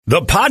The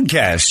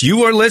podcast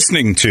you are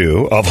listening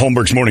to of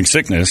Holmberg's Morning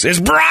Sickness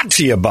is brought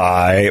to you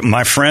by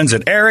my friends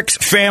at Eric's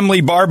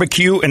Family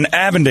Barbecue in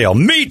Avondale.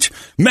 Meet,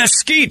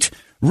 mesquite,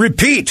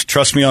 repeat.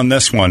 Trust me on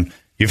this one.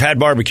 You've had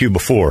barbecue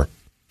before,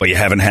 but you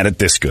haven't had it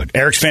this good.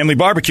 Eric's Family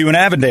Barbecue in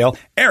Avondale,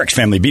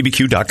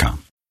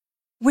 ericsfamilybbq.com.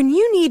 When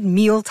you need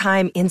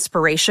mealtime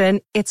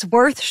inspiration, it's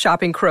worth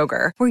shopping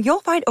Kroger, where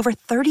you'll find over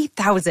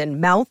 30,000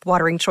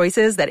 mouth-watering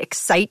choices that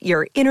excite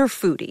your inner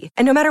foodie.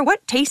 And no matter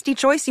what tasty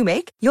choice you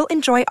make, you'll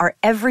enjoy our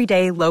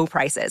everyday low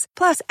prices,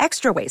 plus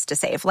extra ways to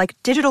save, like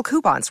digital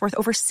coupons worth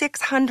over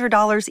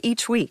 $600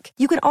 each week.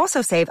 You can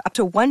also save up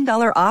to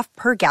 $1 off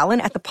per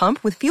gallon at the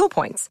pump with fuel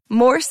points.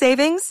 More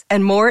savings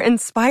and more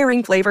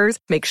inspiring flavors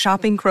make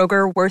shopping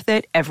Kroger worth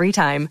it every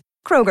time.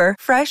 Kroger,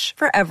 fresh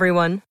for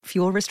everyone.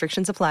 Fuel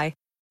restrictions apply.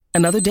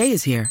 Another day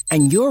is here,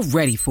 and you're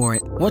ready for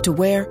it. What to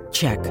wear?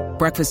 Check.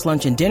 Breakfast,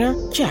 lunch, and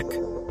dinner? Check.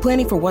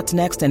 Planning for what's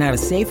next and how to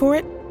save for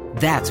it?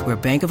 That's where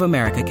Bank of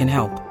America can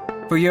help.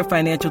 For your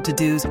financial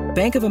to-dos,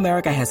 Bank of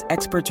America has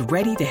experts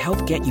ready to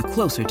help get you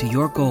closer to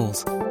your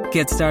goals.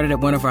 Get started at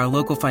one of our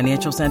local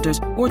financial centers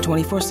or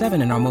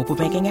 24/7 in our mobile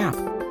banking app.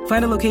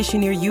 Find a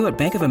location near you at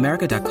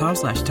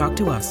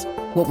bankofamerica.com/talktous.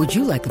 What would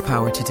you like the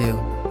power to do?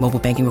 Mobile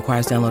banking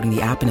requires downloading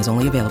the app and is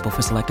only available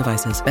for select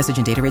devices. Message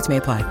and data rates may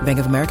apply. Bank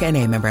of America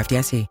N.A., member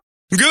FDIC.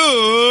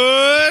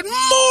 Good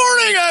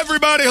morning,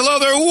 everybody. Hello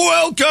there.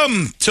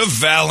 Welcome to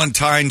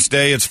Valentine's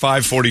Day. It's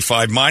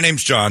 5:45. My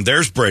name's John.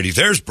 There's Brady.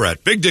 There's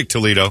Brett. Big Dick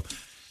Toledo.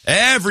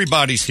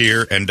 Everybody's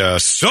here, and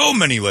so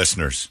many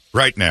listeners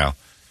right now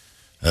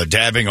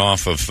dabbing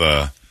off of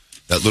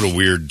that little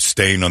weird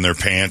stain on their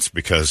pants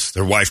because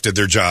their wife did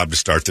their job to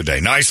start the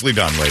day. Nicely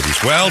done,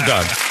 ladies. Well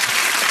done.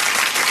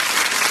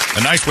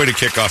 A nice way to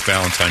kick off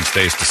Valentine's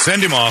Day is to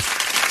send him off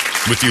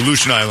with the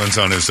Aleutian Islands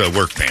on his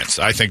work pants.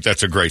 I think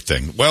that's a great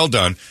thing. Well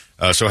done.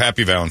 So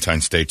happy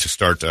Valentine's Day to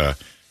start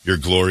your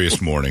glorious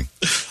morning.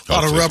 A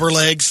lot of rubber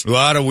legs. A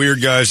lot of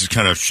weird guys just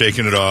kind of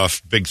shaking it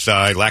off. Big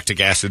sigh,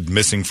 lactic acid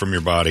missing from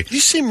your body.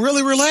 You seem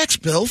really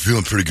relaxed, Bill.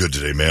 Feeling pretty good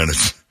today, man.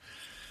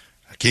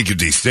 I can't get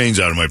these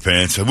stains out of my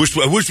pants. I wish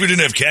we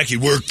didn't have khaki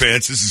work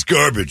pants. This is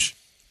garbage.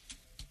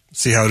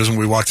 See how it is when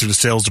we walk through the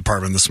sales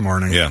department this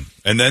morning. Yeah.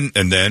 And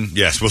then,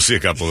 yes, we'll see a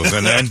couple of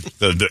them. And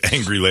then the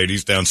angry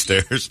ladies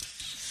downstairs.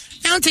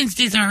 Valentine's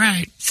Day's all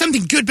right.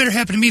 Something good better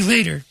happen to me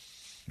later.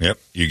 Yep.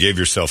 You gave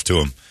yourself to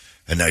them,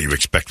 and now you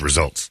expect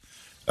results.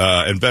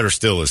 And better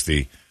still is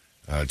the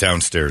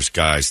downstairs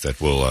guys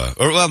that will,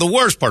 the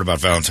worst part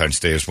about Valentine's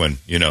Day is when,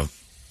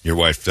 your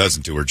wife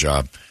doesn't do her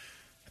job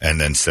and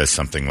then says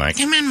something like,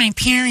 I'm on my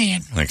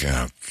period. Like,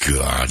 oh,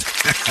 God.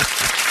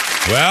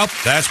 Well,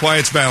 that's why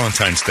it's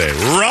Valentine's Day.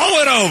 Roll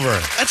it over.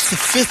 That's the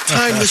 5th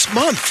time this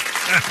month.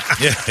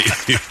 Yeah,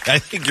 I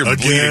think you're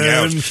bleeding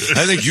out.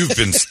 I think you've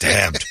been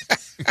stabbed.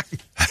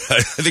 I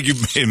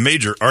think a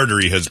major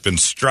artery has been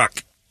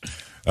struck.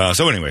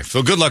 So anyway,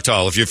 good luck to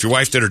all of you. If your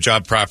wife did her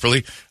job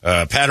properly,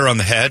 pat her on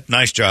the head.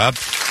 Nice job.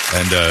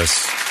 And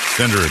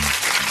send her a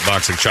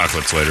box of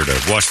chocolates later to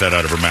wash that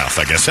out of her mouth.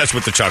 I guess that's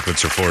what the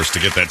chocolates are for, is to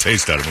get that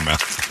taste out of her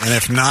mouth. And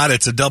if not,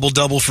 it's a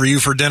double-double for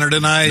you for dinner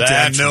tonight.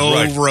 That's and no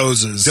right.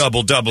 Roses.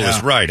 Double-double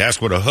is right. Ask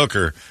what a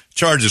hooker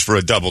charges for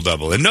a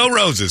double-double. And no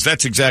roses.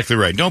 That's exactly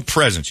right. No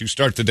presents. You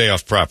start the day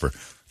off proper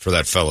for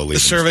that fellow leaving.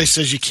 The survey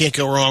says you can't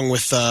go wrong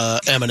with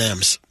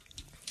M&Ms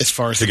as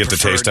far as to get the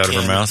taste out of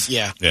her mouth?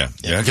 Yeah. Yeah,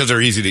 because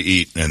they're easy to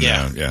eat and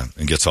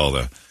and gets all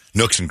the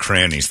nooks and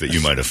crannies that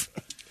you might have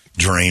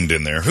drained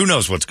in there. Who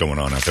knows what's going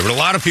on out there? But a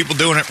lot of people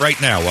doing it right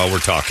now while we're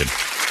talking.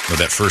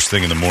 That first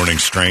thing in the morning,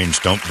 strange.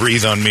 Don't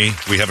breathe on me.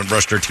 We haven't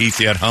brushed our teeth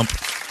yet, hump.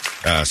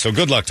 So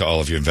good luck to all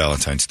of you on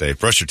Valentine's Day.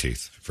 Brush your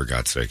teeth, for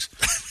God's sakes.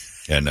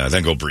 And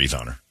then go breathe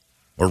on her.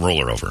 Or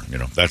roll her over.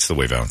 That's the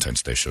way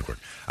Valentine's Day should work.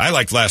 I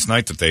liked last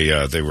night that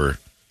they were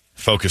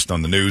focused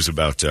on the news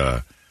about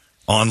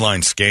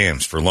online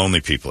scams for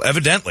lonely people.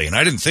 Evidently, and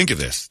I didn't think of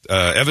this,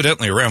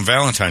 evidently around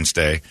Valentine's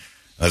Day,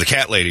 the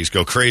cat ladies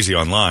go crazy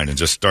online and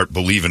just start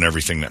believing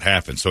everything that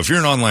happens. So if you're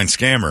an online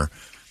scammer,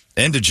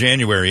 end of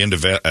January, end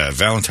of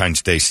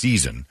Valentine's Day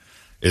season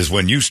is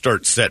when you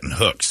start setting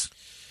hooks.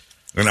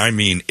 And I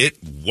mean, it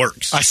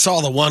works. I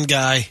saw the one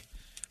guy,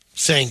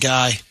 same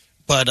guy,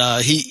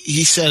 but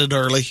he said it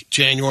early,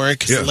 January,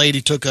 because the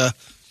lady took a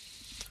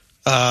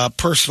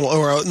personal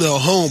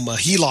home, a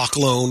HELOC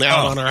loan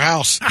out on her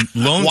house.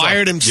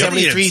 Wired him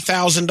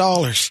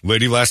 $73,000.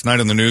 Lady last night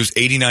on the news,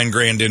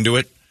 $89,000 into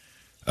it.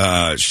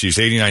 She's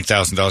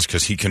 $89,000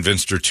 because he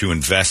convinced her to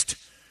invest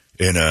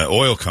in an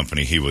oil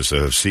company he was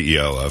a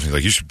CEO of. He's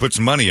like, you should put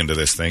some money into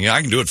this thing. Yeah,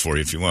 I can do it for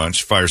you if you want.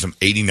 She fires him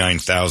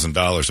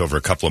 $89,000 over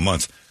a couple of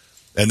months.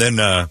 And then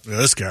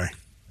this guy,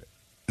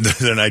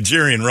 the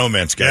Nigerian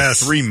romance guy,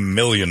 $3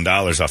 million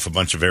off a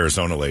bunch of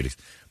Arizona ladies.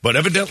 But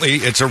evidently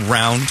it's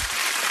around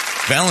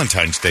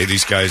Valentine's Day.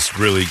 These guys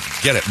really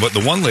get it. But the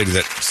one lady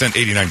that sent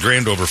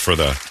 $89,000 over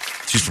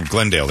she's from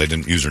Glendale. They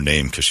didn't use her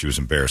name because she was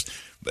embarrassed.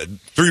 But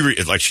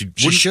she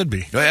should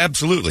be.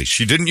 Absolutely.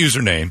 She didn't use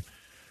her name.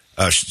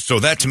 So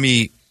that to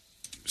me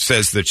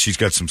says that she's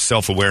got some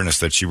self-awareness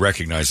that she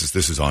recognizes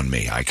this is on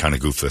me. I kind of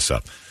goofed this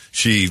up.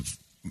 She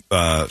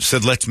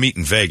said, let's meet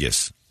in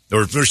Vegas.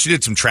 Or she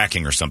did some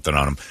tracking or something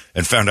on him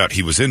and found out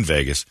he was in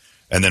Vegas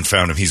and then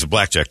found him. He's a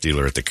blackjack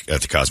dealer at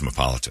the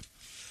Cosmopolitan,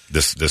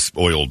 this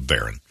oil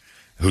baron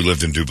who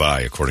lived in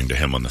Dubai, according to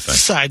him on the thing.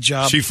 Side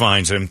job. She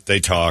finds him. They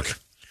talk.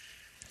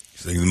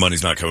 He's thinking the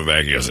money's not coming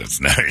back. He goes,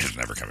 it's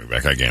never coming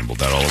back. I gambled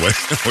that all the way.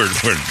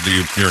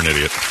 You're an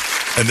idiot.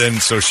 And then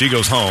so she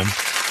goes home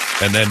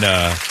and then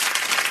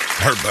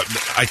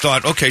I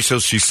thought, okay, so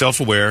she's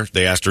self-aware.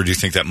 They asked her, do you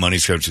think that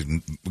money's going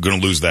to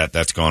lose that?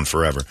 That's gone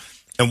forever.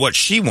 And what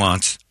she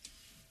wants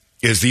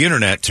is the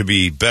internet to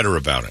be better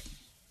about it.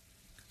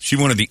 She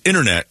wanted the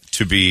internet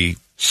to be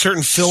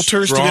certain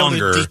filters stronger, to be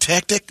able to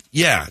detect it?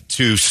 Yeah,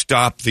 to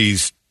stop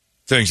these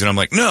things. And I'm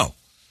like, no.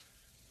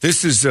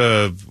 This is,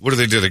 what do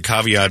they do? The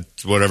caveat,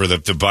 whatever,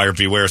 the buyer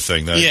beware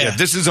thing.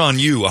 This is on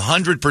you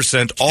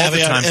 100% all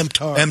caveat the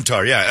time.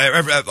 emptor,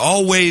 yeah.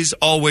 Always,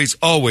 always,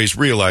 always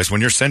realize when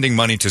you're sending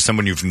money to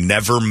someone you've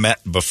never met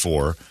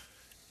before,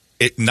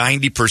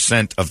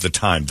 90% of the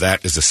time,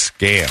 that is a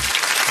scam.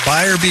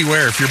 Buyer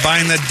beware. If you're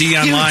buying that D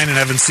online and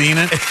haven't seen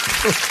it.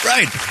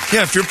 Right.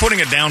 Yeah, if you're putting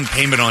a down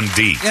payment on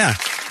D. Yeah.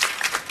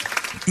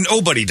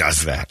 Nobody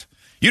does that.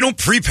 You don't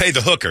prepay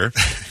the hooker.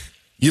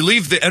 You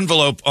leave the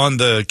envelope on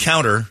the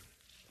counter,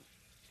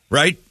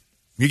 right?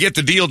 You get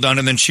the deal done,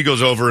 and then she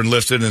goes over and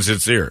lifts it and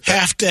sits there.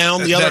 Half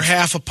down, the other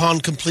half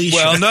upon completion.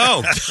 Well,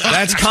 no.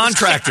 That's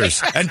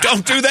contractors. And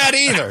don't do that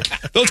either.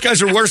 Those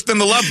guys are worse than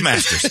the love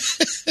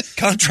masters.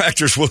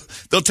 Contractors,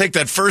 they'll take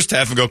that first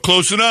half and go,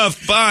 close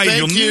enough, bye.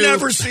 You'll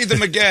never see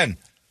them again.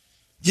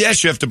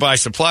 Yes, you have to buy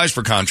supplies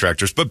for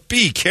contractors, but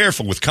be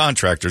careful with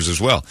contractors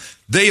as well.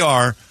 They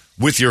are,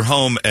 with your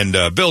home and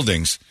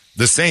buildings,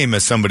 the same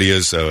as somebody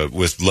is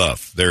with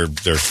love. They're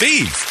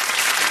thieves.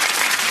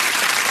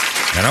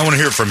 And I want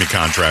to hear from you,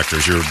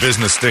 contractors. Your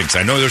business stinks.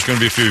 I know there's going to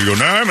be a few who go,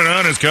 no, I'm an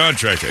honest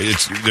contractor.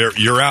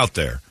 You're out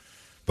there,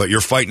 but you're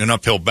fighting an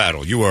uphill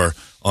battle. You are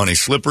on a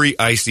slippery,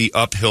 icy,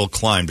 uphill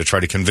climb to try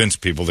to convince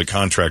people that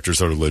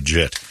contractors are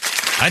legit.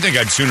 I think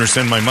I'd sooner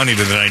send my money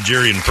to the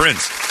Nigerian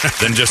prince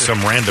than just some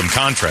random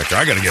contractor.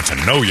 I got to get to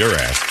know your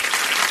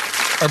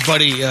ass. Our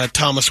buddy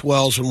Thomas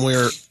Wells, when we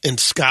were in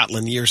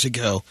Scotland years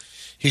ago,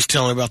 he's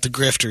telling about the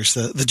grifters,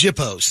 the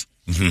Jippos.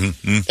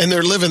 Mm-hmm. And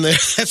they're living there.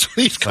 That's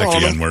what he's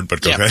calling them. Like the N-word,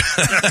 but okay.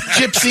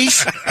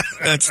 Gypsies.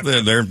 That's the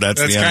N-word.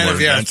 That's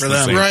for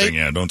them. Same right? thing.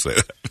 Yeah, don't say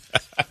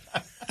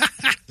that.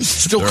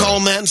 Still call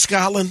them that in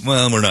Scotland?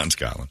 Well, we're not in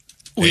Scotland.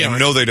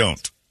 No, they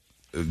don't.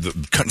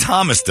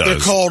 Thomas does. They're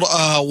called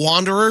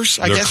wanderers,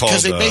 I guess,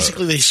 because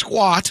they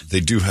squat. They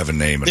do have a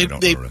name, and I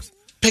don't know.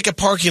 Pick a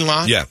parking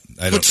lot. Yeah,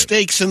 put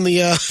stakes in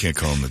the. Can't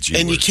call them the G.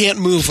 And you can't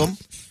move them,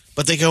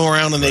 but they go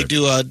around and they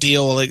do a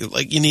deal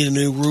like you need a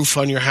new roof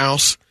on your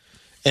house,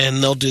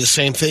 and they'll do the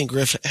same thing.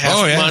 Griff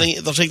has money.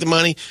 They'll take the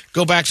money,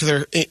 go back to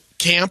their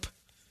camp.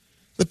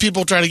 The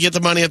people try to get the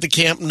money at the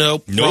camp.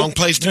 Nope. Wrong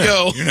place to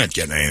go. You're not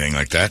getting anything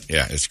like that.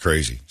 Yeah, it's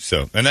crazy.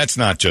 So, and that's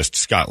not just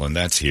Scotland.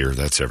 That's here.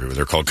 That's everywhere.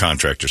 They're called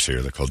contractors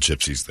here. They're called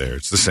gypsies there.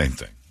 It's the same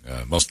thing.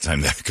 Most of the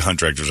time, the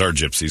contractors are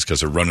gypsies because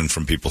they're running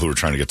from people who are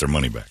trying to get their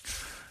money back.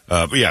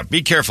 But yeah,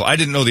 be careful. I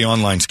didn't know the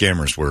online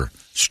scammers were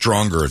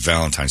stronger at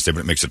Valentine's Day, but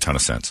it makes a ton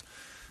of sense.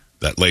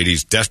 That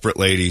desperate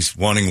ladies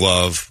wanting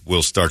love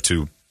will start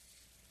to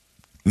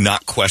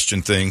not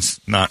question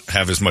things, not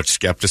have as much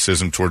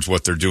skepticism towards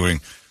what they're doing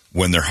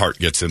when their heart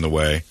gets in the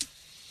way.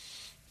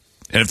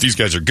 And if these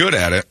guys are good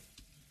at it,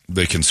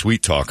 they can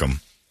sweet talk them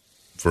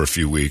for a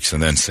few weeks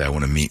and then say, I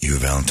want to meet you.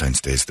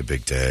 Valentine's Day is the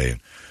big day.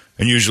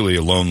 And usually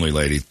a lonely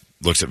lady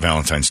looks at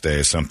Valentine's Day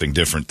as something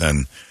different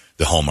than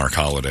the Hallmark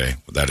holiday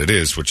that it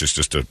is, which is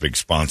just a big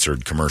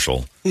sponsored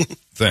commercial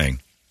thing.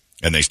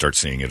 And they start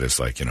seeing it as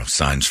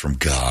signs from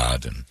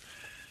God, and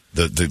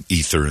the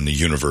ether and the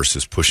universe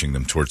is pushing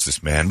them towards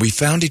this man. We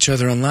found each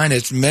other online.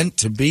 It's meant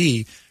to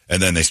be.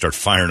 And then they start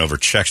firing over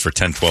checks for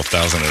 $10,000,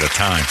 $12,000 at a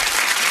time.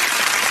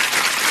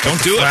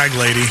 Don't do it.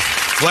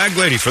 Flag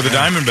lady for the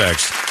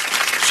Diamondbacks.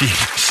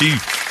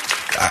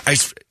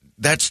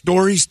 That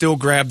story still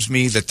grabs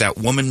me that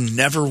woman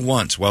never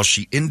once, while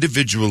she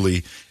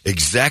individually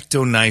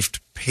X-Acto-knifed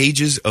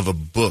pages of a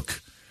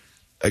book,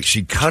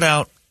 she cut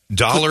out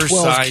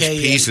dollar-sized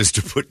pieces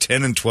to put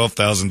 $10,000 and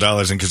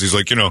 $12,000 in because he's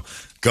like,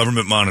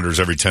 government monitors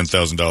every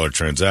 $10,000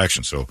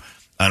 transaction, so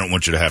I don't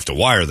want you to have to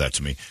wire that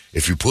to me.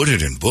 If you put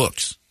it in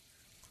books,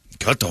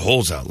 cut the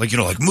holes out,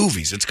 like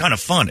movies. It's kind of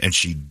fun. And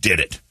she did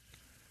it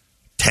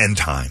 10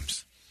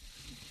 times.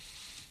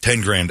 10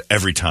 grand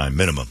every time,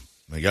 minimum.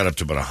 They got up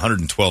to about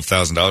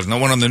 $112,000. And I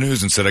went on the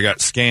news and said, I got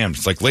scammed.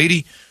 It's like,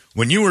 lady,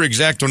 when you were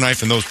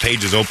X-Acto-knifing those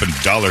pages open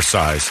dollar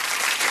size,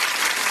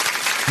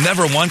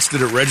 never once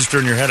did it register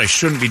in your head, I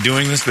shouldn't be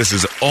doing this. This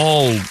is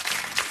all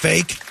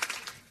fake.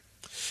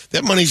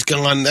 That money's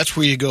gone. That's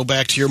where you go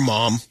back to your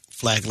mom,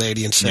 flag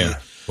lady, and say,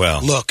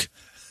 look,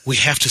 we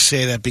have to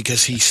say that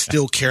because he's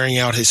still carrying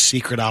out his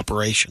secret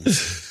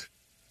operations.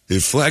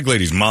 If Flag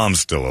Lady's mom's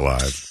still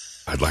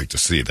alive, I'd like to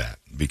see that,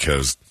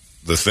 because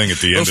the thing at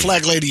the end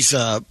Flag Lady's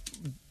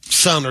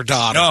son or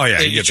daughter. Oh, yeah.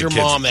 It's your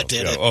mom that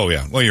did it. Oh,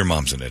 yeah. Well, your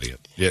mom's an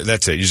idiot. Yeah,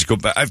 that's it. You just go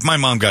back. If my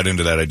mom got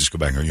into that, I'd just go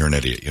back and go, you're an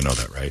idiot. You know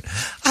that, right?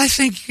 I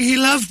think he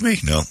loved me.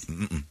 No.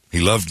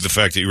 He loved the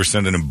fact that you were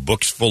sending him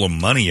books full of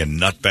money, you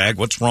nutbag.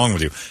 What's wrong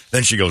with you?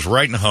 Then she goes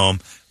right in home,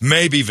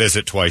 maybe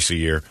visit twice a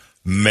year,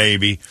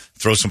 maybe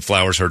throw some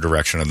flowers her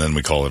direction, and then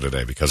we call it a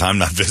day because I'm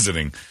not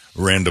visiting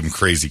random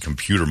crazy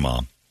computer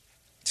mom.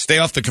 Stay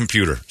off the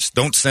computer.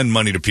 Don't send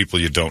money to people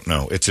you don't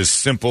know. It's as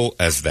simple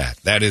as that.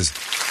 That is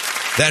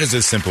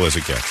as simple as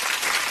it gets.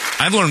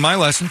 I've learned my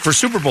lesson for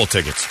Super Bowl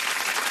tickets.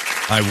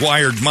 I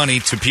wired money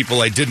to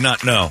people I did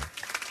not know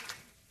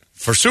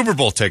for Super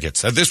Bowl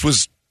tickets. This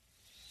was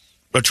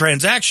a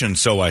transaction,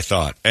 so I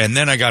thought. And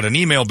then I got an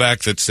email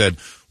back that said,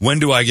 when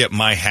do I get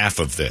my half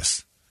of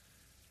this?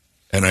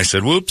 And I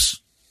said, whoops,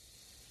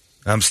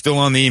 I'm still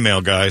on the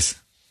email, guys.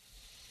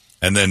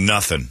 And then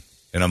nothing.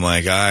 And I'm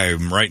like,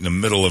 I'm right in the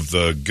middle of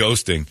the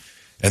ghosting.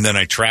 And then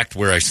I tracked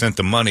where I sent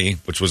the money,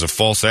 which was a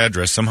false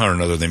address. Somehow or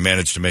another, they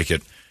managed to make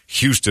it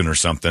Houston or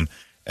something.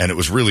 And it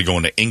was really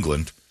going to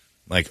England.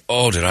 Like,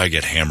 oh, did I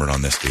get hammered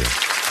on this deal?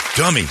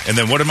 Dummy. And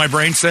then what did my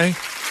brain say?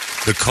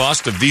 The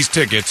cost of these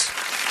tickets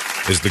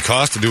is the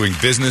cost of doing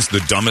business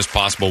the dumbest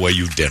possible way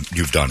you've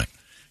done it.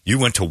 You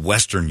went to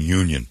Western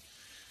Union.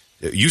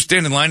 You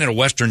stand in line at a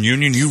Western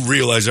Union, you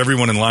realize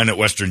everyone in line at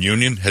Western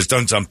Union has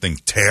done something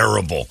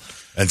terrible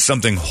and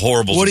something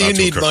horrible. What do you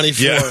need money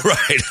for? Yeah,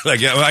 right.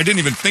 Like, I didn't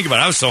even think about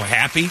it. I was so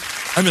happy.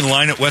 I'm in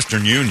line at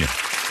Western Union.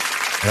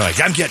 They're like,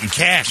 I'm getting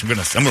cash. I'm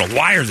gonna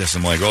wire this.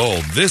 I'm like,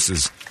 oh, this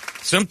is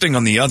something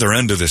on the other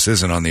end of this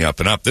isn't on the up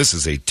and up. This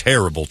is a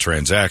terrible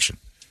transaction.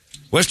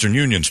 Western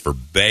Union's for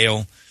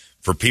bail,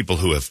 for people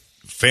who have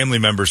family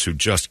members who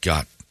just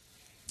got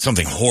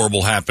something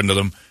horrible happen to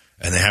them,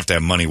 and they have to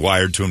have money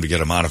wired to them to get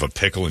them out of a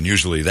pickle, and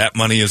usually that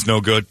money is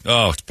no good.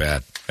 Oh, it's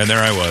bad. And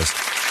there I was.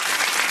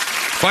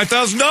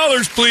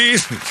 $5,000,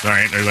 please. All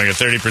right, there's like a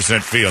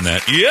 30% fee on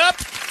that.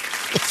 Yep.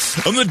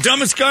 I'm the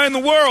dumbest guy in the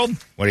world.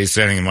 What are you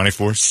sending the money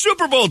for?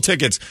 Super Bowl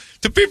tickets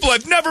to people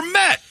I've never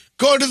met.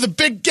 Go to the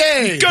big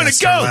game. Gonna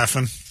go.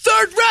 Laughing.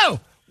 Third row.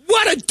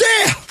 What a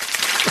deal.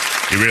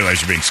 You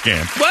realize you're being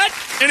scammed. What?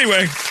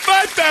 Anyway,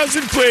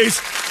 $5,000, please.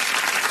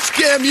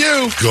 Scam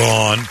you.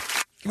 Gone.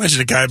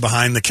 Imagine a guy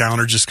behind the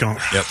counter just going,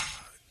 Yep.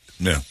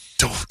 No.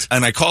 don't.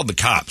 And I called the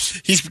cops.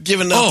 He's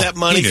giving up that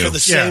money for the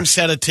same Yeah.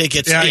 set of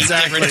tickets Yeah, 8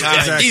 exactly. different times.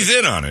 Exactly. He's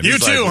in on it. You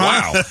He's too,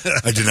 like, huh? wow.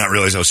 I did not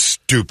realize how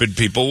stupid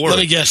people were. Let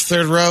me guess,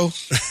 third row?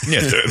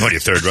 Yeah, what are you,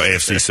 third row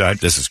AFC side?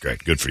 This is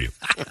great. Good for you.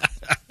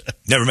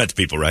 Never met the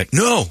people, right?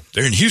 No,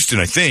 they're in Houston,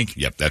 I think.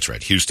 Yep, that's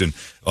right, Houston.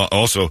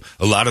 Also,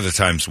 a lot of the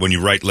times when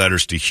you write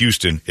letters to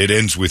Houston, it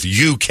ends with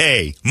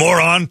UK.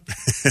 Moron.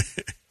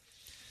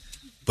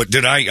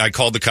 But I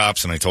called the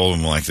cops and I told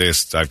them like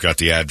this, I've got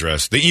the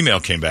address. The email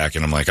came back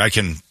and I'm like,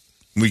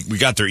 we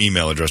got their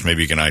email address.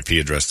 Maybe you can IP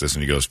address this.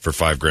 And he goes, for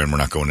 $5,000, we're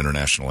not going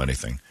international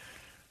anything.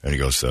 And he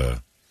goes,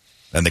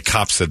 and the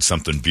cop said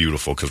something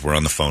beautiful because we're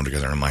on the phone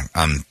together. I'm like,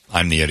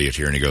 I'm the idiot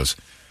here. And he goes,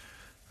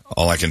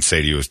 all I can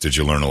say to you is, did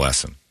you learn a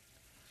lesson?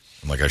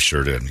 I'm like, I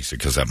sure did. And he said,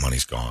 because that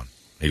money's gone.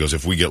 He goes,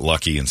 if we get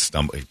lucky and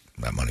stumble,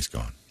 that money's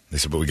gone. They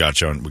said, but we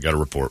got you on, we got a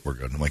report. We're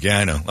good. And I'm like, yeah,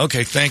 I know.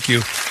 Okay, thank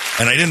you.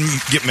 And I didn't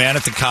get mad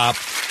at the cop,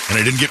 and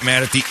I didn't get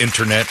mad at the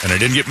internet, and I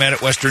didn't get mad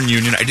at Western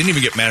Union. I didn't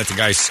even get mad at the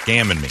guy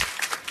scamming me.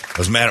 I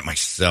was mad at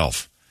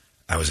myself.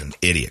 I was an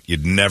idiot.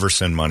 You'd never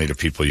send money to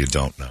people you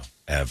don't know,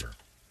 ever.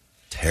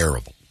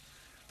 Terrible.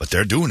 But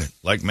they're doing it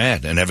like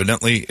mad, and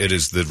evidently it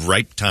is the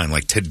right time.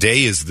 Like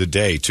today is the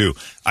day, too.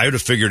 I would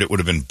have figured it would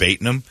have been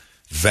baiting them.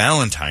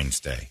 Valentine's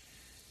Day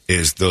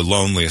is the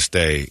loneliest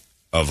day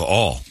of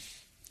all.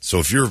 So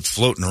if you're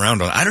floating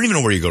around I don't even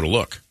know where you go to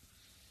look.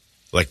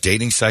 Like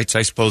dating sites,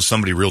 I suppose.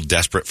 Somebody real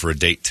desperate for a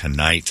date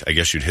tonight. I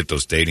guess you'd hit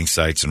those dating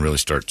sites and really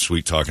start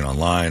sweet talking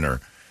online.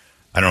 Or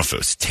I don't know if it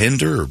was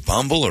Tinder or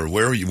Bumble or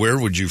where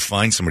would you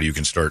find somebody you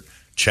can start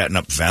chatting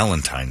up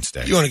Valentine's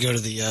Day? You want to go to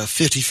the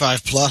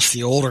 55 plus,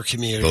 the older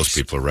communities. Those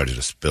people are ready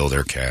to spill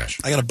their cash.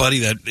 I got a buddy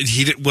that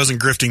he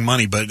wasn't grifting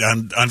money, but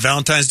on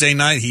Valentine's Day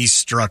night, he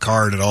struck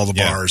hard at all the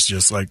bars.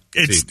 Just like,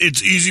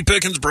 it's easy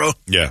pickings, bro.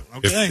 Yeah.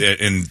 Okay.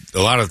 And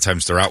a lot of the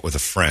times they're out with a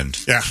friend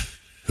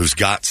who's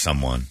got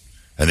someone,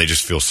 and they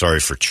just feel sorry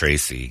for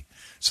Tracy.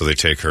 So they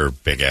take her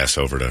big ass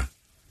over to,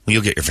 well,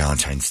 you'll get your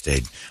Valentine's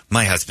Day.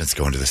 My husband's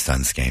going to the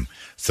Suns game,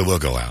 so we'll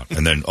go out.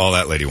 And then all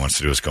that lady wants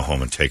to do is go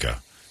home and take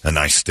a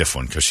nice stiff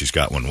one because she's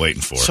got one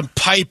waiting for her. Some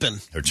piping.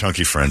 Her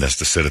chunky friend has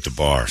to sit at the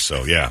bar.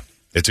 So, yeah,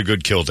 it's a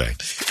good kill day.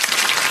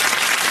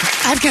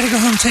 I've got to go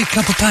home and take a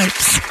couple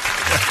pipes.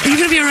 Are you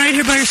going to be all right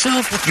here by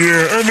yourself?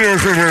 Yeah, I'm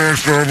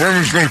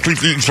just going to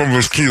keep eating some of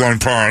this key lime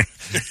pie.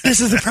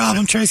 This is the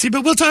problem, Tracy,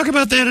 but we'll talk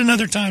about that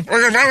another time.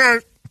 Okay, all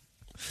right.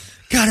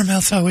 God, her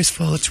mouth's always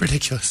full. It's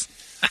ridiculous.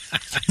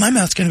 My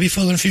mouth's going to be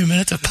full in a few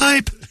minutes. A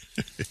pipe.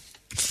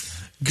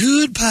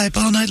 Good pipe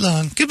all night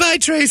long. Goodbye,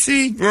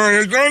 Tracy. All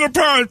right, go to the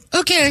pipe.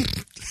 Okay.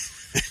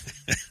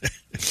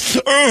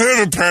 Oh,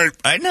 hit a pipe.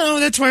 I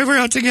know. That's why we're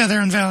out together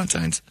on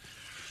Valentine's.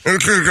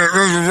 Okay, got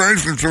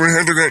reservations, so we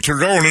had to get to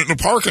go in the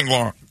parking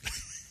lot.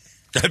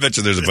 I bet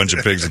you there's a bunch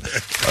of pigs.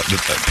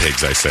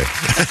 Pigs, I say.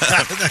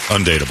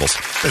 Undateables.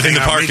 In the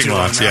parking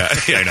lots, yeah.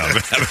 Yeah, I know.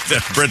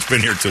 Brett's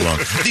been here too long.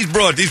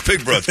 These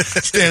pig broads,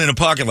 standing in a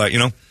parking lot,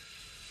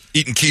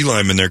 eating key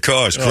lime in their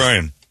cars,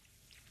 crying.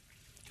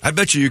 I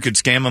bet you could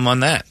scam them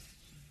on that.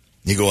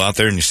 You go out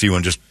there and you see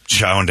one just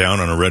chowing down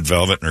on a red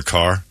velvet in her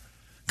car,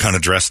 kind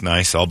of dressed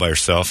nice, all by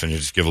herself, and you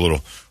just give a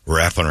little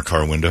rap on her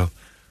car window.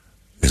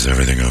 Is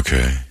everything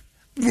okay?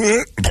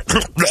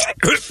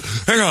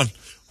 Hang on.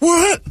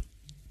 What?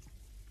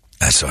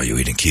 I saw you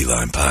eating key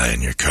lime pie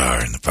in your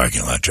car in the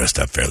parking lot, dressed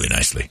up fairly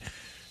nicely.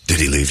 Did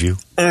he leave you?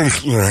 I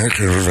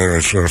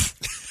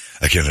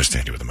can't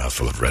understand you with a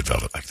mouthful of red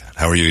velvet like that.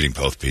 How are you eating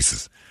both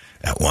pieces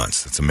at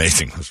once? It's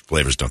amazing. Those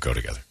flavors don't go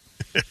together.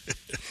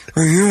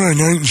 Are you a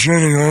knight in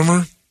shining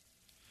armor?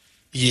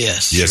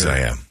 Yes. Yes, sure. I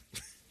am.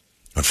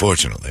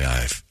 Unfortunately,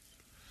 I've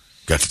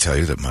got to tell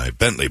you that my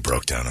Bentley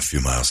broke down a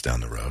few miles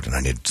down the road, and I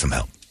need some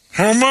help.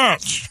 How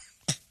much?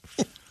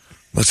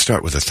 Let's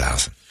start with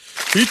 $1,000.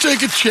 You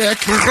take a check.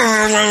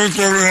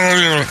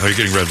 Oh, you're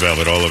getting red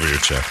velvet all over your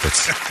check.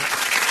 Let's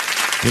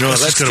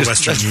go to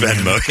Western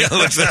Venmo. Yeah,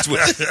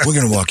 we're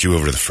going to walk you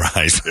over to the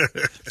fries.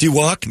 Do you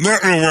walk?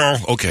 Not real well.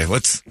 Okay,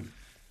 let's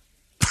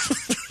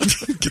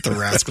get the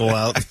rascal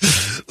out.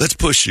 Let's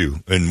push you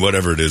in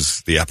whatever it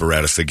is, the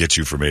apparatus that gets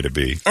you from A to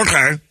B.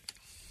 Okay.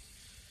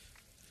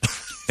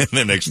 And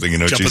the next thing you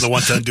know, jump in the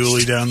one-ton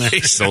dually down there.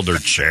 They sold her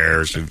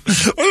chairs. I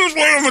was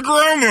laying on the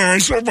ground there. I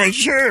sold my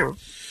chair.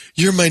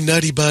 You're my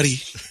nutty buddy.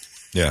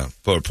 Yeah,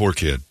 poor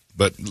kid.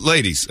 But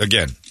ladies,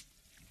 again,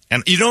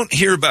 and you don't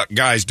hear about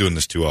guys doing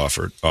this too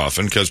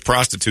often because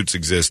prostitutes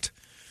exist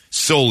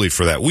solely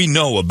for that. We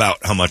know about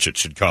how much it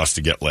should cost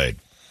to get laid.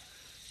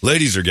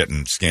 Ladies are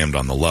getting scammed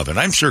on the love, and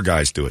I'm sure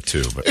guys do it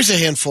too. But there's a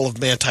handful of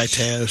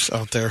manti-tas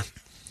out there.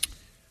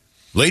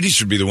 Ladies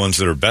should be the ones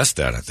that are best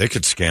at it. They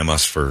could scam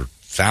us for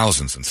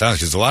thousands and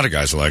thousands. Because a lot of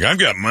guys are like, I've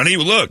got money,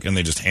 look, and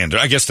they just hand it.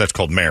 I guess that's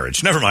called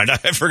marriage. Never mind, I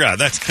forgot.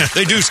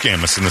 They do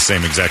scam us in the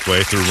same exact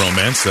way through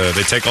romance.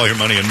 They take all your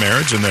money in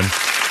marriage, and then...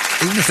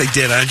 Even if they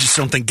did, I just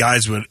don't think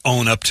guys would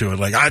own up to it.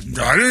 Like, I didn't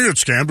get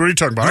scammed. What are you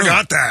talking about? No. I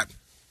got that.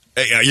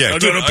 Yeah, I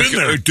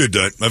did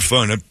that. I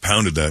found. I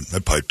pounded that. I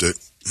piped it.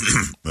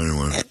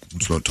 Anyway,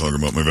 let's not talk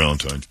about my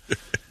Valentine's.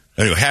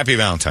 Anyway, happy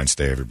Valentine's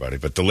Day, everybody.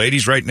 But the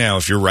ladies right now,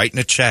 if you're writing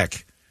a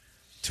check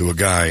to a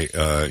guy,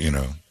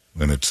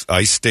 and it's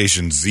Ice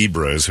Station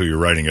Zebra is who you're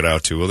writing it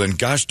out to, well, then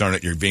gosh darn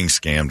it, you're being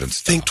scammed and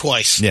stuff. Think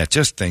twice. Yeah,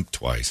 just think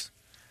twice.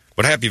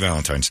 But happy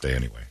Valentine's Day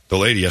anyway. The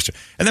lady yesterday.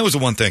 And that was the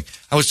one thing.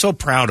 I was so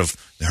proud of,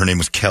 her name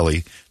was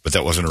Kelly, but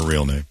that wasn't her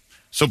real name.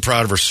 So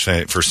proud of her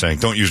for saying,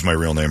 don't use my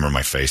real name or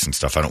my face and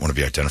stuff. I don't want to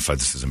be identified.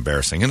 This is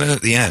embarrassing. And then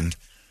at the end,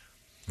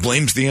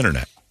 blames the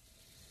internet.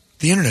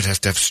 The internet has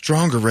to have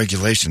stronger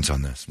regulations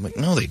on this. I'm like,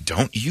 no, they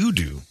don't. You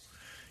do.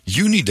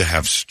 You need to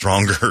have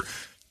stronger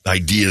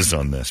ideas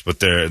on this. But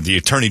the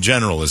Attorney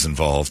General is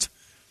involved.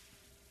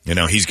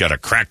 He's got to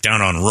crack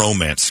down on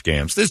romance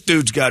scams. This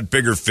dude's got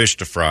bigger fish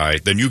to fry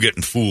than you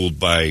getting fooled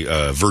by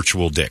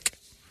virtual dick.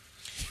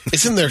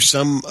 Isn't there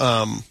some,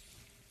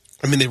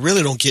 they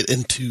really don't get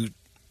into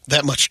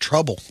that much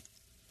trouble.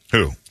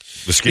 Who?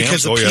 The scams?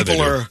 Because the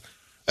people are,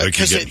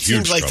 because it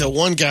seems like trouble. The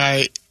one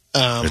guy,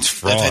 it's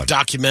fraud. that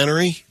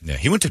documentary. Yeah,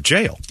 he went to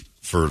jail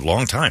for a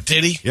long time.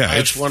 Did he? Yeah,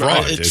 it's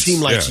fraud. It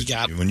seemed like he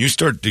got. When you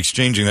start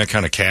exchanging that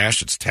kind of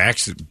cash, it's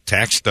tax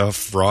stuff,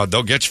 fraud.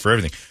 They'll get you for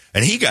everything.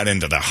 And he got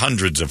into the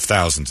hundreds of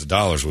thousands of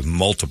dollars with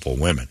multiple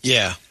women.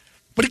 Yeah.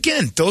 But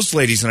again, those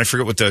ladies, and I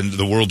forget what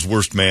the world's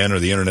worst man or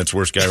the internet's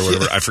worst guy or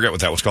whatever, I forget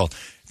what that was called.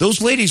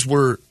 Those ladies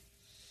were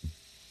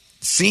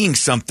seeing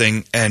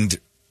something, and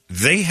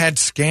they had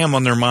scam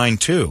on their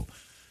mind too.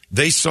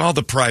 They saw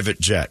the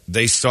private jet.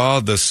 They saw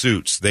the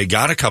suits. They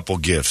got a couple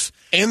gifts.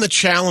 And the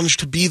challenge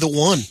to be the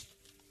one.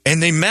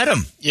 And they met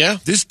him. Yeah.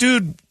 This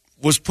dude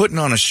was putting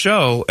on a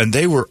show, and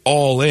they were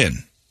all in.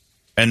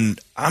 And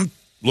I'm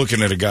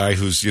looking at a guy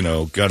who's,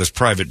 got his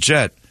private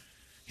jet.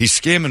 He's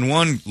scamming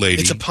one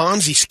lady. It's a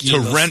Ponzi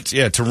scheme. To rent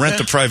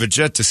the private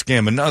jet to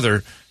scam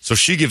another, so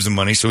she gives him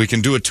money so he can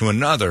do it to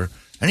another.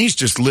 And he's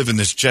just living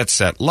this jet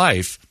set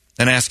life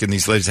and asking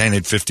these ladies, hey, I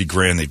need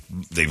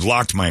 $50,000. They've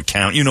locked my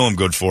account. You know I'm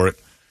good for it.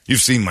 You've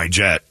seen my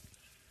jet.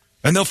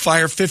 And they'll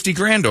fire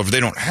 $50,000 over.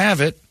 They don't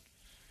have it.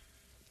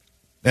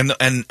 And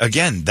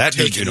again, that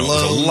dude, there's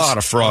a lot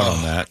of fraud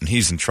on that, and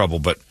he's in trouble.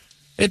 But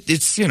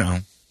it's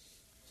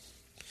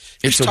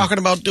He's talking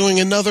about doing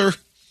another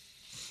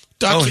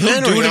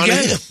documentary do it on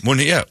again.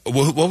 him.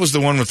 What was the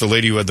one with the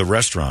lady who had the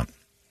restaurant?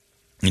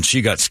 And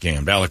she got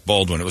scammed. Alec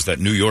Baldwin. It was that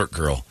New York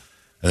girl.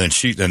 And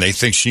then they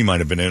think she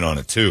might have been in on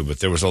it too. But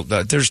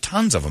there's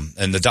tons of them.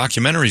 And the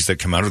documentaries that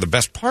come out are the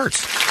best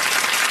parts.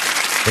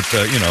 But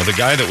the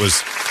guy that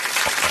was,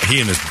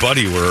 he and his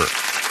buddy were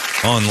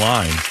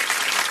online,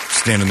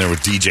 standing there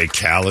with DJ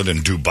Khaled in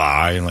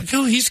Dubai, and like,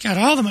 oh, he's got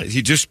all the money.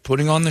 He's just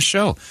putting on the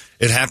show.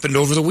 It happened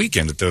over the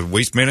weekend at the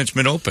Waste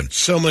Management Open.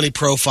 So many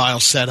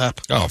profiles set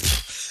up. Oh,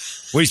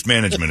 Waste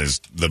Management is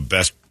the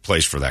best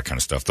place for that kind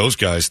of stuff. Those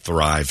guys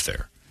thrive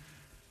there.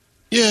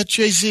 Yeah,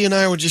 Jay-Z and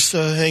I were just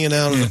hanging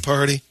out at the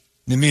party.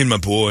 Me and my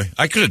boy.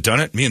 I could have done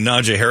it. Me and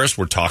Najee Harris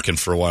were talking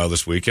for a while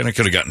this weekend. I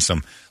could have gotten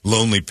some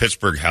lonely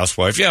Pittsburgh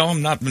housewife. Yeah,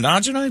 I'm not.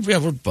 Najee and I, yeah,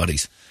 we're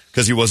buddies.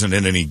 Because he wasn't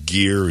in any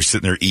gear. He's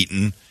sitting there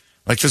eating.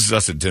 Like, this is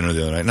us at dinner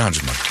the other night.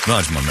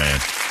 Najee's my man.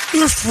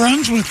 You're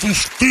friends with the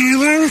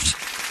Steelers?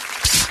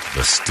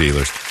 The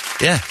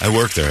Steelers. Yeah, I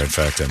work there. In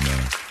fact,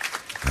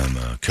 I'm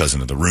a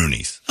cousin of the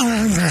Rooneys.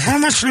 How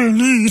much do you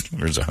need?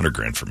 There's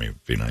 $100,000 for me.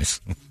 It'd be nice.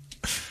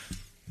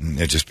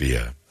 It'd just be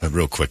a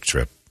real quick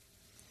trip.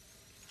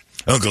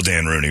 Uncle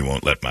Dan Rooney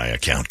won't let my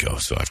account go,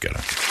 so I've got to.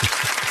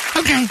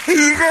 Okay.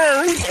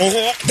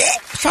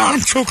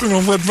 I'm choking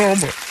on red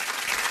velvet.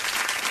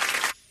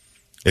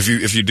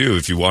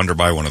 If you wander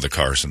by one of the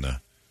cars and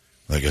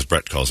like as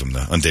Brett calls him,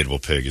 the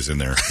undateable pig is in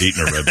there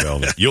eating a red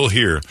velvet, you'll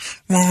hear,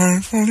 "My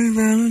funny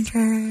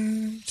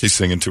Valentine." She's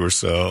singing to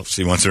herself.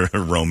 She wants her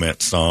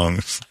romance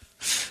songs.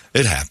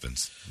 It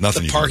happens.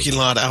 Nothing. The parking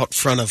lot out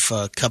front of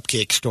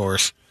cupcake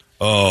stores.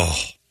 Oh.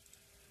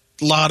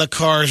 A lot of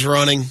cars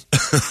running.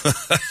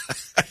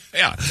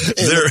 Yeah.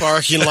 In the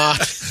parking lot.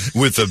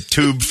 With a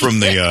tube from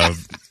the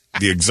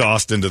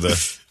exhaust into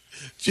the...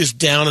 Just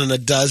down in a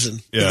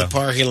dozen in the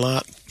parking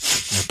lot.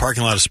 The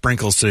parking lot of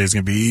sprinkles today is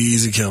going to be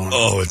easy killing.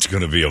 Oh, it's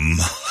going to be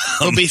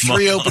There'll be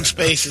 3 open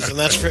spaces, and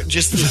that's for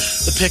just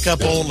the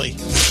pickup only.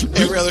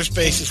 Every other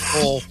space is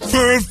full.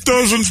 5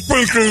 dozen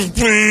sprinkles,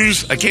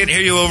 please. I can't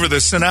hear you over the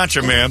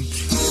Sinatra, man.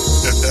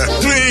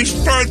 Please,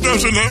 5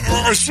 dozen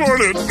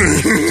assorted.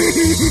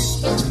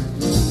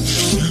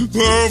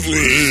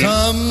 Lovely.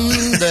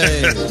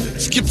 Someday.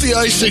 Skip the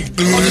icing.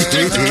 I'll just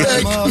take the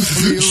cake.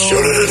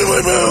 Shut it into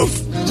my mouth.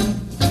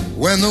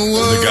 When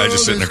the guy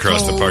just sitting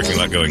across the parking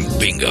lot going,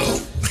 bingo.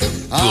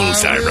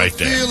 Bullseye right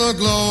there. I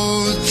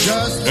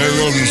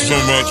love you so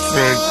much,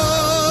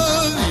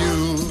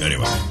 Fred.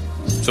 Anyway,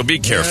 so be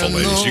careful,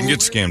 ladies. You can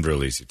get scammed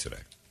real easy today.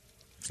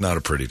 It's not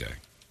a pretty day.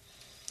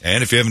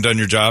 And if you haven't done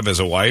your job as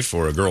a wife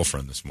or a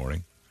girlfriend this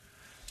morning,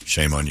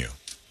 shame on you.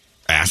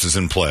 Ass is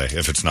in play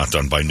if it's not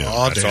done by noon.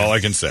 That's all I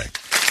can say.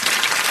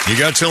 You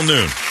got till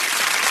noon.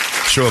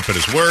 Show up at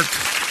his work.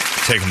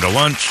 Take him to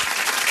lunch.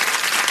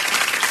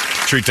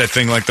 Treat that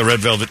thing like the red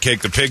velvet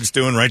cake the pig's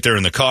doing right there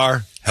in the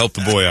car. Help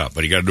the boy out.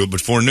 But you got to do it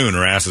before noon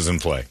or ass is in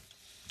play.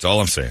 That's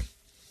all I'm saying.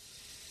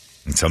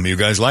 And some of you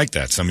guys like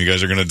that. Some of you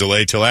guys are going to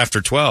delay till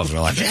after 12. And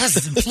they're like, ass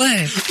is in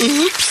play.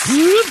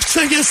 Oops.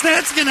 I guess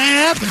that's going to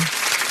happen.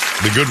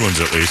 The good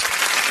ones, at least.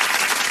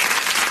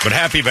 But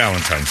happy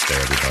Valentine's Day,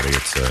 everybody.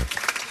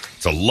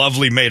 It's a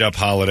lovely made-up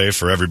holiday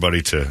for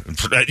everybody to...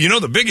 You know,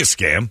 the biggest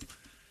scam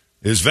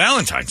is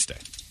Valentine's Day.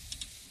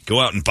 Go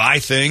out and buy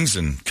things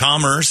and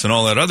commerce and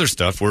all that other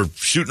stuff. We're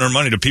shooting our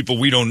money to people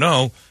we don't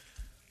know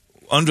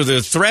under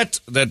the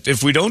threat that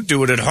if we don't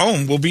do it at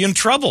home, we'll be in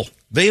trouble.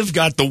 They have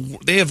got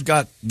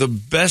the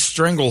best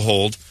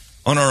stranglehold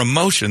on our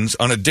emotions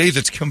on a day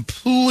that's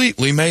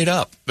completely made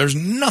up. There's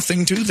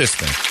nothing to this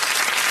thing.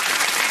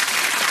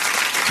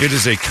 It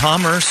is a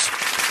commerce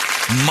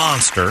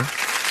monster,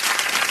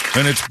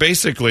 and it's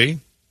basically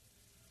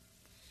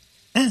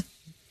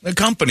a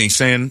company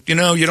saying, you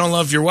know, you don't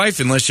love your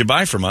wife unless you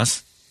buy from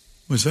us.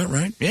 Was that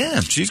right? Yeah,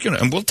 she's going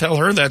to, and we'll tell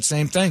her that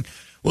same thing.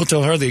 We'll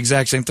tell her the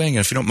exact same thing.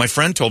 And if you don't, my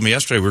friend told me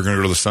yesterday we were going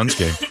to go to the Suns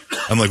game.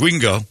 I'm like, we can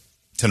go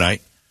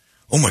tonight.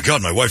 Oh my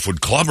God, my wife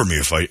would clobber me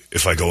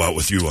if I go out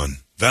with you on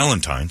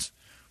Valentine's.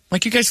 I'm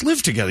like, you guys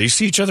live together. You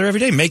see each other every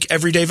day. Make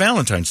every day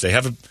Valentine's Day.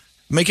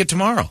 Make it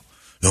tomorrow.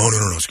 No.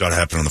 It's got to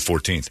happen on the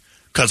 14th.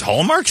 Because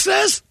Hallmark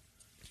says?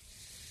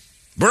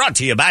 Brought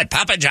to you by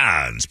Papa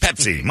John's.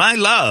 Pepsi, my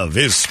love,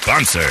 is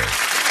sponsor.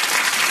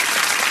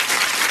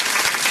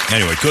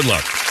 Anyway, good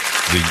luck.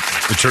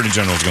 The Attorney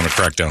General is going to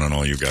crack down on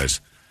all you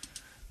guys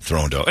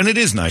throwing dough. And it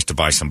is nice to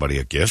buy somebody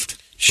a gift.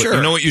 Sure. But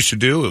you know what you should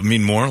do? It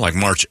mean more like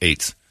March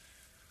 8th.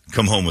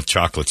 Come home with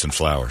chocolates and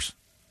flowers.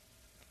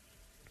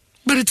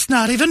 But it's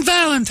not even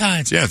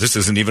Valentine's. Yeah, this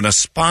isn't even a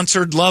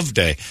sponsored love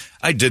day.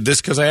 I did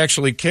this because I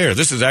actually care.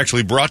 This is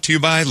actually brought to you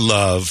by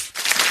Love.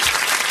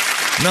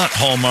 Not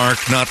Hallmark,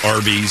 not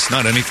Arby's,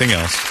 not anything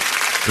else.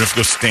 You have to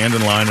go stand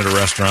in line at a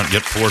restaurant,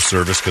 get poor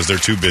service because they're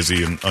too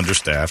busy and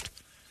understaffed.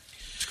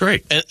 It's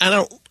great. And I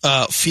don't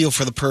feel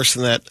for the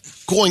person that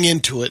going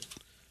into it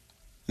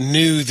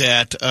knew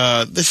that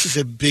this is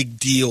a big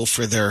deal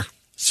for their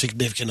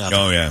significant other.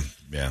 Oh, yeah.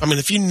 I mean,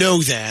 if you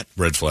know that.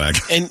 Red flag.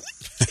 And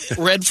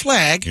red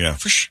flag. Yeah.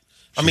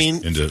 I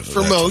mean,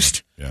 for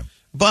most. Yeah.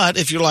 But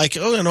if you're like,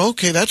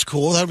 okay, that's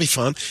cool, that'll be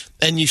fun,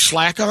 and you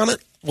slack on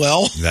it,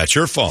 well. That's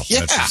your fault.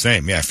 Yeah. That's the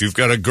same. Yeah, if you've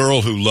got a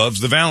girl who loves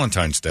the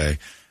Valentine's Day,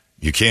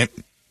 you can't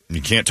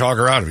talk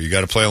her out of it. You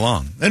got to play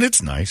along. And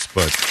it's nice,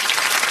 but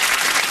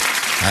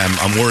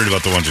I'm worried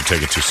about the ones who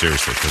take it too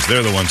seriously because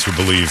they're the ones who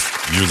believe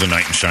you're the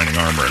knight in shining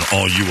armor and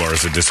all you are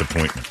is a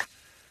disappointment.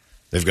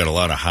 They've got a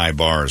lot of high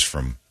bars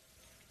from,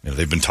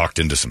 they've been talked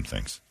into some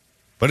things.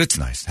 But it's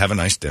nice. Have a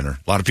nice dinner.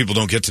 A lot of people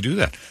don't get to do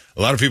that.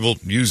 A lot of people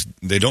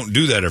they don't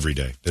do that every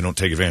day. They don't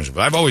take advantage of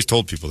it. I've always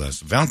told people that.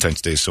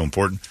 Valentine's Day is so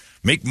important.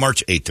 Make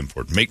March 8th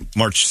important. Make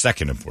March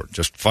 2nd important.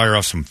 Just fire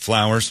off some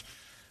flowers.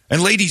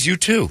 And ladies, you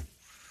too.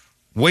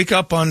 Wake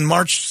up on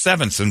March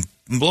 7th and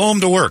blow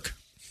them to work.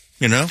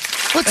 You know?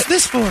 What's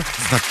this for?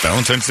 It's not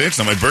Valentine's Day. It's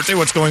not my birthday.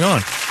 What's going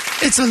on?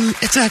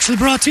 It's actually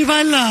brought to you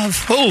by love.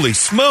 Holy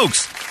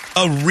smokes.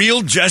 A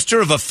real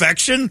gesture of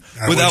affection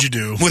what'd you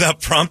do?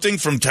 Without prompting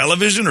from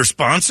television or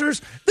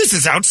sponsors? This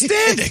is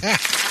outstanding.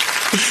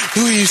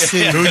 Who you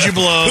see? Who'd you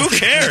blow? Who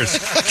cares?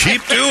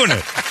 Keep doing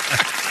it.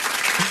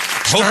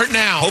 Start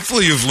now.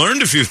 Hopefully you've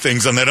learned a few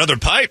things on that other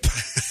pipe.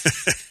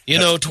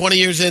 20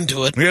 years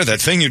into it. Yeah,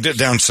 that thing you did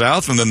down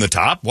south and then the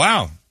top.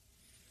 Wow.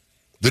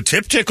 The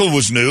tip tickle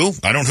was new.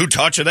 I don't know who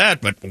taught you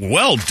that, but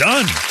well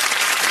done.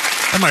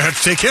 I might have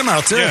to take him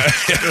out, too. Yeah.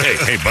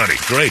 Hey, buddy,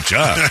 great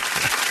job.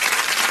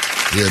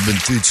 Yeah, I've been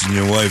teaching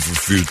your wife a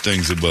few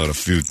things about a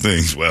few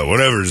things. Well,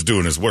 whatever is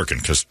doing is working,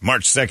 because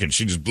March 2nd,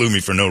 she just blew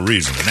me for no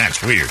reason, and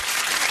that's weird.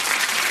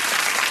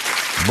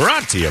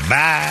 Brought to you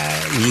by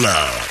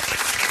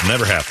love.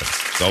 Never happens.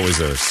 It's always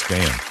a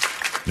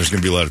scam. There's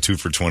going to be a lot of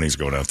 2-for-20s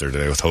going out there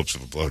today with hopes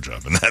of a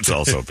blowjob, and that's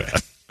also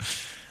bad.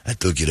 I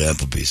took you to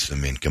Applebee's. I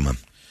mean, come on.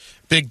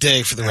 Big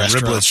day for the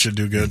restaurant. Riblets should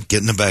do good. Get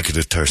in the back of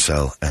the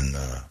Tercel and,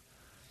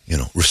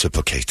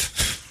 reciprocate.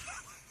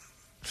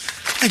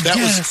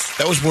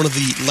 That was one of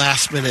the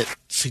last minute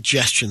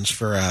suggestions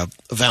for a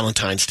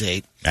Valentine's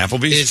date.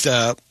 Applebee's?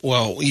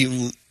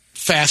 Even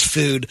fast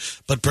food,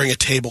 but bring a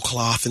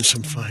tablecloth and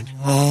some fine.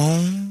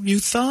 Oh, you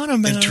thought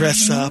about it. And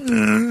dress up.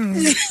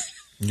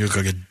 You look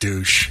like a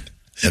douche.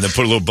 And then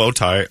put a little bow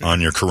tie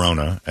on your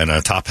Corona and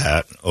a top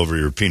hat over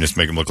your penis,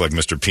 make him look like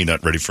Mr.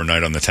 Peanut ready for a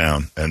night on the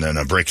town. And then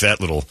break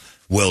that little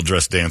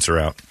well-dressed dancer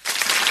out.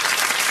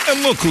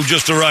 And look who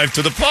just arrived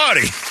to the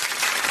party.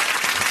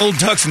 Old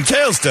Tucks and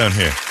Tails down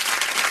here.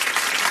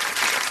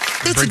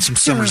 Bring some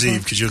Summer's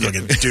Eve because you look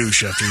like a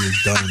douche after you're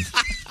done.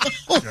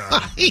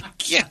 My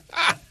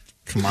God.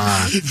 Come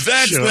on.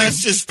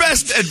 That's just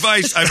best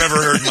advice I've ever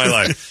heard in my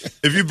life.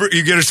 If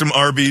you get her some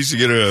Arby's, you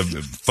get her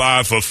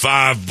 5 for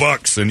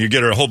 $5, and you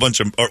get her a whole bunch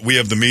of, we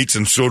have the meats,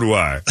 and so do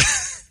I.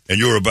 And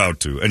you're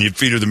about to. And you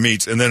feed her the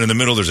meats, and then in the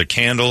middle there's a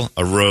candle,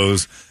 a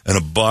rose, and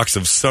a box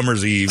of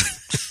Summer's Eve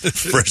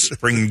fresh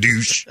spring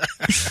douche.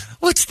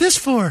 What's this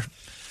for?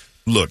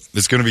 Look,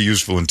 it's going to be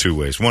useful in two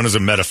ways. One is a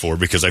metaphor,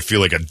 because I feel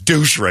like a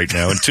douche right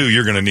now. And two,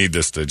 you're going to need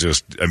this to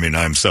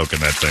I'm soaking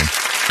that thing.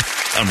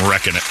 I'm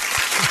wrecking it.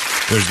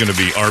 There's going to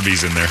be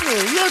Arby's in there.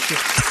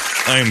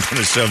 I am going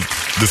to shove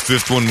the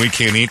fifth one we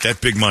can't eat.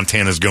 That big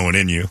Montana's going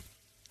in you.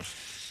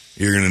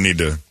 You're going to need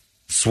to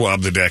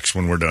swab the decks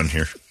when we're done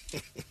here.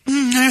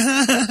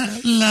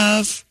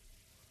 Love.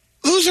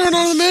 Those aren't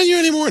on the menu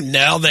anymore.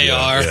 Now they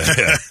are.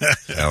 Yeah.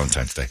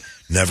 Valentine's Day.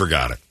 Never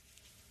got it.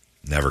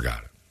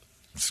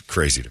 It's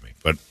crazy to me.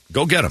 But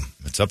go get them.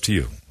 It's up to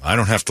you. I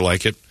don't have to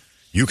like it.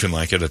 You can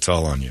like it. It's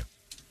all on you.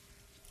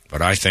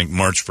 But I think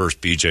March 1st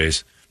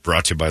BJ's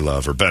brought to you by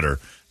Love are better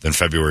than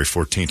February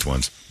 14th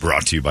ones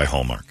brought to you by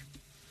Hallmark.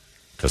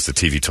 Because the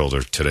TV told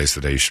her, today's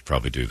the day you should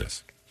probably do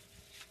this.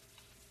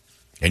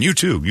 And you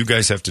too. You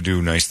guys have to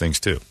do nice things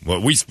too.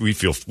 Well, we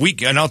feel,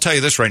 and I'll tell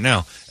you this right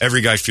now,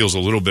 every guy feels a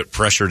little bit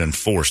pressured and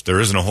forced. There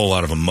isn't a whole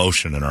lot of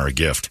emotion in our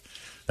gift.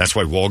 That's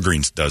why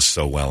Walgreens does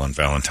so well on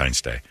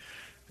Valentine's Day.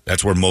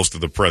 That's where most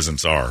of the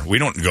presents are. We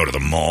don't go to the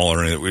mall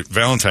or anything.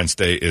 Valentine's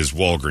Day is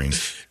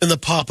Walgreens. In the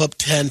pop-up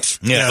tent.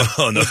 Yeah.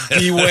 Oh, no.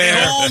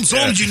 Beware.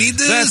 Holmes, you need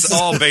this? That's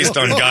all based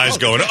on guys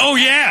going, oh,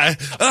 yeah,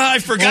 I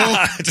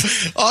forgot.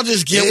 I'll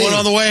just get one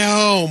on the way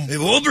home.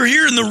 Over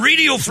here in the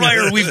radio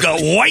flyer, we've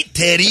got white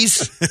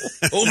teddies.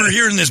 Over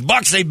here in this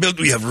box they built,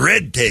 we have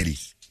red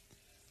teddies.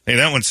 Hey,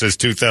 that one says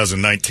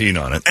 2019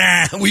 on it.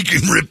 We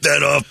can rip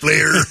that off,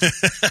 player.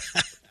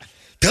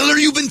 Tell her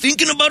you've been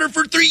thinking about her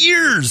for 3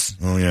 years.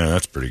 Oh, yeah,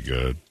 that's pretty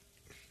good.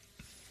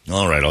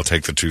 All right, I'll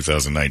take the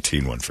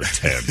 2019 one for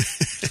 10.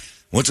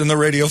 What's in the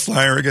radio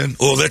flyer again?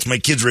 Oh, that's my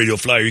kid's radio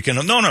flyer. You can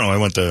No, I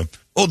want the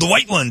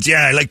white ones.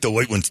 Yeah, I like the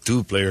white ones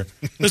too, player.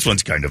 This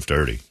one's kind of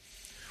dirty.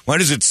 Why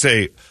does it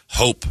say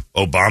Hope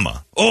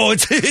Obama? Oh,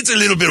 it's a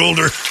little bit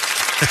older.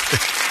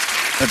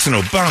 That's an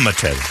Obama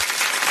teddy.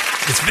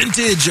 It's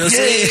vintage, Jose.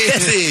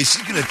 Hey, she's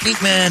going to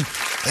think, man,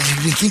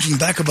 I've been thinking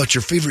back about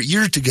your favorite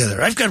year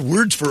together. I've got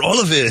words for all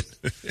of it.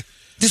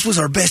 This was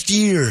our best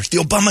year, the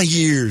Obama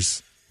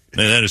years.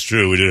 Man, that is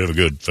true. We did have a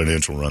good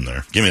financial run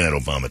there. Give me that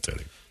Obama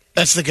teddy.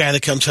 That's the guy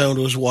that comes home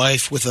to his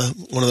wife with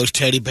one of those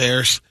teddy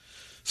bears,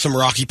 some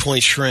Rocky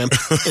Point shrimp,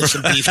 and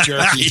some beef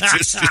jerky.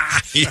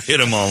 He hit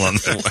them all on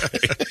the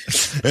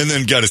way. And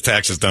then got his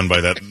taxes done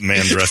by that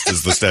man dressed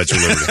as the Statue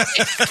of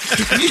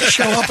Liberty. Can you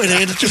show up and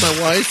hand it to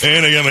my wife?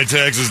 And I got my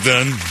taxes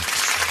done.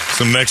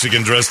 Some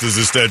Mexican dressed as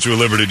the Statue of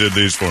Liberty did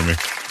these for me.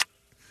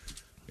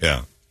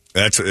 Yeah.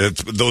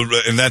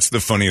 And that's the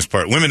funniest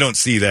part. Women don't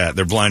see that.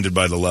 They're blinded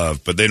by the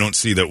love, but they don't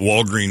see that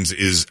Walgreens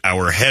is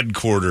our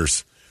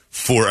headquarters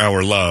for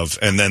our love.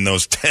 And then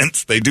those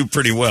tents, they do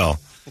pretty well.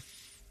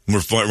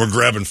 We're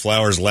grabbing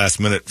flowers last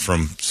minute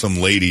from some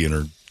lady and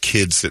her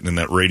kid sitting in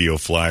that radio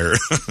flyer.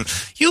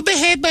 You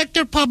behave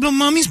better, Pablo.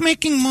 Mommy's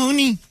making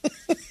money.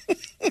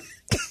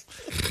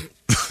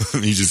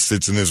 He just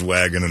sits in his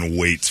wagon and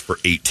waits for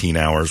 18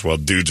 hours while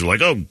dudes are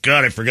like, oh,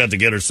 God, I forgot to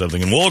get her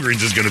something. And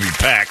Walgreens is going to be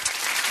packed.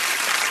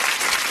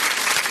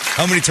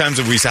 How many times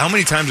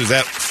is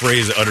that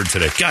phrase uttered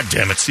today? God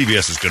damn it,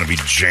 CBS is going to be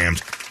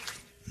jammed.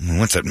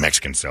 What's that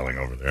Mexican selling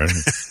over there?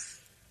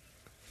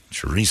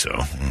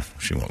 Chorizo.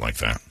 She won't like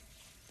that.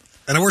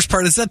 And the worst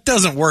part is that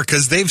doesn't work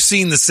because they've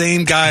seen the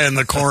same guy in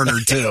the corner,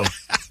 too.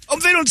 Oh,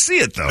 they don't see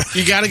it, though.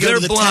 You got to go to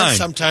the blind. tent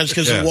sometimes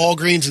because the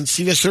Walgreens and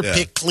CVS are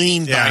picked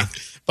clean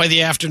by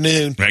the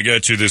afternoon. I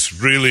got you this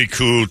really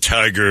cool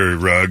tiger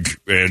rug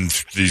and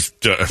these,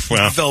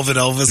 Velvet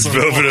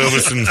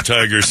Elvis and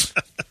tigers.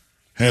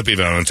 Happy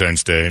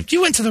Valentine's Day.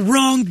 You went to the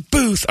wrong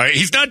booth.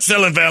 He's not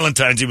selling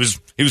Valentine's. He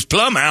was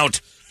plumb out.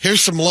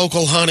 Here's some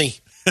local honey.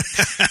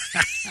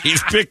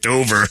 He's picked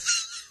over.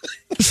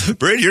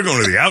 Brady, you're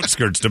going to the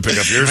outskirts to pick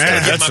up your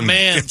stuff.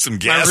 Get some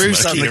gas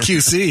on the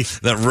QC.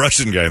 That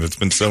Russian guy that's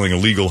been selling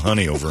illegal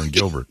honey over in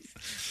Gilbert.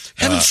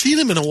 Haven't seen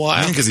him in a while.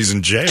 I think because he's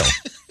in jail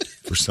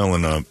for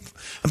selling. And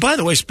by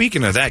the way,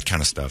 speaking of that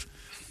kind of stuff,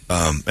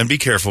 and be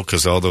careful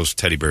because all those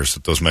teddy bears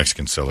that those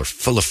Mexicans sell are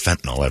full of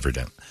fentanyl every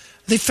day.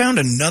 They found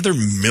another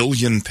 1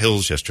 million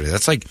pills yesterday.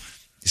 That's like,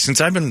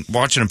 since I've been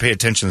watching and pay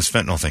attention to this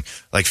fentanyl thing,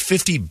 like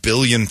 50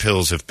 billion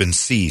pills have been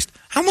seized.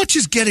 How much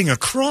is getting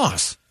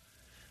across?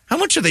 How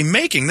much are they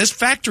making? This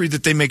factory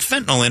that they make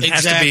fentanyl in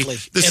has to be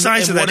the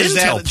size of that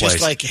Intel place.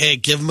 Just like, hey,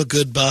 give them a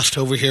good bust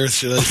over here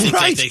so they think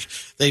like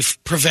they've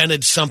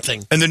prevented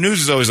something. And the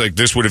news is always like,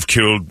 this would have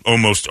killed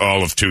almost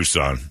all of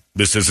Tucson.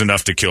 This is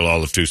enough to kill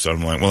all of Tucson.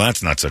 I'm like, well,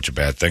 that's not such a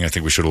bad thing. I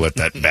think we should have let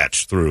that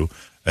batch through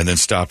and then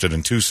stopped it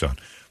in Tucson.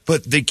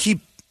 But they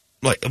keep,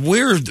 like,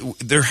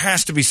 there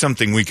has to be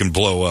something we can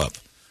blow up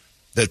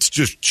that's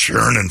just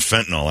churning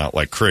fentanyl out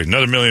like crazy.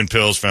 Another 1 million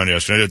pills found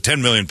yesterday.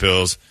 10 million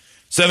pills.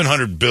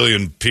 700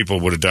 billion people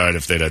would have died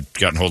if they'd have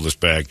gotten hold of this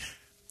bag.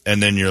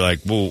 And then you're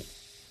like, well,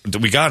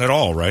 we got it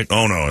all, right?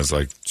 Oh, no, it's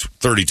like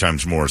 30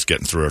 times more it's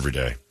getting through every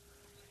day.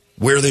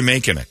 Where are they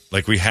making it?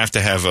 Like, we have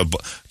to have a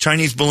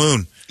Chinese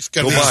balloon. It's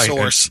going to be a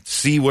source.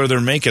 See where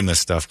they're making this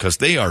stuff because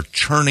they are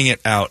churning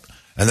it out.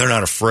 And they're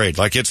not afraid.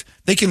 Like,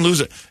 they can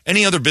lose it.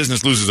 Any other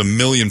business loses 1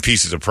 million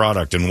pieces of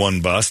product in one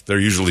bust. They're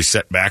usually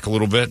set back a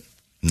little bit.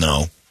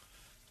 No.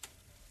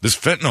 This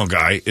fentanyl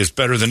guy is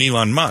better than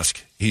Elon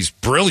Musk. He's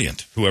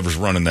brilliant, whoever's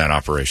running that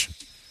operation.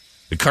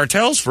 The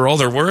cartels, for all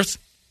they're worth,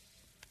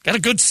 got a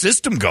good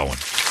system going.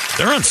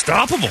 They're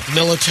unstoppable.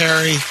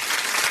 Military,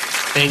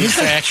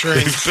 manufacturing.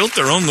 Yeah, they've built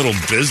their own little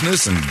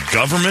business and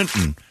government.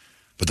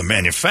 But the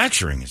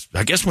manufacturing is,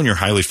 I guess when you're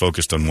highly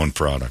focused on one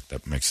product,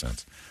 that makes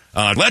sense.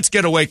 Let's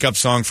get a wake-up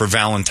song for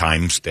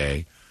Valentine's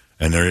Day.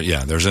 And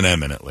there's an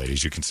M in it,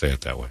 ladies. You can say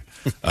it that way.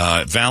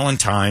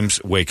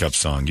 Valentine's wake-up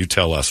song. You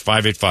tell us,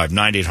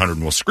 585-9800,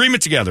 and we'll scream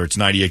it together. It's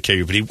 98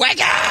 KUPD. Wake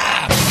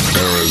up!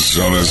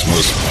 Arizona's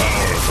most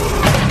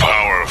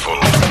powerful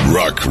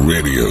rock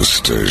radio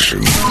station.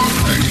 98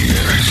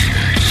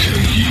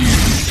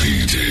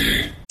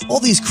 KUPD. All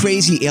these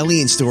crazy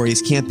alien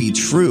stories can't be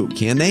true,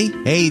 can they?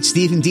 Hey, it's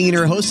Stephen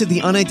Diener, host of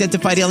the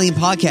Unidentified Alien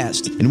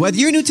Podcast. And whether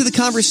you're new to the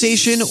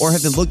conversation or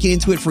have been looking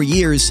into it for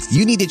years,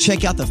 you need to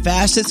check out the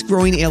fastest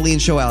growing alien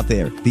show out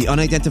there, the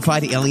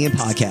Unidentified Alien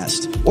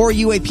Podcast, or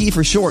UAP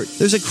for short.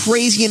 There's a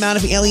crazy amount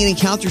of alien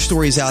encounter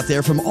stories out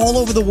there from all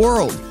over the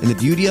world. And the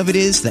beauty of it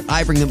is that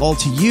I bring them all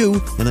to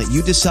you and let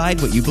you decide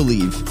what you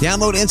believe.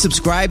 Download and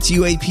subscribe to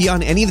UAP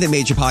on any of the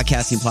major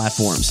podcasting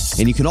platforms.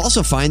 And you can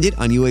also find it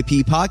on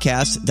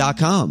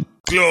UAPpodcast.com.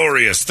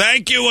 Glorious.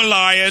 Thank you,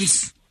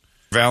 Alliance.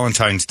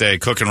 Valentine's Day,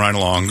 cooking right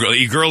along.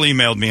 A girl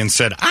emailed me and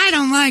said, I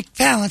don't like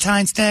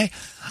Valentine's Day.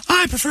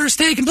 I prefer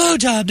steak and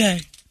blowjob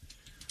day.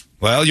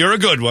 Well, you're a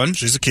good one.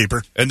 She's a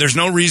keeper. And there's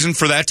no reason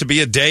for that to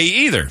be a day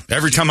either.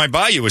 Every time I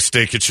buy you a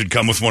steak, it should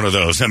come with one of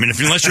those. I mean,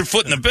 unless you're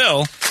footing the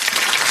bill,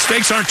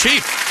 steaks aren't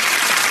cheap.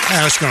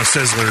 Yeah, let's go to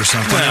Sizzler or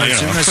something.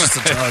 Well, That's just a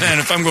tug. And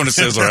if I'm going to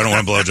Sizzler, I don't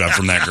want a blowjob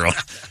from that girl.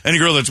 Any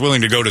girl that's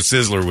willing to go to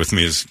Sizzler with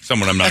me is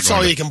someone I'm not That's going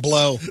all to. you can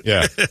blow.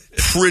 Yeah.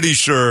 Pretty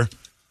sure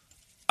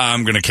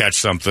I'm going to catch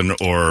something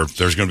or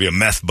there's going to be a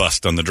meth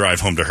bust on the drive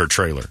home to her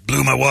trailer.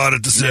 Blew my wad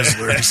at the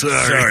Sizzler.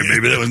 Sorry,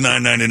 baby. That was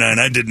 $9.99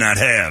 I did not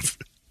have.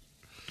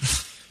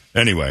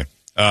 Anyway.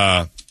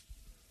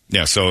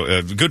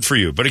 So good for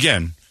you. But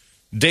again,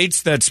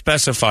 dates that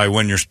specify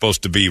when you're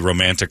supposed to be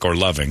romantic or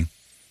loving,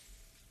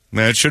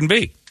 it shouldn't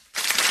be.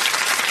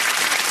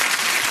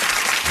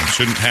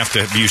 You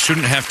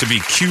shouldn't have to be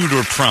cued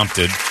or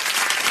prompted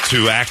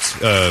to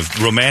act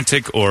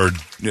romantic or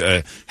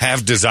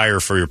have desire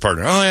for your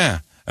partner. Oh, yeah,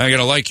 I got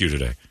to like you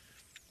today.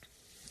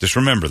 Just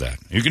remember that.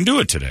 You can do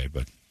it today,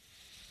 but,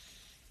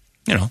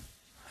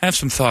 have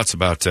some thoughts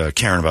about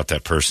caring about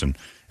that person.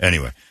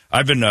 Anyway,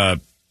 I've been I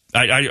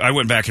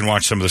went back and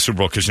watched some of the Super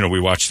Bowl because, we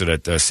watched it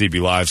at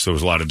CB Live, so there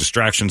was a lot of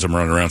distractions. I'm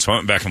running around, so I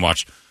went back and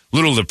watched a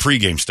little of the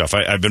pregame stuff.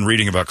 I've been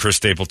reading about Chris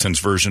Stapleton's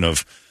version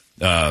of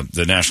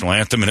the national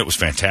anthem, and it was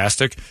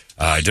fantastic.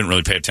 I didn't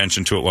really pay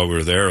attention to it while we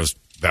were there. I was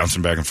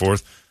bouncing back and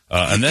forth.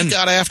 And then he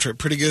got after it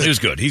pretty good. He was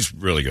good. He's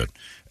really good.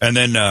 And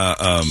then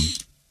I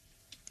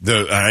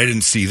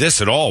didn't see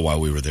this at all while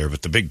we were there,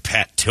 but the big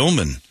Pat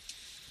Tillman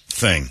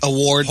thing.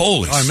 Award.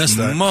 Holy I missed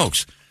that.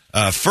 smokes.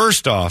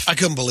 First off. I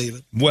couldn't believe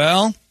it.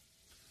 Well,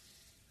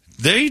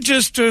 They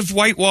just have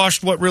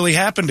whitewashed what really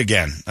happened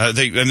again.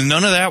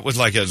 None of that was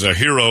like as a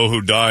hero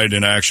who died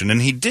in action,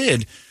 and he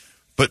did.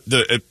 But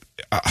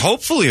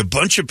hopefully a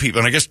bunch of people,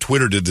 and I guess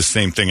Twitter did the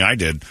same thing I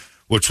did,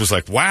 which was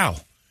like, wow,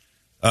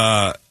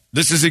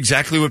 this is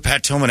exactly what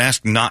Pat Tillman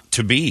asked not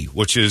to be,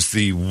 which is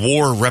the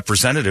war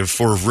representative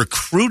for a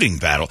recruiting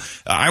battle.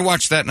 I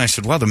watched that and I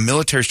said, wow, the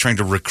military's trying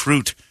to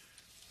recruit.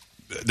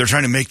 They're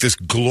trying to make this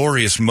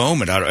glorious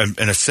moment out of,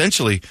 and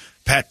essentially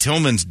Pat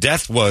Tillman's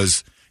death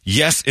was,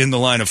 yes, in the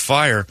line of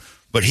fire,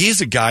 but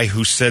he's a guy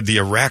who said the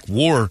Iraq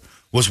war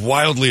was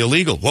wildly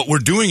illegal. What we're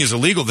doing is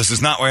illegal. This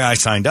is not why I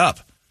signed up.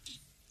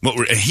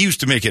 And he used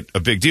to make it a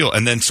big deal.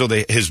 And then so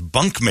his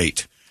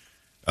bunkmate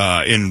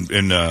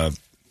in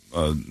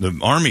the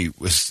Army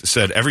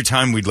said every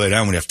time we'd lay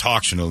down, we'd have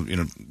talks,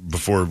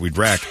 before we'd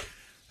rack.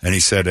 And he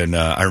said, and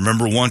I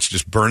remember once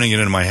just burning it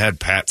into my head,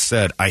 Pat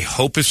said, I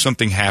hope if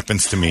something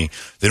happens to me,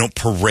 they don't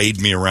parade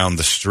me around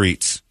the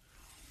streets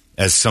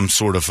as some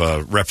sort of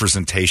a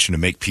representation to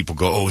make people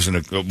go, oh,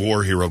 isn't a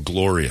war hero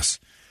glorious?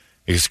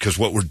 It's because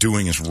what we're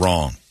doing is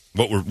wrong.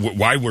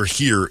 Why we're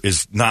here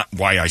is not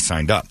why I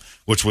signed up,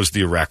 which was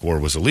the Iraq war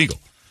was illegal.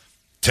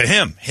 To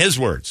him, his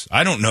words.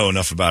 I don't know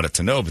enough about it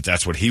to know, but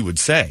that's what he would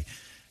say.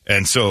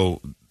 And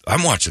so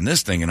I'm watching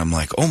this thing, and I'm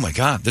like, oh, my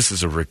God, this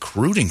is a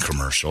recruiting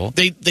commercial.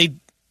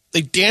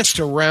 They danced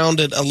around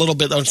it a little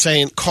bit,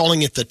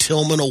 calling it the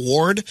Tillman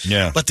Award.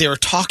 Yeah. But they were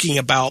talking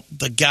about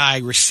the guy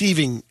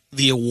receiving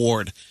the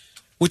award,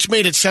 which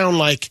made it sound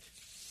like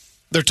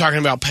they're talking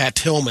about Pat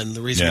Tillman,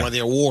 the reason why the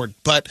award.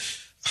 But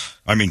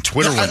I mean,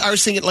 Twitter. I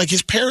was thinking like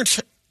his parents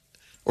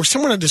or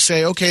someone had to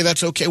say, okay,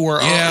 that's okay.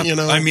 We're on,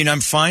 I mean,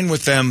 I'm fine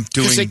with them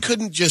doing because they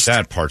couldn't just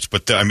that parts.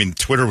 But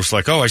Twitter was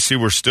like, oh, I see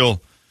we're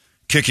still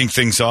kicking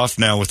things off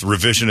now with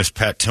revisionist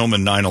Pat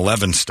Tillman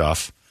 9/11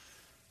 stuff.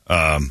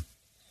 And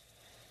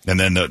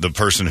then the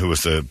person who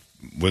was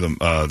with him,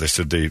 they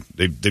said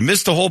they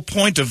missed the whole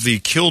point of the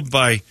killed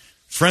by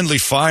friendly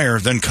fire,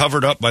 then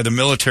covered up by the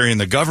military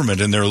and the government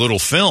in their little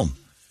film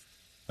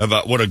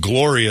about what a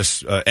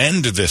glorious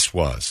end this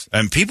was.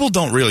 And people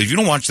don't really, if you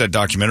don't watch that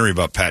documentary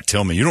about Pat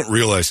Tillman, you don't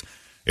realize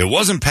it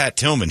wasn't Pat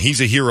Tillman.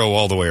 He's a hero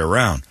all the way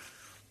around.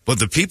 But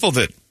the people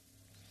that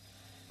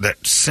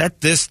set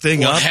this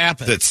thing up,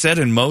 that set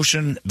in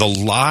motion the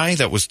lie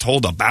that was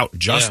told about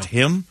just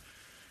him,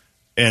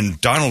 and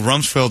Donald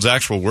Rumsfeld's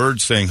actual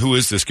words saying, who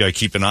is this guy?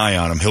 Keep an eye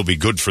on him. He'll be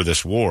good for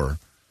this war.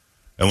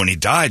 And when he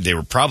died, they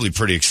were probably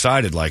pretty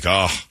excited, like,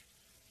 oh,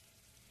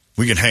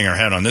 we can hang our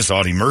hat on this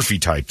Audie Murphy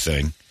type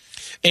thing.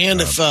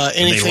 And if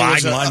anything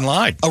was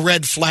a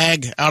red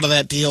flag out of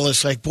that deal,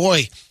 it's like,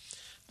 boy,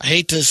 I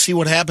hate to see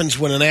what happens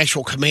when an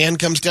actual command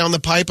comes down the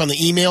pipe on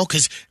the email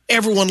because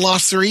everyone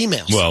lost their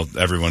emails. Well,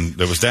 everyone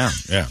that was down,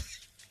 yeah.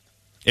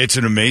 It's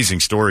an amazing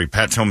story.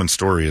 Pat Tillman's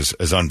story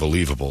is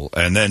unbelievable.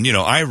 And then,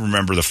 I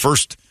remember the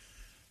first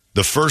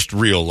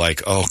real,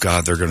 like, oh,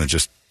 God, they're going to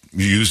just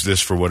use this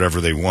for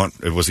whatever they want.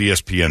 It was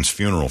ESPN's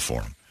funeral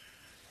for him.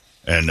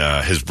 And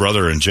his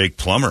brother and Jake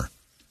Plummer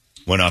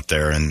went up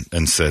there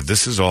and said,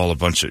 this is all a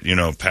bunch of,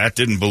 Pat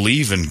didn't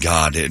believe in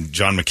God. And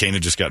John McCain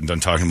had just gotten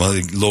done talking, well,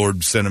 the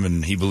Lord sent him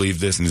and he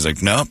believed this. And he's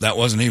like, no, that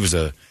wasn't.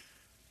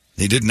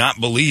 He did not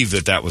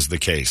believe that was the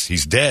case.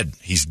 He's dead.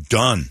 He's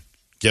done.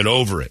 Get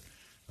over it.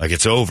 Like,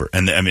 it's over.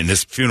 And,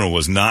 this funeral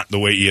was not the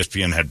way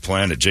ESPN had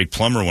planned it. Jake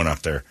Plummer went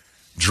up there,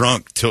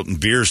 drunk, tilting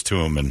beers to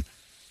him, and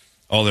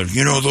all the,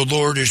 the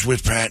Lord is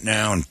with Pat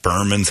now, and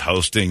Berman's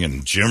hosting,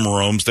 and Jim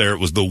Rome's there. It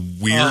was the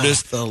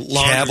weirdest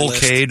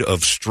cavalcade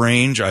of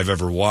strange I've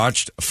ever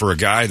watched for a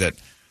guy that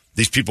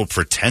these people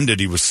pretended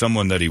he was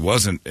someone that he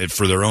wasn't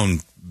for their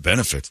own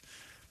benefits.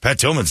 Pat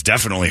Tillman's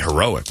definitely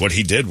heroic. What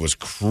he did was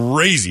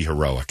crazy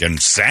heroic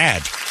and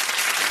sad.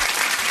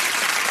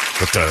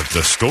 But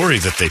the story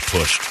that they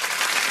pushed,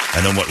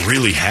 and then what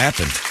really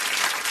happened,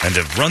 and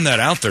to run that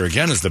out there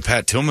again is the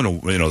Pat Tillman,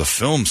 the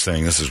film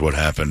saying this is what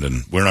happened,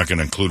 and we're not going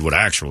to include what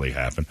actually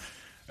happened.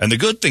 And the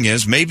good thing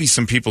is maybe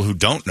some people who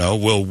don't know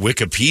will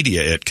Wikipedia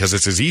it, because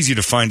it's as easy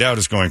to find out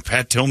as going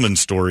Pat Tillman's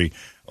story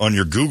on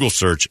your Google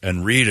search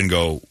and read and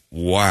go,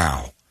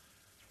 wow,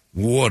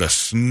 what a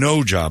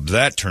snow job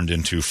that turned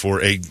into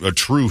for a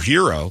true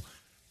hero.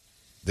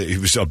 He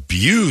was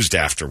abused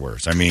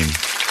afterwards.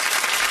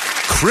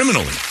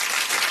 Criminally.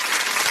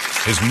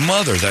 His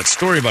mother, that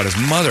story about his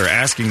mother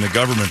asking the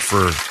government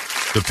for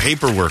the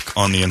paperwork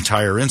on the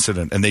entire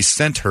incident, and they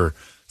sent her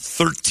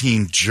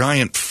 13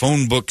 giant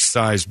phone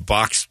book-sized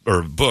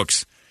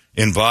books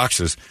in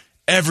boxes,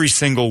 every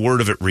single word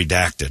of it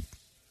redacted.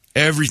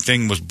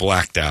 Everything was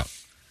blacked out.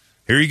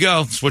 Here you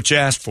go. That's what you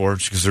asked for,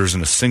 because there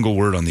isn't a single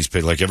word on these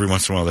pages. Like, every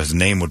once in a while, his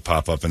name would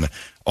pop up, and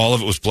all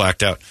of it was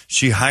blacked out.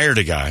 She hired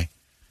a guy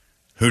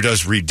who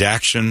does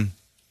redaction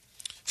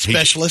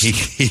specialist.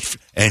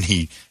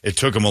 It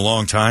took him a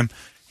long time.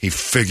 He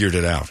figured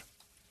it out.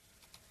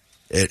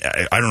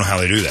 I don't know how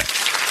they do that.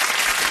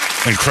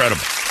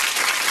 Incredible.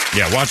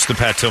 Yeah, watch the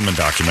Pat Tillman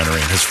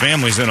documentary. His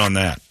family's in on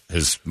that.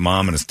 His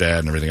mom and his dad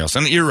and everything else.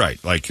 And you're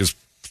right. Like, his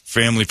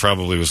family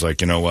probably was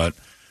like, you know what?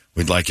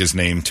 We'd like his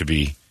name to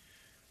be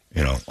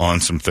on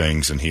some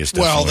things, and he is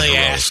definitely Well, they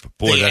heroic. asked.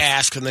 Boy, They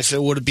asked, and they said,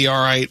 "Would it be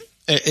all right?"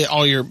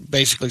 All you're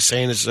basically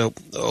saying is,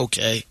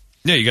 "Okay."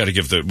 Yeah, you got to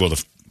give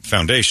the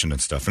foundation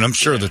and stuff, and I'm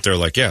sure that they're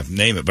like, "Yeah,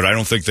 name it," but I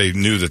don't think they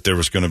knew that there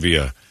was going to be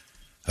a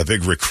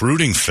big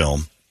recruiting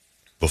film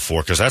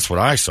before, because that's what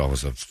I saw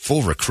was a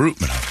full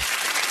recruitment of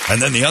it.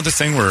 And then the other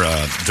thing where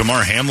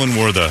Damar Hamlin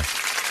wore the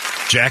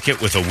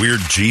jacket with a weird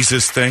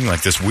Jesus thing,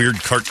 like this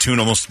weird cartoon,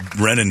 almost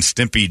Ren and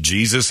Stimpy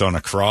Jesus on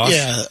a cross.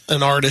 Yeah,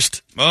 an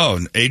artist. Oh,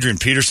 and Adrian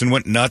Peterson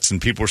went nuts,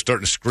 and people were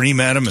starting to scream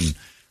at him, and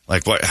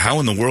like, what? How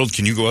in the world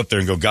can you go up there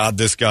and go, God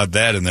this, God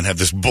that, and then have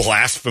this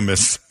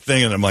blasphemous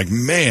thing? And I'm like,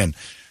 man,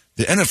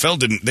 the NFL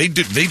didn't. They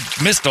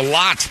missed a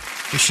lot.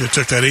 They should have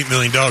took that $8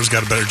 million,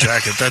 got a better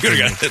jacket. That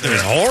thing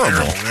was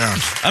horrible. Yeah.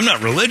 I'm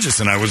not religious,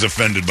 and I was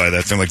offended by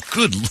that thing. Like,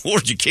 good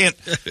Lord, you can't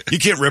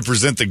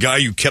represent the guy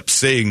you kept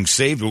saying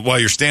saved while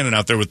you're standing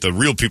out there with the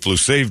real people who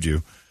saved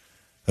you.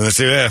 And they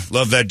say,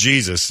 love that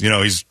Jesus.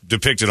 He's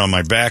depicted on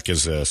my back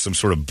as some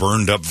sort of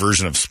burned up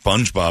version of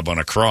SpongeBob on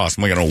a cross.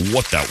 I'm like, I don't know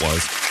what that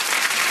was.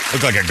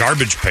 Looked like a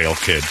garbage pail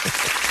kid.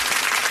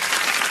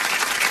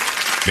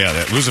 Yeah,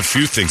 there was a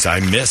few things I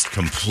missed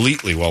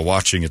completely while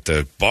watching at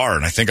the bar,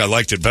 and I think I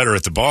liked it better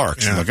at the bar.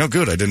 I'm like, oh,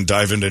 good, I didn't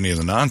dive into any of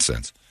the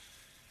nonsense.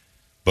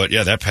 But,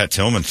 yeah, that Pat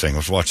Tillman thing, I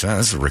was watching that.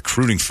 This is a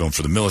recruiting film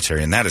for the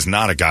military, and that is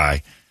not a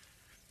guy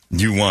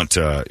you want,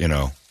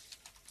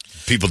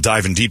 people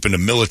diving deep into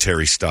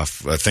military stuff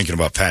thinking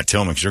about Pat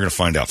Tillman, because you're going to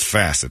find out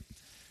fast that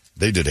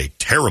they did a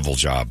terrible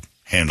job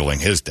handling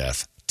his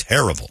death.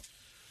 Terrible.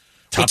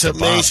 It's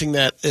amazing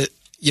that,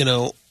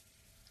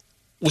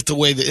 with the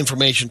way the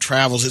information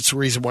travels, it's the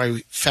reason why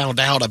we found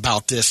out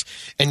about this.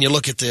 And you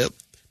look at the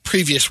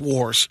previous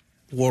wars,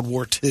 World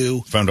War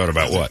II. Found out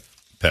about what?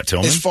 Pat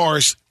Tillman? As far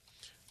as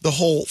the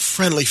whole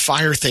friendly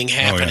fire thing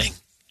happening.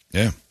 Oh,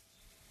 yeah.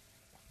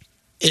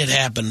 It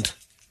happened.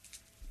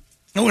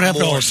 No, it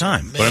happened all the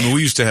time. Man. But, I mean,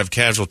 we used to have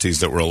casualties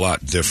that were a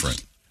lot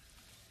different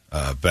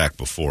back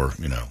before,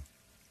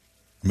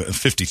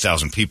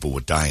 50,000 people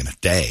would die in a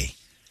day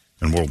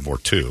in World War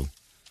II.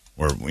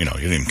 Or, you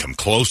didn't even come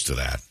close to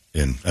that.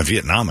 In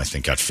Vietnam, I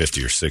think, got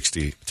 50 or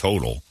 60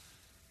 total.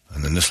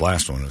 And then this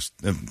last one was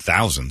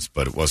thousands,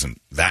 but it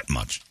wasn't that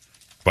much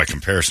by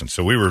comparison.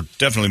 So we were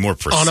definitely more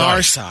precise. On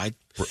our side.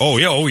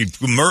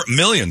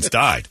 Millions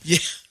died. Yeah.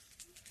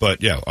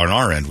 But, yeah, on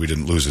our end, we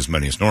didn't lose as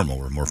many as normal.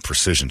 We're more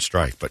precision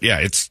strike. But, yeah,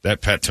 it's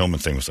that Pat Tillman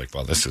thing was like,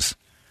 well, this is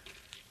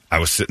 – I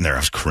was sitting there. I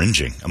was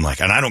cringing. I'm like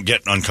 – and I don't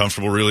get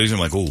uncomfortable really easy. I'm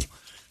like, oh,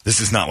 this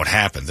is not what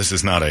happened. This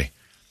is not a –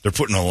 they're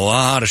putting a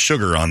lot of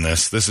sugar on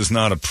this. This is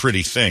not a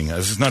pretty thing.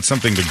 This is not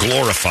something to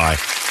glorify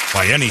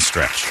by any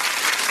stretch.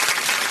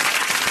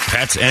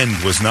 Pat's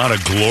end was not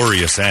a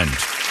glorious end,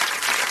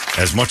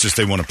 as much as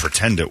they want to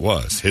pretend it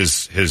was.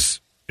 His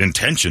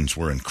intentions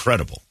were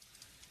incredible.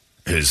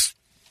 His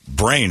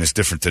brain is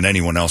different than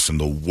anyone else in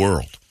the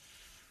world.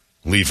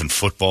 Leaving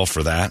football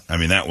for that. I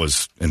mean, that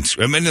was... in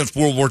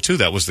World War II,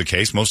 that was the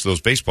case. Most of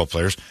those baseball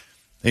players...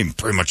 they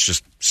pretty much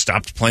just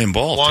stopped playing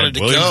ball. Wanted Ted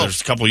to Williams, go.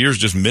 there's a couple of years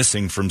just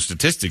missing from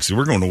statistics. So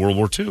we're going to World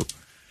War II.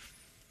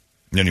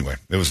 Anyway,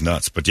 it was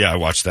nuts. But yeah, I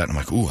watched that and I'm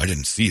like, ooh, I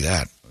didn't see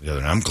that the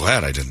other night. I'm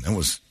glad I didn't.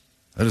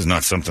 That is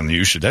not something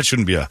that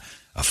shouldn't be a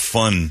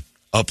fun,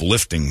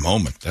 uplifting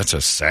moment. That's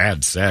a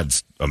sad, sad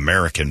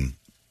American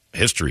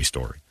history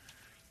story.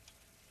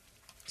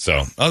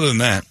 So other than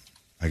that,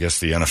 I guess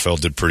the NFL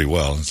did pretty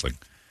well. It's like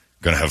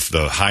going to have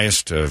the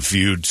highest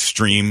viewed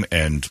stream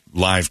and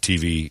live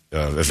TV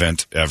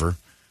event ever.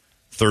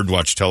 Third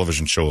watch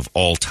television show of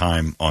all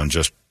time on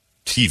just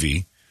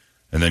TV.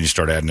 And then you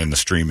start adding in the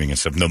streaming and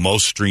stuff. The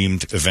most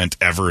streamed event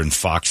ever in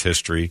Fox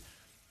history.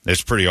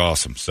 It's pretty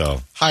awesome.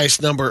 So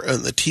highest number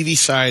on the TV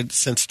side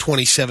since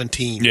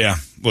 2017. Yeah.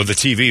 Well, the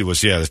TV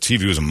was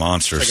a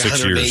monster. Like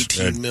 6 years.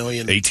 118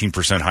 million.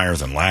 18% higher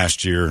than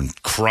last year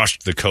and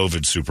crushed the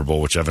COVID Super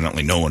Bowl, which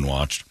evidently no one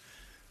watched.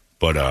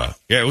 But,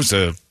 it was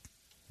a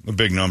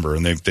big number.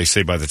 And they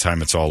say by the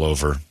time it's all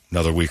over,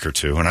 another week or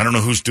two. And I don't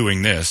know who's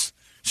doing this,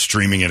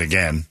 streaming it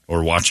again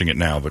or watching it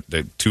now, but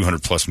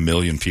 200+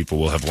 million people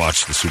will have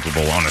watched the Super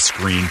Bowl on a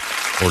screen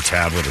or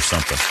tablet or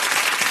something.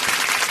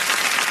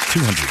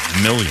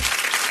 200 million.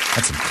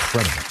 That's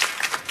incredible.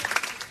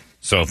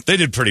 So they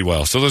did pretty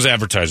well. So those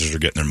advertisers are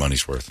getting their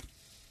money's worth.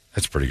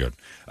 That's pretty good.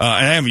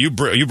 And you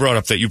brought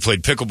up that you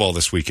played pickleball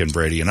this weekend,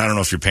 Brady, and I don't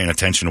know if you're paying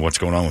attention to what's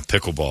going on with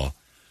pickleball,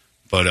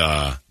 but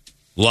a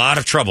lot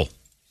of trouble.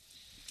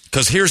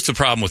 Because here's the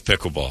problem with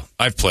pickleball.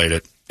 I've played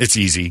it. It's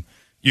easy.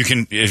 You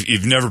can, if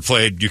you've never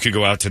played, you could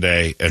go out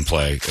today and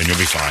play, and you'll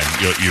be fine.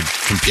 You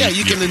compete. Yeah,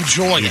 you can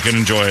enjoy it. You can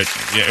enjoy it.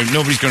 Yeah,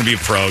 nobody's going to be a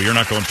pro. You're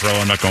not going pro.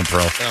 I'm not going pro.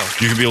 No.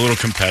 You can be a little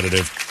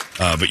competitive,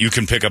 but you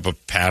can pick up a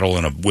paddle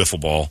and a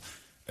wiffle ball,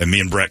 and me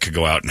and Brett could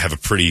go out and have a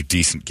pretty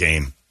decent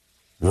game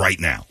right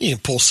now. You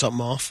can pull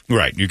something off.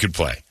 Right, you could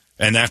play.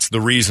 And that's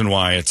the reason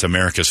why it's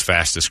America's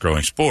fastest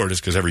growing sport,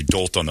 is because every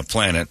dolt on the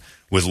planet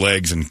with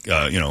legs and,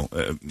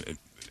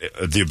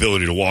 the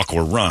ability to walk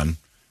or run,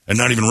 and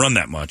not even run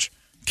that much,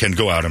 can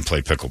go out and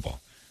play pickleball.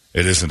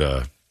 It isn't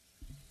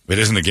It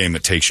isn't a game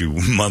that takes you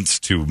months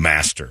to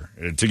master,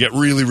 to get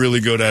really, really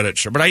good at it.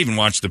 Sure. But I even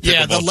watched the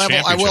pickleball the level.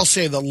 I will championship.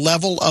 say the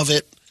level of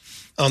it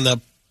on the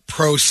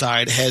pro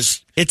side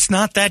has. It's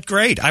not that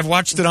great. I've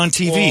watched it on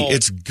TV. Whoa.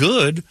 It's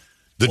good.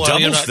 The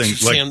doubles thing,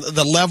 saying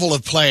the level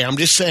of play. I'm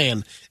just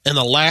saying, in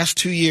the last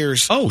 2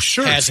 years,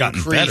 has gotten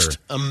increased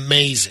better.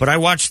 Amazing. But I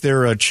watched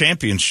their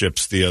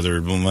championships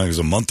it was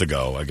a month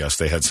ago. I guess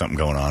they had something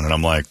going on, and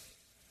I'm like,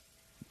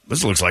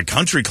 this looks like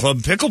country club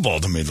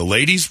pickleball to me. The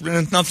ladies,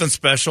 nothing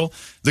special.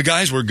 The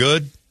guys were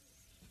good,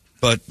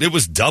 but it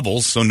was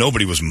doubles, so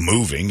nobody was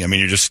moving. I mean,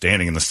 you're just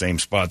standing in the same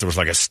spot. There was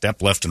like a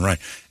step left and right.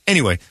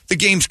 Anyway, the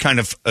game's kind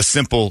of a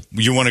simple,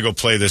 you want to go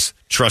play this,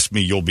 trust me,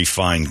 you'll be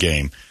fine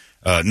game.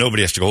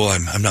 Nobody has to go,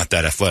 I'm not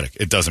that athletic.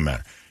 It doesn't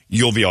matter.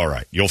 You'll be all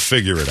right. You'll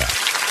figure it out.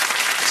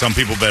 Some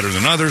people better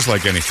than others,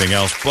 like anything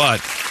else.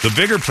 But the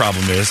bigger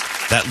problem is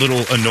that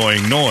little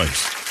annoying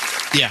noise.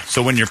 Yeah.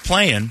 So when you're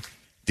playing,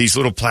 these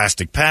little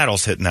plastic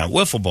paddles hitting that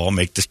wiffle ball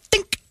make this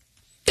dink,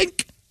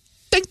 dink,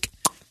 dink.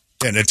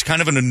 And it's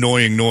kind of an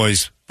annoying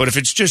noise. But if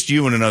it's just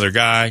you and another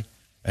guy,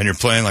 and you're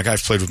playing, like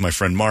I've played with my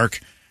friend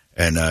Mark,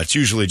 and it's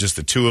usually just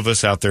the two of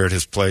us out there at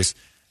his place,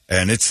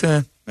 and it's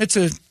a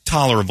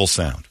tolerable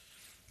sound.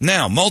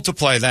 Now,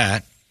 multiply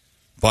that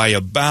by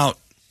about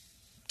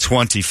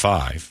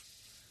 25,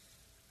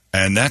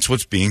 and that's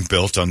what's being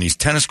built on these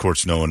tennis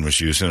courts no one was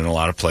using in a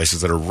lot of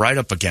places that are right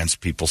up against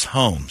people's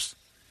homes.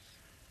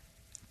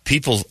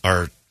 People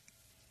are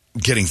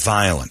getting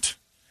violent.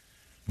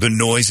 The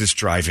noise is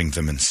driving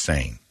them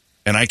insane.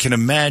 And I can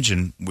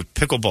imagine with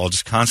pickleball,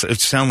 just constant,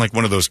 it sounds like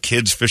one of those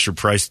kids'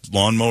 Fisher-Price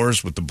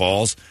lawnmowers with the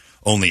balls,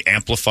 only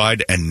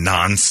amplified and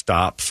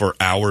nonstop for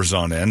hours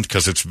on end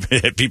because it's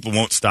people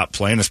won't stop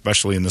playing,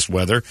 especially in this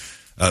weather.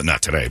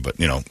 Not today, but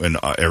in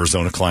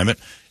Arizona climate,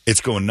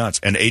 it's going nuts.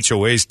 And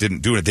HOAs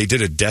didn't do it. They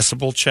did a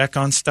decibel check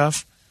on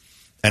stuff,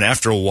 and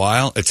after a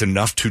while, it's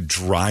enough to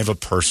drive a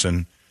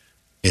person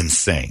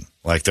insane.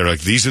 Like they're like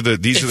these are the.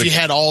 If you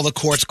had all the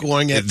courts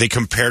going, they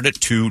compared it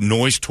to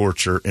noise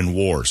torture in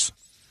wars.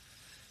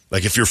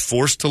 Like if you're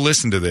forced to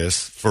listen to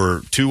this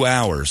for 2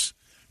 hours,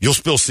 you'll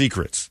spill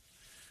secrets.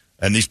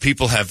 And these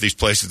people have these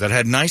places that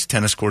had nice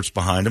tennis courts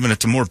behind them, and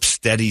it's a more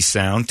steady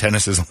sound.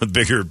 Tennis is a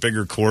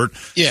bigger court.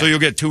 Yeah. So you'll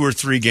get 2 or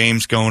 3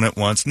 games going at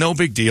once. No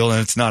big deal, and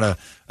it's not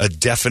a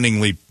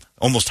deafeningly,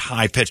 almost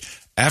high pitch.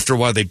 After a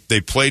while, they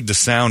played the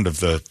sound of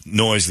the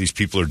noise these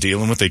people are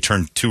dealing with. They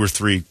turned 2 or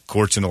 3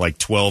 courts into like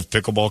 12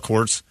 pickleball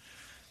courts.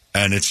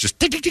 And it's just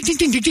ding, ding, ding, ding,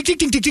 ding, ding, ding,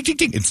 ding, ding, ding,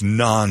 ding. It's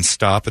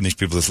nonstop, and these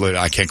people just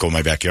I can't go in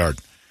my backyard.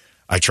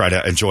 I try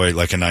to enjoy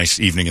like a nice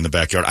evening in the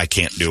backyard. I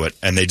can't do it.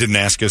 And they didn't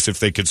ask us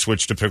if they could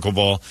switch to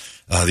pickleball.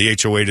 The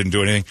HOA didn't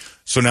do anything.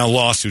 So now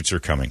lawsuits are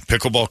coming.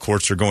 Pickleball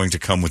courts are going to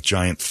come with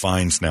giant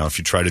fines now if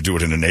you try to do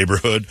it in a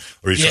neighborhood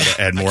or you try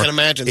to add more. I can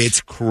imagine.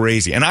 It's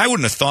crazy. And I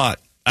wouldn't have thought.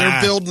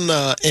 They're building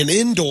an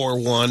indoor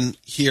one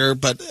here,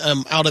 but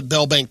out at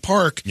Bellbank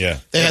Park. Yeah.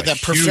 They had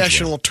that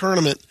professional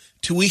tournament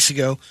 2 weeks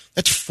ago.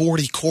 That's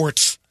 40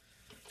 courts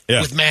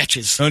with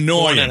matches.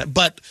 Annoying.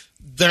 But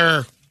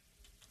they're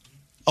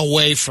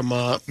away from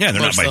they're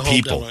not my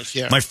people.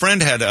 Yeah. My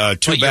friend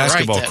had 2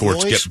 basketball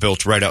courts get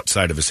built right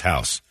outside of his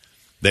house.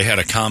 They had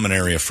a common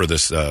area for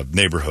this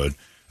neighborhood,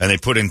 and they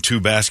put in 2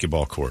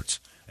 basketball courts.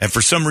 And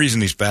for some reason,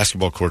 these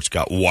basketball courts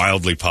got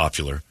wildly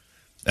popular.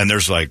 And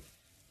there's like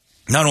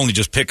not only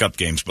just pickup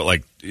games, but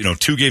like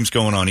 2 games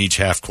going on each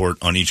half court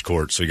on each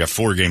court. So you got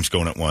 4 games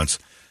going at once,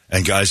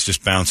 and guys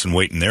just bouncing,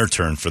 waiting their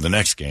turn for the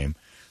next game.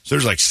 So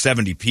there's like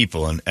 70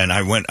 people, and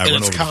I went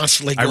over.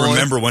 Constantly I going.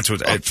 remember once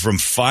from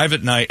 5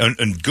 at night, on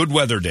good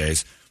weather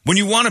days, when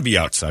you want to be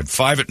outside,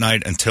 5 at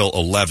night until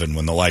 11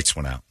 when the lights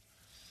went out.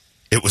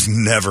 It was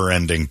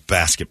never-ending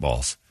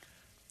basketballs.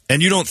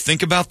 And you don't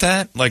think about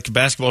that, like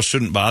basketball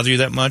shouldn't bother you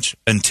that much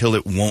until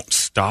it won't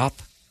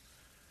stop.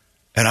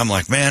 And I'm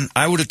like, man,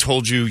 I would have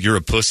told you you're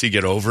a pussy,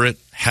 get over it,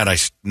 had I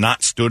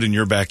not stood in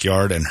your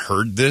backyard and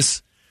heard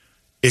this.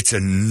 It's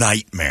a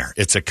nightmare.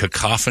 It's a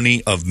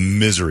cacophony of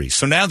misery.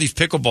 So now these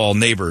pickleball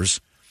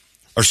neighbors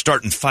are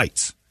starting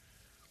fights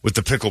with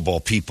the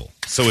pickleball people.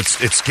 So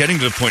it's getting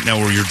to the point now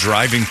where you're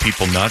driving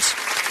people nuts.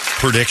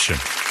 Prediction.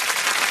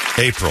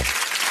 April.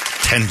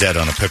 10 dead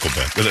on a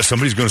pickleball.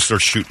 Somebody's going to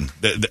start shooting.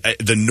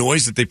 The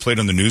noise that they played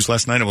on the news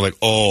last night, I was like,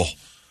 oh,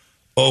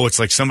 it's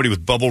like somebody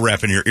with bubble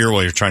wrap in your ear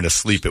while you're trying to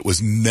sleep. It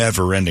was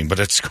never ending, but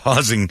it's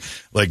causing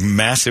like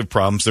massive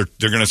problems. They're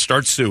going to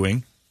start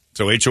suing.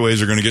 So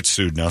HOAs are going to get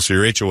sued now. So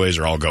your HOAs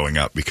are all going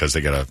up because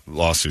they got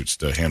lawsuits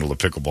to handle the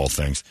pickleball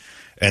things.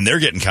 And they're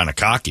getting kind of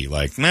cocky,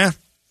 like,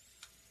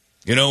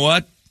 you know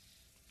what?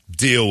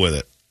 Deal with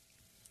it.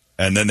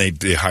 And then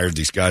they hired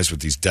these guys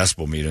with these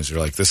decibel meters. They're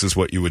like, this is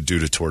what you would do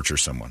to torture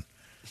someone.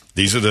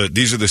 These are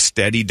the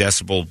steady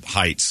decibel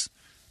heights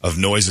of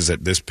noises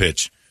at this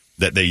pitch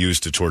that they use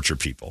to torture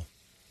people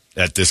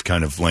at this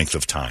kind of length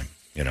of time,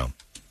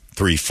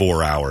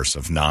 3-4 hours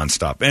of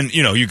nonstop. And,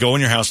 you go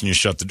in your house and you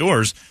shut the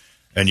doors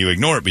and you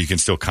ignore it, but you can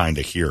still kind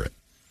of hear it.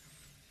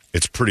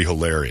 It's pretty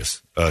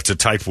hilarious. It's a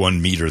Type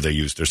 1 meter they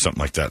used or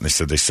something like that. And they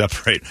said they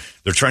separate.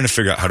 They're trying to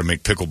figure out how to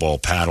make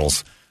pickleball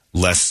paddles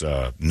less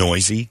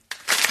noisy.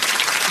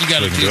 You got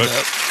to do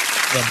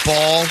the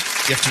ball.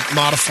 You have to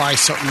modify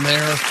something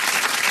there.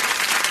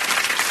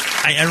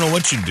 I don't know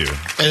what you do.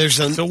 It's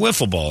a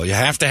wiffle ball. You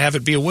have to have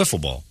it be a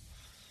wiffle ball.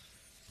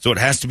 So it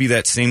has to be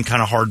that same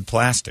kind of hard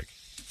plastic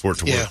for it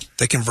to work.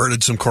 They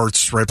converted some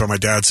courts right by my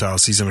dad's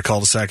house. He's in a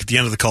cul-de-sac. At the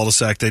end of the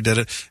cul-de-sac, they did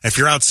it. If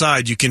you're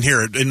outside, you can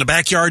hear it. In the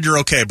backyard, you're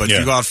okay. But if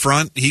you go out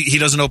front, he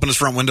doesn't open his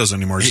front windows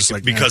anymore. It's just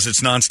like, because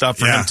it's nonstop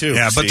for him, too.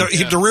 Yeah, but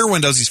the rear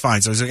windows, he's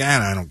fine. So he's like,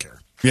 I don't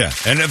care. Yeah,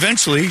 and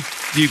eventually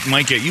you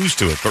might get used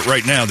to it. But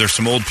right now, there's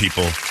some old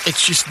people.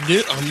 It's just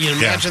new. You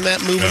imagine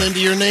that moving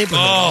into your neighborhood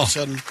all of a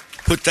sudden.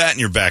 Put that in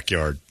your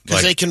backyard.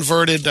 Because they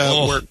converted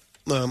where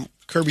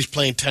Kirby's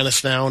playing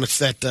tennis now, and it's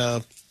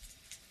that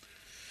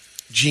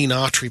Gene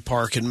Autry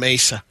Park in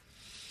Mesa.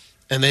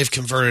 And they've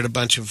converted a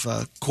bunch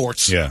of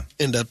courts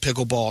into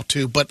pickleball,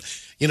 too. But,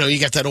 you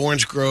got that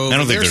Orange Grove. I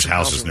don't think there's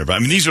houses nearby. I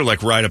mean, these are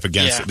like right up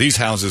against it. These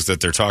houses that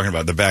they're talking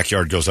about, the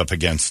backyard goes up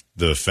against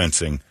the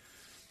fencing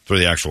for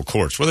the actual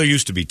courts. Well, there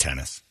used to be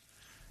tennis.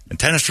 And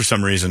tennis, for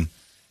some reason,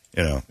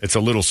 it's a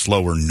little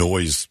slower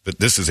noise, but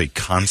this is a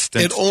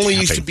constant It only tapping.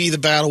 used to be the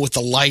battle with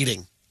the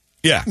lighting.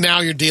 Yeah. Now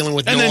you're dealing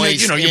with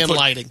noise and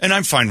lighting. And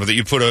I'm fine with it.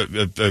 You put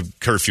a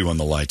curfew on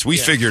the lights. We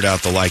figured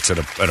out the lights at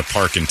a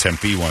park in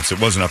Tempe once.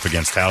 It wasn't up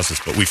against houses,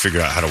 but we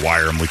figured out how to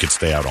wire them. We could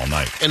stay out all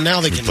night. And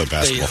now they play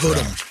basketball hood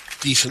them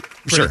decent,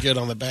 pretty good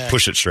on the back.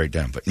 Push it straight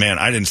down. But, man,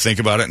 I didn't think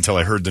about it until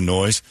I heard the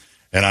noise,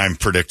 and I'm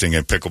predicting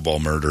a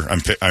pickleball murder.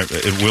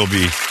 It will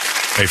be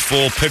a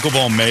full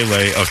pickleball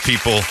melee of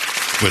people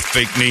with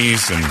fake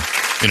knees and,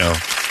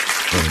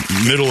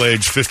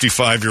 middle-aged,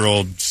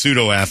 55-year-old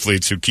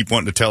pseudo-athletes who keep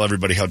wanting to tell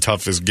everybody how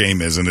tough this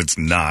game is, and it's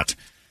not.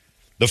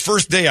 The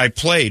first day I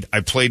played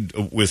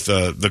with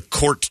the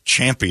court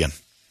champion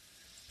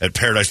at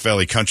Paradise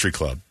Valley Country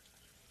Club.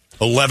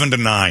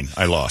 11-9,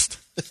 I lost.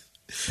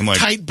 I'm like,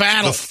 tight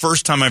battle. The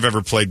first time I've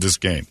ever played this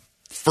game.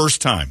 First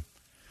time.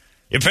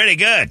 You're pretty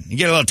good. You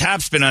get a little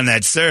topspin on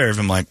that serve.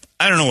 I'm like,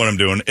 I don't know what I'm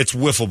doing. It's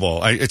wiffle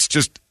ball.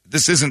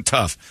 This isn't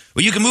tough.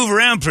 Well, you can move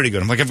around pretty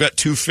good. I'm like, I've got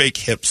 2 fake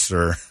hips,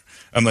 sir.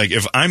 I'm like,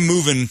 if I'm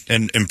moving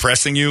and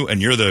impressing you,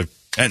 and you're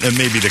and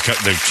maybe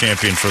the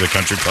champion for the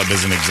country club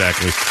isn't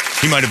exactly.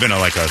 He might have been a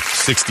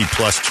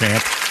 60-plus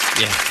champ.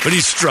 Yeah, but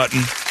he's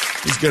strutting.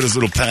 He's got his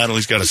little paddle.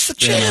 He's got a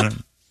spin on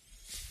him.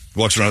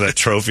 Walks around with that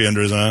trophy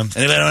under his arm.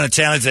 Anybody want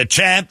to challenge the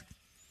champ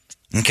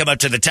and come up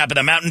to the top of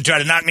the mountain, try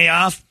to knock me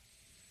off?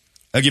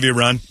 I'll give you a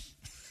run.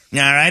 All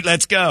right,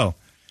 let's go.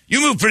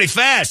 You move pretty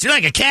fast. You're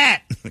like a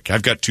cat.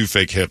 I've got 2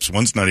 fake hips.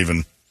 One's not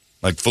even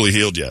fully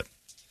healed yet.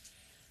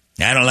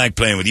 I don't like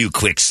playing with you,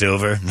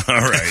 Quicksilver.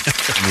 All right,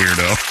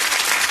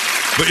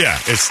 weirdo. But yeah,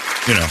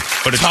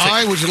 but it's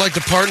Ty, would you like to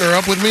partner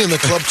up with me in the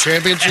club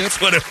championship? That's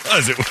what it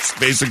was. It was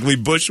basically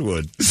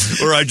Bushwood,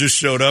 where I just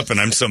showed up and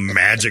I'm some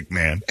magic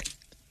man.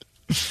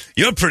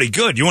 You're pretty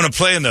good. You want to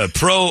play in the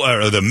pro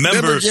or the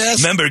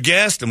member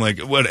guest? I'm like,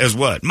 what? As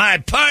what? My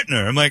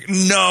partner. I'm like,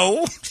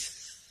 no.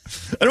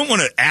 I don't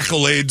want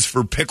accolades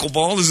for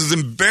pickleball. This is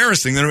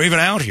embarrassing that I'm even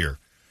out here.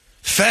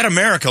 Fat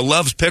America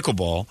loves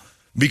pickleball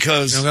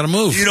because you don't got to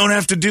move. You don't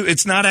have to do.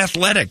 It's not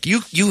athletic.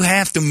 You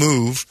have to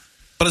move,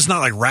 but it's not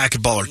like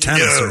racquetball or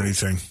tennis or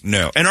anything.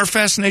 No. And our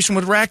fascination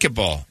with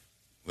racquetball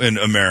in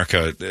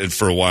America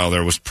for a while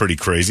there was pretty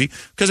crazy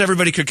because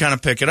everybody could kind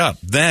of pick it up.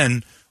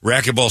 Then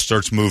racquetball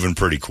starts moving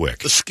pretty quick.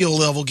 The skill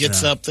level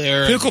gets up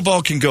there.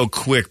 Pickleball can go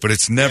quick, but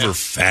it's never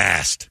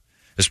fast.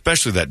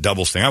 Especially that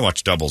doubles thing. I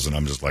watch doubles and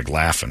I'm just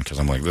laughing because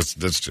I'm like,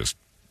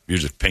 you're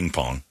just ping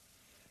pong.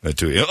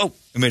 Oh,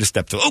 I made a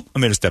step to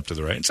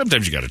the right. And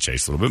sometimes you got to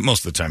chase a little bit.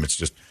 Most of the time it's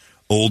just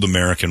old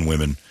American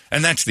women.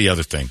 And that's the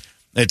other thing.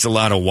 It's a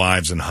lot of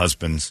wives and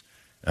husbands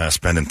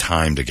spending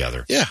time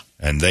together. Yeah.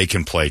 And they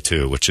can play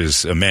too, which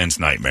is a man's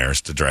nightmare,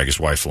 is to drag his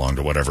wife along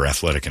to whatever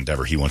athletic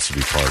endeavor he wants to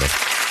be part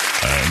of.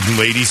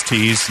 Ladies'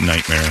 tees,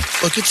 nightmare.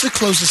 Look, it's the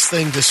closest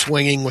thing to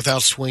swinging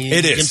without swinging.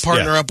 It is. You can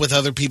partner up with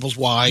other people's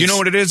wives. You know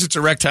what it is? It's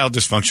erectile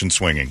dysfunction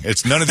swinging.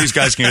 It's none of these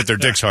guys can get their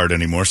dicks hard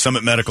anymore.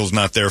 Summit Medical's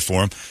not there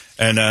for them.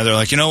 And they're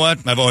like, you know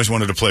what? I've always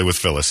wanted to play with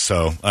Phyllis,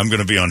 so I'm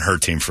going to be on her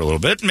team for a little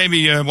bit.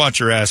 Maybe watch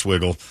her ass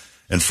wiggle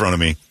in front of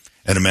me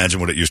and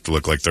imagine what it used to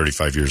look like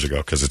 35 years ago,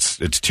 because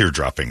it's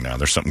tear-dropping now.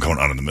 There's something going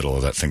on in the middle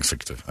of that thing.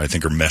 I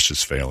think her mesh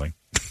is failing.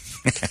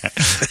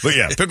 But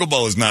yeah,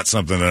 pickleball is not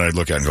something that I'd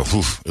look at and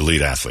go,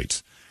 elite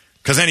athletes.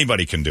 Because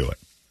anybody can do it.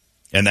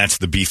 And that's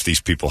the beef these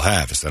people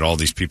have, is that all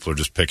these people are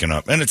just picking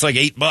up. And it's like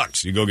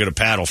 $8. You go get a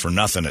paddle for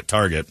nothing at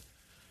Target.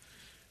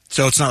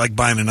 So it's not like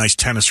buying a nice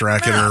tennis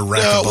racket or a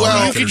racquetball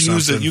racket or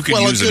something. You could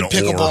use a good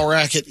pickleball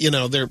racket,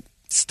 they're...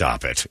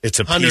 Stop it. It's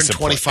a piece of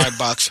 $125,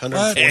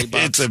 $140.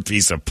 It's a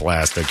piece of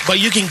plastic. But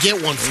you can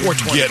get one for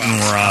 $20. Getting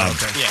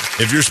robbed. Okay. Yeah.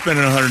 If you're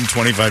spending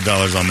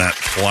 $125 on that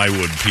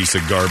plywood piece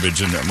of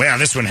garbage, and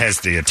this one has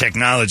the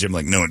technology, I'm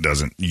like, no, it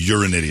doesn't.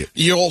 You're an idiot.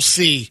 You'll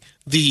see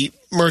the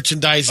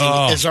merchandising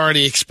is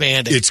already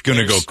expanding. It's going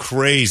to go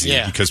crazy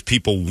because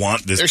people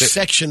want this. There's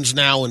sections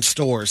now in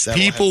stores.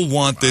 People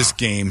want this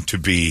game to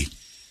be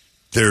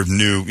their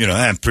new,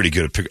 I'm pretty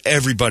good at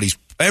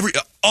pickleball.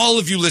 All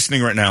of you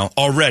listening right now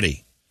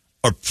already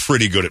are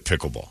pretty good at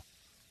pickleball.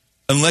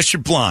 Unless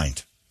you're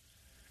blind.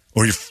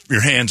 or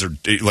your hands are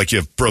like you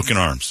have broken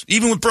arms.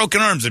 Even with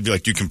broken arms, they'd be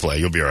like, you can play.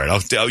 You'll be all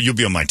right. You'll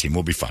be on my team.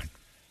 We'll be fine.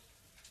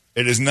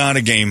 It is not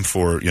a game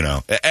for,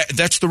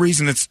 that's the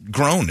reason it's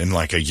grown in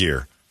like a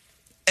year.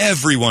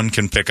 Everyone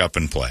can pick up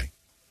and play.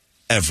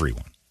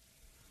 Everyone.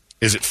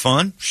 Is it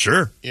fun?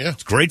 Sure. Yeah.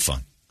 It's great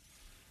fun.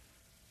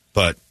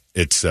 But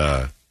it's,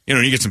 you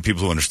get some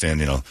people who understand,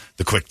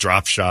 the quick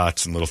drop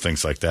shots and little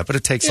things like that. But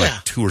it takes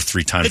like 2 or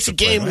 3 times it's to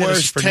play. It's a game where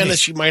tennis,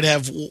 neat. you might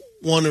have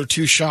 1 or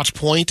 2 shots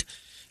point.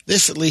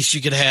 This, at least,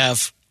 you could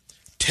have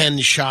 10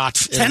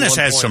 shots. Tennis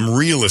has some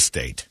real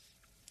estate.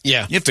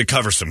 Yeah. You have to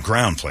cover some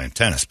ground playing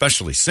tennis,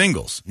 especially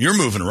singles. You're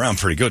moving around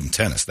pretty good in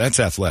tennis. That's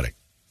athletic.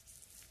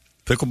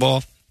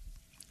 Pickleball,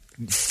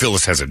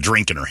 Phyllis has a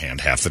drink in her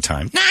hand half the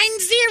time.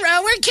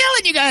 9-0. We're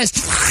killing you guys.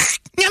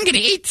 I'm going to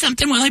eat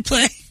something while I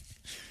play.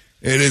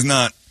 It is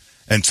not.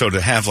 And so to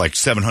have like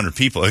 700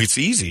 people, it's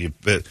easy.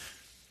 But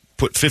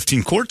put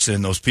 15 courts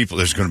in, those people,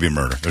 there's going to be a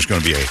murder. There's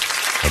going to be a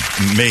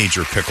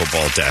major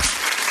pickleball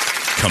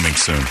death coming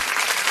soon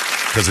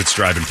because it's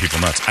driving people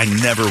nuts. I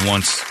never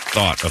once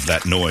thought of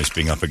that noise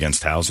being up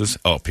against houses.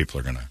 Oh, people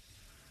are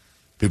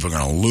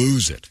gonna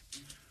lose it.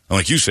 And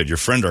like you said, your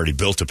friend already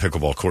built a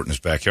pickleball court in his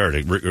backyard.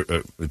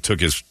 It took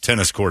his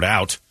tennis court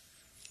out,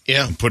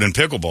 and put in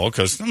pickleball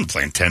because I'm not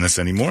playing tennis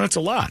anymore. It's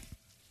a lot,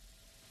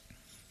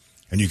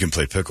 and you can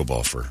play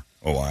pickleball for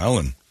a while,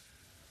 and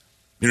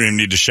you don't even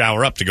need to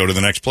shower up to go to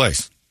the next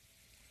place.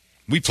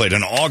 We played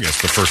in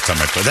August the first time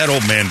I played. That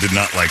old man did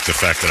not like the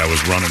fact that I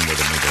was running with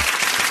him either.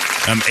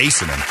 I'm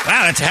acing him.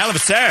 Wow, that's a hell of a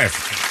serve.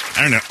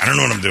 I don't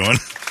know what I'm doing.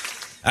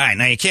 All right,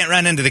 now you can't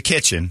run into the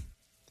kitchen.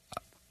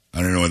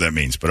 I don't know what that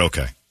means, but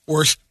okay.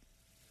 Worst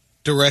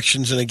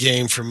directions in a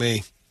game for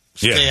me.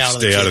 Stay out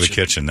of the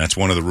kitchen. That's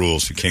one of the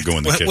rules. You can't go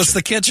in the kitchen. What's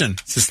the kitchen?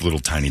 It's this little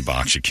tiny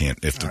box. You can't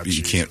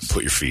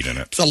put your feet in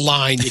it. It's a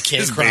line you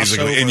can't cross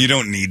over. And you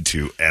don't need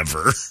to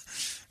ever.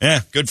 Yeah,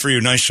 good for you.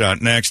 Nice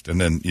shot. Next,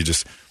 and then you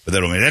just. But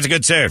that'll mean that's a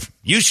good serve.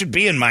 You should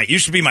be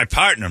my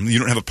partner. You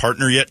don't have a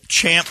partner yet,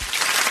 champ.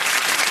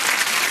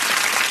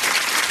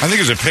 I think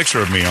there's a picture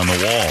of me on the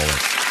wall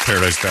at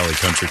Paradise Valley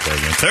Country Club.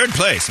 Third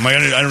place. I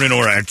don't even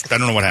know I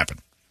don't know what happened.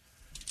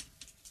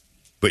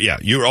 But yeah,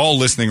 you're all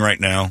listening right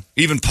now.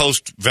 Even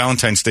post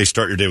Valentine's Day,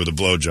 start your day with a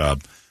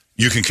blowjob.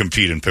 You can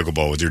compete in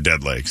pickleball with your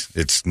dead legs.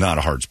 It's not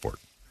a hard sport.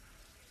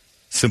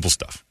 Simple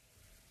stuff.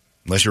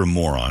 Unless you're a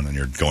moron and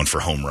you're going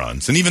for home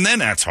runs. And even then,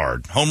 that's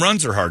hard. Home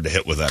runs are hard to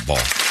hit with that ball.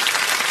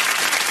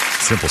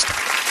 Simple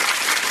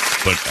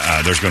stuff. But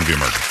there's going to be a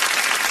murder.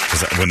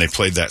 Because when they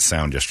played that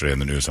sound yesterday on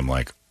the news, I'm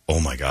like, oh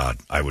my God,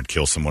 I would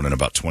kill someone in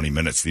about 20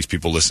 minutes. These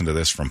people listen to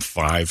this from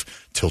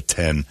 5 till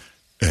 10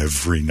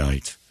 every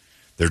night.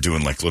 They're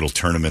doing like little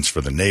tournaments for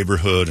the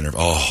neighborhood. And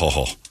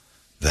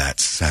that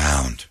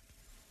sound.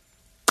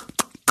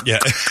 Yeah.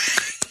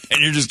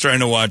 And you're just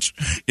trying to watch,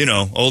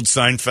 old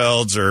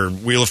Seinfelds or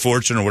Wheel of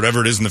Fortune or whatever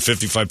it is in the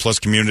 55-plus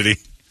community.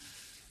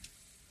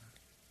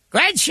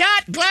 Great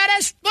shot,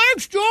 Gladys.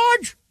 Thanks,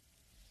 George.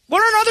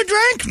 Want another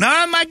drink?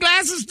 No, my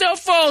glass is still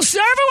full.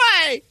 Serve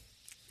away.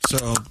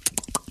 So,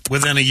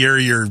 within a year,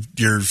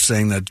 you're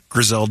saying that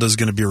Griselda's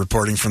going to be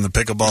reporting from the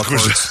pickleball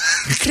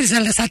courts?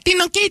 Griselda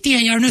Satino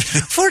KTAR.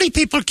 40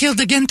 people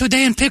killed again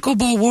today in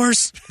pickleball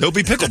wars. There'll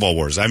be pickleball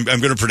wars. I'm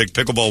going to predict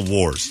pickleball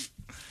wars.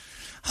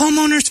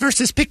 Homeowners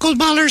versus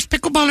pickleballers.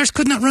 Pickleballers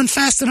could not run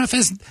fast enough.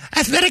 As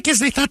athletic as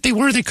they thought they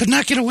were, they could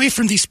not get away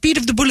from the speed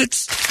of the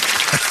bullets.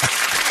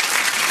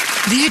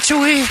 The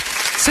HOA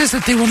says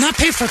that they will not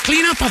pay for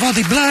cleanup of all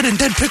the blood and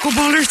dead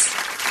pickleballers.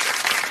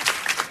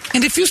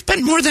 And if you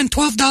spent more than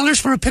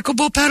 $12 for a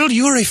pickleball paddle,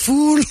 you're a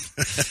fool.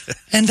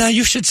 And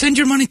you should send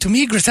your money to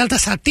me, Griselda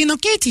Satino,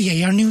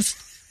 KTAR News.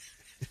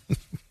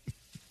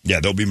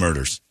 Yeah, there'll be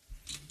murders.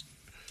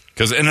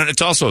 And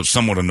it's also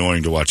somewhat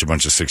annoying to watch a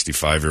bunch of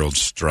 65-year-olds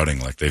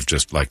strutting like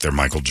they're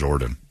Michael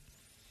Jordan.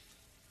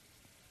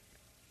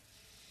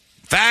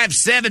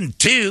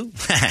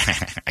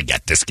 5'7" I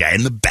got this guy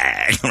in the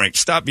bag. All right,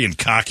 stop being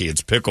cocky.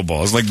 It's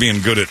pickleball. It's like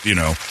being good at,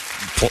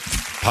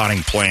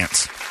 potting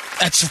plants.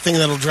 That's the thing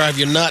that'll drive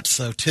you nuts,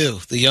 though, too.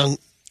 The young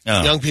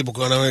people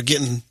going over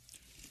getting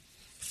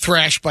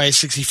thrashed by a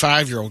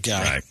 65-year-old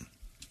guy.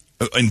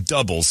 Right. In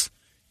doubles,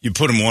 you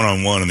put him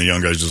one-on-one, and the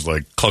young guy's just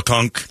like,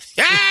 clunk.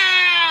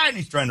 And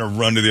he's trying to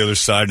run to the other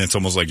side, and it's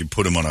almost like you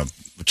put him on a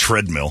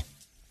treadmill.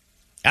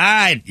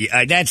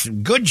 That's a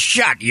good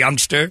shot,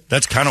 youngster.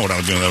 That's kind of what I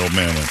was doing to that old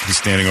man. He's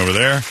standing over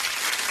there.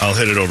 I'll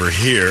hit it over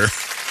here.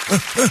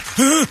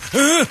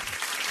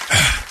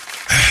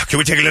 Can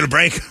we take a little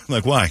break? I'm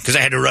like, why? Because I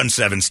had to run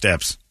 7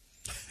 steps.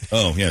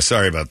 Oh, yeah,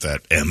 sorry about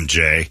that,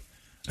 MJ. I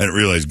didn't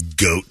realize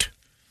goat.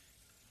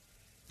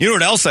 You know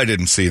what else I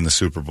didn't see in the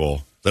Super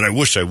Bowl that I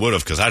wish I would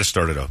have, because I'd have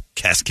started a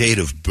cascade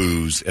of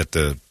boos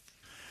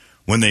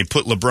when they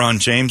put LeBron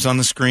James on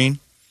the screen.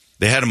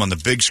 They had him on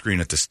the big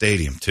screen at the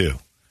stadium, too.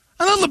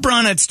 I thought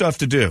LeBron had stuff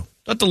to do.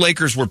 I thought the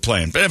Lakers were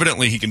playing. But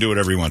evidently, he can do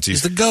whatever he wants.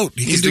 He's the GOAT.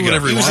 He can do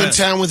whatever he wants. He was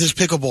in town with his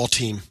pickleball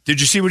team. Did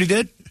you see what he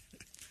did?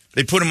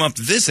 They put him up.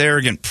 This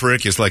arrogant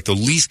prick is like the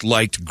least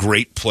liked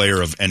great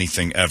player of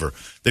anything ever.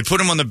 They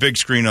put him on the big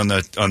screen at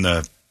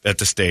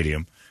the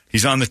stadium,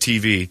 He's on the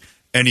TV,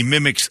 and he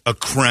mimics a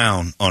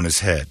crown on his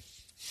head.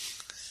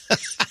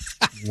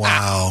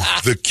 Wow.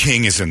 The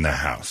king is in the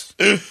house.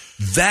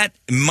 That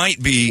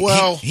might be,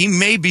 well, he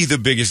may be the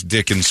biggest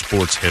dick in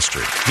sports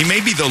history. He may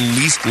be the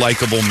least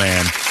likable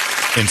man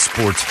in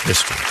sports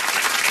history.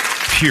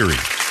 Period.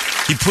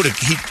 He put it,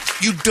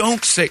 you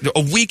don't say,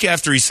 a week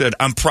after he said,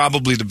 I'm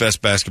probably the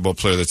best basketball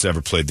player that's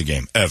ever played the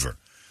game, ever.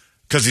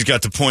 Because he's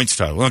got the points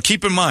title. Well,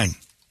 keep in mind,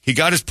 he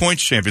got his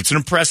points champion. It's an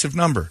impressive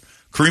number.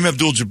 Kareem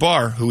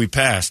Abdul-Jabbar, who he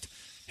passed,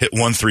 hit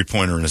 1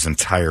 3-pointer in his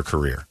entire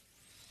career.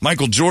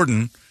 Michael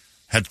Jordan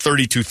had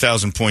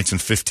 32,000 points in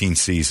 15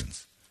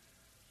 seasons.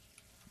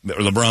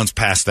 LeBron's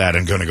past that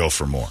and going to go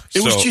for more.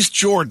 It was just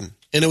Jordan,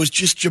 and it was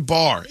just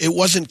Jabbar. It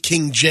wasn't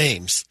King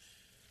James.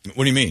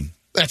 What do you mean?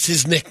 That's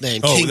his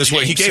nickname. Oh, King that's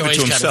what he gave it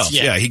to himself.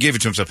 Yeah, he gave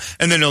it to himself.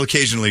 And then he'll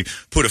occasionally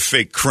put a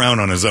fake crown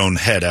on his own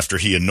head after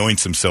he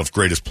anoints himself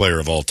greatest player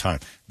of all time.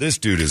 This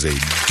dude is a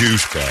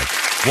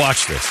douchebag.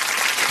 Watch this.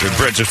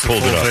 Brett just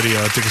pulled it up. Video.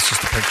 I think it's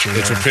just a picture.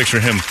 It's a picture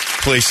of him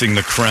placing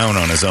the crown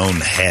on his own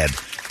head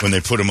when they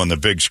put him on the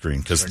big screen,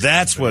 because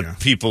that's what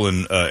people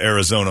in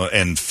Arizona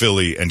and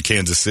Philly and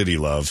Kansas City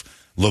love.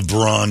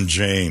 LeBron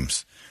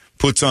James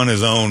puts on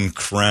his own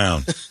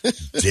crown.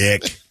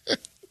 Dick.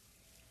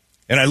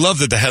 And I love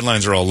that the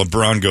headlines are all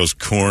LeBron goes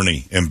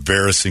corny,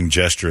 embarrassing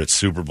gesture at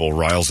Super Bowl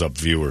riles up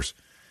viewers.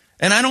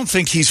 And I don't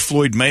think he's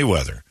Floyd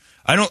Mayweather.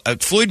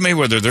 Floyd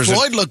Mayweather,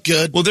 Floyd looked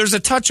good. Well, there's a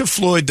touch of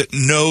Floyd that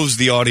knows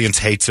the audience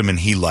hates him and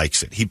he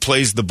likes it. He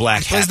plays the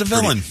black hat. He plays the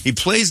villain. He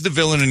plays the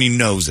villain and he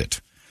knows it.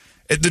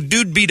 The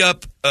dude beat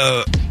up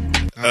a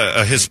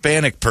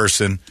Hispanic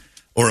person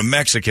or a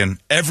Mexican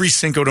every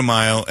Cinco de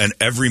Mayo and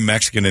every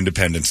Mexican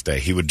Independence Day.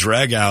 He would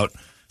drag out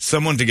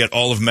someone to get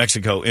all of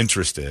Mexico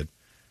interested.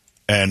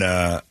 And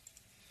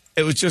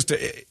it was just,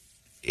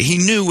 he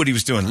knew what he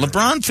was doing.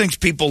 LeBron thinks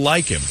people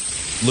like him.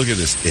 Look at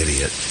this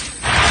idiot.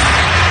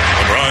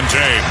 LeBron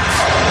James.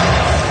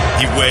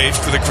 He waves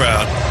to the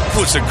crowd,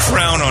 puts a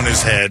crown on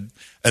his head,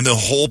 and the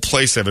whole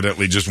place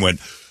evidently just went,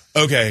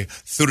 okay,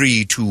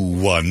 3, 2,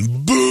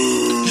 1,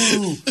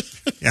 boo!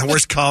 Yeah,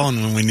 where's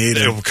Colin when we need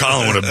him?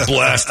 Colin would have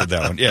blasted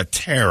that one. Yeah,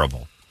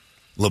 terrible.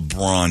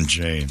 LeBron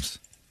James.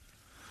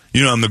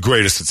 You know, I'm the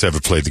greatest that's ever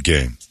played the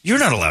game. You're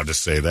not allowed to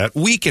say that.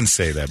 We can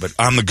say that, but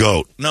I'm the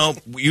GOAT. No,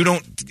 you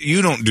don't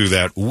do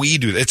that. We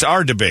do that. It's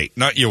our debate,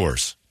 not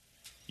yours.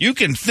 You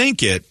can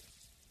think it,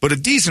 but a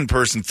decent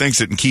person thinks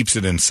it and keeps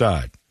it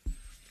inside.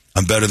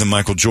 I'm better than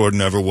Michael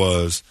Jordan ever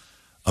was.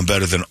 I'm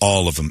better than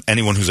all of them.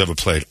 Anyone who's ever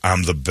played,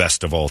 I'm the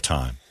best of all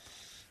time.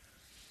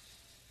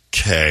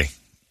 Okay.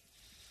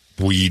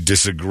 We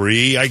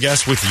disagree, I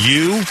guess, with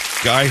you,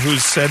 guy who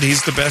said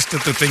he's the best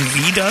at the thing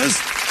he does.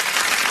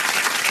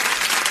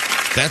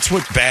 That's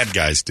what bad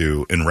guys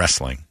do in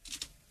wrestling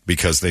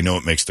because they know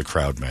it makes the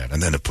crowd mad.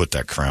 And then to put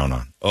that crown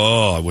on.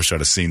 Oh, I wish I'd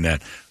have seen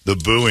that. The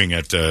booing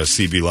at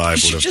CB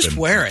Live would have just been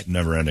wear it.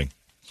 Never ending.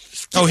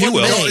 Oh, he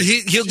will.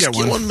 He'll get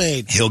one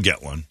made. He'll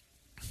get one.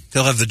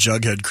 He'll have the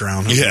Jughead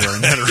crown. Yeah.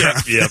 Wearing that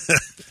around. Yep.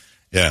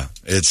 Yeah.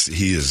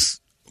 He is,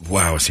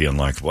 wow, is he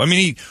unlikable. I mean,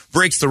 he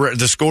breaks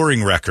the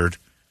scoring record.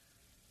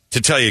 To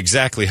tell you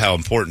exactly how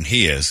important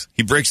he is,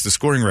 he breaks the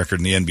scoring record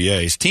in the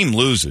NBA. His team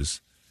loses.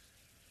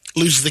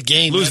 Lose the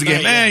game.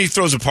 He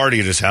throws a party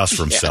at his house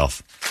for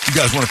himself. You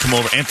guys want to come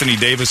over? Anthony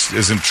Davis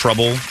is in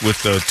trouble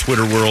with the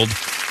Twitter world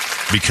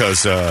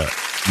because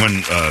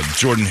when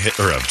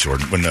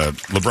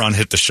LeBron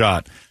hit the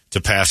shot to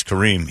pass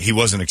Kareem, he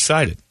wasn't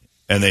excited.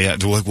 And they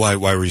had to, why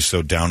were you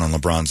so down on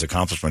LeBron's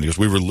accomplishment? He goes,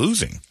 we were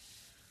losing.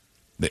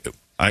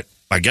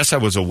 I guess I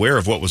was aware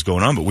of what was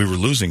going on, but we were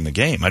losing the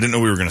game. I didn't know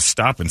we were going to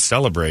stop and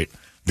celebrate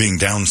being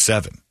down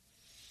 7.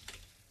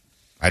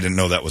 I didn't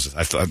know that was,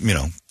 I thought,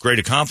 great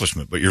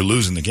accomplishment, but you're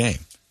losing the game.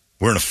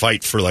 We're in a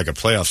fight for like a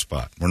playoff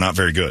spot. We're not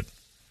very good.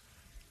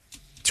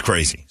 It's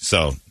crazy.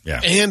 So,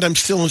 yeah. And I'm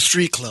still in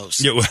street clothes.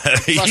 Yeah,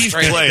 he's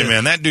playing,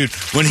 man. That dude,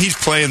 when he's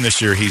playing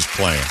this year, he's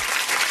playing.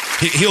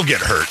 He'll get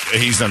hurt.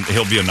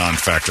 He'll be a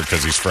non-factor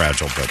because he's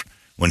fragile, but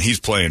when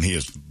he's playing, he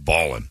is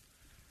balling.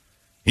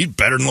 He's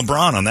better than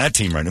LeBron on that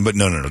team right now. But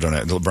no, don't.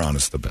 LeBron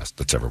is the best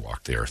that's ever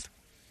walked the earth.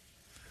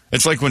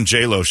 It's like when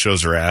J-Lo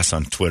shows her ass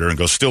on Twitter and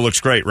goes, still looks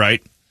great,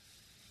 right?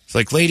 It's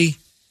like, lady,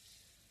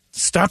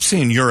 stop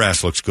saying your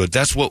ass looks good.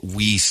 That's what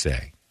we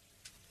say.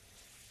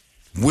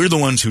 We're the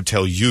ones who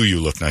tell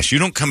you look nice. You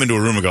don't come into a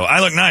room and go,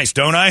 I look nice,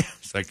 don't I?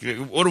 It's like,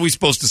 what are we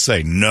supposed to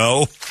say?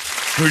 No.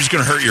 We're just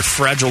going to hurt your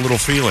fragile little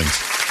feelings.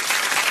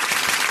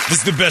 This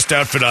is the best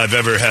outfit I've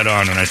ever had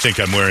on, and I think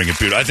I'm wearing it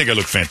beautiful. I think I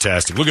look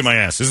fantastic. Look at my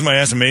ass. Isn't my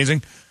ass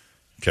amazing?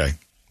 Okay.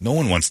 No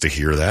one wants to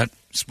hear that.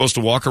 You're supposed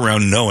to walk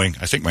around knowing,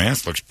 I think my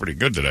ass looks pretty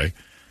good today.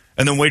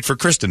 And then wait for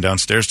Kristen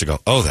downstairs to go,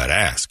 oh, that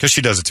ass. Because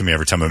she does it to me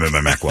every time I'm in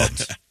my Mack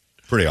Weldon's.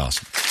 Pretty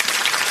awesome.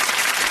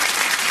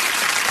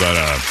 But,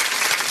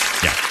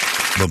 yeah,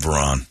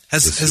 LeBron.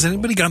 Has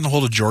anybody gotten a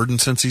hold of Jordan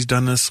since he's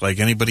done this? Like,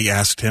 anybody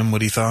asked him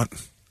what he thought?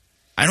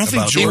 I don't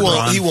think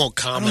Jordan. He won't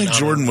comment. I don't think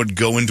Jordan would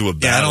go into a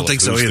battle. Yeah, I don't think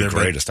so either. The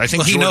greatest. I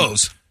think he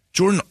knows.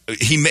 Jordan,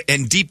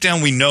 and deep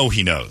down we know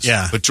he knows.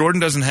 Yeah. But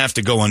Jordan doesn't have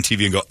to go on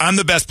TV and go, I'm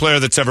the best player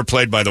that's ever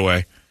played, by the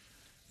way.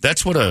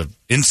 That's what a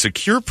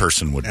insecure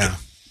person would do.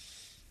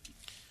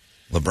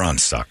 LeBron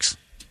sucks.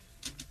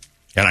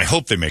 And I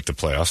hope they make the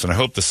playoffs, and I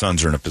hope the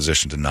Suns are in a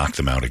position to knock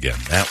them out again.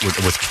 That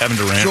with Kevin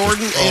Durant.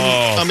 Jordan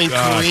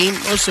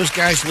Kareem, most of those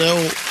guys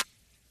know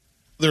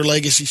their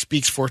legacy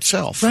speaks for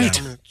itself. Right.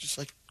 Just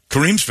like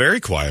Kareem's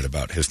very quiet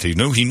about his team.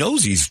 He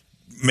knows he's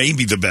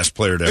maybe the best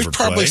player to ever play. There's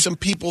probably some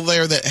people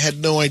there that had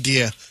no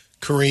idea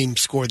Kareem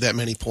scored that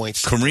many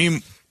points.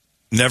 Kareem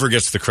never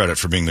gets the credit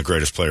for being the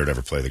greatest player to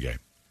ever play the game.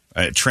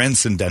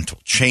 Transcendental.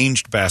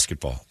 Changed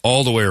basketball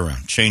all the way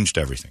around. Changed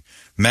everything.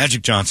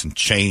 Magic Johnson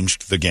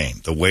changed the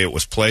game. The way it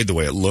was played, the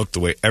way it looked, the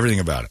way everything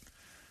about it.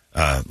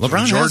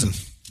 LeBron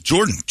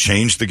Jordan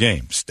changed the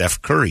game.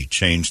 Steph Curry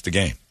changed the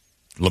game.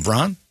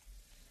 LeBron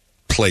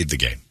played the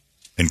game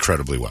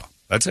incredibly well.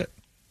 That's it.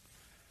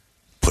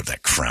 Put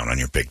that crown on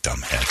your big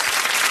dumb head.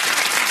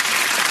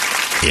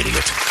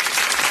 Idiot.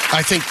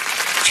 I think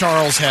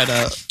Charles had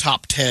a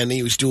top 10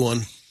 he was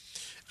doing,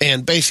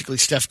 and basically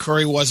Steph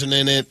Curry wasn't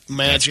in it,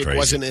 Magic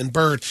wasn't in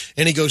Bird,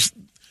 and he goes,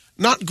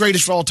 not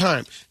greatest of all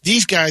time.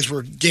 These guys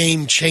were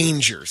game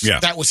changers. Yeah.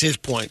 That was his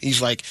point.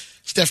 He's like,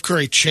 Steph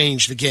Curry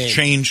changed the game.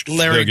 Changed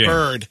Larry the game.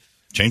 Bird.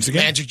 Changed the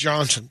game. Magic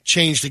Johnson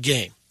changed the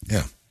game.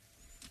 Yeah.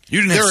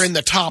 They're in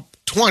the top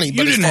 20,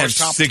 but you didn't have as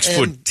far as top 6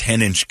 foot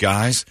 10-inch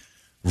guys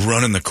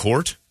running the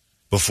court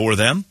before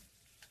them.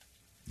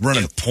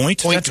 Running the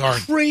point. Point That's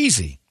guard.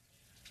 Crazy.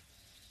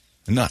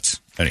 Nuts.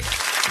 Anyway.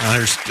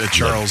 There's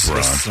Charles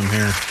lists them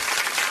here.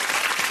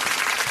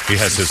 He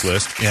has his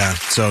list. Yeah,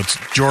 so it's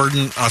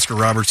Jordan, Oscar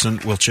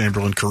Robertson, Will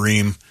Chamberlain,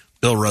 Kareem,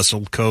 Bill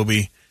Russell,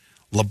 Kobe,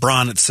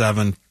 LeBron at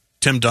 7,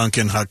 Tim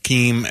Duncan,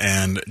 Hakeem,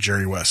 and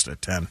Jerry West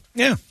at 10.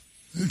 Yeah.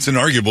 It's an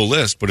arguable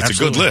list, but it's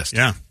Absolutely. a good list.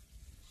 Yeah.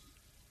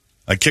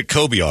 I'd kick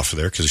Kobe off of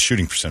there because his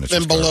shooting percentage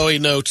Then is below he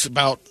notes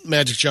about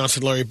Magic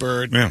Johnson, Larry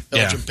Bird, Yeah.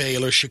 Elgin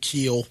Baylor,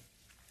 Shaquille.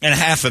 And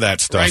half of that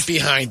stuff. Right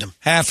behind him.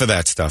 Half of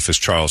that stuff is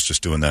Charles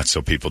just doing that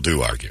so people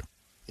do argue.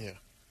 Yeah.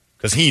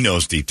 Because he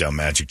knows deep down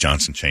Magic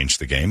Johnson changed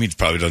the game. He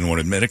probably doesn't want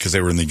to admit it because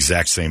they were in the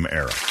exact same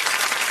era.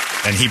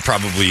 And he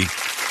probably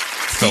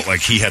felt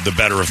like he had the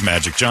better of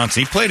Magic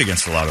Johnson. He played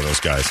against a lot of those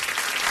guys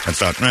and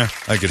thought,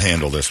 I could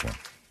handle this one.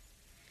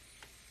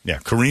 Yeah,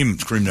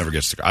 Kareem never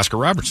gets the Oscar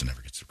Robertson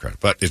never gets the credit.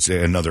 But it's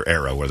another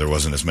era where there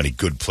wasn't as many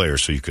good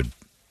players, so you could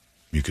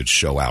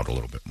show out a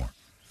little bit more.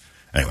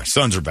 Anyway,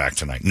 Suns are back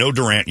tonight. No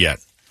Durant yet.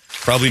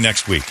 Probably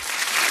next week.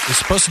 He's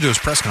supposed to do his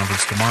press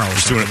conference tomorrow or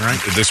something, right?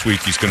 This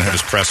week he's going to have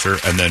his presser,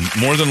 and then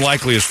more than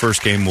likely his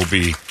first game will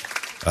be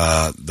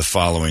the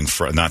following,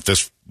 not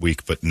this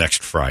week, but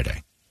next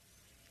Friday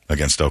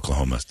against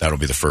Oklahoma. That'll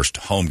be the first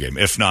home game.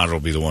 If not, it'll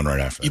be the one right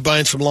after that. You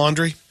buying some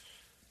laundry?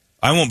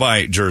 I won't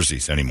buy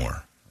jerseys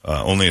anymore.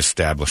 Only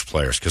established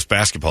players, because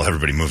basketball,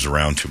 everybody moves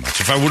around too much.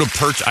 If I would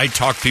have I'd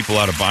talk people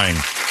out of buying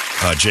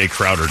Jay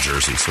Crowder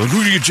jerseys. So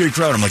who do you get Jay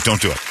Crowder? I'm like,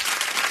 don't do it.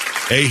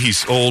 A,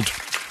 he's old.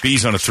 B,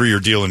 he's on a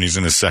 3-year deal, and he's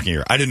in his second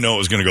year. I didn't know it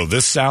was going to go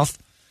this south,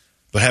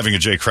 but having a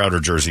Jay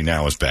Crowder jersey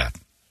now is bad.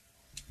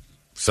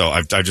 So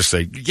I just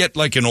say, get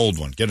like an old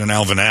one. Get an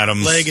Alvin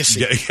Adams.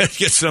 Legacy.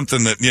 Get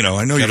something that,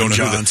 I know you don't know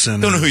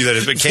Johnson. Don't know who that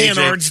is, but Dan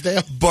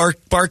KJ.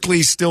 Ardsdale.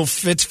 Barkley still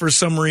fits for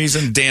some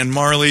reason. Dan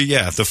Marley,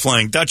 the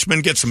Flying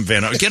Dutchman. Get some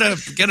Van. Get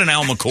an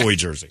Al McCoy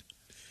jersey.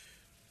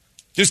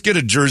 Just get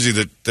a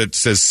jersey that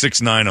says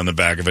 6'9" on the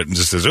back of it and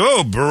just says,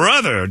 "Oh,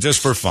 brother,"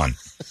 just for fun.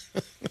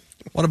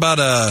 What about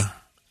a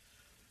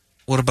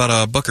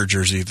Booker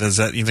jersey? You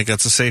think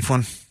that's a safe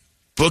one?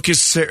 Book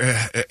is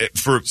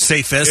for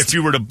safest. If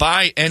you were to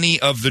buy any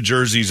of the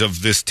jerseys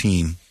of this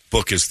team,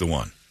 Book is the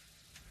one.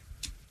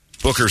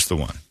 Booker's the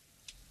one.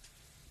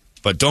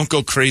 But don't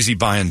go crazy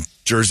buying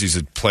jerseys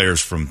of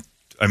players from.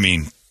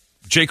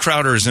 Jay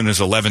Crowder is in his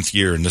 11th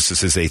year, and this is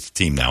his 8th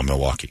team now,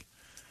 Milwaukee.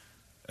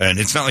 And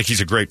it's not like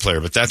he's a great player,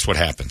 but that's what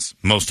happens.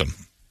 Most of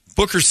them.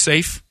 Booker's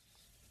safe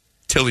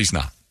till he's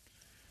not.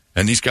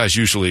 And these guys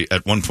usually,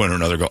 at one point or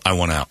another, go, I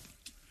want out.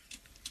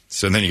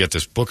 So then you get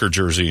this Booker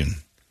jersey, and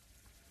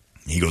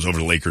he goes over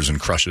to Lakers and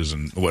crushes,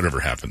 and whatever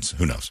happens.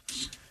 Who knows?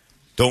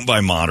 Don't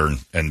buy modern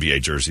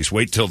NBA jerseys.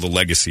 Wait till the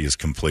legacy is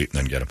complete and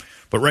then get them.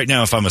 But right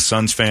now, if I'm a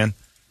Suns fan,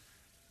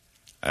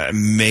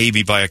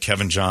 maybe buy a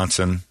Kevin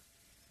Johnson.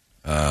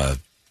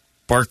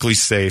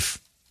 Barkley's safe.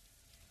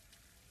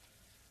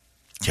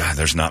 Yeah,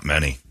 there's not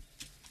many.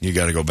 You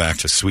got to go back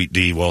to Sweet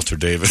D, Walter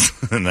Davis.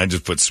 And I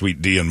just put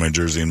Sweet D on my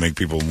jersey and make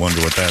people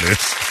wonder what that is.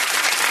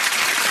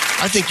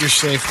 I think you're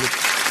safe with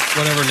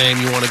whatever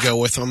name you want to go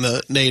with on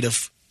the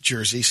native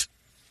jerseys.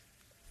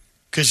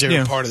 Because they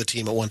were part of the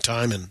team at one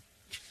time. And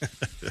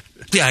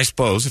yeah, I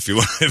suppose if you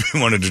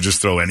wanted to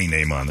just throw any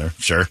name on there.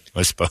 Sure,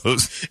 I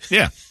suppose.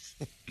 Yeah.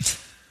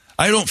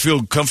 I don't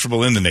feel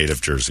comfortable in the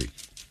native jersey.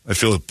 I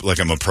feel like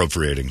I'm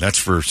appropriating. That's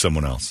for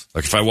someone else.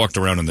 Like if I walked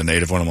around in the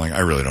native one, I'm like, I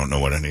really don't know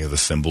what any of the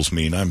symbols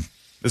mean.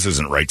 This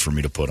isn't right for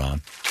me to put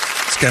on.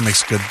 This guy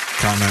makes a good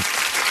comment.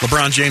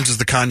 LeBron James is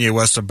the Kanye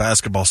West of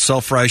basketball.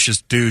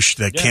 Self-righteous douche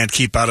that can't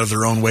keep out of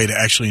their own way to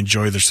actually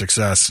enjoy their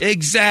success.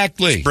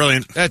 Exactly. It's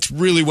brilliant. That's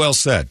really well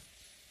said.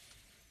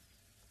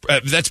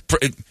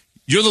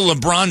 You're the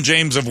LeBron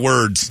James of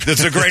words.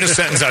 That's the greatest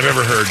sentence I've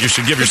ever heard. You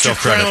should give yourself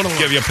credit.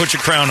 Put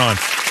your crown on.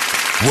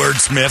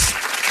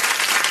 Wordsmith.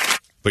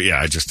 But yeah,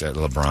 I just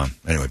LeBron.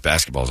 Anyway,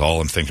 basketball is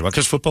all I'm thinking about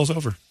because football's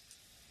over.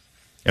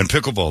 And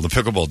pickleball, the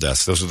pickleball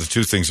deaths. Those are the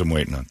two things I'm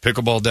waiting on.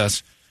 Pickleball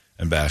deaths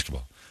and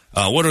basketball.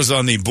 What was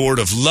on the Board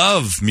of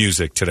Love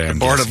music today?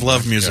 Board of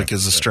Love music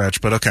is a stretch,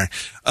 but okay.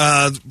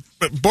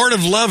 Board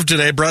of Love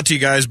today brought to you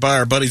guys by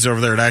our buddies over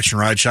there at Action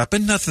Ride Shop.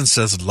 And nothing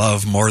says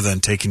love more than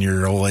taking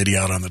your old lady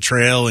out on the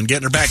trail and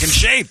getting her back in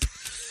shape.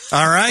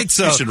 All right,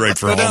 so you should write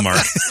for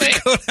Hallmark.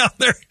 Go down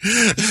there.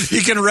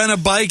 You can rent a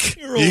bike.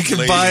 You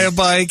can buy a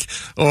bike,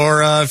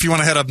 or if you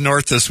want to head up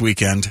north this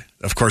weekend,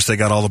 of course they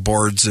got all the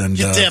boards and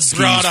skis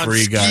for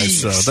you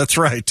guys. So that's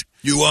right.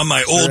 You are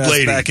my old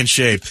lady, back in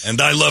shape, and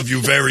I love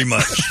you very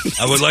much.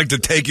 I would like to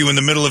take you in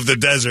the middle of the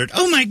desert.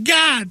 Oh my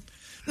God!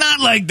 Not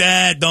like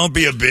that. Don't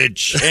be a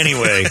bitch.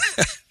 Anyway.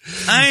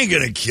 I ain't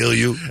going to kill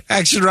you.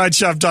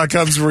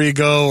 ActionRideShop.com is where you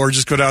go, or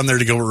just go down there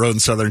to Gilbert Road in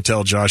Southern.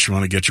 Tell Josh you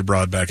want to get your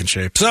broad back in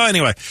shape. So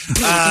anyway.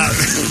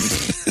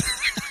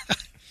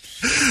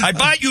 I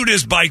bought you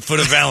this bike for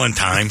the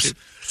Valentines,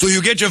 so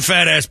you get your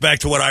fat ass back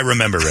to what I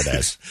remember it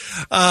as.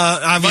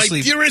 Obviously,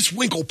 my dearest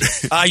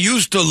Winklepin. I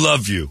used to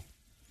love you,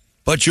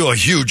 but you're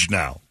huge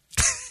now.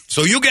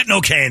 So you get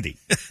no candy.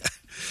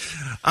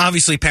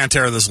 Obviously,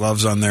 Pantera, This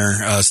Love's on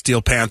there.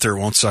 Steel Panther,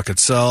 Won't Suck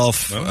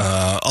Itself.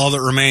 All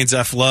That Remains,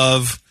 F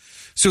Love.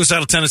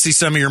 Suicidal Tendency,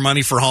 Send Me Your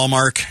Money for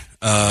Hallmark.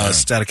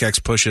 Static X,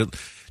 Push It.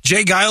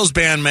 Jay Giles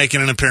Band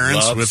making an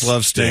appearance with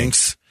Love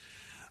Stinks.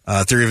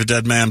 Theory of a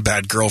Dead Man,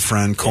 Bad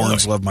Girlfriend.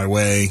 Korn's Love My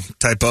Way.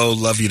 Typo,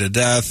 Love You to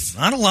Death.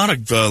 Not a lot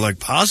of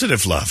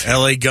positive love.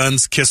 LA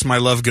Guns, Kiss My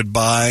Love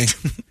Goodbye.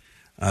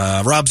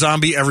 Rob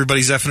Zombie,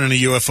 Everybody's Effing in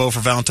a UFO for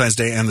Valentine's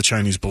Day and the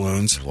Chinese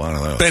Balloons. There's a lot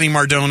of those. Benny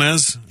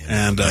Mardones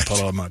and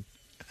Puddle Mud.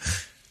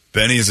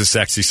 Benny is a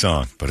sexy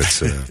song, but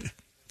it's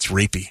it's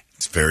rapey.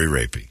 It's very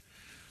rapey.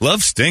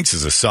 Love Stinks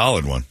is a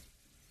solid one.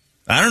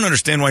 I don't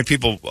understand why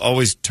people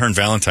always turn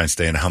Valentine's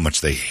Day into how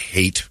much they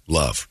hate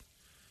love.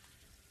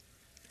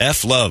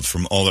 F Love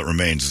from All That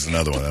Remains is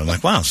another one. I'm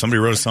like, wow,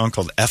 somebody wrote a song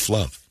called F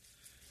Love.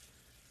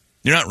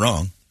 You're not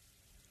wrong.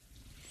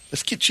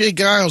 Let's get Jay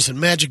Giles and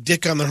Magic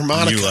Dick on the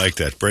harmonica. You like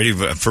that.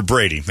 For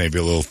Brady, maybe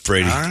a little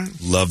Brady. Right.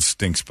 Love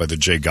Stinks by the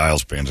Jay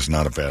Giles Band is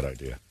not a bad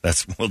idea.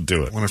 We'll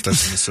do it. I wonder if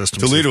that's in the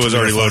system. Toledo has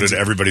already loaded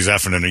Everybody's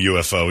Effing in a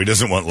UFO. He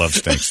doesn't want Love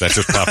Stinks. That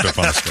just popped up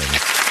on the screen.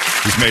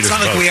 He's made his vote.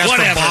 Like we asked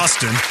for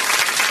Boston.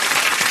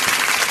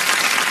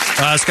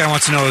 This guy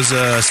wants to know,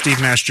 is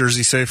Steve Nash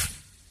jersey safe?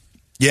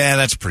 Yeah,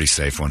 that's a pretty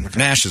safe one. Okay.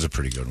 Nash is a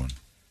pretty good one.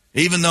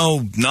 Even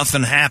though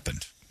nothing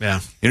happened. Yeah.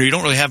 You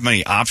don't really have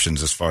many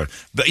options as far as,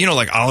 but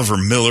like Oliver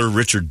Miller,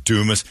 Richard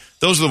Dumas,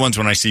 those are the ones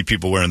when I see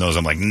people wearing those,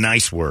 I'm like,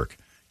 nice work.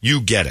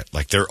 You get it.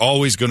 Like, they're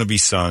always going to be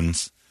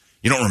Suns.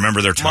 You don't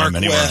remember their time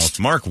anywhere else.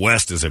 Mark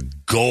West is a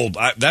gold.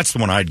 That's the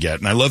one I'd get.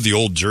 And I love the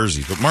old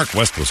jerseys, but Mark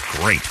West was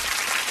great.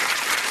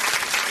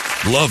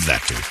 Love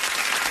that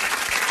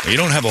dude. You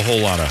don't have a whole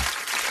lot of.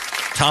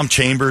 Tom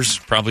Chambers,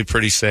 probably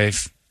pretty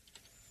safe.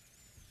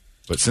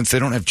 But since they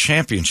don't have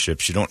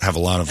championships, you don't have a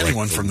lot of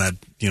anyone from that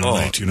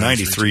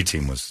 93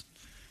 team was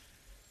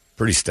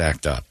pretty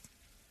stacked up.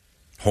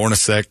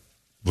 Hornacek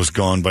was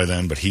gone by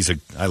then, but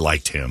I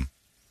liked him.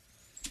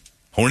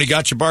 Horny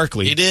got you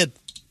Barkley. He did.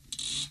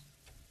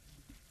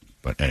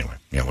 But anyway,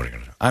 yeah, what are you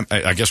going to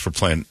do? I guess we're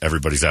playing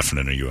Everybody's Effing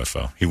in a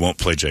UFO. He won't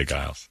play Jay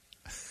Giles.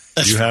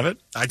 You have it?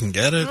 I can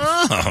get it.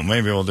 Oh,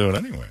 maybe we'll do it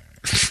anyway.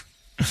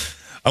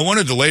 I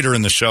wanted to, later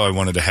in the show, I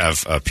wanted to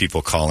have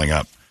people calling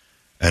up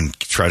and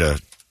try to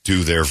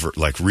do their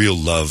real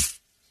love,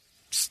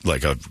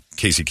 like a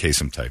Casey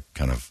Kasem type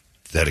kind of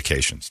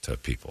dedications to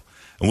people.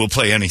 And we'll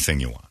play anything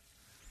you want.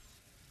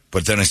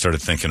 But then I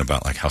started thinking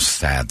about how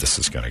sad this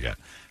is going to get.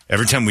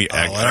 Every time we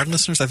our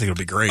listeners, I think it'll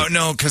be great. Oh,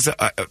 no, because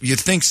you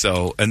think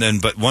so, and then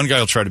but one guy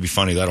will try to be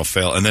funny, that'll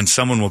fail, and then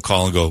someone will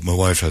call and go, "My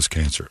wife has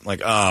cancer." I'm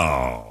like,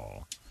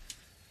 oh.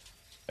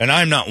 And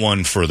I'm not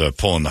one for the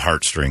pulling the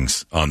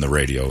heartstrings on the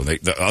radio.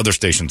 The other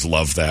stations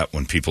love that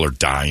when people are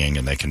dying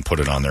and they can put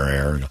it on their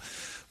air. And go,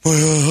 my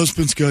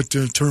husband's got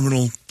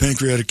terminal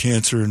pancreatic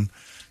cancer, and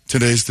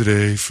today's the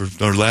day for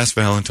our last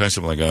Valentine's.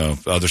 I'm like, oh,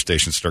 other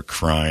stations start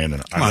crying.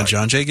 And Come on,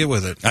 John Jay, get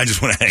with it. I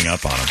just want to hang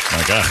up on them. I'm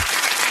like,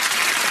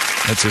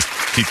 let's just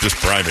keep this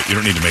private. You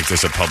don't need to make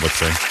this a public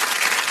thing.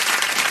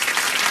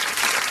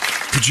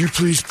 Could you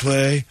please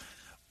play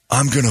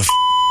I'm going to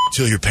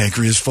till your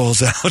pancreas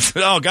falls out?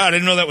 Oh, God, I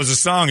didn't know that was a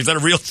song. Is that a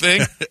real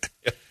thing?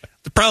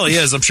 It probably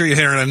is. I'm sure you're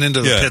hearing it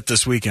into the pit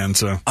this weekend.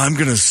 So I'm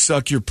going to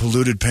suck your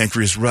polluted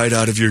pancreas right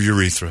out of your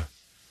urethra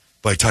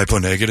by Typo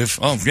Negative.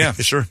 Oh, yeah,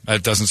 sure.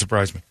 That doesn't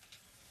surprise me.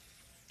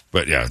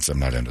 But, yeah, I'm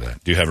not into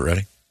that. Do you have it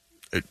ready?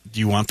 Do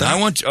you want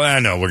that? I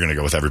know. We're going to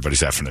go with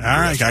Everybody's Effing in. All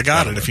right, I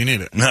got it if you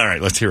need it. All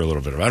right, let's hear a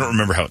little bit of it. I don't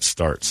remember how it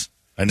starts.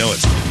 I know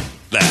it's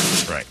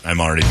that. Right.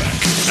 I'm already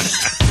back.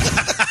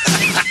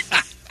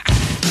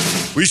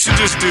 We should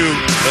just do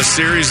a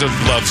series of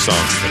love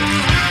songs today.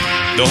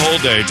 The whole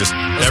day, just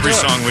every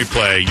song we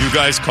play, you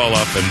guys call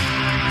up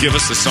and give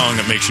us a song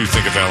that makes you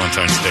think of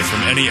Valentine's Day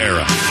from any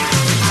era.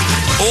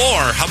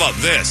 Or, how about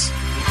this?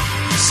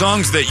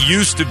 Songs that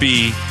used to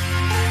be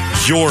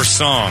your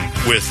song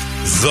with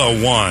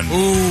the one,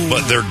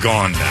 but they're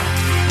gone now.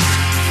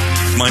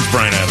 Mine's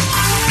Bryan Adams.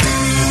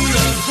 You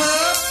love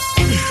her,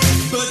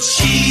 but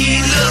she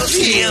loves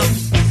him.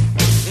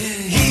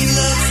 And he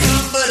loves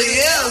somebody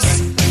else.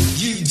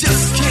 You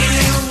just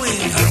can't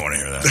win. I don't want to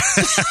hear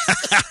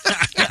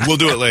that. We'll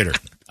do it later.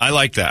 I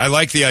like that. I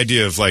like the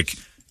idea of, like,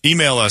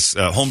 email us,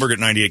 Holmberg at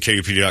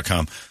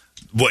 98kupd.com.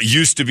 What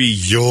used to be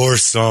your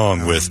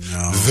song with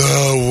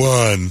the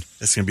one.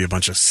 It's going to be a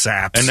bunch of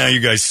saps. And now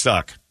you guys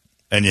suck.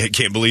 And you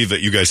can't believe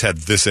that you guys had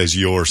this as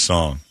your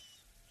song.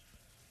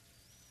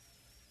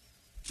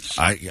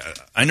 I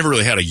never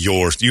really had a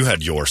yours. You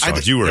had your song.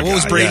 You were a guy. What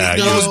was Brady?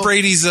 Yeah, What was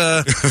Brady's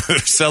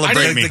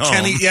Celebrate Me Home.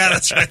 Kenny, yeah,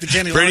 that's right. The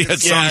Kenny Brady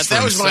Loggins. had songs for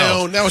that was himself.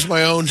 my own. That was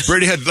my own.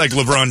 Brady had, like,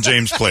 LeBron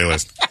James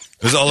playlist.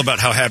 It was all about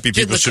how happy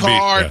Get in people the should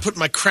car, be. Yeah. put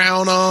my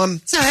crown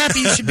on. So happy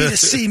you should be to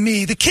see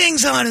me. The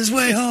king's on his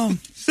way home.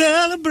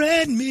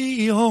 Celebrate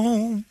me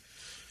home.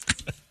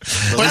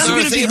 But I was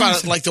going to think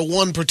about it, like the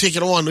one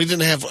particular one. We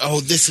didn't have,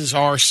 this is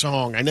our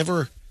song. I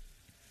never...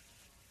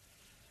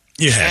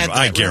 You had. That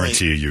I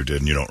guarantee you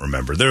did, and you don't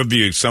remember. There would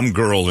be some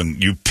girl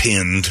and you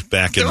pinned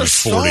back in the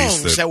 40s.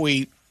 Songs that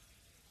we...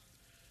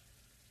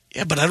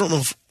 Yeah, but I don't know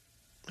if...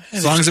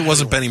 As long as it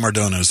wasn't Benny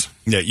Mardona's.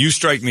 Yeah, you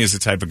strike me as the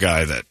type of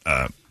guy that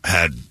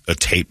had a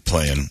tape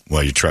playing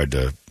while you tried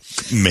to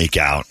make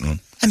out.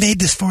 I made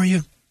this for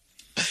you.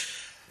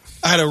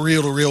 I had a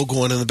reel-to-reel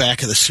going in the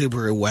back of the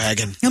Subaru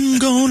wagon. I'm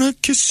gonna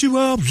kiss you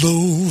all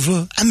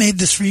over. I made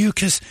this for you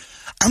because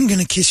I'm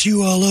gonna kiss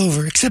you all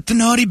over, except the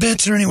naughty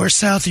bits are anywhere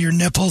south of your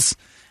nipples.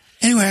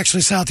 Anywhere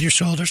actually south of your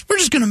shoulders. We're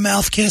just gonna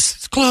mouth kiss.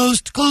 It's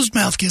closed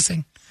mouth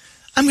kissing.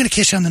 I'm gonna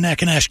kiss you on the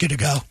neck and ask you to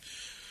go.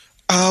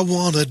 I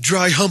wanna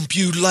dry hump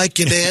you like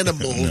an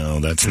animal. No,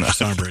 that's not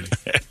Song, Brady.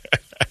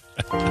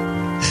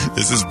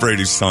 This is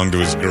Brady's song to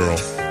his girl.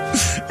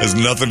 Has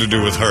nothing to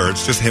do with her.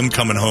 It's just him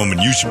coming home, and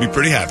you should be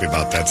pretty happy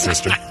about that,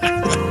 sister.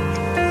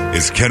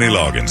 It's Kenny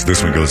Loggins.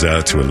 This one goes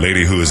out to a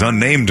lady who is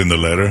unnamed in the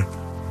letter.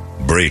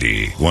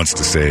 Brady wants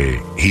to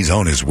say, he's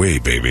on his way,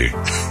 baby.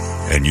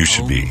 And you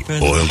should be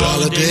oiled up.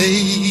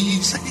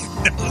 Holidays.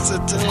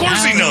 Of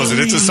course he knows it.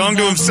 It's a song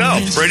to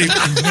himself. Brady,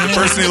 the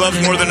person he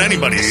loves more than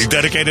anybody. He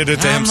dedicated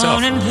it to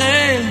himself. Come on and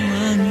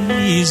play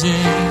uneasy.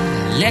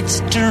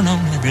 Let's turn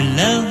on every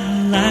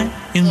love light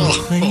in the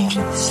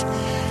place.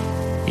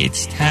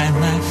 It's time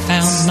I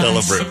found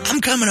Celebrate.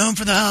 I'm coming home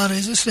for the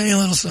holidays. Let's sing a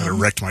little song. I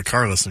wrecked my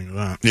car listening to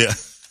that. Yeah.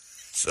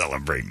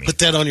 Celebrate me. Put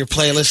that on your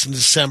playlist in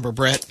December,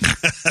 Brett.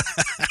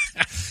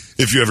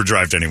 If you ever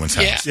drive to anyone's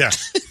house. Yeah.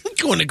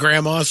 Going to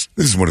grandma's.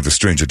 This is one of the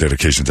stranger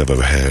dedications I've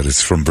ever had.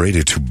 It's from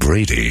Brady to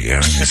Brady.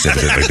 He's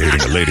evidently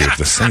dating a lady of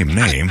the same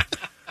name.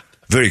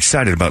 Very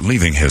excited about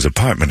leaving his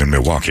apartment in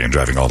Milwaukee and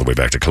driving all the way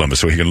back to Columbus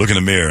so he can look in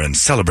the mirror and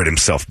celebrate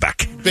himself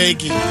back.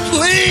 Beg you.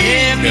 Please.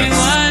 Give me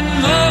one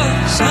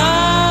more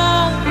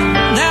song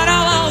that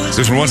I'll always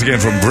This one once again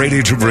from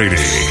Brady to Brady.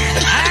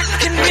 I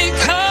can be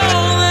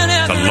cold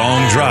whenever A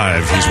long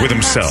drive. He's with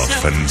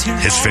himself, and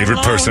his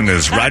favorite person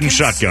is riding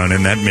shotgun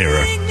in that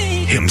mirror.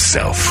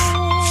 Himself.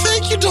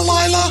 Thank you,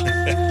 Delilah.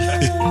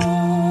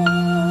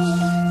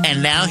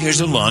 And now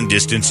here's a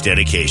long-distance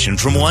dedication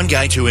from one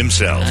guy to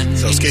himself.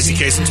 So is Casey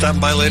Kasem stopping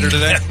by later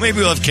today? Maybe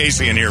we'll have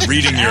Casey in here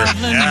reading your...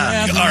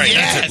 Yeah. All right,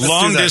 that's it. Let's do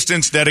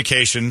Long-distance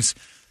dedications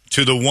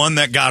to the one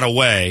that got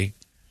away,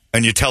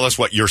 and you tell us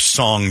what your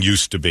song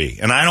used to be.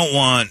 And I don't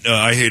want,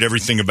 I hate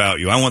everything about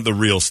you. I want the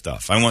real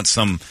stuff. I want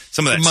some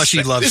of that...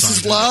 mushy love This songs.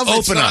 is love.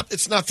 Open up.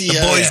 It's not the...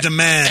 Boys to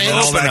Men, and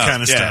all Open that up.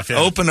 kind of stuff. Yeah.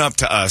 Open up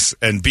to us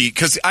and be...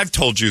 Because I've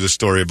told you the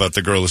story about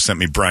the girl who sent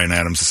me Bryan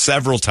Adams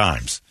several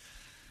times.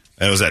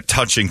 And it was that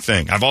touching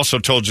thing. I've also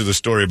told you the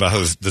story about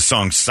how the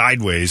song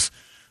Sideways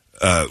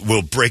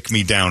Will Break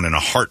Me Down in a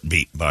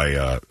Heartbeat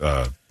by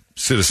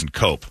Citizen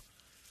Cope.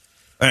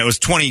 And it was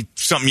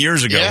 20-something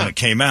years ago when it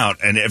came out.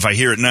 And if I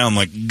hear it now, I'm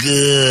like,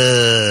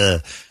 gah.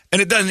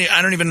 And it doesn't...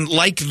 I don't even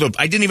like the...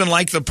 I didn't even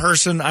like the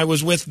person I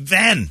was with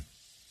then.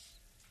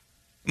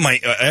 My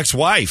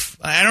ex-wife.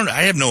 I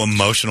have no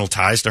emotional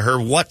ties to her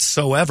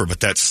whatsoever, but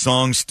that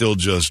song still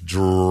just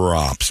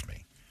drops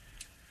me.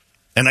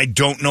 And I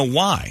don't know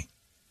why.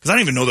 Because I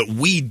don't even know that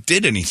we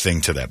did anything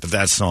to that, but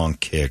that song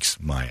kicks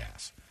my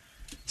ass.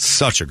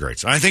 Such a great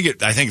song. I think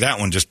that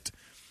one just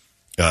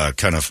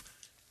kind of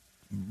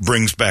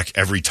brings back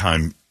every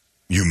time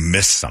you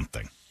miss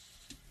something.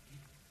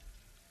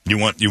 You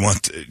want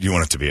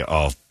it to be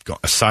all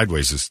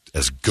Sideways is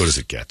as good as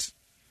it gets.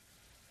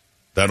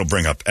 That'll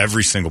bring up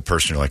every single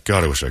person. You're like,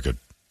 God, I wish I could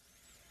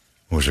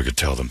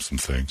tell them some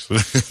things.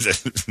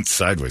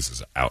 Sideways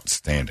is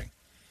outstanding.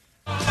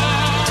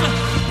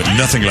 But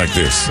nothing like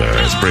this.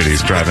 As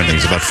Brady's driving,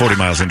 he's about 40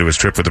 miles into his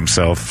trip with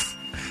himself,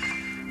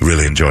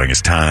 really enjoying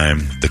his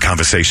time. The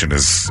conversation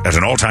is at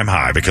an all-time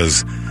high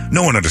because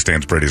no one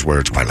understands Brady's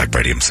words quite like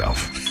Brady himself.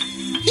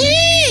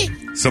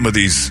 Some of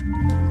these,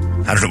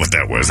 I don't know what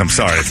that was. I'm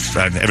sorry.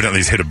 Evidently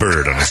he's hit a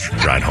bird on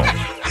his ride home.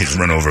 He's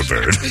run over a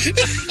bird.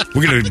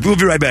 We'll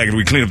be right back and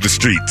we clean up the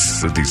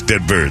streets of these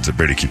dead birds that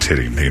Brady keeps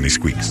hitting and making these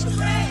squeaks.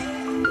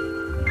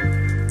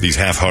 These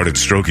half-hearted,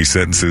 strokey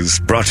sentences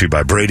brought to you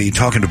by Brady.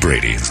 Talking to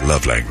Brady is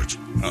love language.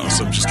 Oh,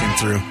 something just came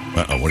through.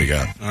 Uh-oh, what do you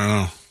got? I don't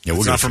know. Yeah,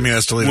 It's not for me,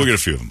 that's Toledo. We'll get a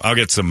few of them. I'll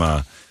get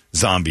some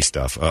zombie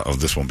stuff. Oh,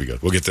 this won't be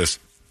good. We'll get this.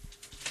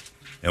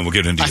 And we'll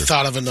get into I your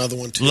thought of another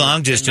one, too.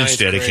 long-distance In ninth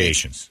grade.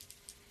 dedications.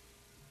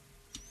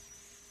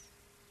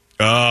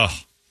 Oh.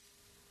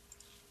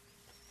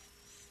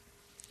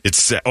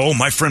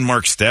 My friend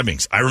Mark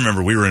Stebbings. I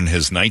remember we were in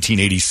his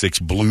 1986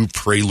 blue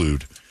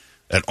Prelude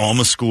at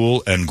Alma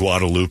School and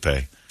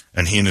Guadalupe,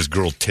 and he and his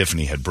girl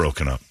Tiffany had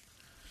broken up.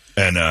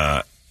 And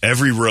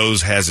Every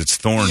Rose Has Its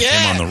Thorn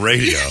came on the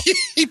radio.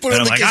 He put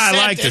and in I'm the like, I cassette,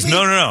 like this. didn't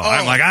No. he?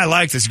 I'm like, I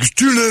like this. He goes,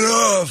 turn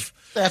that off.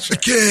 That's right.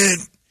 I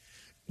can't.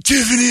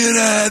 Tiffany and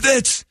I,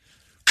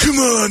 come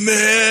on,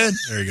 man.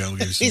 There you go. We'll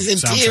give you some He's in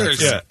soundtrack.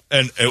 tears. Yeah,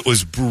 and it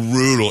was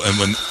brutal.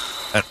 And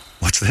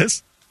what's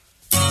this?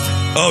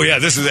 Oh, yeah,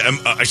 this is it.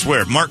 I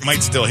swear, Mark he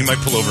might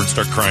pull over and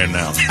start crying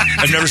now.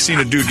 I've never seen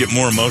a dude get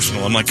more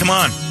emotional. I'm like, come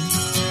on.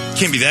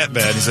 Can't be that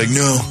bad. He's like,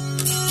 no.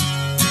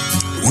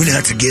 We're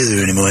not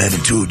together anymore. I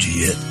haven't told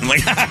you yet. I'm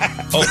like,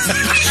 oh,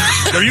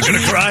 are you going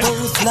to cry?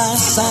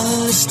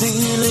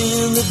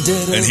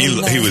 And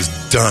he was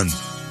done.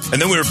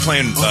 And then we were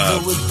playing, we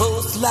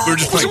were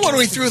just playing. When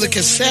we threw the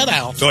cassette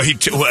out. Oh,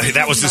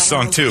 that was his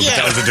song too, but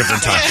that was a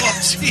different time.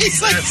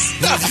 He's like,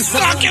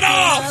 knock it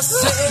off.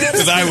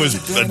 Because I was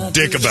a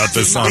dick about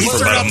this song for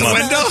about a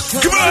month.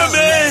 Come on,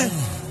 man.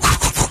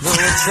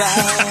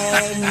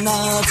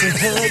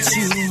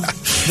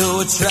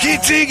 I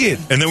can't take it.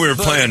 And then we were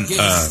playing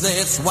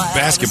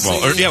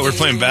basketball. We were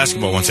playing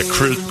basketball once at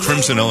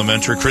Crimson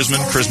Elementary.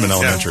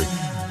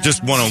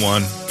 Just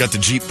one-on-one. Got the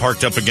Jeep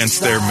parked up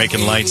against there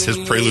making lights. His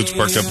Prelude's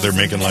parked up there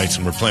making lights,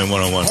 and we're playing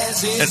one-on-one.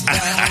 And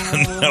out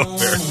of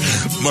nowhere,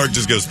 Mark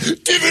just goes,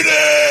 Tiffany!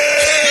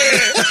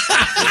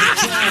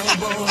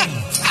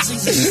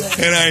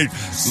 And I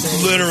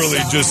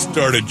literally just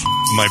started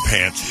my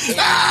pants.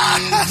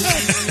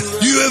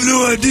 You have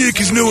no idea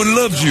because no one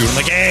loves you. I'm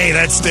like, hey,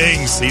 that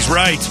stings. He's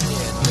right.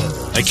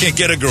 I can't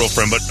get a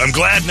girlfriend, but I'm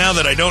glad now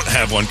that I don't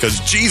have one because,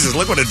 Jesus,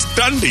 look what it's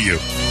done to you.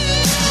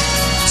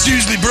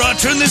 Seriously, bro,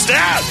 turn this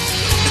down.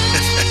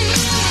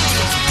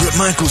 Brett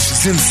Michaels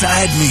is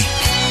inside me.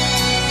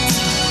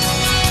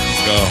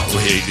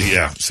 Oh,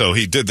 yeah. So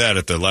he did that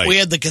at the light. We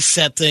had the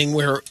cassette thing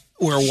where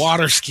we're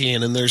water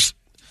skiing, and there's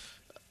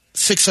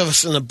 6 of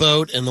us in a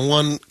boat, and the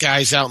one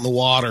guy's out in the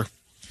water.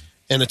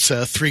 And it's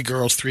 3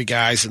 girls, 3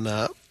 guys, and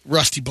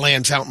Rusty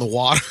Bland's out in the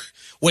water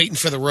waiting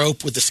for the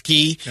rope with the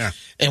ski. Yeah.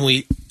 And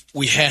we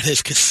had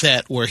his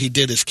cassette where he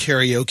did his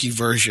karaoke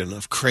version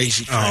of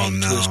Crazy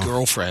Train to his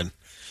girlfriend.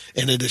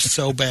 And it is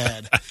so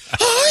bad.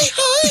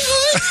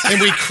 Hi.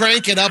 And we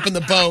crank it up in the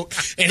boat,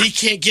 and he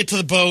can't get to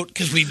the boat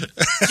because we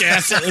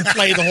gas it and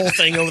play the whole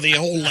thing over the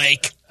whole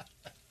lake.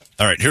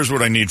 All right, here's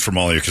what I need from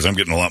all of you because I'm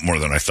getting a lot more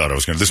than I thought I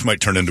was going to. This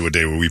might turn into a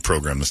day where we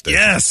program the station.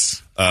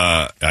 Yes.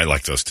 I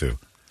like those too.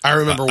 I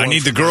remember one. I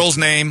need the girl's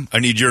name. I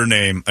need your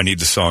name. I need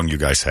the song you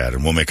guys had,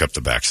 and we'll make up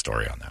the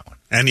backstory on that one.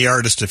 And the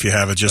artist, if you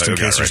have it, just in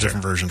case there's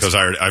different versions. Because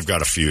I've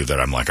got a few that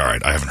I'm like, all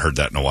right, I haven't heard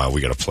that in a while.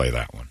 We got to play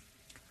that one.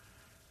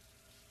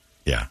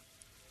 Yeah.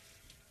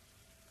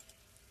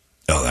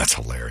 Oh, that's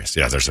hilarious.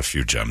 Yeah, there's a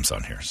few gems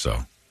on here.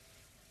 So,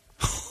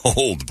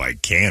 Hold by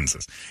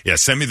Kansas. Yeah,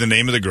 send me the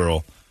name of the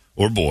girl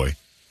or boy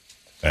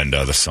and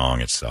the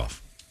song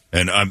itself.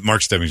 And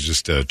Mark Stebbings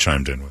just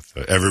chimed in with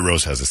Every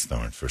Rose Has Its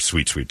Thorn for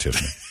Sweet, Sweet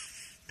Tiffany.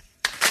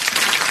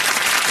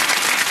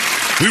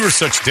 We were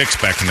such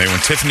dicks back in the day. When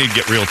Tiffany would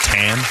get real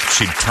tan,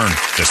 she'd turn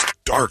this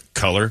dark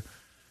color.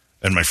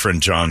 And my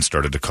friend John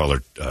started to call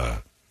her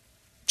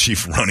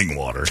Chief Running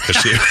Water.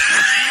 Because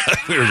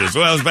we were just,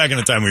 well, it was back in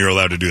the time we were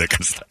allowed to do that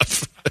kind of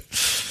stuff.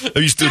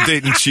 Are you still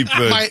dating Chief?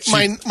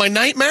 My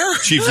nightmare?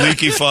 Chief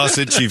Leaky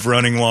Faucet, Chief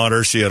Running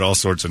Water. She had all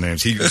sorts of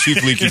names.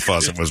 Chief Leaky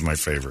Faucet was my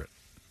favorite.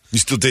 You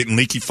still dating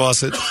Leaky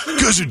Faucet?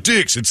 Because her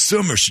dicks. It's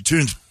summer. She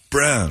turns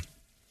brown.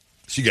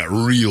 She got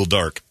real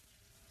dark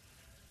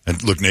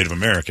and looked Native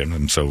American.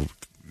 And so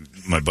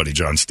my buddy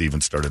John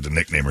Stevens started to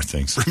nickname her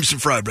things. Bring me some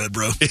fry bread,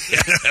 bro.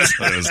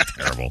 That was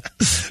terrible.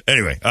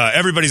 Anyway,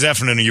 Everybody's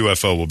Effing in a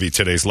UFO will be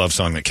today's love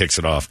song that kicks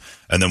it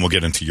off. And then we'll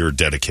get into your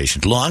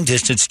dedication.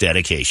 Long-distance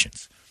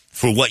dedications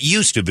for what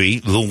used to be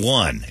the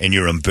one in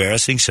your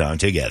embarrassing song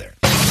together.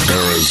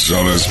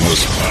 Arizona's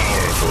most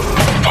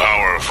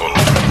powerful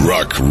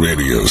rock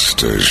radio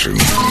station.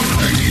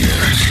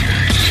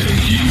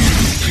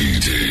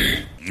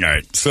 KUPD. All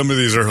right, some of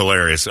these are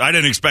hilarious. I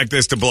didn't expect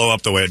this to blow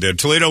up the way it did.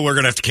 Toledo, we're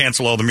going to have to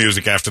cancel all the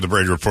music after the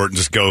Brady Report and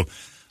just go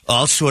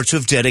all sorts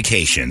of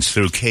dedications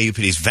through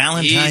KUPD's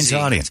Valentine's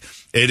audience.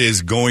 It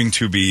is going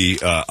to be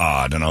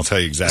odd, and I'll tell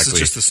you exactly. This is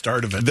just the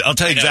start of it. I'll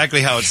tell you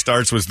exactly how it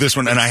starts with this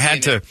one, and I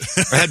had to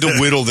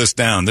whittle this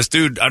down. This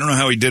dude, I don't know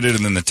how he did it,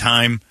 and then the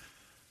time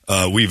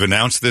we've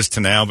announced this to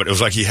now, but it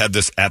was like he had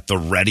this at the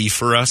ready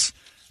for us.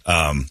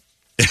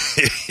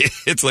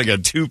 It's like a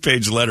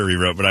 2-page letter he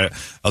wrote, but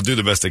I'll do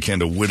the best I can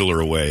to whittle her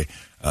away,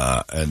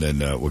 and then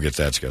we'll get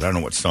that together. I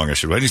don't know what song I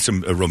should. I need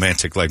some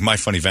romantic, like My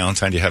Funny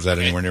Valentine. Do you have that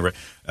anywhere near?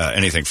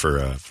 Anything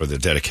for the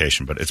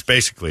dedication, but it's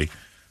basically.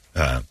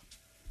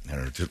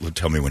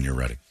 Tell me when you're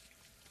ready.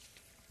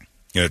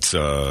 It's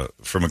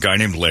from a guy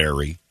named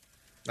Larry.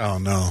 Oh,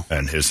 no.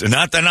 And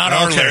not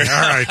our Larry.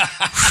 All right.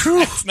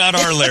 It's not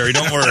our Larry.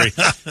 Don't worry.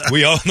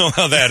 We all know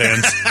how that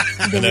ends.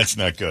 And that's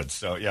not good.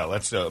 So, yeah,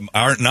 let's,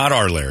 not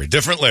our Larry.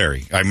 Different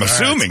Larry. I'm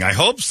assuming. I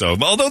hope so.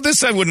 Although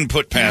this I wouldn't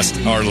put past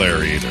our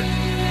Larry either.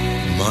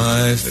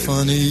 My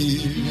funny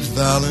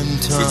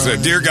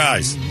Valentine. Dear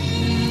guys,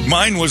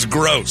 mine was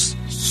gross.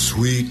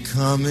 Sweet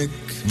comic.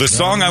 The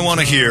song I want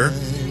to hear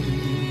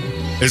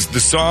is the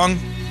song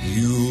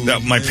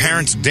that my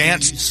parents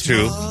danced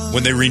to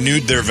when they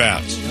renewed their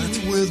vows.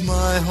 With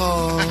my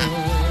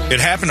heart. It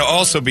happened to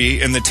also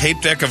be in the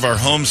tape deck of our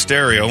home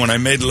stereo when I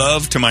made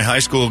love to my high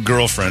school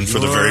girlfriend for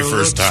the very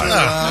first time.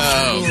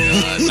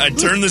 I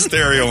turned the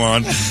stereo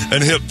on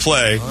and hit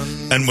play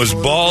and was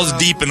balls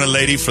deep in a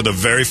lady for the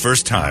very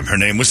first time. Her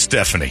name was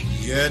Stephanie.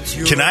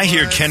 Can I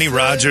hear Kenny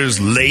Rogers'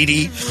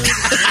 Lady?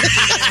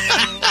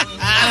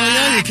 Oh,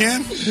 yeah, you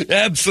can.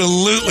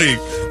 Absolutely.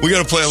 We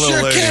got to play a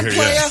little lady here.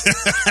 Yeah.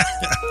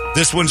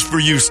 This one's for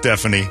you,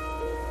 Stephanie.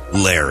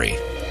 Larry.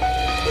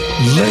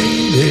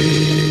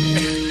 Lady.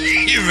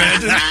 Can you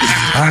imagine?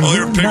 Oh,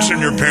 you're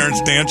picturing your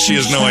parents dance. She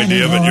has no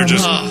idea, but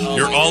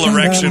you're all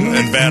erection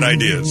and bad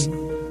ideas.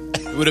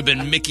 It would have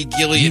been Mickey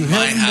Gilley in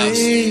my house.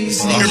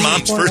 Your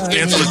mom's first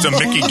dance was to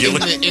Mickey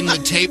Gilley. In the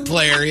tape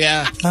player,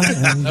 yeah.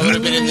 That would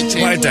have been in the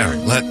tape player. Quiet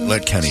down.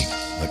 Let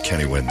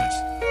Kenny win this.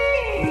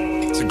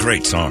 It's a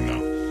great song, though.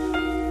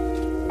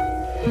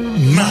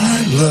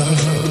 My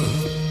love.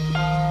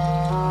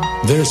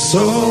 There's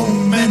so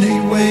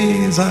many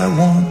ways I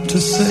want to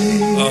say.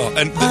 Oh,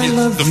 and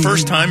the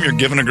first time you're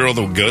giving a girl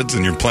the goods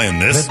and you're playing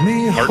this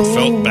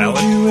heartfelt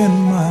ballad.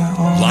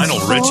 Lionel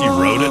Richie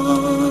wrote it.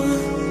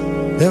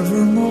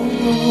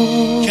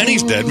 Evermore.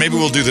 Kenny's dead. Maybe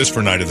we'll do this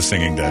for Night of the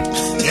Singing Dead.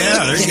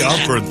 Yeah, there you go.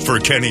 For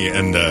Kenny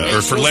and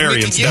or for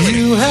Larry and Stephanie.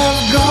 You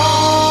have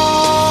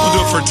gone. We'll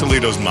do it for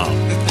Toledo's mom.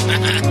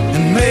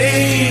 And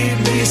made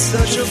me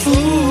such a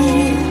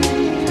fool.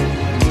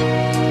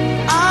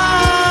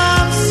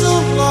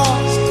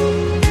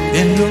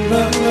 In your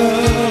love,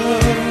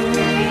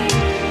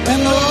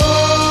 and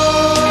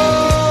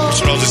oh, we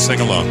should all just sing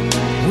along.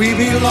 We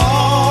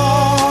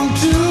belong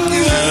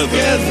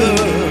together.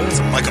 It's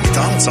a Michael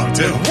McDonald song,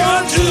 too.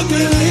 Want to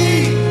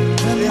believe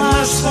in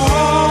my song.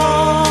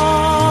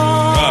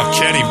 Oh,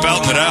 Kenny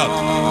belting it out.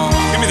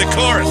 Give me the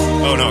chorus.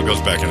 Oh, no, it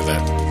goes back into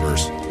that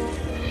verse.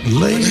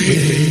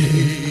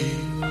 Lady,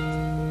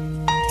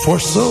 for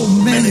so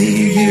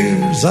many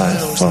years I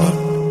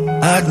thought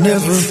I'd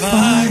never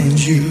find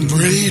you,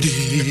 Brady.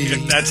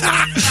 That's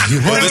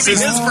well, this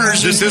is his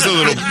version. This is a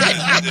little.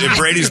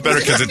 Brady's better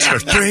because it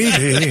starts.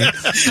 Brady,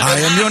 I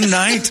am your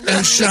knight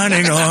in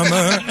shining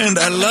armor, and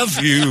I love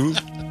you.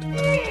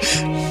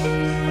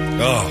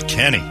 Oh,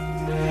 Kenny,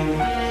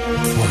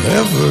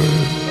 forever.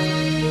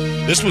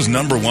 This was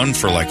number one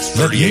for like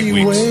 38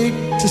 weeks.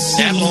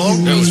 That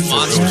long? It was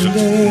monstrous.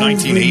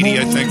 1980,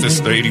 I think. This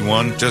is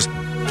 81. Just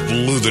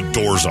blew the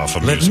doors off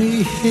of music. Let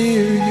me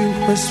hear you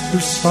whisper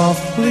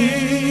softly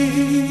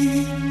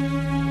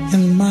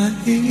in my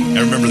ear.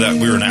 I remember that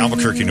we were in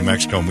Albuquerque, New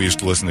Mexico, and we used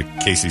to listen to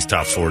Casey's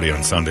Top 40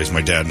 on Sundays.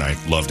 My dad and I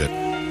loved it.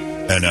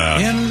 And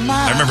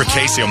I remember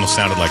Casey almost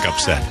sounded like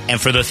upset. And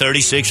for the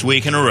 36th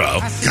week in a row,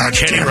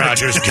 Kenny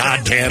Rogers'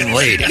 goddamn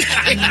lady. All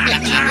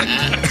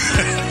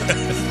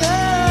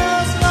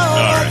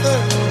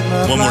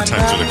right. One more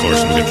time through the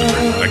chorus and we'll get to the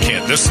break. I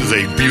can't. This is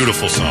a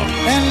beautiful song.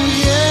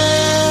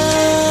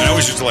 I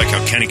always used to like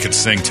how Kenny could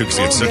sing, too, because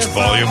he had such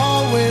volume.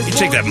 He'd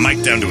take that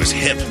mic down to his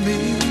hip.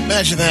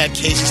 Imagine that.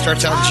 Casey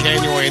starts out in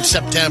January and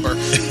September.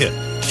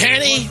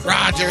 Kenny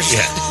Rogers.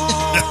 Yeah.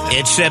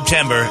 It's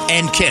September,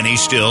 and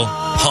Kenny's still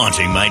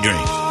haunting my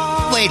dreams.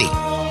 Lady,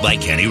 by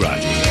Kenny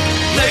Rogers.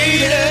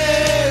 Lady,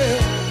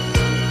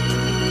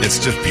 it's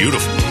just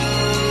beautiful.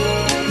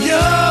 Your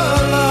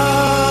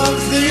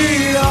love's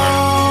the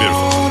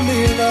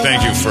only love.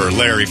 Thank you for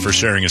Larry for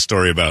sharing his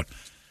story about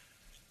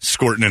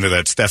squirting into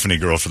that Stephanie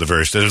girl for the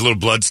very start. There's little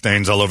blood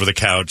stains all over the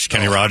couch.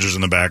 Kenny Rogers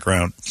in the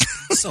background.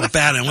 So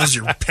bad. It was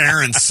your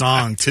parents'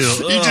 song, too.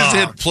 He just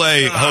hit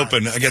play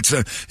hoping. I got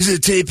some. There's a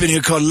tape in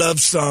here called Love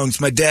Songs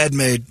my dad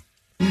made.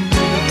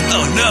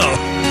 Oh, no.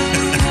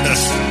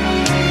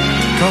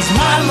 Cause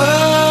my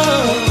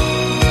love.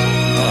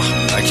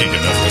 Oh, I can't get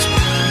enough of this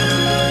one.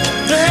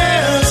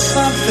 There's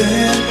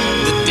something.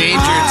 The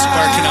danger in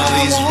sparking all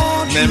these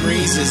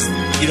memories is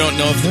you don't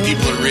know if the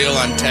people are real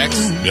on text.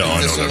 Yeah,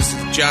 I know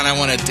that. John, I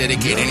want to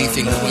dedicate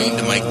anything clean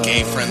to my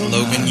gay friend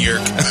Logan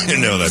Yerk. I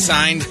know that.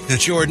 Signed,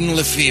 Jordan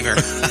Lefevre.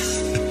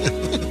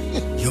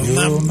 You're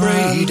my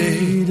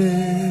Brady.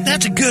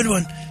 That's a good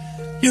one.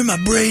 You're my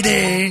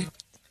Brady.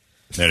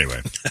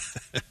 Anyway,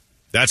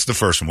 that's the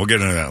first one. We'll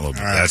get into that in a little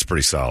bit. Right. That's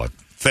pretty solid.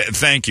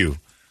 Thank you,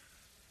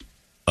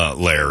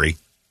 Larry.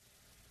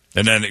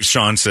 And then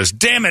Sean says,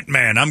 damn it,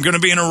 man, I'm going to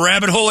be in a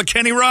rabbit hole of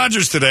Kenny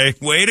Rogers today.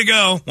 Way to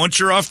go. Once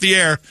you're off the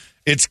air,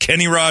 it's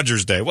Kenny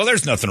Rogers Day. Well,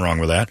 there's nothing wrong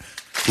with that.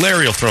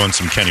 Larry will throw in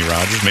some Kenny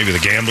Rogers, maybe the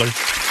Gambler.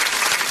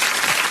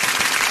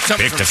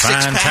 Picked a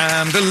fine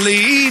time to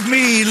leave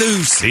me,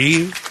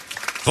 Lucille.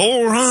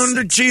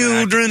 400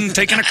 children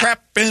taking a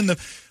crap in the...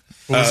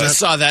 I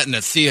saw that in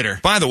the theater.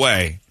 By the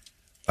way...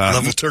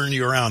 Love will turn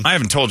you around. I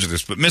haven't told you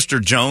this, but Mr.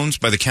 Jones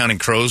by the Counting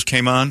Crows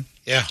came on.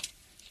 Yeah.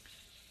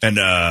 And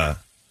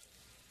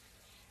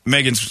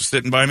Megan's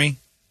sitting by me,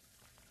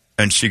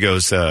 and she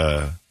goes,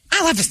 I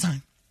love this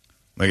song.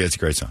 Like, it's a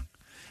great song.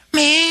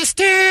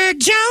 Mr.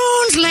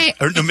 Jones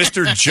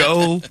Mr.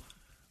 Joe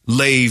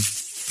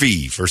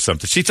Lefevre or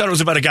something. She thought it was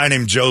about a guy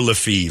named Joe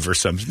Lefevre or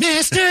something.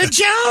 Mr.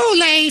 Joe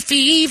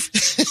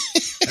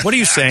Lefevre. What are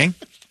you saying?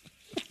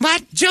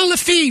 What? Joe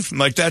Lefevre.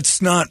 Like,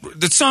 that's not...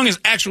 The song is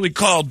actually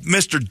called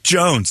Mr.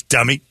 Jones,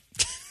 dummy.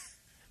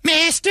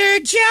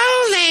 Mr.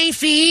 Joe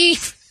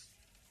Lefevre.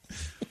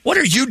 What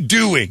are you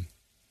doing?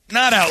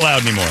 Not out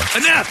loud anymore.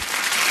 Enough.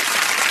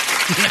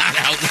 Not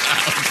out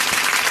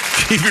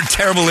loud. Keep your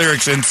terrible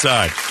lyrics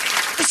inside.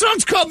 The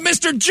song's called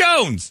Mr.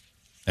 Jones.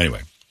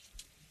 Anyway.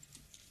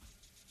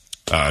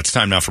 It's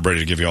time now for Brady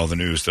to give you all the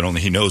news that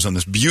only he knows on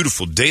this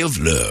beautiful day of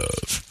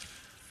love.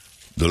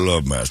 The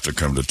Love Master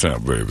come to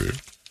town, baby.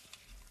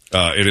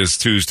 It is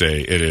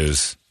Tuesday. It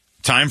is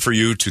time for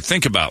you to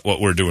think about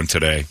what we're doing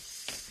today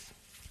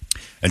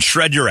and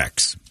shred your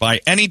ex. Buy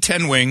any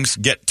 10 wings,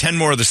 get 10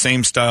 more of the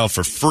same style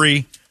for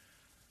free.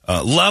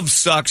 Love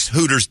sucks.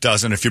 Hooters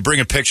doesn't. If you bring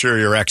a picture of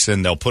your ex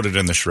in, they'll put it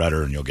in the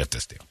shredder and you'll get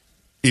this deal.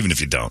 Even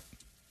if you don't.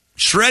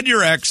 Shred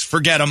your ex.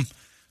 Forget them.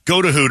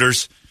 Go to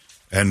Hooters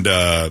and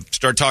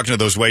start talking to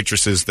those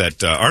waitresses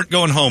that aren't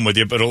going home with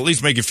you, but will at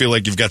least make you feel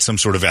like you've got some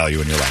sort of value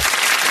in your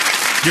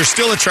life. You're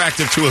still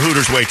attractive to a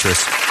Hooters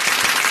waitress.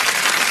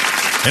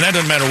 And that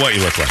doesn't matter what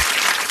you look like.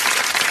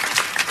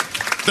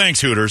 Thanks,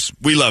 Hooters.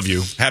 We love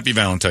you. Happy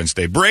Valentine's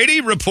Day. Brady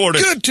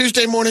reported. Good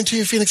Tuesday morning to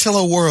you, Phoenix.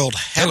 Hello, world.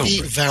 Happy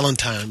Hello,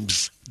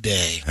 Valentine's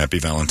Day. Happy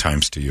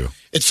Valentine's to you.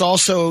 It's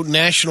also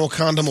National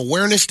Condom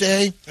Awareness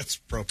Day. That's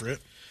appropriate.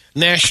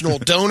 National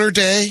Donor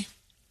Day.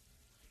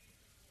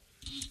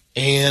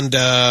 And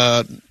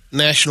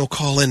National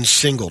Call-In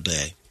Single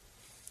Day.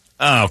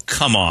 Oh,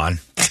 come on.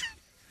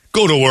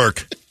 Go to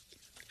work,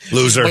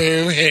 loser.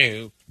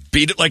 Woo-hoo.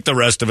 Beat it like the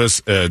rest of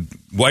us.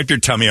 Wipe your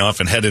tummy off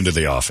and head into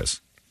the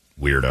office.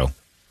 Weirdo.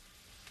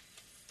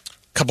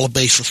 Couple of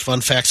baseless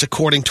fun facts.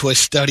 According to a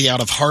study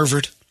out of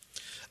Harvard,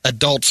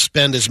 adults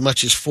spend as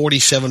much as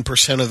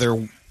 47% of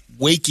their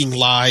waking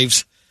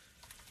lives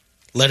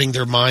letting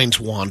their minds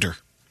wander.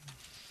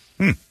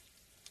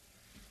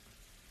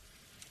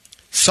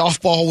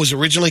 Softball was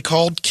originally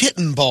called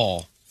kitten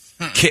ball.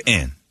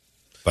 Kitten,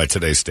 by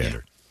today's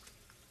standard.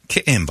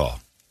 Kitten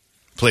ball.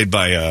 Played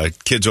by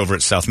kids over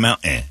at South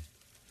Mountain.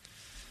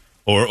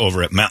 Or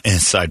over at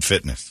Mountainside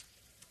Fitness.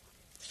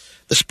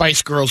 The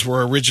Spice Girls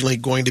were originally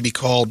going to be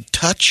called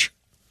Touch.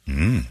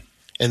 And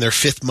their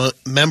fifth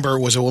member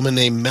was a woman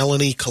named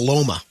Melanie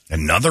Coloma.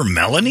 Another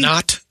Melanie?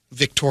 Not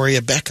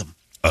Victoria Beckham.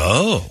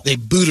 Oh. They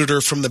booted her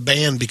from the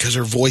band because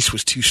her voice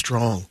was too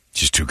strong.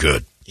 She's too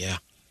good. Yeah.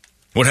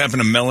 What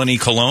happened to Melanie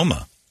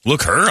Coloma?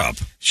 Look her up.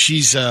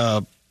 She's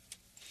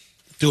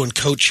doing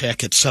coat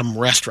check at some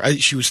restaurant.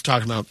 She was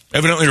talking about...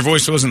 Evidently her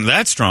voice wasn't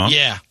that strong.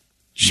 Yeah.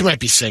 She might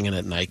be singing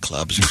at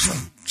nightclubs or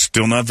something.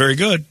 Still not very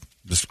good.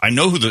 I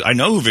know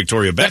who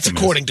Victoria Beckham That's is.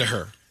 according to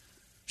her.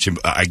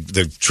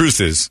 The truth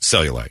is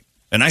cellulite.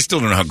 And I still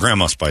don't know how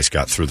Grandma Spice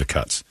got through the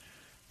cuts.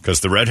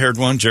 Because the red-haired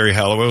one, Jerry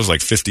Halliwell, was like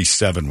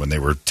 57 when they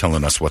were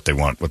telling us what they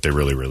want, what they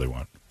really, really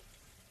want.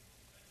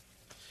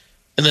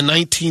 In the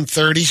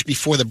 1930s,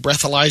 before the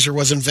breathalyzer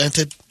was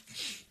invented,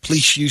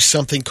 police used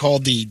something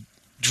called the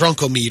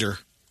drunkometer.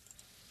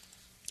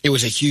 It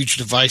was a huge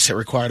device that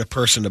required a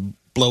person to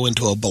blow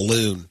into a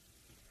balloon.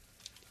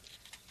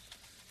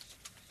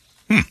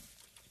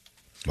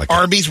 Like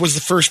Arby's was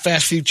the first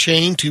fast food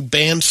chain to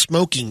ban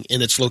smoking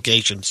in its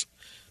locations.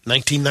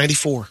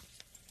 1994.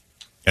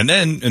 And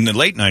then in the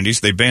late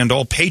 90s, they banned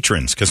all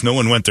patrons because no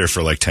one went there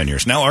for like 10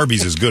 years. Now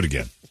Arby's is good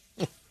again.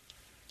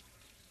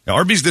 Now,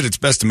 Arby's did its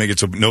best to make it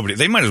so nobody...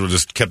 They might as well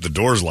just kept the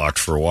doors locked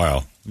for a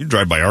while. You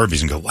drive by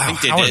Arby's and go, wow,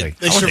 how are they?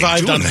 They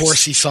survived on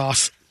horsey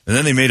sauce. And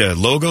then they made a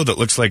logo that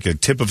looks like a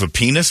tip of a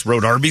penis,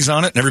 wrote Arby's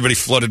on it, and everybody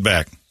flooded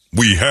back.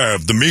 We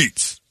have the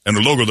meats. And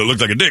a logo that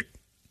looked like a dick.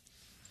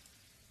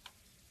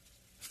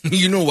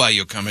 You know why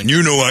you're coming.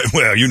 You know why.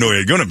 Well, you know where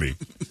you're going to be.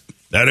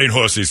 That ain't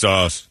horsey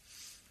sauce.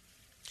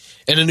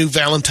 In a new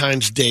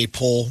Valentine's Day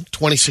poll,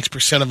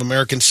 26% of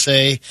Americans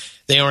say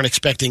they aren't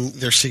expecting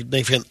their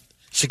significant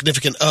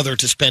other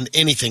to spend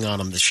anything on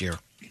them this year.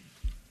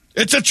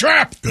 It's a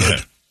trap.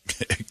 Good.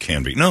 It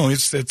can be. No,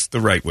 it's the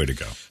right way to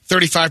go.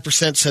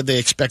 35% said they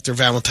expect their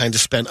Valentine to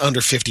spend under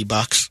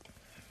 $50.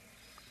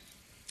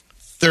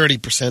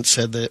 30%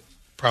 said that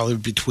probably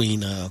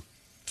between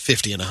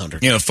 50 and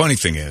 100. You know, the funny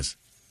thing is,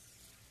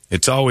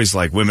 it's always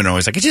like women are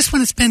always like, I just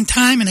want to spend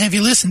time and have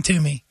you listen to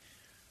me.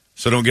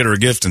 So don't get her a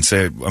gift and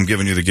say, I'm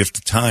giving you the gift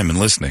of time and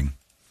listening.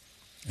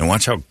 And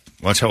watch how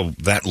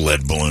that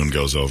lead balloon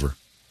goes over.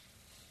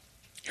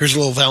 Here's a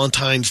little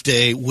Valentine's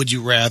Day would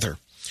you rather.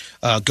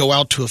 Go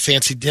out to a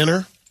fancy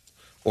dinner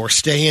or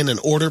stay in and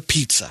order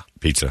pizza.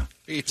 Pizza.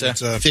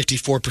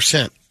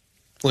 54%.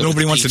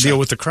 Nobody wants to deal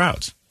with the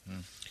crowds.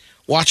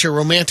 Watch a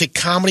romantic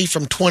comedy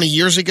from 20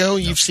 years ago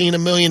you've seen a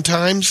million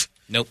times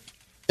Nope.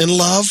 and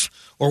love,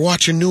 or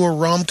watch a newer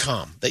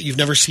rom-com that you've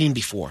never seen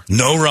before.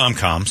 No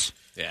rom-coms.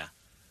 Yeah.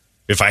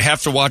 If I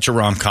have to watch a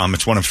rom-com,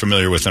 it's one I'm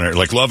familiar with.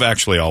 Like Love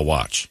Actually, I'll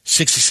watch.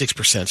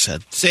 66%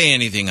 said. Say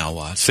Anything, I'll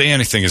watch. Say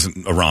Anything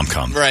isn't a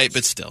rom-com. Right,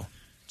 but still.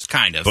 It's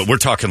kind of. But we're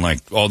talking like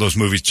all those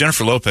movies.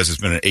 Jennifer Lopez has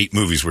been in 8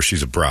 movies where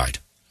she's a bride.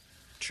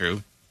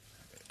 True.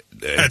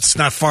 That's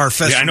not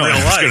far-fetched. Yeah, I know. Real I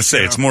was life, going to say,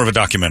 you know? it's more of a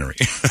documentary.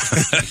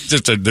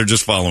 They're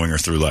just following her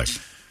through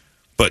life.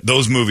 But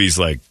those movies,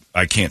 like,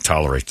 I can't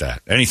tolerate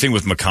that. Anything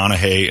with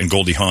McConaughey and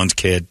Goldie Hawn's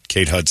kid,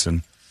 Kate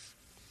Hudson,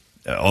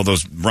 all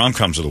those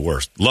rom-coms are the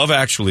worst. Love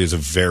Actually is a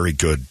very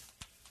good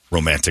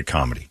romantic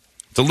comedy.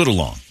 It's a little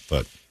long,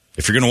 but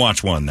if you're going to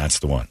watch one, that's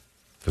the one.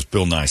 Because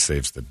Bill Nye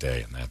saves the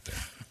day in that thing.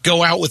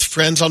 Go out with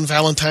friends on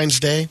Valentine's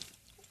Day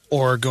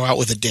or go out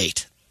with a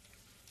date?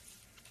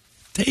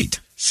 Date.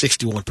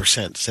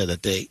 61% said a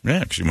date.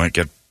 Yeah, because you might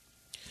get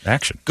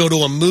action. Go to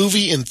a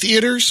movie in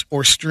theaters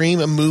or stream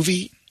a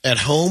movie at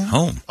home.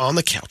 Home. On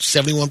the couch.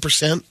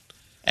 71%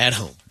 at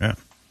home. Yeah.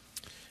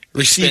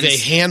 Receive a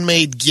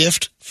handmade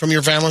gift from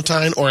your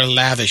Valentine or a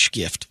lavish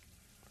gift.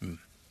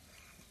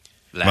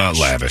 Well,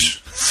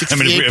 lavish.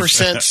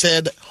 68%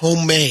 said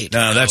homemade.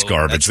 No, that's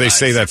garbage. They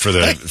say that for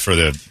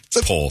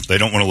the poll. They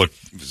don't want to look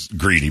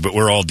greedy, but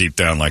we're all deep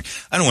down like,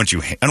 I don't want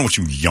you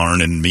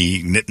yarning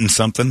me, knitting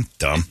something.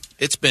 Dumb.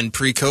 It's been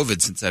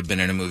pre-COVID since I've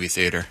been in a movie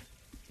theater.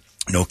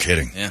 No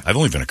kidding. Yeah. I've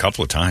only been a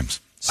couple of times.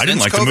 I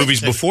didn't like COVID? the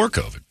movies before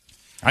COVID.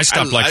 I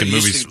stopped liking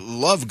movies. I used to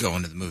love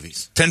going to the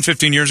movies. 10,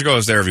 15 years ago, I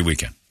was there every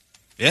weekend.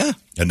 Yeah.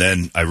 And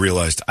then I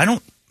realized I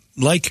don't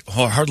like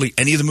hardly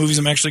any of the movies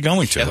I'm actually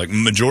going to. Yeah. Like,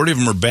 majority of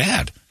them are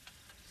bad.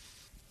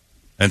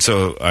 And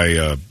so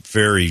I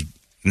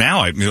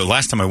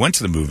last time I went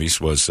to the movies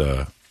was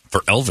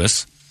for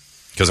Elvis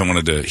because I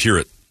wanted to hear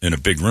it in a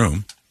big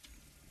room.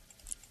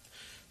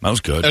 That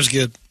was good. That was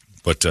good.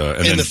 But and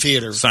in then the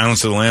theater.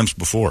 Silence of the Lambs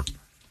before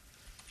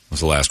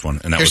was the last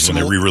one, and that was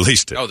when they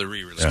re-released it. Oh, the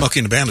re-release. Yeah. Smokey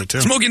and the Bandit, too.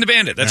 Smokey and the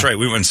Bandit. That's right.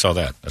 We went and saw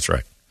that. That's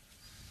right.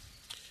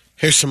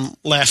 Here's some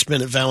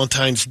last-minute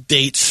Valentine's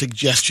date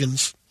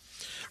suggestions.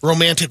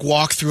 Romantic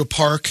walk through a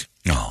park.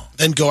 No.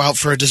 Then go out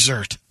for a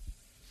dessert.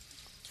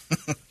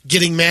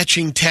 Getting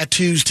matching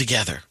tattoos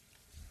together.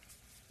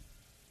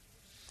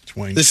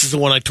 This is the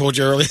one I told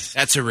you earlier.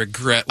 That's a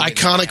regret.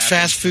 Iconic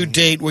fast food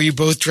date where you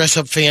both dress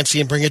up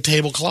fancy and bring a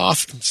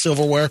tablecloth and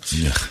silverware.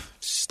 Yeah.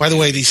 By the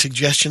way, these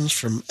suggestions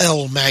from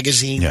Elle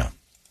magazine. Yeah.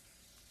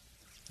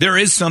 There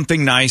is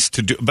something nice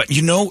to do, but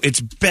it's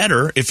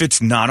better if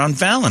it's not on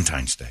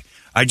Valentine's Day.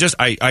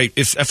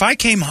 If I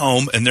came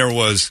home and there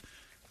was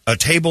a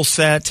table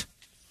set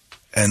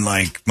and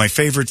like my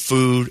favorite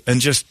food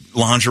and just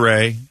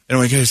lingerie,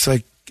 and it's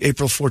like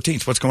April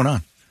 14th. What's going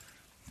on?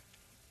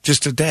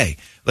 Just a day.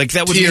 Like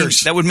that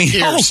would mean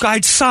Tears.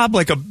 I'd sob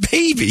like a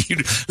baby.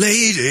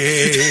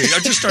 Lady.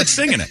 I'd just start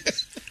singing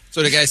it.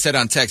 So the guy said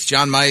on text,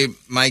 John,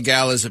 my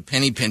gal is a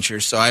penny pincher,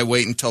 so I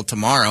wait until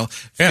tomorrow.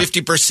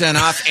 50%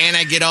 off, and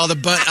I get all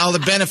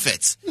the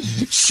benefits.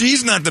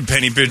 She's not the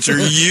penny pincher.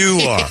 You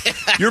are.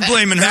 You're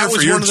blaming her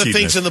for your That was one of the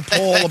things in the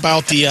poll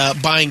about the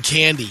buying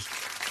candy.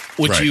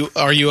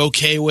 Are you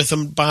okay with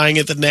them buying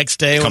it the next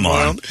day? Come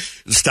on.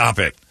 Stop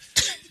it.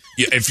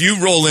 Yeah, if you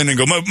roll in and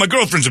go, my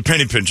girlfriend's a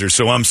penny pincher,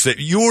 so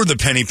you're the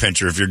penny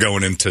pincher if you're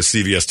going into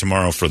CVS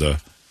tomorrow for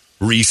the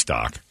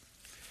restock.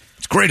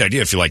 It's a great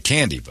idea if you like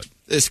candy, but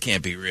this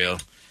can't be real.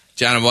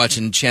 John, I'm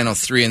watching Channel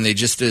 3, and they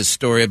just did a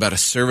story about a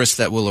service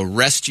that will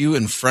arrest you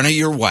in front of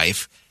your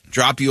wife,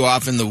 drop you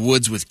off in the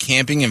woods with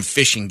camping and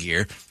fishing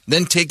gear,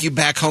 then take you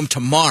back home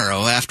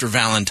tomorrow after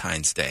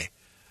Valentine's Day.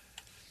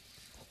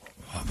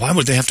 Why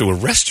would they have to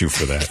arrest you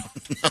for that?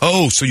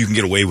 Oh, so you can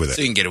get away with it.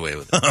 So you can get away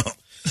with it.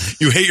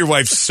 You hate your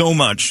wife so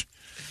much,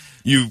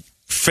 you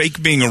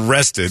fake being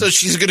arrested. So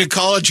she's going to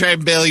call and try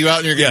and bail you out,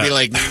 and you're going to be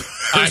like,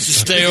 I have to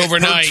stay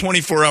overnight.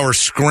 24-hour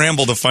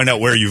scramble to find out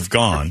where you've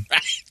gone.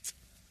 Right.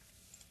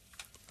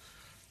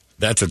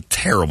 That's a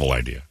terrible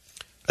idea.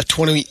 A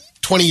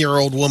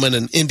 20-year-old woman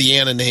in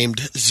Indiana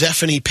named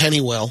Zephanie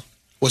Pennywell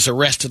was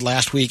arrested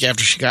last week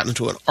after she got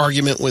into an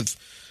argument with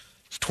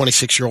a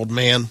 26-year-old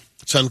man.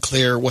 It's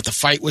unclear what the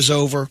fight was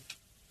over,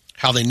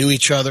 how they knew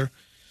each other.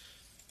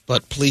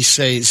 But police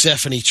say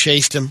Zephanie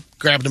chased him,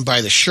 grabbed him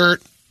by the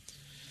shirt,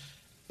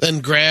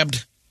 then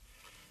grabbed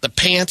the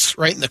pants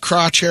right in the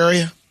crotch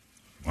area,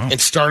 and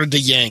started to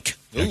yank.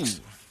 Ooh.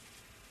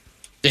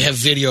 They have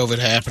video of it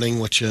happening,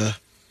 which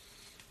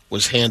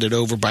was handed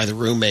over by the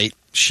roommate.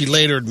 She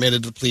later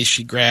admitted to the police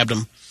she grabbed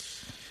him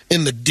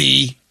in the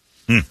D,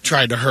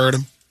 tried to hurt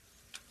him.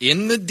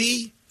 In the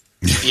D?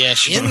 Yeah,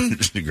 she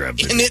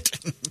grabbed in it.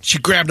 She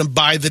grabbed him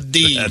by the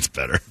D. That's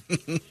better.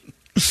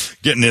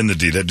 Getting in the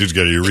D. That dude's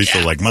got a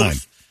urethra like mine.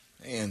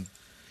 Man.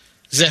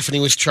 Zephanie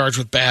was charged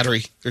with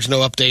battery. There's no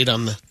update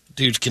on the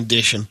dude's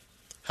condition,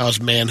 how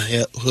his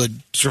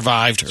manhood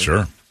survived her.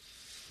 Sure.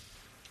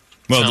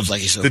 Well, Sounds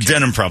like he's okay. The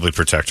denim probably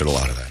protected a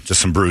lot of that.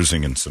 Just some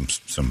bruising and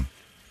some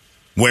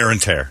wear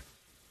and tear.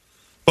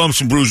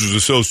 Bumps and bruises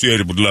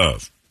associated with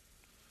love.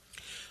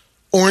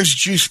 Orange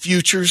juice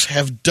futures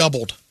have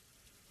doubled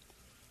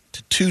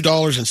to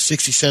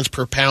 $2.60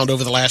 per pound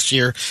over the last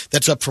year.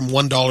 That's up from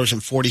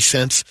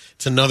 $1.40.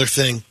 It's another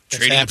thing that's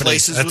Trading happening.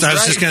 places That's was what I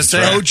was right. just going to say.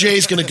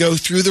 OJ's going to go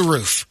through the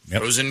roof.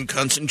 Yep. Frozen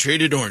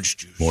concentrated orange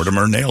juice.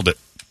 Mortimer nailed it.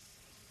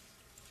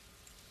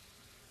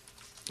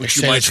 Which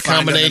Saying you might it's a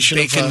find combination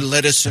on a bacon, of,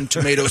 lettuce, and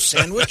tomato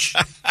sandwich.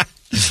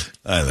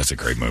 That's a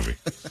great movie.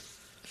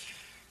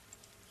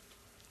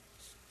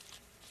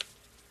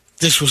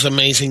 This was an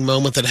amazing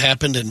moment that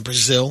happened in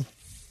Brazil.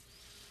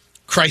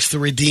 Christ the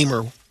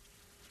Redeemer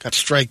got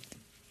struck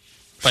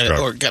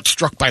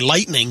by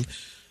lightning.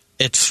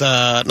 It's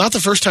not the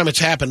first time it's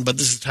happened, but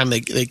this is the time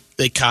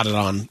they caught it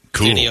on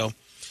video.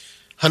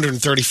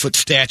 130-foot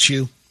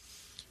statue.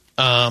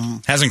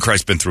 Hasn't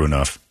Christ been through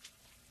enough?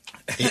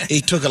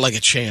 He took it like a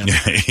champ. Yeah,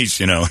 he's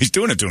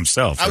doing it to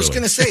himself. I was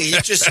really. going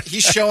to say,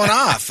 he's showing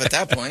off at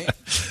that point.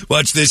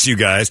 Watch this, you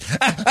guys.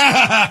 All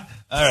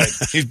right.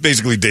 He's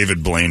basically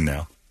David Blaine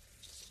now.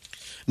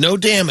 No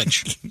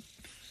damage.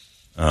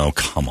 Oh,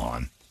 come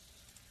on.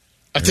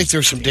 I think there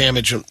was some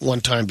damage one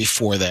time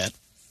before that.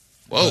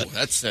 Whoa, But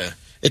that's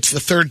it's the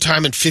third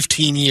time in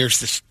 15 years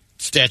this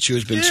statue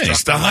has been struck.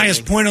 It's the by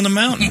highest lightning. point on the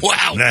mountain.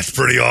 Wow. That's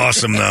pretty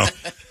awesome, though.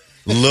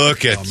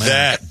 Look at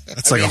that.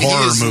 That's like I mean, a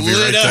horror he is movie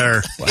lit right up.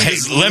 there. Hey,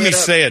 He's let me lit up.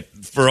 say it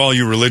for all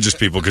you religious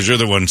people, because you're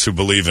the ones who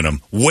believe in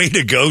him. Way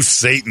to go,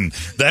 Satan.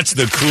 That's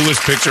the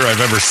coolest picture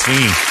I've ever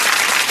seen.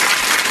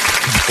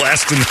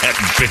 Blasting that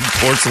big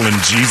porcelain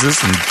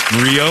Jesus in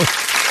Rio.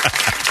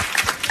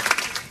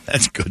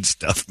 That's good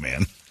stuff,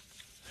 man.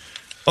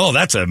 Oh,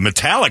 that's a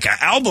Metallica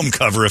album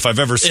cover if I've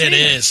ever seen it.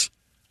 It is.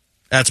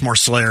 That's more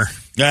Slayer.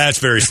 That's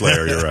very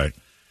Slayer, you're right.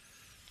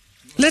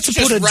 Let's just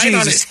put a right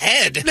Jesus on his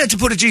head. Let's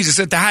put a Jesus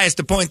at the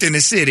highest point in the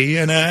city,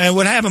 and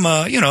we'll have him,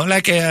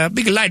 like a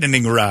big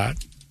lightning rod.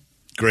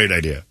 Great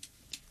idea.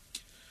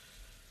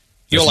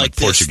 You'll That's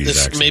like my this.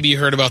 Portuguese accent. Maybe you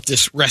heard about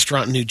this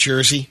restaurant in New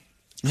Jersey,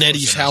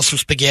 Nettie's House of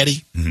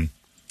Spaghetti. Mm-hmm.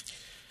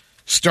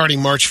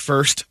 Starting March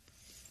 1st,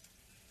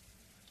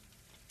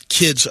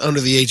 kids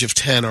under the age of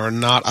 10 are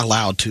not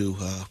allowed to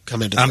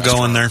come into the I'm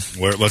restaurant. going there.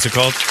 What's it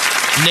called?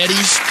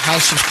 Nettie's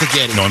House of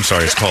Spaghetti. No, I'm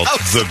sorry. It's called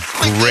the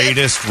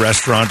greatest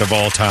restaurant of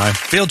all time.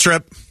 Field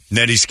trip.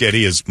 Nettie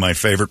Sketty is my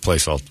favorite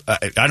place.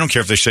 I don't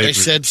care if they say They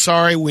said,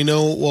 sorry, we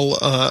know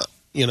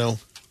we'll,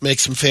 make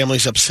some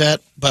families upset,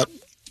 but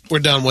we're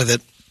done with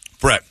it.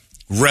 Brett,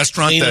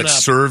 restaurant Clean it that up.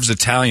 serves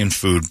Italian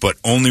food, but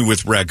only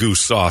with ragu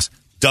sauce,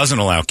 doesn't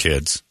allow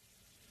kids,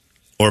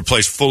 or a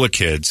place full of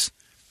kids.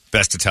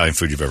 Best Italian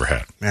food you've ever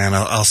had. Man,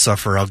 I'll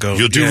suffer. I'll go.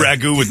 You'll do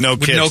ragu with no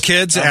kids. With no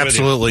kids? I'm with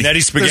you. Absolutely.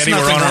 Nettie Spaghetti,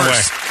 There's we're on nothing our way.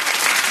 worse.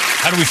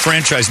 How do we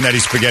franchise Nettie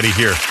Spaghetti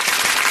here?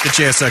 Get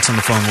JSX on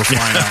the phone. We're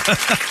flying out.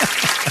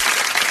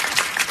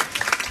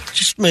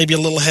 Just maybe a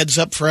little heads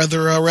up for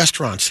other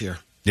restaurants here.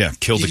 Yeah,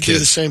 kill You the can do the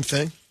kids. same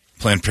thing.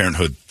 Planned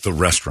Parenthood, the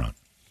restaurant.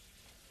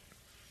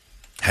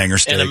 Hanger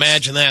steaks. And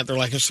imagine that. They're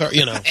like, sorry,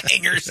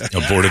 Hangers.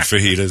 Aborted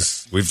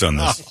fajitas. We've done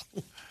this.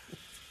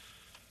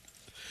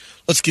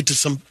 Let's get to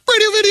some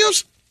radio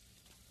videos.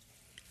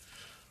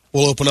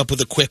 We'll open up with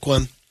a quick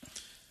one.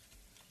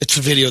 It's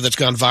a video that's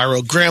gone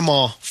viral.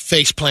 Grandma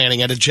face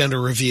planting at a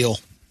gender reveal.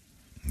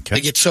 Okay.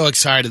 They get so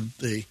excited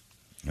they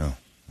On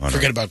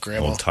forget a about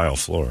Grandma. Old tile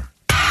floor.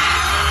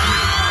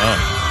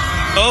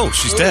 Oh,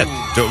 she's dead.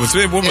 What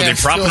were they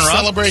propping her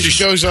up?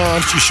 Celebration goes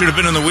on. She should have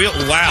been in the wheel.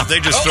 Wow, they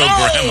just throw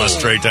Grandma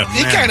straight down.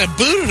 He kind of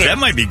booted her. That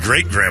might be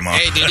great, Grandma.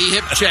 Hey, did he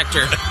hip checked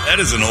her?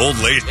 That is an old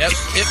lady. Yep,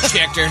 hip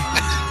checked her.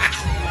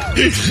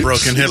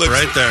 Broken hip Looks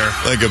right there.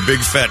 Like a big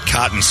fat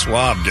cotton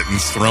swab getting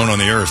thrown on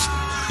the earth.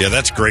 Yeah,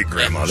 that's great,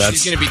 Grandma.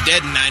 She's going to be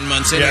dead in 9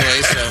 months anyway,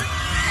 so.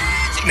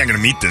 She's not going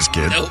to meet this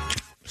kid. Nope.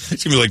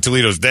 She's going to be like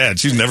Toledo's dad.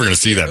 She's never going to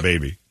see that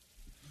baby.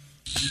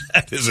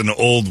 That is an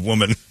old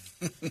woman.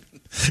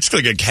 It's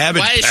like a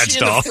Cabbage Why is Patch she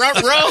in the doll.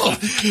 front row?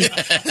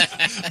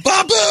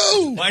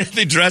 Babu! Why did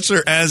they dress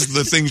her as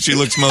the thing she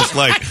looks most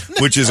like,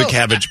 which is a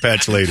Cabbage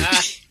Patch lady?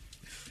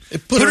 They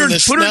put her in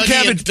the Put her in Snuggie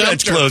Cabbage and dumped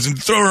Patch her. clothes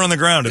and throw her on the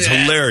ground. It's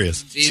Yeah.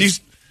 hilarious.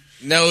 She's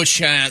No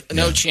chance.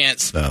 No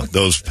chance. no,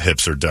 those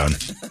hips are done.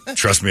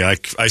 Trust me,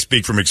 I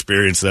speak from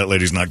experience. That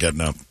lady's not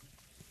getting up.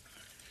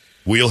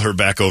 Wheel her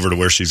back over to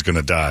where she's going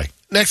to die.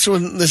 Next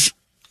one, this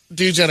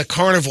dude's at a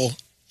carnival.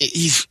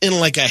 He's in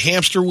like a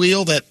hamster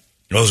wheel that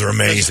Those are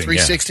amazing.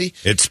 360?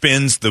 Yeah. It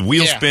spins. The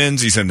wheel Yeah.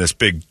 spins. He's in this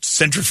big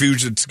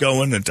centrifuge that's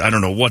going. I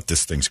don't know what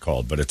this thing's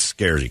called, but it's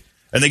scary.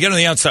 And they get on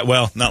the outside.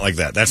 Well, not like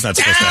that. That's not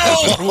supposed to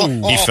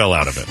happen. He fell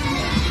out of it.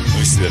 Let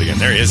me see that again.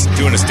 There he is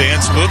doing a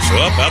stance. Whoops.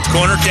 Up, out the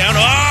corner, down.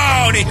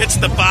 Oh, and he hits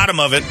the bottom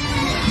of it.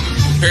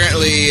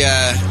 Apparently,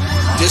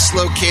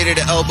 dislocated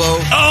elbow,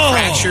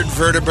 fractured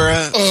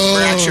vertebra,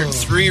 fractured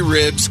 3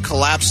 ribs,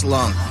 collapsed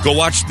lung. Go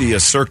watch the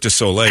Cirque du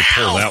Soleil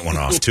pull that one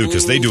off, too,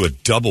 because they do a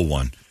double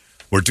one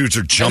where dudes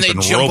are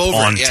jumping jump rope over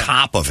on it, yeah.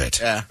 top of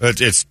it. Yeah.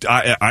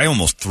 I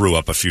almost threw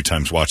up a few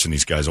times watching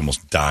these guys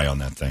almost die on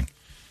that thing.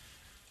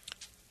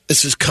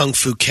 This is Kung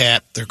Fu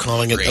Cat. They're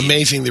calling it. Great.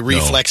 Amazing, the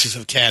reflexes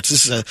of cats.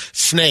 This is a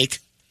snake,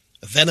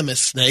 a venomous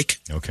snake.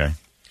 Okay.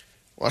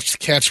 Watch the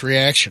cat's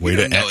reaction. Way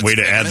to know it's add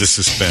the venomous.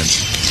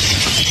 suspense.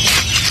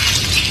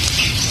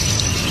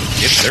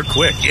 They're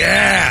quick.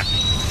 Yeah.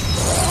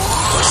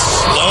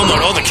 Slow-mo.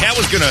 Oh, the cat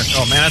was going to...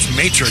 Oh, man, that's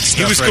Matrix stuff.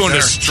 He was right going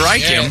there. to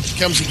strike him. Here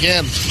comes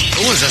again.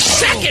 It was a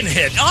second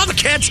hit. Oh, the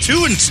cat's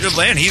two and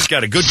land. He's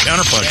got a good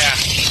counterpunch.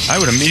 Yeah. I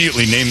would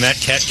immediately name that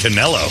cat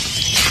Canelo.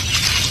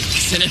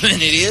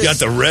 Cinnamon, it is. Got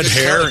the red Good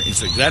hair. color.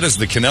 It's like, that is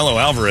the Canelo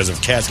Alvarez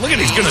of cats. Look at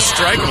he's going to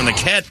strike him, and the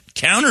cat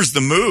counters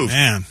the move.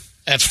 Man.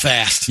 That's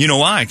fast. You know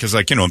why? Because,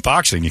 in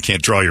boxing, you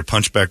can't draw your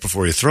punch back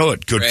before you throw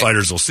it. Good Right.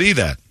 fighters will see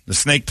that. The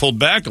snake pulled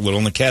back a little,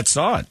 and the cat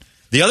saw it.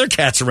 The other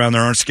cats around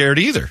there aren't scared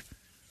either.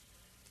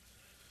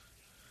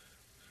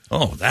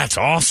 Oh, that's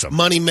awesome.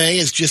 Money May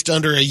is just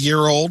under a year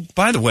old.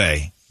 By the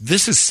way,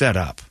 this is set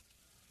up.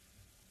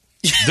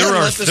 There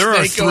are Let the there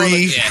are snake go on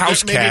three the-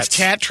 house maybe it's cats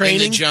cat In the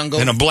training. jungle.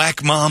 and a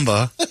black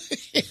mamba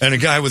and a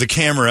guy with a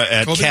camera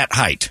at cat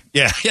height.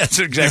 Yeah, that's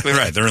exactly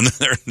right. They're in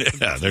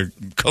they're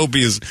Kobe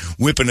is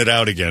whipping it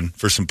out again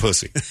for some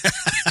pussy.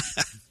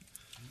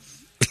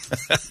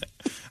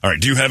 All right,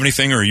 do you have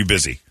anything or are you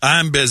busy?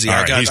 I'm busy. All I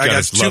right, got he's got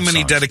his too love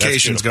many songs. That's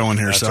dedications beautiful. going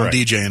here, That's so I'm right.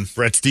 DJing.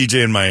 Brett's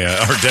DJing my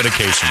our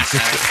dedications.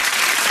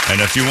 And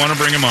if you want to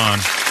bring him on,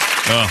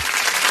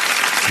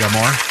 Got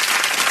more?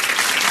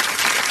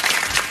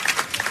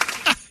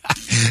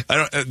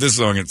 This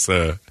song, it's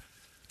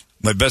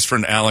my best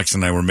friend Alex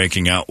and I were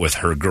making out with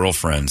her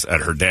girlfriends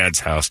at her dad's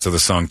house to the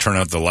song Turn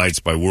Out the Lights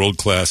by World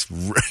Class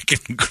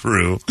Wrecking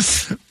Crew.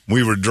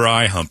 We were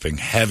dry humping,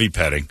 heavy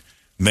petting,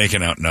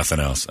 making out, nothing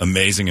else.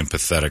 Amazing and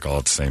pathetic all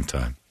at the same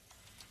time.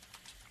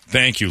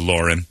 Thank you,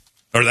 Lauren.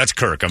 Or that's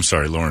Kirk. I'm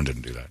sorry, Lauren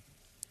didn't do that.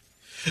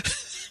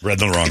 Read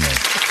the wrong name.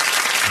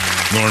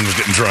 Lauren was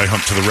getting dry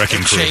humped to the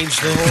Wrecking Crew.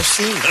 Changed the whole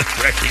scene.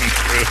 Wrecking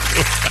Crew.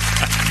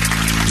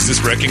 Is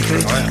this Wrecking Crew?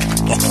 Oh,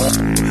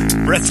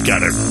 Brett's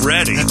got it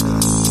ready.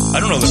 I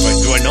don't know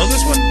do I know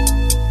this one?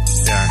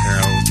 Yeah, here,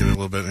 I'll get a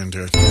little bit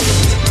into it.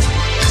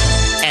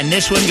 And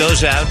this one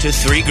goes out to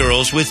three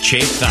girls with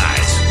chafed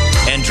thighs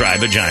and dry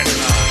vaginas.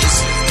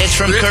 It's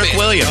from Kirk Ripping.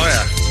 Williams. Oh,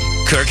 yeah.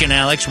 Kirk and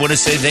Alex want to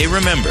say they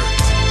remember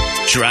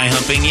dry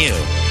humping you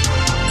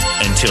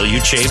until you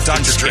chafed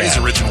and Dr. Dre's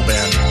scabbed. original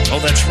band. Oh,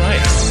 that's right.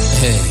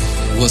 Hey,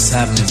 what's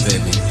happening,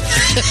 baby?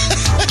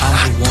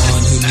 I'm the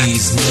one who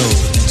needs no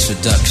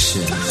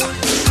introduction.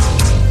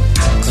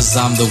 Cause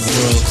I'm the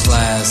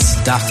world-class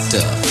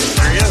doctor.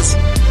 There he is.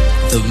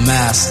 The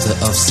master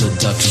of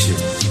seduction.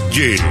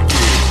 Yeah.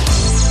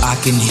 I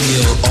can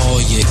heal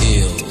all your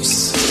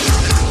ills.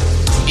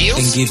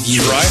 And give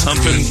you Dry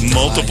humping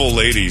multiple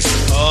ladies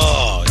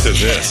to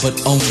this. But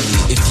only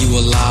if you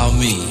allow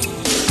me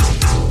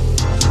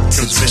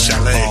to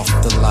turn off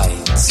the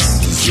lights.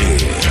 Yeah.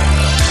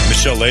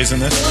 Michelle Lay's in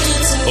this?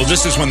 Oh,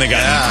 this is when they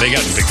got in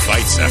big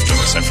fights after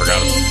this. I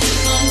forgot.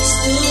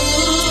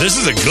 This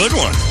is a good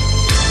one.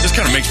 This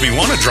kind of makes me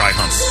want to dry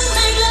hump.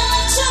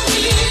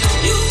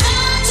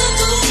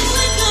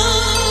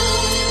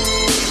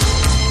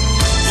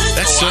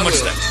 That's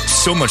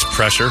so much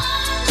pressure.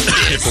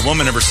 If a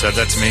woman ever said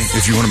that to me,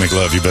 if you want to make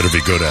love, you better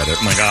be good at it.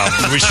 I'm like,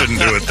 we shouldn't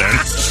do it then.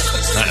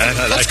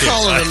 Let's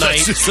call it a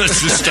night.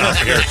 Let's just stop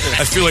here.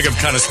 I feel like I've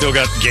kind of still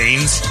got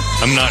gains.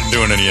 I'm not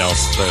doing any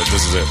else.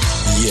 This is it.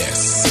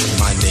 Yes,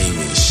 my name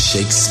is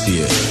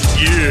Shakespeare.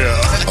 Yeah.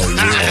 A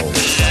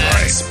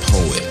world-class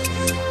poet.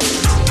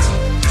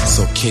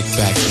 So kick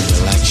back and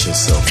relax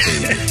yourself,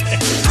 baby.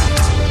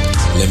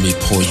 Let me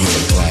pour you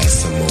a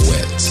glass of Moet.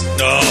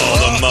 Oh,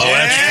 the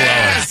Moet's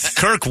flowing.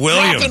 Kirk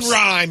Williams. Dropping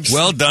rhymes.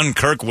 Well done,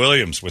 Kirk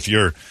Williams, with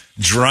your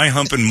dry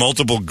humping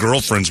multiple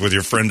girlfriends with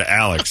your friend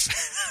Alex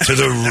to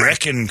the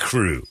Wrecking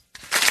Crew.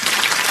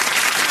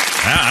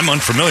 I'm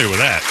unfamiliar with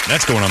that.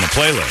 That's going on the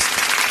playlist.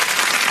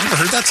 You ever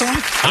heard that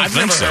song? I've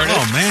never heard it.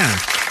 Oh, man.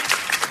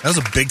 That was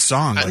a big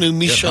song. I knew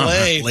Michelle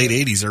A. Late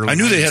 80s, early I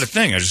knew 90s. they had a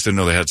thing. I just didn't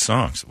know they had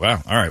songs. Wow.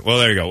 All right. Well,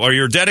 there you go. Well,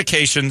 your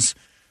dedications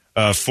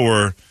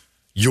for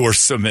your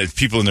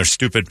people and their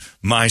stupid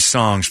my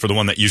songs for the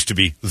one that used to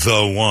be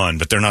the one,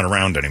 but they're not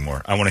around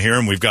anymore. I want to hear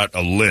them. We've got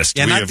a list.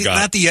 Yeah, we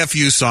not the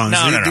FU songs.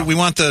 No. We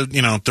want the,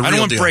 the real I don't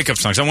want deal. breakup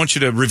songs. I want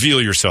you to reveal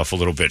yourself a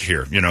little bit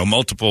here.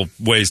 Multiple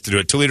ways to do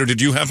it. Toledo,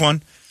 did you have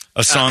one?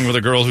 A song with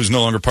a girl who's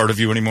no longer part of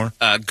you anymore?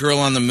 Girl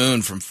on the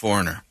Moon from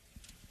Foreigner.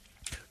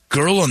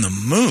 Girl on the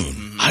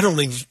Moon? I don't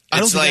think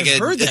I've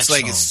heard that It's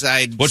like a song.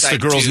 side. What's side the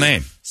girl's two.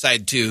 name?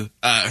 Side two.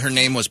 Her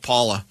name was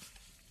Paula.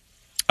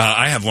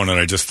 I have one that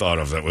I just thought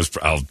of that was.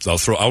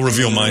 I'll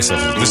reveal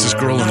myself. This is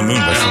 "Girl on the Moon"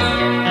 by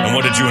Foreigner. And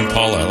what did you and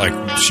Paula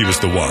like? She was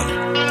the one.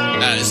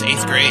 It was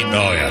 8th grade.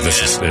 Oh yeah,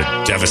 this is a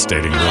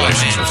devastating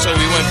relationship. Man. So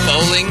we went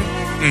bowling,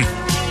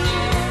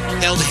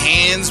 held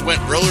hands,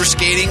 went roller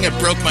skating. I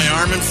broke my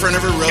arm in front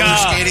of her roller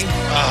skating.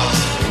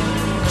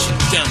 She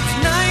dumped.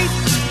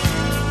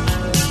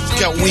 She's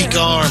got weak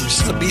arms.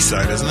 It's a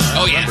B-side, isn't it?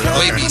 Oh yeah,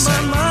 way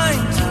B-side.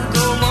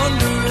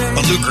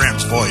 But Lou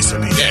Graham's voice,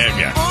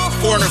 Yeah.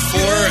 Foreigner 4,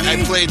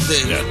 I played the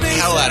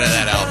hell out of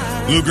that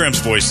album. Lou Graham's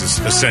voice is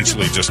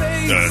essentially just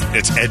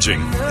it's edging.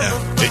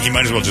 Yeah. He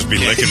might as well just be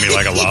licking me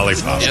like a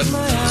lollipop. Yep.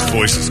 His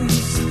voice is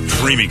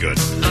creamy good.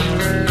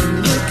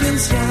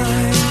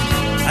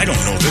 I don't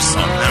know this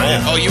song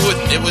at all. Oh, you would?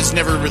 It was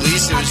never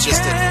released. It was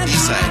just a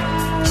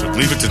B-side. So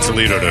leave it to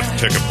Toledo to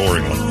pick a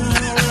boring one.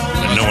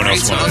 And no one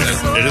else wanted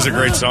it. It is a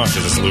great song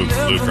because it's Lou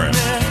Graham.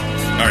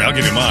 All right, I'll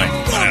give you mine.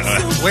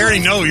 We already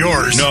know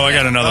yours. No, I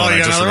got another one. You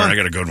got another one? I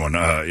got a good one.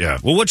 Yeah.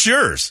 Well, what's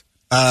yours?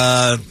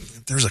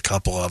 There's a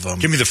couple of them.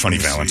 Give me the funny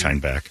Valentine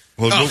back.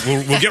 We'll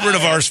get rid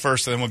of ours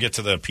first, and then we'll get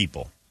to the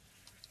people.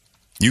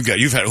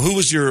 You've had. Who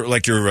was your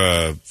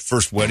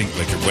first wedding,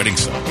 like your wedding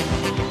song?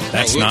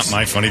 That's not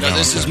my funny Valentine.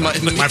 This is my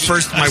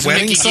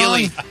wedding Mickey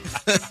song.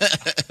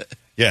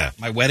 Yeah,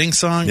 my wedding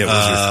song. Yeah,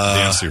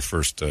 it was your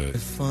first.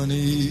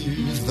 Funny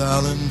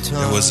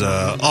Valentine. It was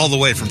All the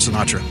Way from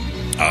Sinatra.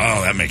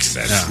 Oh, that makes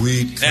sense.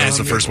 Yeah. That's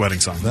the first wedding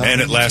song. And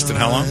it lasted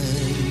how long?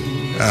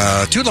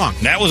 Too long.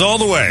 That was all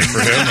the way for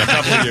him. A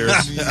couple of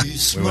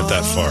years. We went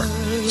that far.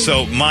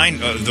 So mine,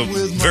 the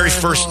very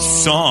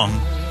first song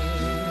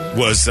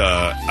was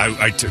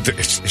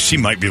she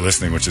might be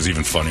listening, which is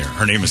even funnier.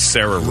 Her name is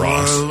Sarah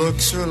Ross.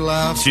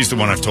 She's the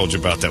one I've told you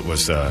about. That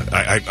was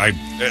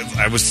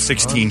I was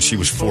 16. She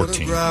was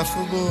 14.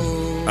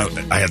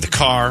 I had the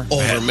car.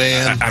 Older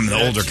man. I'm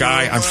the older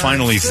guy. I'm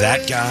finally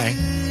that guy.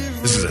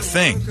 This is a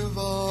thing.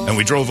 And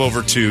we drove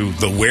over to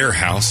the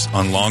Warehouse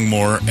on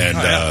Longmore and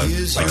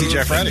like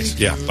TGI Fridays.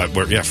 Yeah,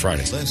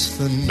 Fridays.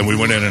 And we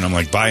went in and I'm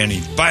like, buy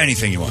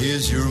anything you want.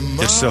 Get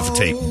yourself a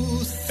tape.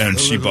 And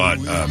she bought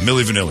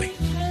Milli Vanilli.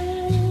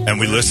 And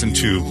we listened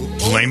to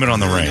Blame It on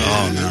the Rain.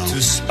 Oh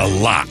no, a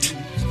lot.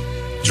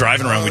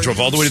 Driving around, we drove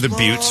all the way to the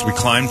Buttes. We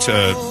climbed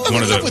to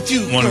one of the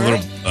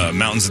little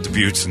mountains at the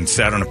Buttes and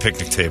sat on a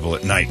picnic table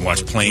at night and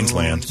watched planes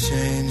land.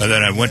 And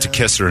then I went to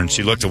kiss her, and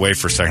she looked away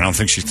for a second. I don't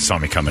think she saw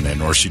me coming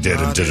in, or she did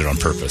and did it on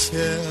purpose.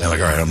 And I'm like,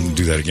 all right, I'm going to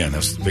do that again. That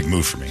was a big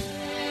move for me.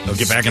 I'll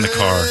get back in the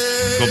car,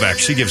 go back.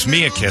 She gives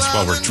me a kiss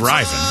while we're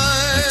driving.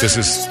 Like,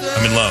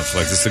 I'm in love.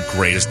 Like, this is the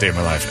greatest day of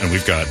my life. And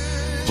we've got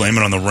Blame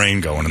It on the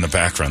Rain going in the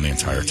background the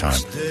entire time.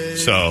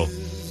 So,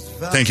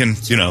 thinking,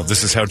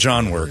 this is how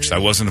John works. I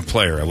wasn't a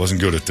player. I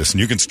wasn't good at this.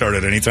 And you can start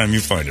it anytime you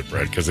find it,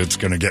 Brett, because it's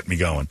going to get me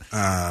going.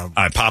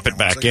 I pop it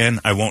back in.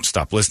 I won't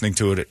stop listening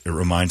to it. It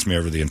reminds me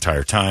of her the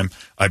entire time.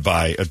 I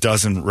buy a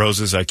dozen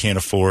roses I can't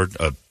afford,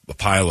 a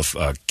pile of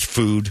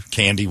food,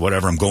 candy,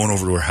 whatever. I'm going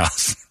over to her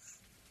house.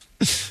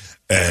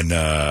 And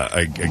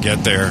I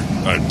get there.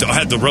 I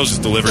had the roses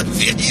delivered.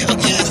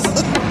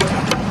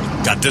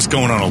 Got this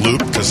going on a loop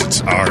because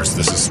it's ours.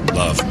 This is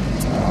love.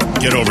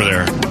 Get over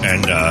there,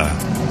 and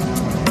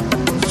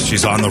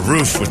she's on the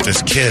roof with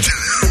this kid.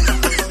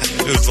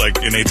 It was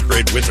like in 8th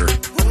grade with her.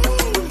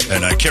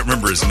 And I can't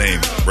remember his name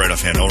right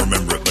offhand. I'll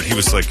remember it. But he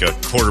was like a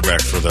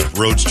quarterback for the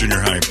Rhodes Junior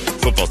High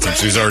football team.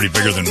 So he's already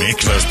bigger than me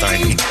because I was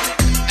tiny.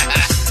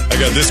 I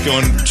got this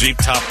going, Jeep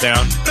top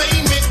down.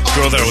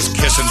 Girl that I was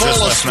kissing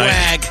just last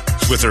night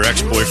with her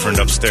ex-boyfriend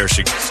upstairs.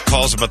 She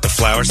calls about the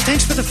flowers.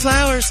 Thanks for the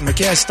flowers. I'm like,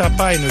 yeah, I stopped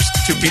by and there's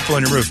 2 people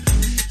on your roof.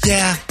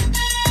 Yeah.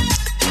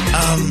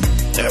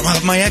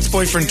 Well, my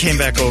ex-boyfriend came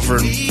back over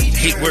and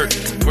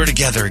we're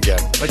together again.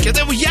 Like,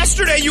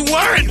 yesterday you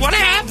weren't. What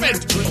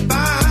happened?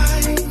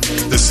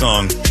 This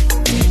song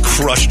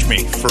crushed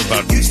me for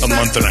about a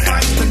month and a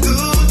half.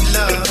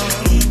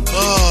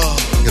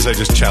 Because I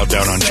just chowed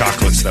down on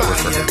chocolates that were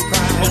for him.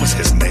 What was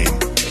his name?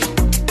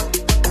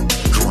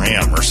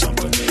 Graham or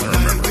something. I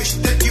don't remember.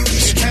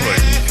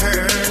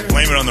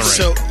 Blame It on the Rain.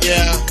 So,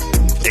 yeah.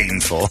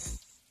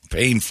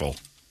 Painful.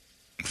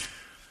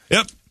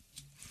 Yep.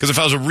 Because if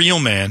I was a real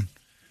man,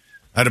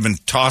 I'd have been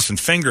tossing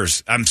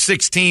fingers. I'm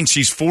 16.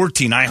 She's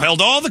 14. I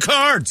held all the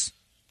cards.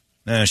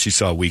 She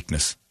saw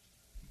weakness.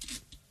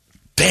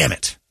 Damn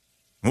it.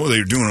 What were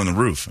they doing on the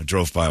roof? I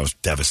drove by. I was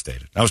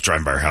devastated. I was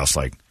driving by her house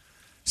like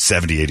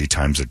 70, 80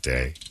 times a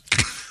day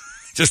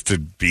just to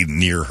be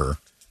near her.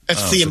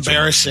 That's the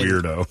embarrassing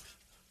weirdo.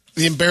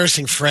 The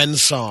embarrassing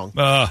friends song.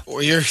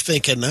 Where you're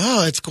thinking,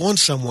 it's going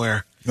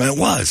somewhere. It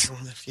was.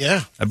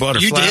 Yeah. I bought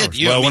her you flowers.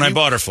 Did. When I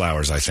bought her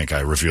flowers, I think I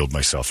revealed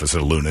myself as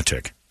a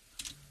lunatic.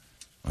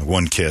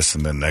 One kiss,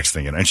 and then next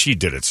thing, and she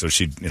did it. So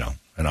she,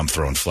 and I'm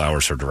throwing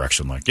flowers her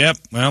direction. Like, yep,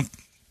 well,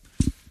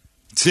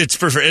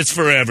 it's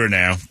forever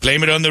now.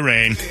 Blame it on the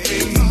rain.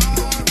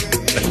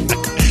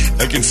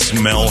 I can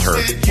smell her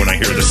when I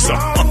hear the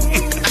song.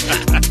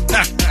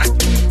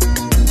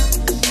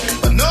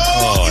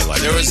 Oh, I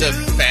like There was a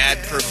bad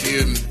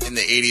perfume in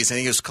the 80s. I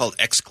think it was called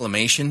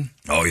Exclamation.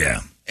 Oh, yeah.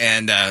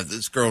 And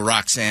this girl,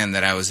 Roxanne,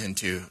 that I was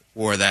into,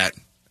 wore that.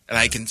 And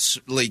I can,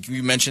 like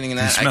you mentioning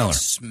that, I can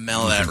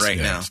smell that right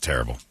now. It's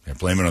terrible. Yeah,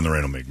 Blame It on the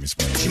Rain will make me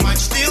smell it. She might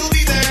still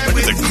be there.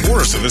 Look at the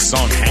chorus of this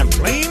song.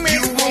 Blame it.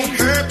 You won't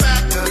hurt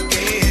back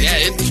again. Yeah,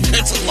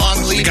 it's a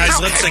long lead. The guys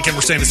lip syncing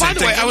were saying the same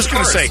thing. By the way, I was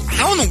going to say,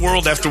 how in the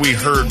world after we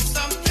heard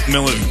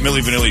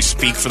Milli Vanilli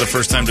speak for the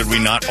first time did we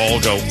not all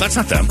go, that's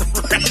not them?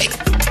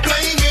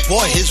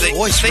 Boy, his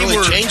voice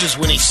really changes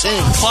when he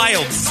sings.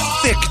 Piled,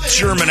 thick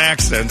German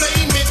accents.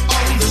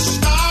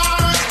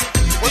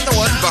 Wasn't the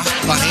one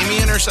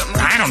Bohemian or something?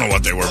 I don't know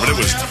what they were, but it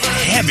was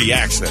heavy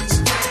accents.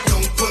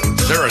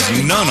 There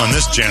is none on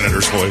this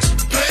janitor's voice.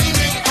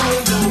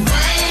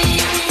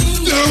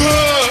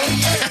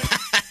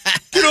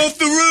 Get off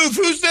the roof!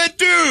 Who's that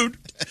dude?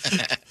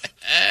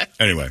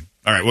 Anyway,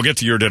 All right, we'll get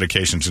to your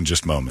dedications in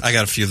just moments. I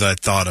got a few that I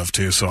thought of,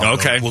 too, so we'll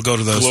go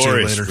to those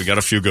Glorious. too later. We got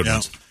a few good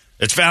ones.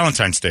 It's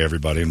Valentine's Day,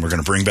 everybody, and we're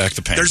going to bring back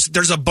the pain.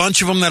 There's a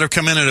bunch of them that have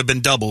come in and have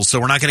been doubles, so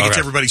we're not going to get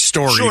to everybody's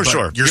story.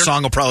 Sure. Your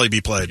song will probably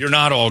be played. You're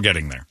not all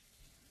getting there.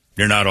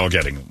 You're not all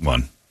getting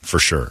one, for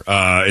sure.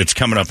 It's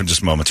coming up in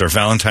just moments. Our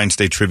Valentine's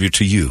Day tribute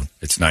to you.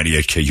 It's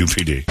 98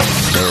 KUPD.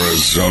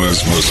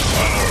 Arizona's most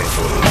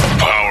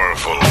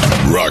powerful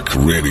rock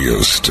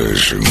radio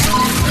station. 98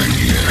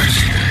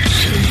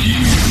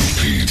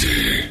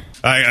 KUPD.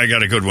 I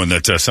got a good one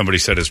that somebody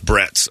said is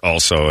Brett's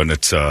also, and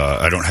it's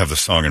I don't have the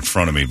song in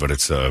front of me, but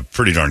it's a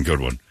pretty darn good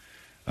one.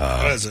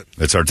 What is it?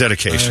 It's our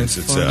dedications.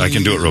 It's I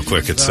can do it real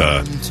quick. It's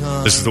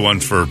this is the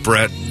one for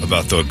Brett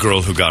about the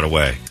girl who got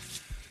away.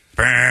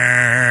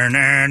 Bastards.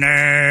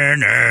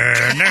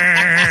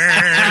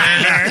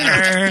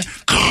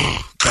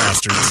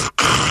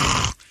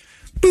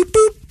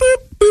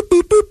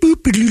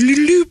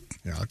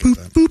 Yeah, I'll get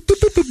that.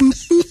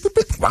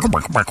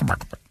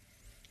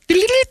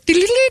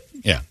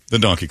 Yeah, the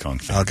Donkey Kong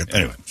thing. I'll get that.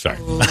 Anyway, sorry.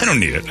 I don't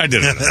need it. I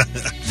did it.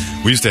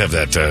 We used to have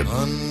that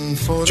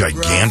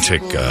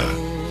gigantic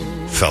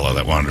fellow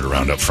that wandered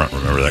around up front.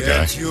 Remember that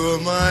guy?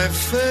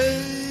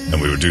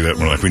 And we would do that.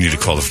 We're like, we need to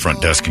call the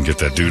front desk and get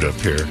that dude up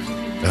here.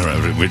 I don't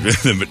know. We'd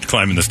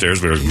climbing the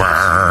stairs. We were like,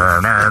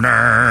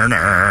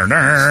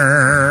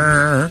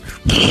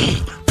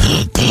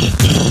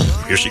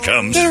 here she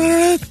comes.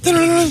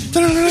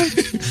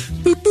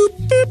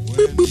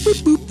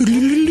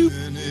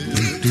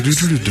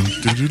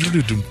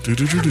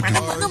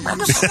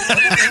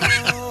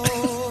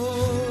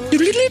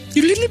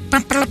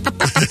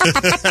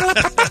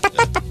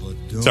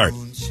 Sorry.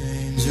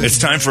 It's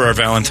time for our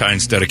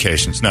Valentine's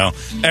dedications. Now,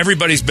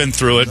 everybody's been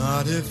through it.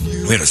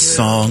 We had a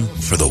song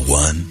for the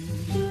one.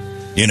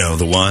 You know,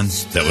 the one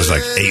that was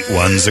like 8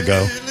 ones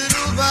ago.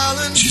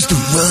 She's the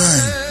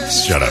one.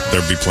 Shut up.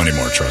 There'll be plenty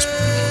more, trust me.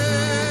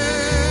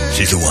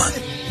 She's the one.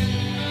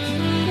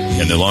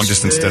 And the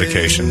long-distance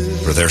dedication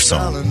for their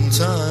song.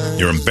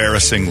 Your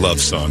embarrassing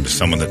love song to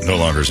someone that no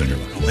longer is in your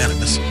life. Oh, man, I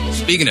miss it.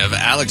 Speaking of,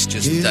 Alex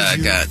just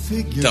got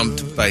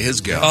dumped by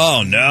his girl.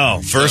 Oh,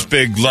 no. First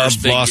big love,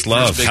 lost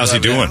love. How's he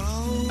doing?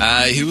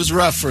 He was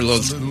rough for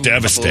those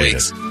devastated.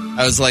 Weeks.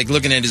 I was like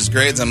looking at his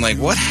grades. I'm like,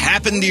 what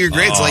happened to your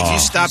grades? Like you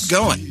stopped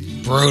going.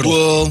 Brutal.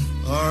 Well,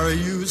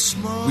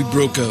 we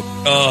broke up.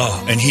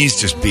 Oh, and he's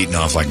just beating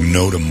off like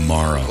no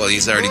tomorrow. Well,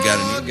 he's already got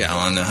a new gal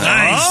on the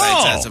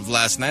sites as of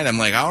last night. I'm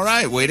like, all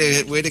right, way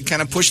to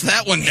kind of push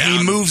that one down.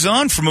 He moves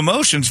on from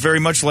emotions very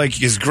much like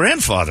his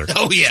grandfather.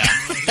 Oh yeah,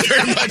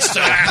 very much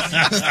so.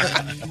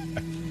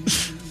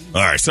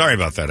 All right, sorry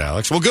about that,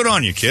 Alex. Well, good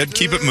on you, kid.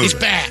 Keep it moving. He's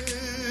back.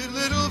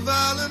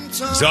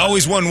 There's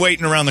always one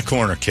waiting around the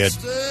corner, kid.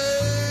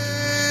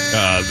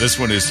 This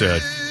one is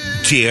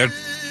Dear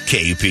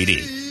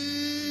KUPD.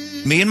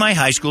 Me and my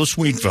high school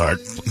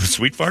sweetheart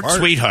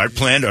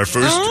planned our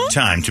first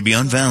time to be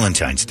on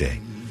Valentine's Day.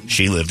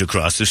 She lived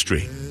across the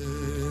street.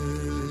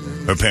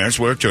 Her parents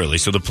worked early,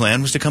 so the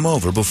plan was to come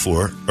over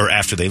before or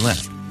after they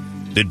left.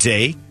 The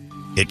day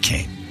it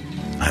came,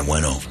 I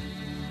went over.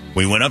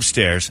 We went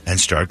upstairs and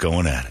started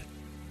going at it.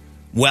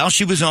 While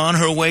she was on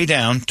her way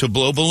down to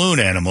blow balloon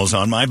animals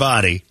on my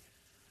body,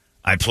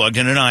 I plugged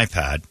in an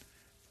iPad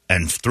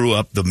and threw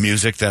up the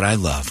music that I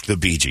loved, the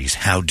Bee Gees,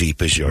 How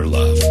Deep Is Your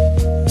Love?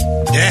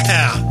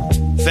 Yeah.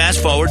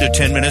 Fast forward to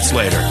 10 minutes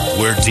later.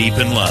 We're deep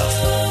in love.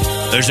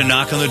 There's a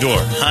knock on the door.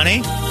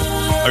 Honey,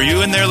 are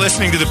you in there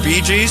listening to the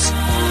Bee Gees?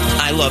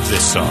 I love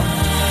this song.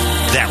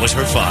 That was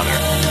her father,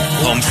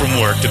 home from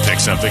work to pick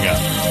something up.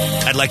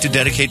 I'd like to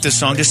dedicate this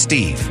song to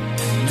Steve,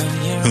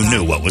 who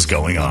knew what was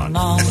going on.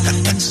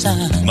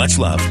 Much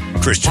love,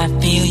 Christian. I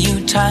feel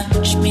you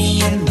touch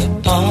me in the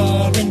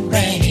pouring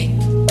rain.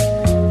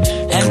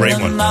 Great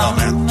one. Oh,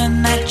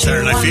 man.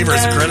 Saturday Night Fever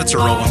as the credits are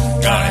rolling.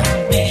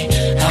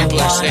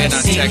 People are saying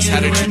on text, how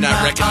did you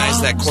not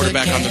recognize that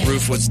quarterback on the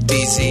roof was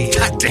DC?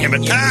 God damn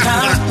it. I'd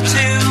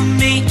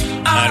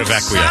have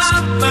acquiesced.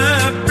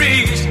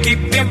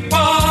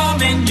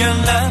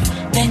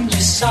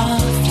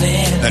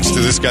 That's to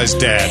this guy's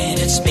dad.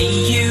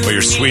 But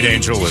your sweet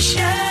angel was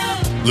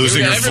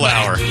losing her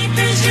flower.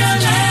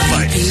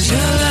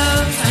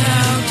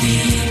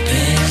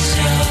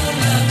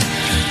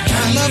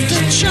 I love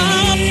to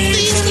chop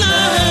these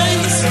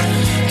lines.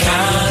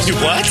 You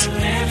what?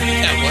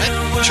 Yeah, what?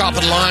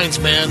 Chopping lines,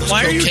 man.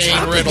 Why are you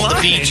chopping riddled lines?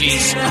 the Bee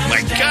Gees. Oh,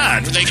 my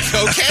God. Were they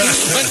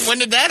cocaine? when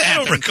did that I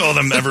happen? don't recall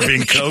them ever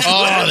being coke.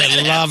 Oh,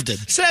 they loved it.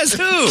 Says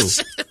who?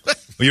 Well,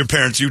 your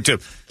parents, you too.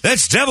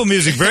 That's devil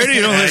music, Brady.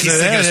 You don't listen to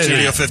that.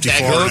 Studio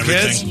 54 and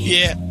everything.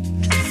 Yeah.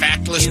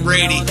 Factless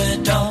Brady.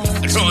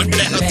 Going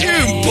down.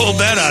 You pulled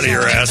that out of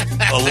your ass.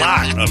 A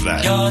lot of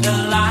that.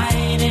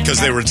 Because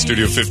they were in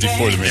Studio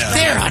 54.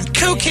 They're on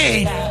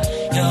cocaine.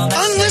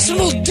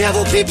 Unlistenable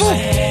devil people.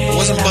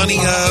 Wasn't Bunny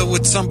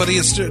with somebody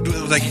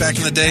like back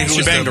in the day? Who She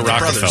was banged the a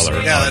Rockefeller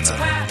brothers? Yeah, on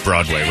that's it.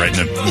 Broadway right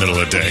in the middle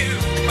of the day.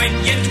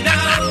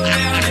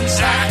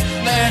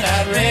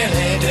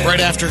 Right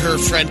after her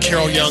friend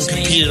Carol Young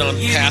competed on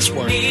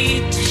Password.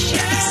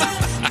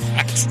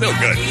 Still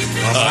good.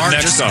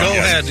 Next just song, go yeah.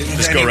 ahead.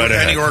 Just go right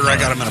ahead. Any order, I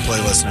got them in a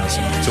playlist now. So.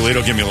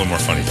 Toledo, give me a little more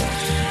funny bone.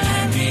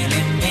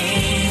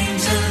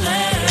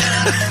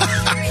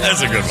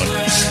 That's a good one.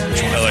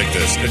 I like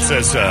this. It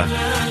says,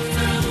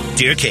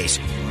 Dear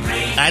Casey,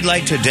 I'd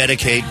like to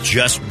dedicate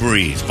Just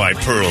Breathe by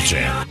Pearl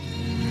Jam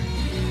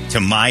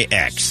to my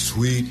ex.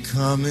 Sweet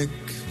comic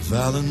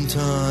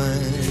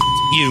Valentine.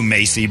 You,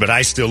 Macy, but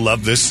I still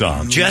love this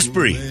song. Just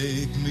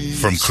Breathe.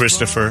 From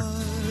Christopher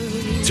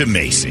to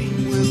Macy.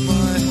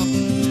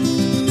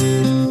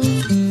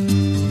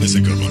 This is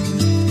a good one.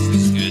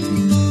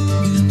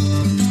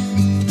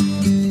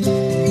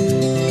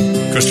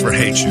 Christopher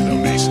hates you, though,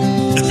 Macy.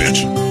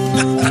 Bitch.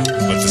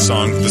 But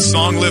the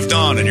song lived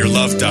on and your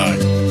love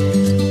died.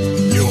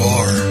 You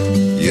are.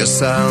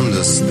 Yes, I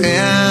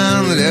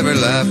understand that every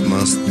life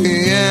must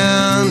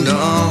end.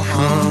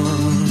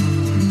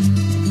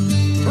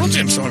 Pearl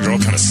Jam songs are all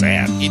kind of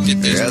sad. He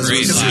did this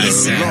great live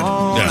sad.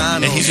 Yeah.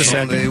 And he's a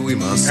sad guy.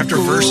 After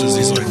verses,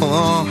 he's like...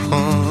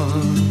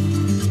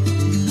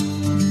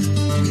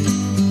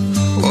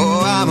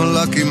 Oh, I'm a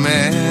lucky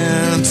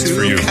man It's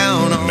for you, to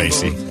count on.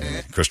 Macy.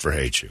 Christopher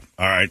hates you.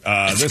 All right.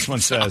 This one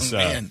says,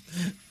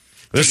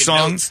 this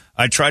song,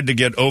 I tried to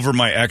get over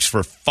my ex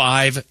for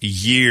 5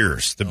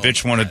 years. The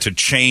bitch wanted to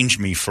change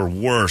me for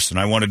worse, and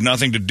I wanted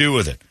nothing to do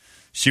with it.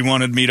 She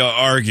wanted me to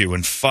argue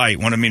and fight,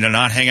 wanted me to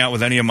not hang out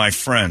with any of my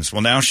friends.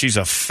 Well, now she's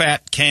a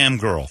fat cam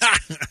girl,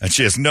 and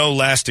she has no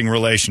lasting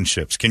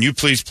relationships. Can you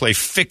please play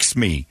Fix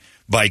Me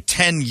by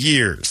 10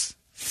 Years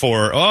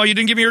for... Oh, you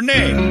didn't give me your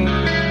name.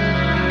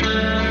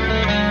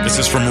 This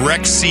is from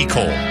Rex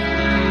Seacole.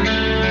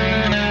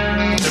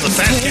 The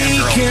fat cam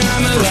girl.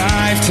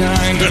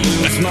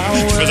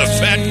 For the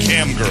fat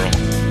cam girl.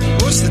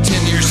 What was the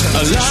 10 years of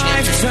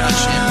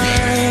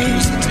champagne? What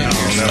was the 10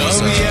 years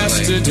of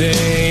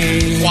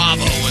yesterday?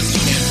 Quavo was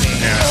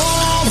champagne.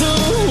 All the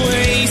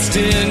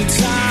wasted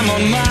time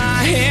on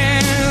my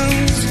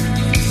hands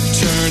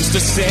turns to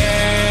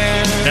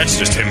sand. That's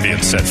just him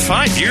being sad.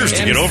 5 years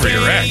to get over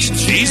your ex.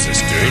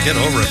 Jesus, dude. Get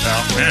over it,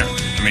 pal. Man,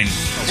 I mean,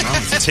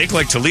 take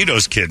like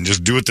Toledo's kid and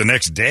just do it the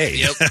next day.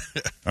 Yep.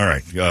 All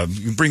right.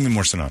 You bring me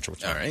more Sinatra.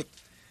 All right.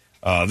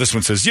 This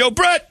one says, Yo,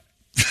 Brett!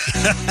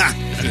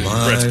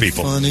 Brett's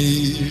people.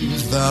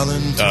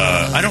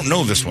 I don't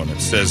know this one. It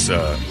says,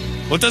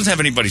 well, it doesn't have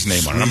anybody's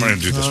name on it. I'm going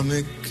to do this one.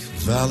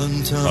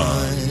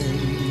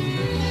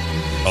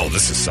 Oh,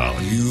 this is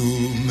solid.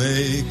 You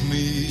make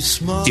me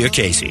smile. Dear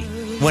Casey,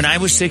 when I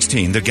was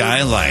 16, the guy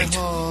I liked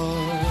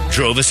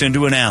drove us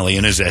into an alley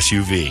in his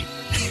SUV.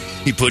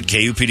 He put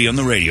KUPD on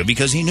the radio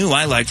because he knew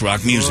I liked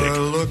rock music.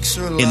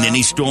 And then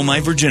he stole my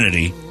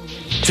virginity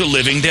to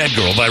Living Dead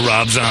Girl by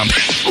Rob Zombie.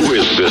 Who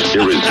is this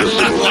irresistible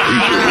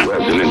creature who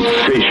has an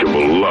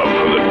insatiable love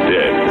for the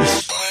dead?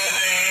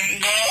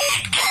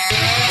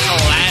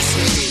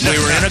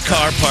 We were in a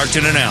car parked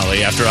in an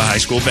alley after a high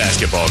school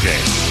basketball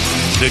game.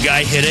 The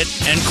guy hit it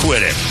and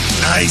quit it.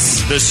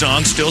 Nice. The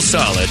song's still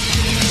solid.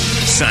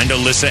 Signed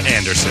Alyssa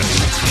Anderson.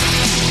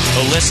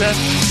 Alyssa,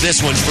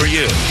 this one's for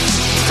you.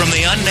 From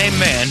the unnamed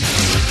man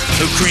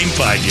who cream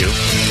pied you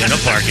in a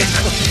parking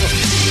lot.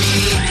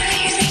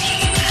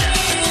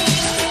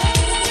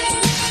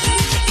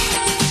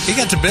 He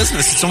got to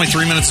business. It's only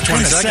 3 minutes and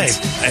 20 seconds.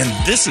 And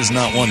this is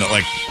not one that,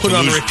 like... Put it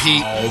on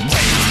repeat.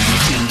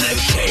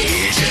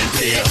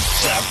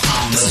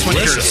 This is when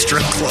you're at a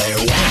strip club.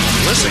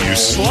 Listen, you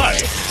slut.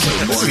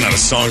 This is not a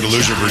song to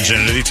lose your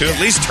virginity to. At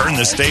least turn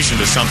this station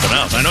to something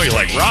else. I know you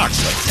like rock,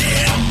 but...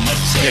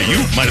 Yeah,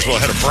 you might as well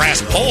have had a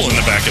brass pole in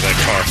the back of that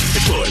car.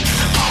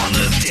 On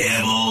the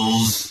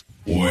devil's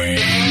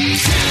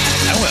wings.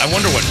 I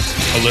wonder what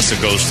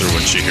Alyssa goes through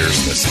when she hears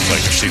this. It's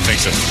like if she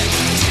thinks of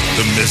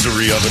the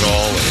misery of it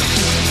all,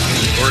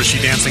 or is she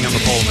dancing on the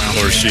pole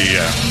now? Or is she,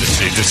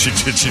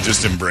 did she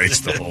just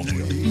embrace the whole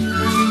deal?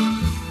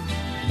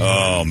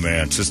 Oh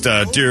man, just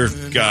dear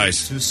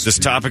guys, this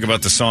topic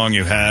about the song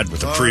you had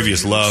with the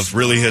previous love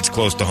really hits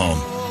close to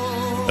home.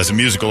 As a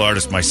musical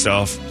artist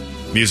myself,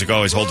 music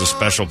always holds a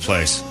special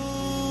place.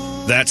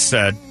 That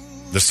said,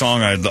 the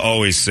song I'd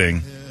always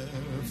sing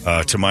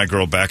to my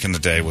girl back in the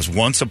day was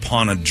Once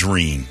Upon a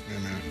Dream.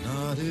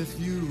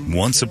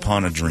 Once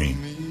Upon a Dream.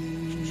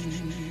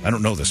 I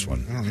don't know this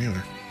one. I don't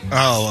either.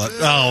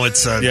 Oh,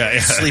 it's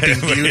Sleeping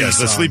Beauty yeah, it's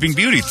the Sleeping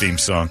Beauty theme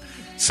song.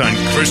 Signed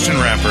Christian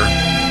rapper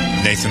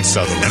Nathan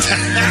Sutherland.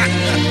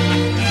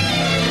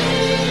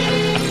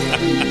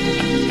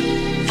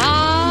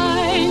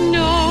 I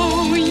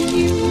know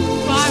you.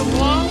 I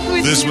walk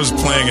with This was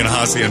playing in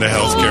Hacienda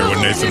Healthcare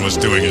when Nathan was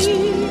doing his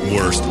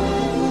worst.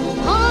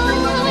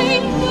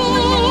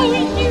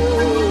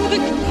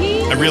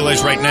 I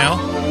realize right now,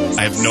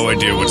 I have no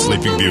idea what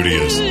Sleeping Beauty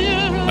is.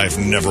 I've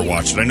never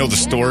watched it. I know the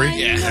story.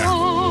 Yeah.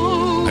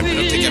 I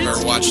don't think I've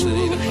ever watched it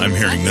either. I'm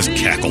hearing this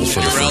cackle for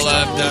the first Umbrella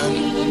time. I've done.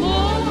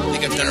 I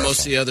think I've done most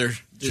of the other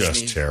Disney.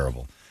 Just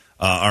terrible.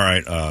 All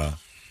right.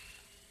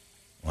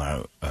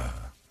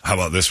 How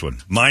about this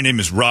one? My name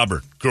is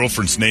Robert.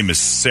 Girlfriend's name is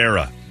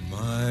Sarah.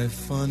 My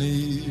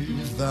funny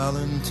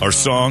Valentine. Our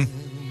song,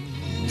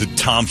 The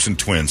Thompson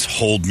Twins,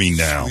 Hold Me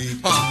Now.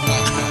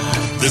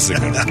 This is a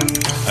good one.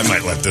 I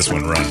might let this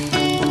one run.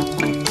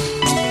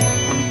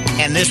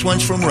 And this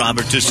one's from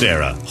Robert to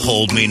Sarah,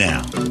 Hold Me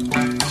Now.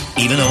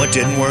 Even though it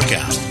didn't work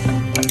out.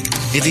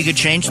 If he could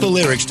change the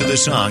lyrics to the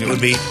song, it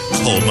would be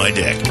Hold My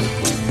Dick.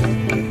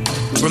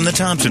 From the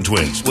Thompson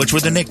Twins, which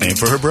were the nickname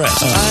for her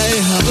breasts. I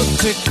have a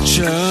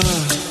picture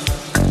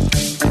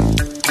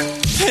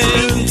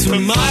pinned to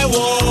my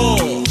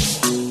wall.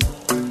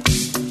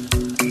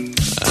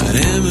 An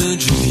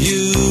image of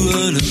you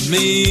and of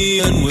me,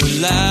 and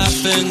we're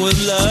laughing with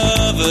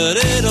love at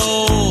it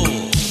all.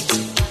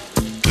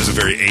 This is a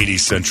very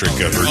 80s-centric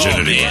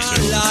virginity.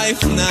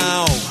 Life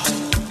now.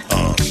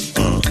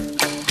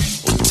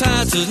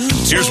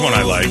 Here's one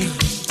I like.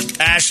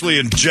 Ashley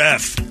and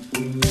Jeff,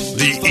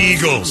 the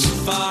Eagles.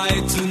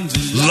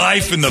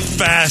 Life in the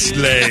Fast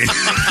Lane.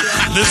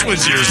 This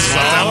was your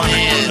song?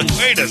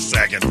 Wait a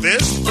second.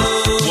 This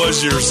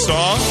was your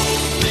song?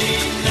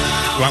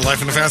 You want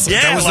Life in the Fast Lane?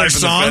 Yeah, that was their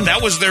song?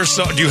 That was their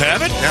song. Do you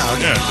have it? Yeah.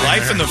 Okay.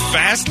 Life in the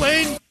Fast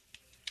Lane?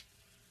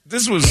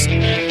 This was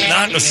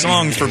not a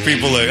song for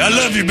people like, I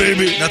love you,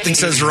 baby. Nothing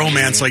says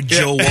romance like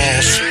Joe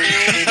Walsh.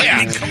 Yeah,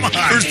 I mean, come on.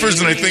 First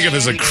person I think of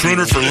as a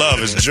crooner for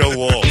love is Joe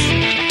Walsh.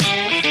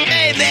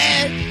 Hey,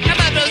 man, how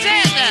about those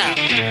hands now?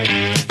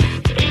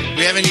 Do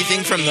we have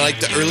anything from the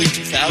early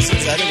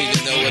 2000s? I don't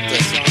even know what the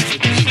songs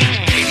would be.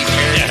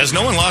 Yeah, has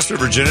no one lost their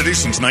virginity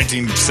since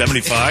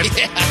 1975?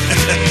 Yeah.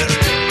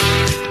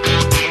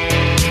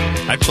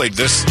 I played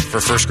this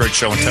for first grade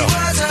show and tell.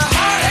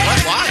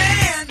 Why?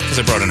 Because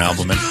I brought an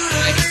album in.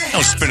 I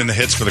was spinning the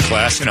hits for the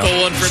class, you know.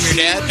 Pull one from your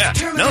dad?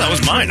 Yeah. No, that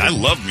was mine. I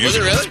love music.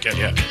 Was it really? As a kid,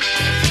 yeah.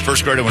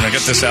 First grader, when I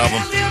got this album,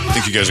 I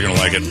think you guys are going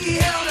to like it.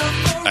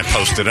 I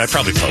posted it. I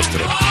probably posted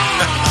it.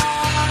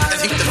 I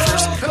think the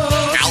first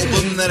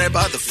album that I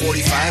bought, the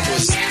 45,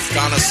 was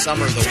Donna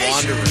Summer, The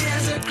Wanderer.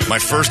 My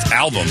first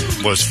album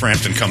was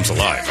Frampton Comes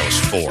Alive. I was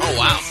 4. Oh,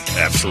 wow.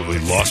 Absolutely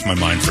lost my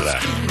mind for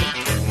that.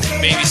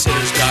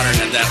 Babysitter's daughter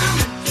had that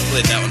one.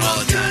 Played that one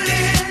all the time.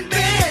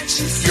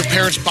 Your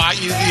parents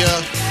bought you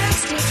the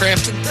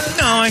Frampton?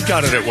 No, I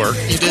got it at work.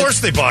 Of course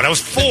they bought it. I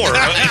was 4.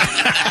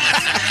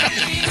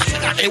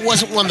 It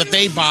wasn't one that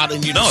they bought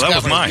and you No, discovered.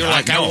 that was mine. You're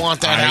like, I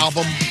want that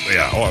album.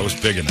 Yeah, I was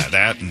big in that.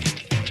 That and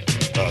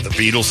the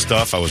Beatles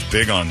stuff. I was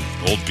big on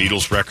old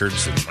Beatles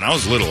records. And when I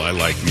was little, I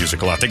liked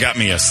music a lot. They got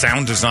me a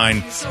sound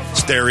design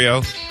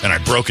stereo, and I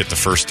broke it the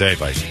first day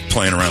by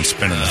playing around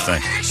spinning the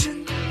thing.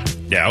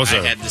 Yeah, I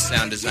had the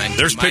sound design.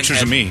 There's Mine pictures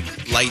had of me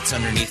lights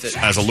underneath it.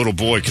 as a little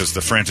boy because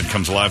the Frampton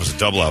Comes Alive was a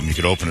double album. You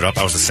could open it up.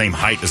 I was the same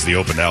height as the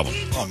opened album.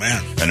 Oh,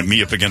 man. And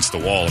me up against the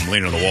wall. I'm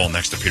leaning on the wall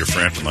next to Peter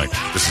Frampton like,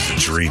 this is a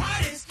dream.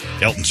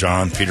 Elton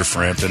John, Peter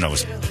Frampton. I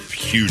was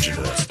huge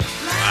into this.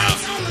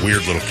 Wow.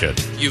 Weird little kid.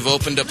 You've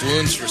opened up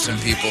wounds for some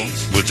people.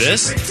 With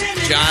this?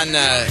 John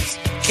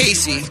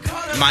Casey,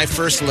 my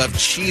first love,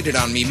 cheated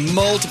on me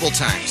multiple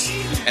times.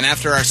 And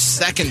after our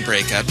second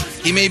breakup,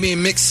 he made me a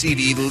mix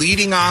CD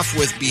leading off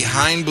with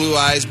Behind Blue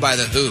Eyes by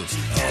The Who,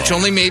 which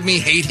only made me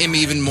hate him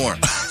even more.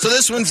 So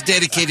this one's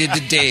dedicated to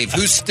Dave,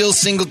 who's still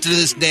single to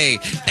this day.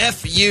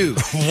 F you.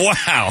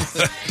 Wow.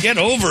 Get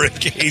over it,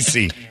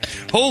 Casey.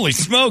 Holy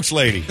smokes,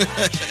 lady.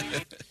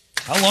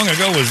 How long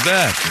ago was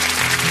that?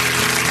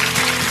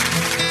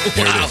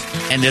 Here it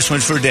is. And this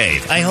one's for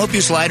Dave. I hope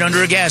you slide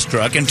under a gas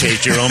truck and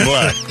taste your own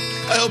blood.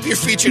 I hope you're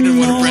featured in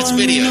one of Brett's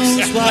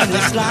videos.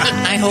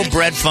 I hope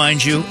Brett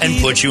finds you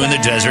and puts you in the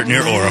desert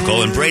near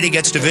Oracle, and Brady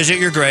gets to visit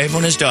your grave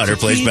when his daughter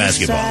plays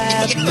basketball.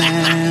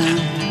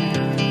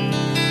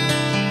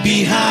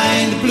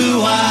 Behind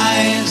blue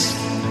eyes.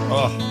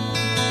 Oh.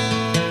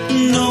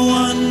 No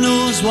one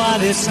knows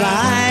what it's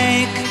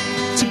like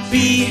to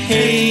be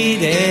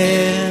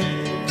hated.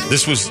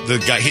 This was the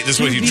guy. This is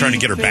what you're trying to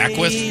get her back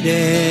with.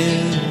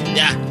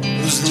 Yeah,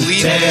 it was the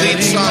lead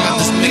song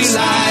on this mix.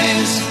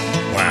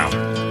 Wow.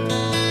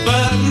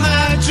 But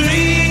my dreams,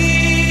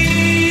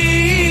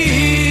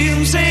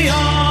 they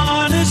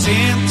aren't as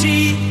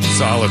empty.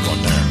 Solid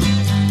one there.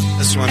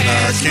 This one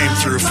came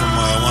through from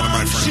one of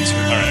my friends.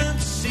 All right.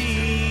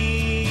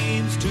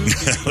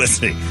 Let's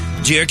see.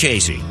 Dear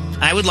Casey,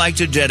 I would like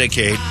to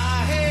dedicate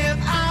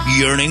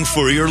Yearning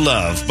for Your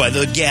Love by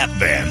the Gap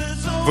Band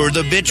for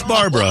the bitch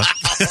Barbara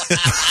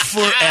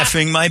for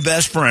effing my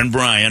best friend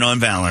Brian on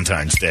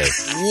Valentine's Day.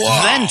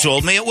 Whoa. Then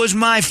told me it was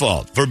my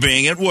fault for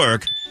being at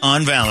work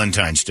on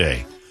Valentine's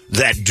Day.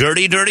 That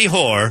dirty, dirty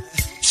whore,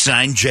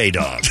 signed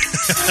J-Dog.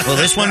 Well,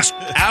 this one's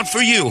out for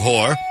you,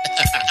 whore.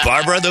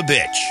 Barbara the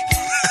bitch.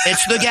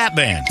 It's the Gap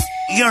Band,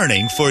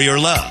 Yearning for Your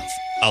Love.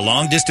 A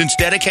long-distance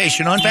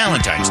dedication on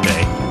Valentine's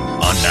Day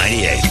on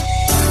 98.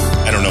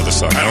 I don't know the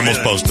song. I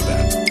almost posted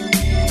that.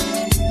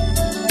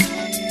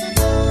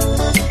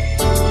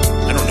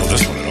 I don't know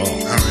this one at all.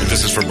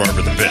 This is for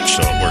Barbara the bitch,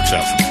 so it works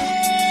out for me.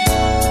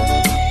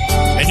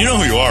 And you know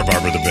who you are,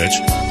 Barbara the bitch.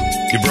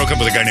 You broke up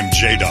with a guy named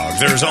J-Dog.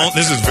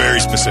 This is very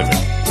specific.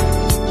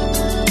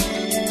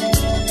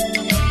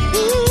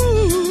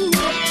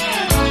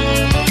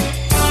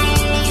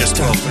 Just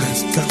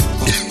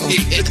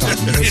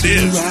It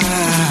is.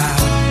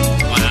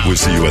 Wow. We'll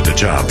see you at the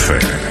job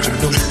fair.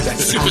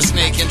 Super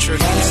Snake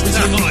introduced.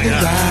 Oh,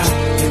 yeah.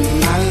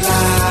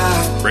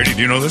 Brady,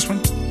 do you know this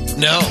one?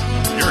 No.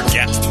 You're a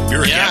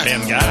Gap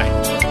Band guy.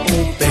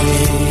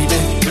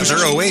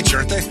 They're OH,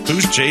 aren't they?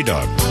 Who's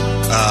J-Dog? One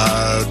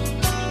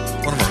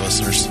of our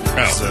listeners.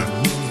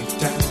 Oh.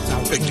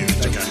 Big dude,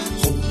 that guy.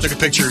 Took a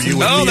picture of you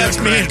with Oh, me. that's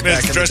me.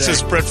 Back in Dressed the day.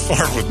 as Brett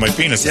Favre with my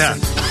penis. Yeah.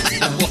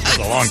 That was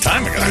a long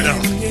time ago. I know.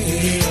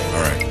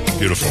 All right.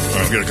 Beautiful.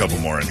 I'll get a couple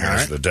more in here All as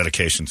right. the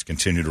dedications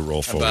continue to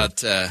roll forward.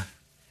 About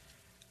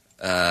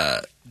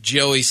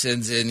Joey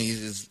sends in, he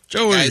says,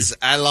 Joey. guys,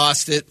 I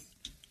lost it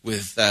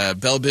with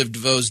Belle Biv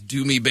DeVoe's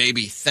Do Me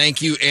Baby.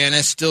 Thank you,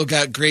 Anna. Still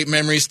got great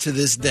memories to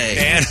this day.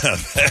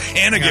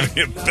 Anna giving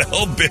you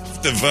Belle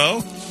Biv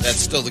DeVoe? That's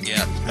still the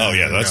Gap. Oh,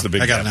 yeah, that's the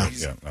big I got it Gap. now.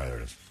 Yeah, there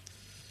it is.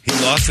 He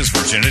lost his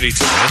virginity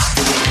to this.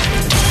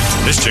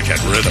 This chick had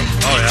rhythm.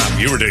 Oh, yeah.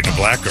 You were dating a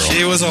black girl.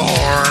 She was a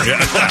whore. Yeah.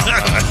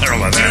 I don't know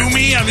about that. Do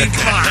me? I mean,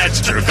 come on.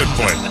 That's true. Good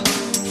point.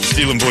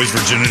 Stealing boys'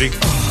 virginity.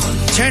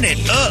 Turn it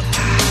up.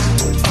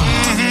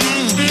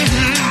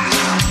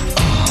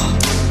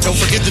 Don't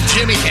forget the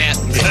Jimmy hat.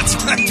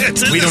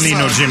 We don't need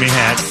no Jimmy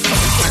hat.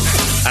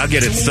 I'll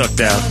get it sucked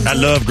out. I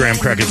love graham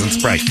crackers and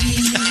Sprite.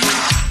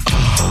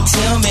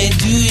 Tell me,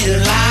 do you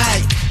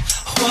like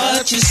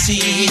what you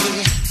see?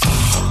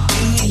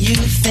 Do you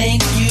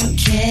think you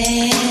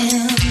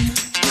can?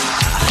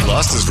 He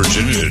lost his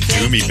virginity to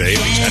Do Me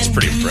Baby. That's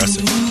pretty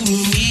impressive.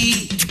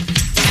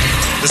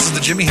 This is the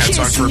Jimmy Hat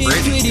song for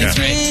Brady. Yeah.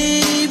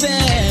 Baby,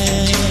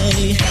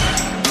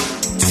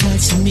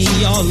 touch me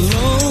all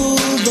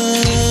over.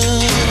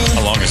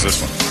 How long is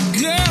this one?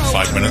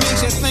 5 minutes?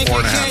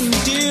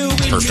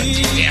 4.5. Perfect.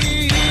 Yeah.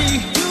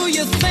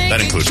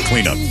 That includes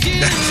cleanup.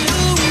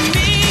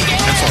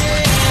 That's all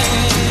right.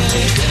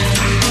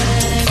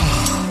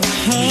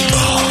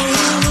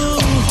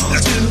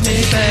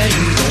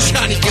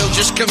 Johnny Gill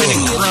just come in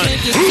and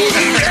grunt.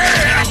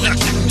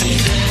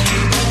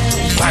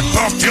 Wipe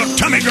off your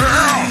tummy,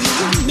 girl.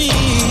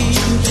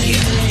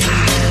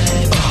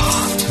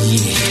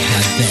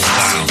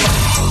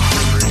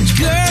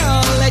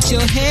 Girl, let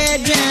your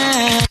head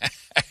down.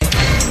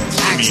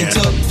 Action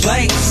took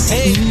place.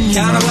 Hey,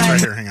 count away. Right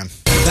here, hang on.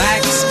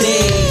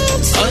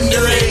 Backstage,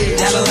 underage,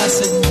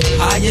 adolescent.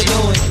 How you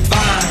doing?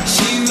 Fine.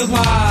 She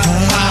replied,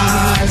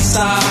 high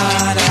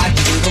side. I like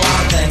to do the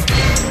wild thing.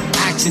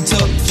 Action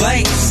took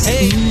place.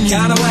 Hey,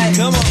 count away.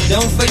 Come on.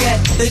 Don't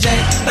forget the J,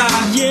 the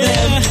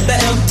M, the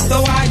M, the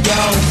Y, yo.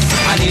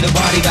 I need a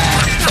body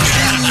bag.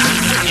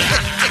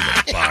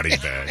 Body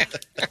bag.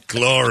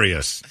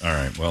 Glorious. All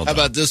right, well How done.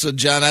 about this one,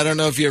 John? I don't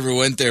know if you ever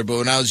went there, but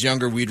when I was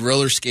younger, we'd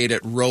roller skate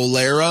at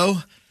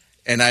Rolero,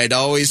 and I'd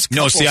always...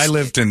 No, see, I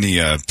lived in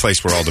the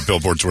place where all the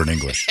billboards were in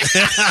English.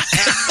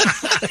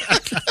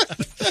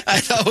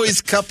 I'd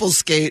always couple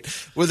skate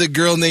with a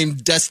girl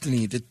named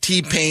Destiny. The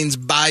T-Pains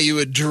buy you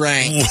a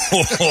drink.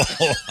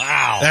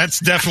 Wow. That's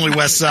definitely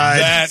West Side.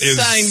 That is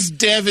Signed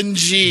Devin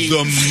G.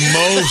 the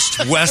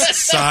most West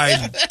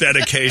Side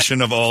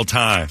dedication of all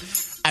time.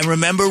 I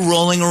remember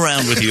rolling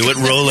around with you at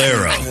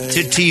Rolero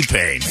to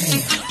T-Pain.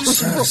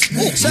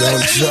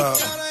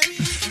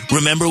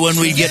 Remember when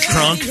we'd get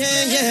crunk?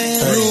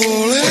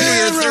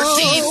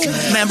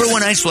 Remember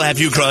when I slapped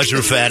you across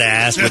your fat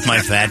ass with my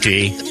fat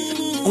tee?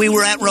 We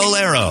were at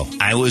Rolero.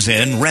 I was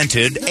in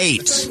rented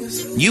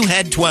 8s. You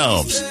had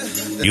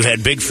 12s. You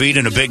had big feet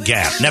and a big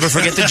gap. Never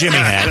forget the Jimmy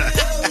hat.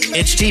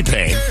 It's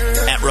T-Pain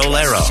at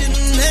Rolero.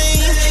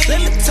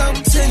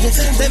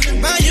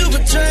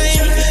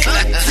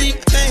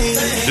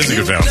 This is a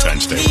good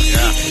Valentine's Day.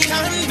 Yeah.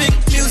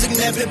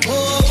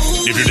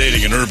 If you're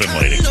dating an urban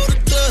lady.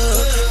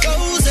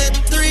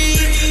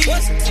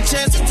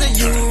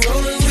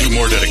 Do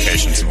more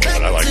dedications than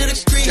that. I like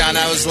this. John,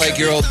 I was like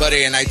your old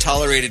buddy, and I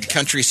tolerated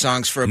country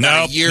songs for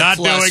about a year not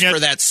plus doing it. for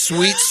that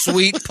sweet,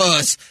 sweet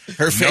puss.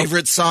 Her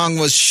favorite song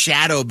was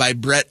Shadow by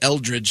Brett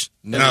Eldridge.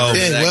 Never heard of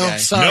that guy.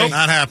 sorry. Nope.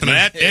 Not happening.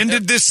 That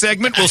ended this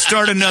segment. We'll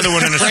start another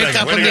one in a Break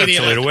second. up Way to go,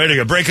 immediately. Toledo. Way to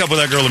go. Break up with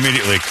that girl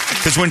immediately.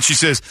 Because when she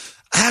says,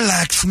 I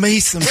like me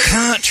some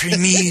country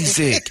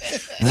music,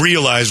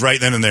 realize right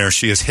then and there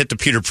she has hit the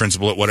Peter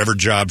principle at whatever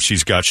job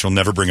she's got. She'll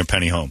never bring a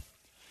penny home.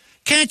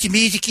 Country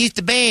music is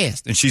the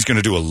best. And she's going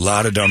to do a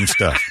lot of dumb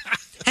stuff.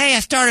 Hey, I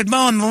started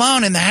mowing the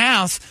lawn in the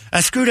house.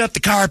 I screwed up the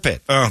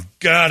carpet. Oh,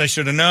 God, I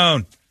should have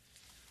known.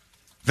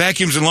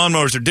 Vacuums and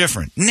lawnmowers are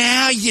different.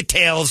 Now you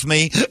tells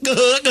me.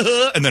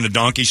 And then a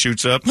donkey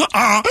shoots up. You're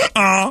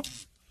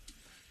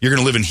going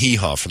to live in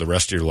hee-haw for the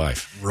rest of your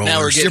life.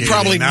 Now you're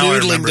probably Now I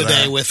noodling remember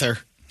today that. with her.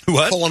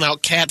 What? Pulling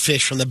out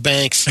catfish from the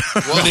banks.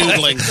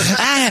 Noodling.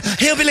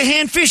 Hillbilly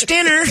handfish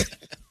dinner.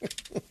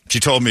 She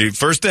told me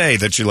first day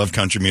that she loved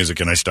country music,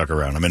 and I stuck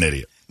around. I'm an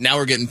idiot. Now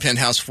we're getting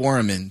Penthouse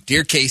Forum in.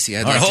 Dear Casey,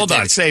 I'd All right, like to hold on.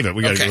 dedicate- Save it.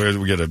 We got Okay.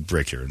 we got a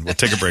break here. We'll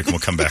take a break, and we'll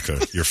come back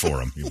to your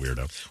forum, you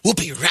weirdo. We'll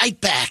be right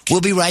back.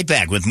 We'll be right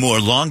back with more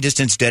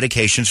long-distance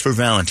dedications for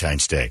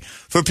Valentine's Day.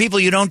 For people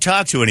you don't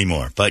talk to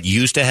anymore, but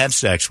used to have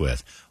sex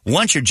with.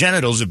 Once your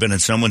genitals have been in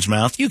someone's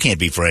mouth, you can't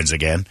be friends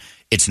again.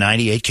 It's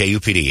 98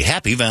 KUPD.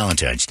 Happy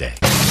Valentine's Day.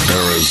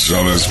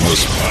 Arizona's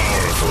most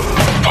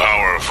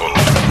powerful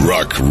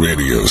Rock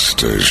radio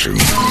station.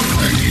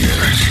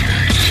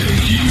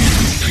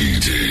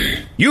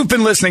 KUPD. You've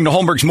been listening to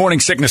Holmberg's Morning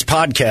Sickness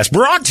Podcast,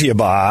 brought to you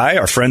by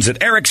our friends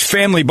at Eric's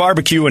Family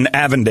Barbecue in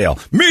Avondale.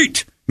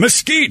 Meet,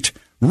 mesquite,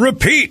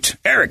 repeat.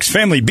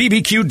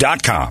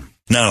 Eric'sFamilyBBQ.com.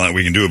 Not a lot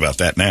we can do about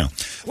that now.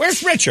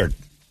 Where's Richard?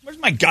 Where's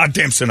my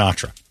goddamn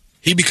Sinatra?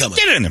 He be coming.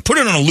 Get it in there. Put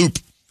it on a loop.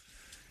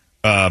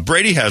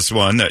 Brady has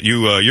one that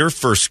you're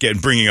first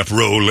bringing up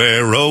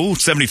Rolero,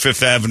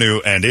 75th Avenue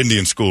and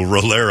Indian School,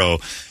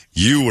 Rolero.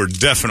 You were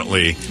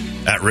definitely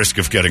at risk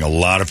of getting a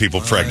lot of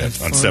people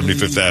pregnant on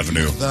 75th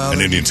Avenue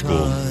and Indian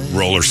School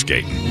roller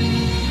skating.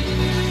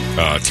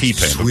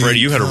 T-Pain. But Brady,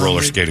 you had a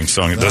roller skating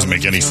song. It doesn't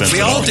make any sense.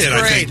 We at all did,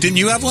 I think. Didn't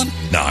you have one?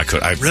 No, I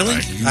could. Really?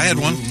 I had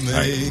one.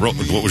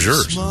 What was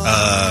yours?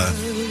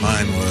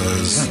 Mine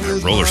was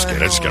roller skate.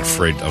 I just got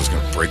afraid I was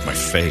going to break my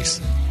face.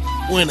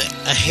 Went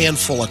a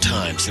handful of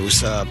times. It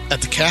was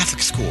at the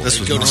Catholic school. This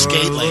was go to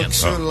skate land.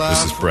 Oh,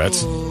 this is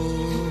Brett's.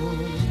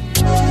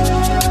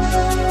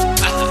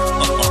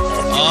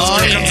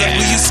 Here comes that,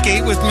 will you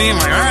skate with me? I'm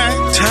like, all right.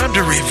 Time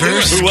to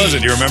reverse. Who was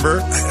it? Do you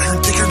remember? I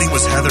think her name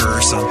was Heather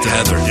or something.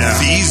 Heather, yeah.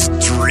 These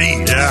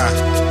dreams.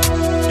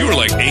 Yeah. You were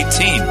like 18.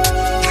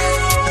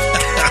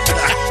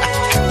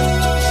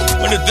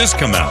 When did this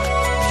come out?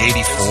 84,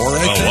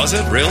 I think. Was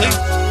it? Really?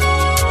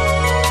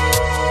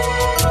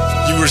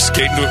 You were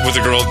skating with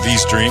a girl,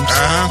 These Dreams?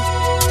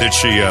 Uh-huh. Did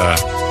she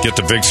get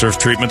the big surf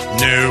treatment?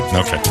 No.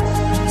 Okay.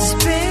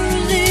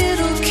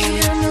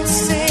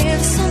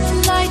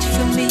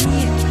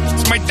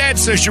 My dad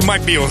says you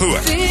might be a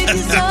hooah.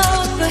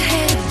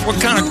 What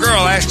kind of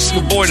girl asks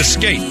a boy to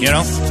skate, you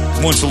know?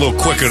 One's a little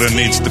quicker than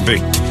needs to be.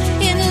 So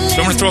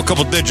I'm going to throw a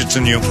couple digits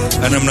in you,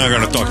 and I'm not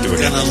going to talk to you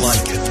again. I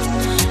like it.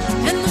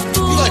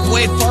 You like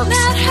Wade Parks?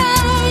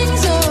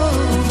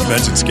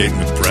 Imagine skating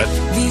with Brett.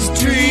 These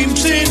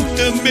dreams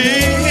into me.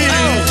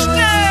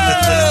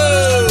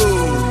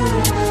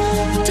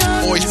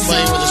 Boy's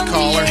playing with his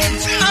collar.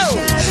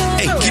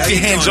 Hey, keep your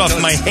hands off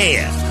my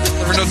hair.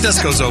 There were no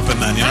discos open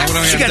then, you know? What am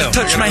I She gonna got do?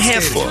 to touch my hair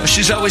for.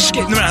 She's always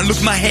skating around. Look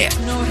at my hair.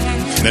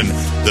 And then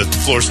the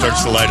floor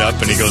starts to light up,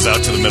 and he goes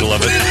out to the middle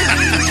of it.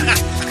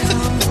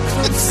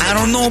 I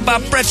don't know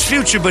about Brett's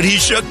future, but he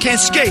sure can't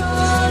skate.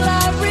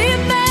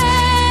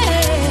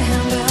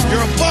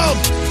 You're a bum.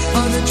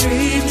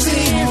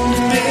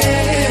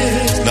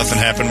 Nothing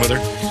happened with her?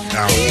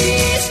 No.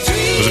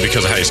 Was it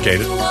because of how you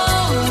skated?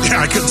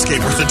 Yeah, I couldn't skate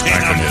worth a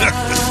damn.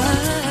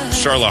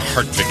 Charla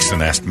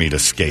Hartvigsen asked me to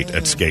skate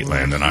at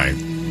Skateland, and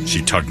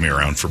she tugged me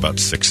around for about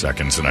 6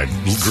 seconds, and I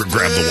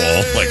grabbed the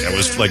wall like I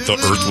was like the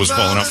earth was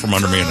falling out from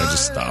under me, and I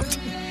just stopped.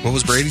 What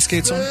was Brady's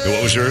skate song?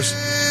 What was yours?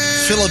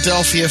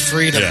 Philadelphia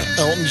Freedom, Yeah.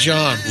 Elton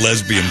John.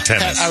 Lesbian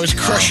tennis. I was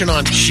crushing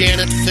on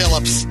Janet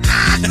Phillips.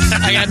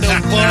 I got no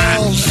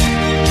balls.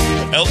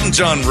 Elton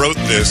John wrote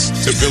this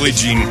to Billie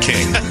Jean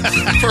King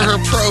For her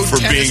pro for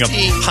tennis being a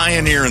team.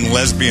 pioneer in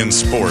lesbian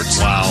sports.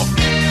 Wow.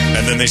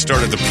 And then they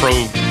started the pro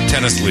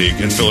tennis league,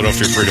 and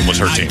Philadelphia Freedom was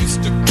her team.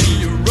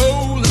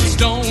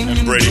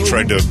 And Brady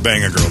tried to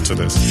bang a girl to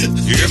this. If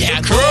Yeah,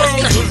 the girl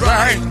was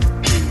right,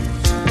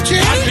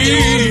 Janet, do you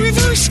want to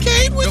reverse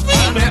skate with me?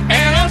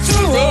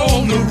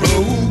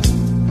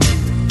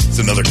 it's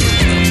another good one.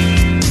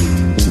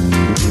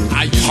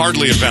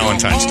 Hardly a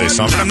Valentine's Day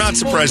song, but I'm not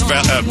surprised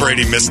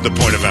Brady missed the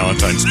point of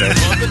Valentine's Day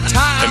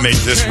and made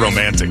this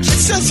romantic. It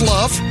says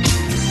love.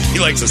 He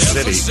likes a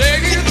city.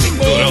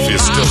 Philadelphia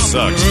still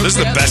sucks. This is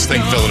the best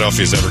thing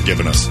Philadelphia's ever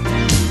given us.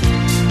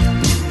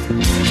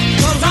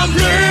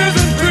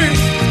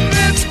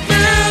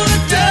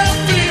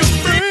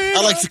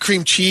 I like the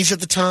cream cheese at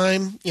the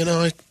time. You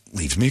know,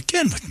 Leaves me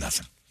again with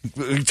nothing.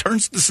 He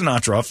turns the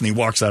Sinatra off and he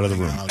walks out of the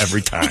room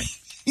every time.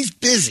 he's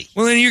busy.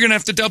 Well, then you're going to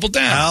have to double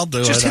down. I'll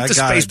do Just it. hit the I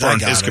got space it. bar I on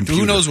got his it.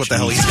 computer. Who knows what the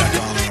hell he's got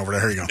going on over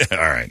there? Here you go.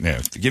 All right, now,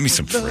 give me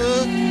some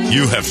Frank.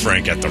 You have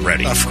Frank at the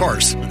ready. Of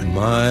course.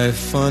 My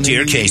funny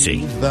Dear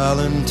Casey,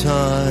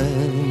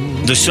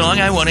 Valentine. the song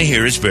I want to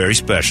hear is very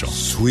special.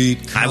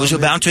 Sweet. I was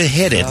about to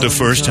hit it the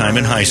first time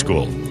in high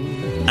school.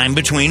 I'm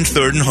between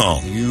third and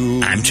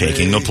home. I'm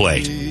taking the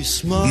plate.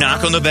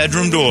 Knock on the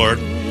bedroom door.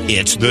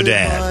 It's the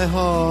dad.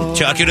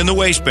 Tuck it in the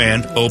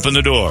waistband. Open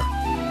the door.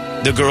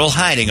 The girl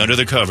hiding under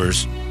the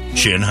covers,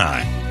 chin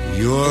high.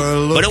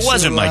 But it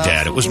wasn't my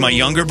dad. It was my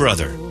younger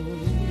brother.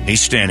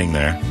 He's standing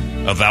there,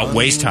 about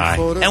waist high,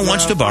 and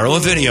wants to borrow a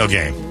video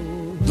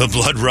game. The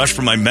blood rushed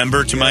from my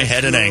member to my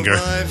head in anger.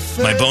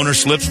 My boner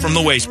slipped from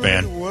the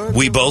waistband.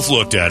 We both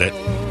looked at it.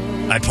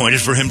 I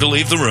pointed for him to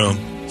leave the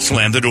room,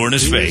 slammed the door in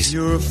his face,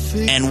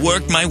 and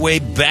worked my way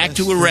back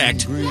to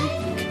erect,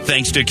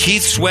 thanks to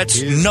Keith Sweat's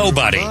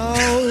Nobody.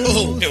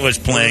 It was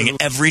playing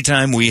every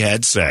time we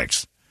had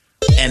sex.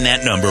 And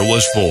that number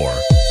was 4.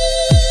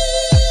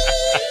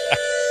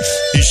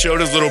 He showed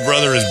his little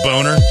brother his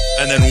boner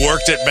and then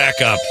worked it back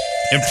up.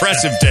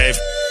 Impressive, Dave.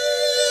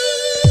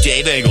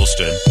 Dave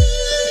Eggleston.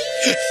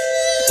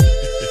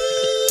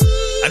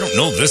 I don't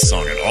know this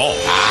song at all.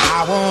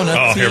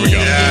 Oh, here we go.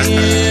 Yeah.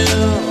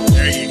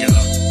 There you go.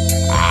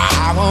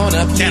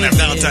 Can't have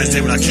Valentine's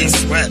Day without Keith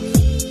Sweat.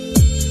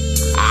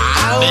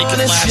 Make it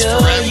last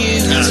forever.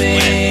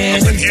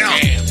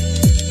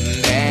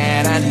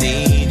 That I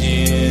need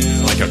you.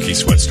 I like how Keith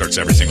Sweat starts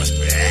everything with.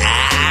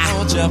 I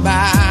want your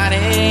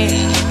body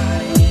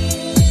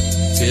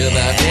till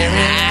the very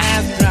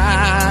last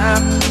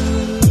drop.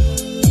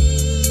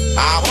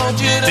 I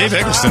want you to Dave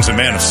Eggleston's a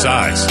man of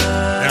size.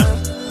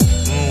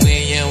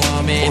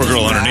 Poor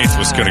girl underneath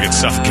was going to get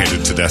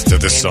suffocated to death to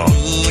this song.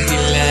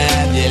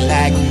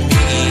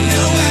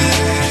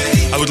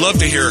 I would love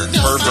to hear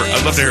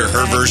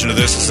her version of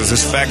this. It says,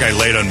 this fat guy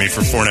laid on me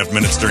for 4.5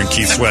 minutes during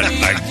Keith Sweat.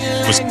 I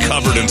was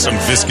covered in some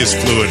viscous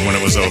fluid when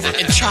it was over.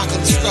 And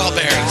chocolate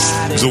strawberries.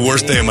 It was the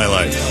worst day of my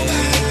life.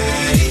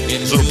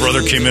 His little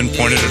brother came in,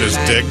 pointed at his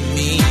dick,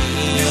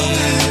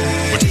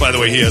 which, by the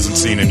way, he hasn't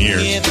seen in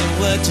years. All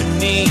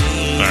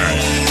right.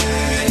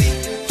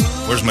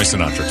 Where's my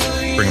Sinatra?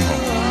 Bring him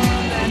home.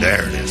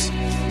 There it is.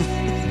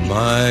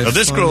 Now,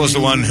 this girl is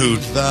the one who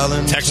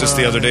texted us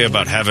the other day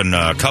about having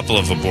a couple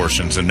of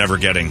abortions and never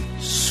getting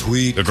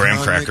the graham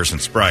crackers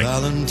and Sprite.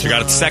 She got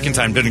it the second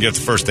time, didn't get it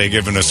the first. They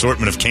gave an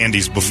assortment of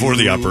candies before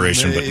the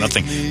operation, but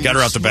nothing. Got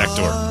her out the back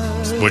door,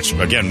 which,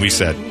 again, we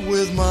said, if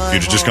you'd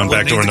have just gone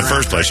back door in the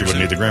first place, you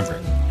wouldn't need the graham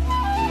crackers.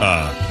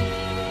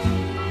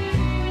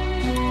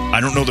 I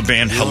don't know the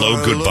band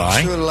Hello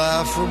Goodbye.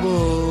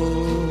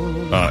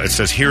 It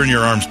says Here in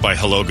Your Arms by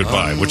Hello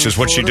Goodbye, which is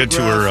what she did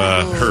to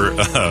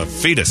her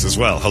fetus as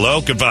well.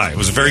 Hello Goodbye. It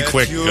was a very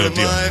quick deal.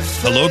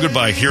 Hello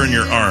Goodbye, Here in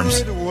Your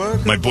Arms.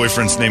 My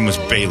boyfriend's name was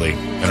Bailey,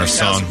 and our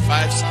song.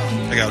 I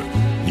got it.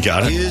 You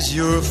got it?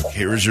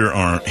 Here in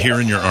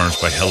Your Arms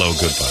by Hello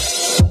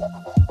Goodbye.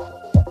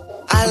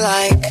 I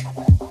like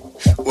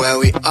where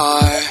we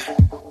are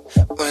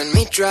when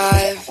we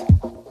drive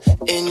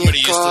in your car.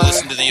 Used to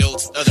listen to the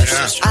old other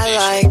sister. I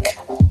like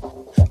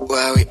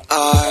where we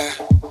are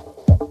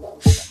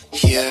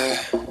here.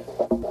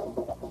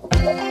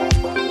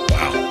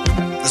 Wow.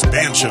 This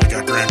band should have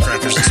got graham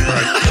crackers and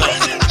Sprite.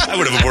 I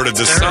would have aborted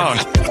this song.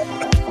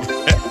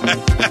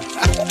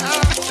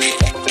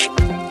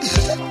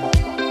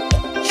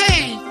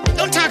 Hey,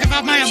 don't talk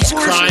about my abortion. She's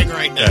crying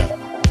right now. Yeah.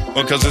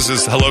 Well, because this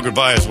is Hello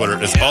Goodbye is what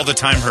it's all the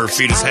time her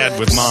fetus had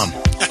with mom.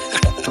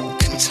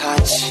 Can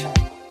touch.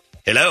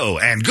 Hello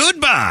and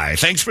goodbye.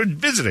 Thanks for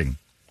visiting.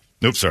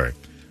 Nope, sorry.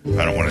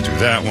 I don't want to do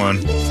that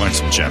one. Find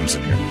some gems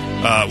in here.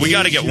 We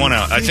got to get one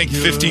out. I think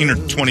 15 or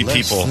 20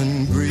 people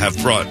have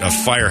brought a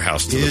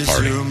Firehouse to the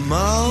party.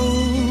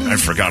 I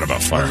forgot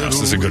about Firehouse.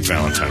 This is a good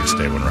Valentine's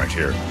Day one right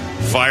here.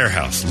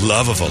 Firehouse,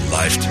 love of a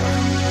lifetime.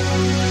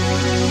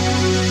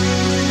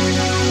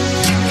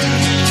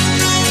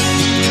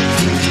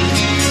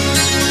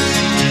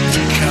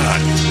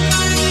 God.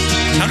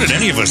 How did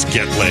any of us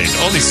get laid?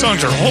 All these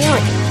songs are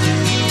horrible.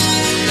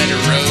 Bed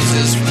of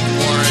Roses from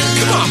Warren.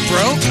 Come on,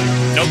 bro.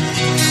 Nope.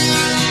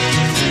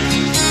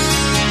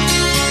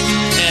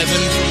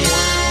 Heaven from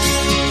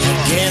Warren. I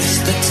guess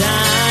the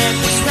time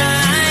was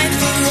right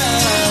for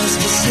us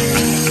to see.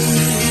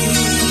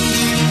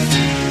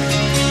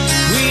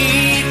 We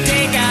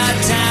take our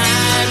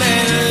time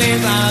and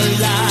live our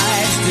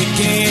lives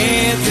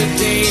together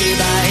day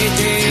by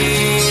day.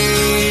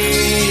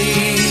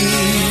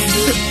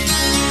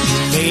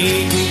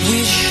 Make a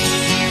wish,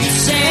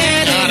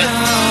 set it on a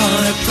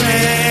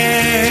prayer.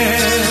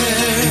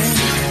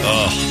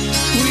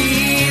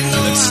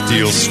 That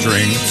steel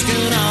string.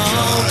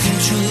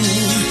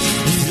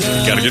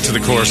 Got to get to the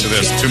chorus of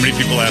this. Too many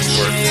people asked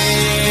for it.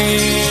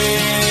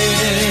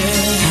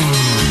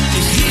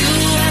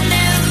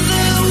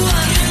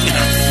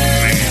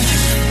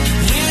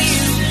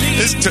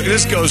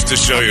 This goes to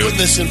show you. Put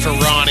this in for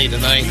Ronnie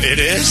tonight. It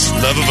is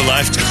love of a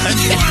lifetime.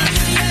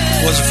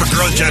 Was it for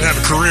girls that have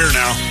a career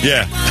now?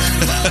 Yeah.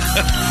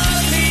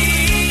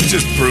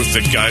 Just proof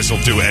that guys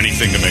will do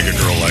anything to make a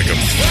girl like them.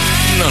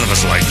 None of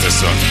us like this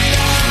song.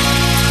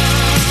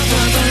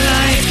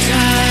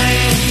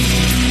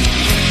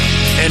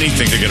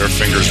 Anything to get our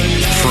fingers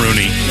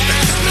pruny.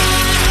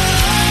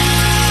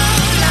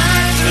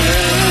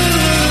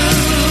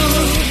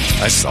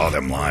 I saw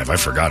them live. I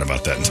forgot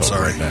about that until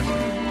right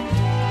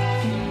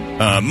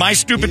now. My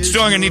stupid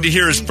song I need to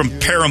hear is from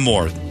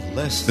Paramore.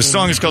 The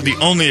song is called The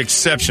Only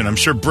Exception. I'm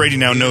sure Brady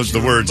now knows the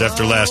words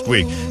after last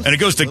week. And it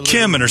goes to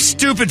Kim and her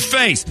stupid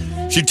face.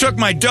 She took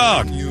my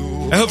dog.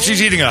 I hope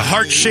she's eating a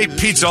heart-shaped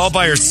pizza all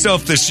by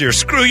herself this year.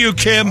 Screw you,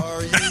 Kim.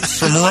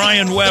 From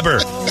Ryan Weber.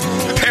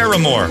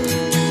 Paramore.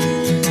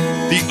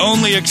 The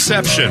Only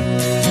Exception.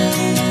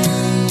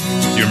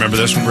 Do you remember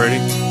this one, Brady?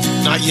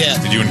 Not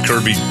yet. Did you and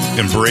Kirby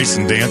embrace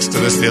and dance to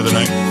this the other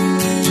night?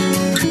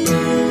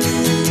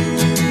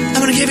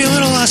 I'm going to give you a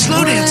little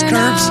slow dance,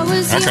 Curbs.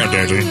 Okay,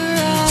 Daddy.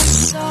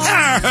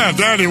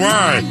 Daddy,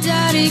 why?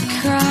 Daddy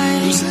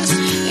cried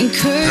and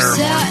cursed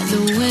at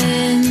the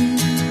wind.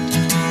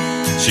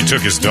 She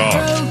took his dog.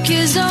 Broke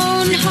his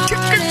own heart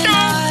and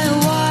I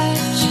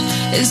watched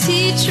as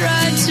he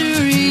tried to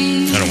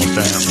reach. I don't want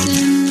that.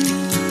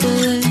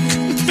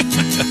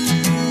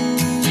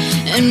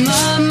 And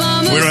my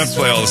mama we don't have to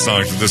play all the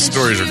songs, but the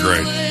stories are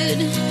great.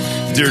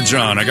 Dear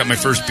John, I got my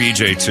first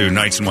BJ to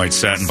Nights in White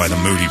Satin by the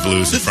Moody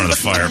Blues in front of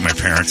the fire at my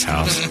parents'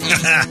 house.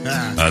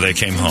 They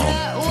came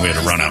home. We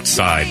had to run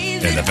outside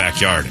in the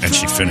backyard, and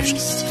she finished.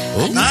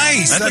 Ooh,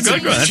 nice. That's a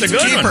good one. That's a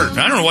good one.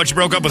 I don't know what you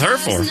broke up with her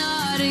for.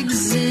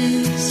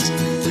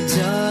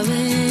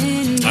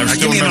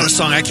 Give me another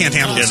song. I can't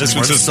handle this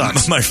one. This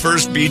sucks. My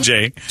first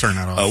BJ Turn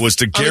that off. Was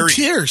to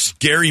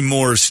Gary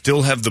Moore's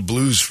Still Have the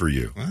Blues for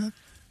You. What?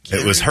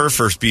 It was her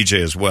first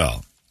BJ as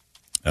well.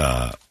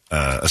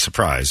 A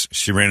surprise.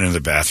 She ran into the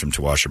bathroom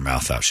to wash her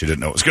mouth out. She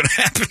didn't know what was going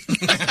to happen.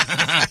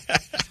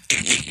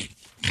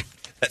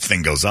 That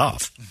thing goes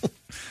off.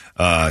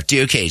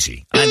 Dear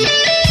Casey. What is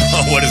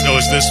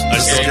this? I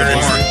still Gary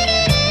Moore.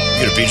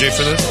 You get a BJ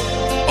for this?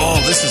 Oh,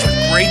 this is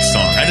a great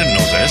song. I didn't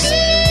know this.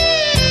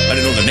 I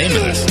didn't know the name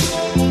of this.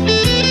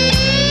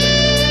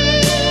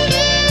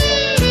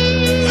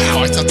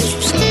 Wow, I thought this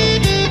was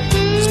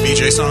this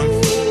BJ song?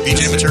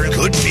 BJ material?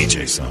 Good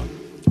BJ song.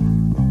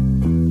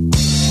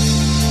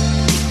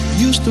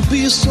 Used to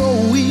be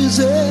so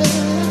easy.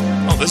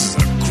 Oh, this is a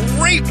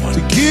great one.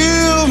 To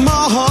give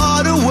my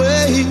heart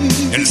away.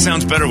 And it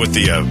sounds better with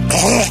the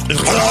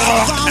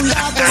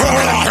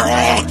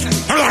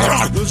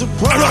There's a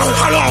problem you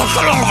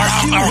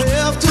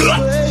have to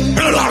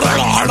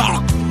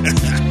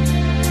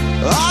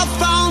I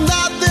found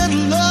out that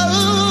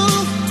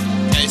love.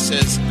 Guy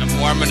says, I'm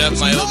warming up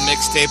my old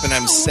mixtape and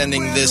I'm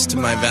sending this to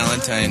my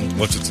Valentine.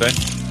 What's it say?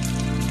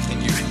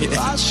 Can you read it?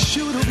 I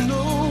should have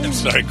known. I'm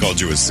sorry I called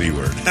you a C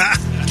word.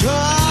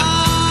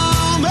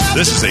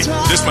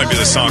 This might be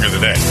the song of the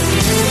day.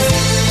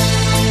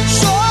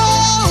 So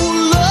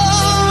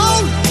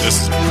long.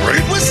 This is great.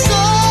 It was so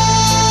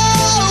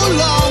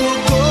long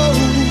ago,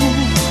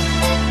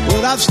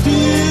 but I've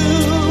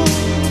still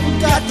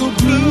got the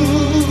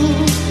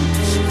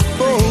blues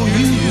for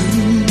you.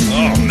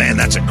 Oh man,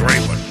 that's a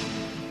great one.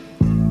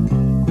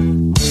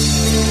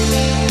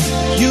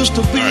 Used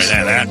to be. All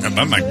right,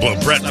 I might blow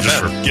Brett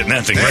just for getting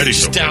that thing ready.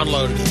 Just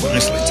downloaded it.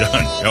 Nicely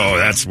done.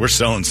 Oh, we're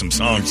selling some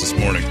songs this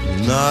morning.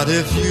 Not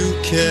if you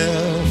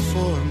care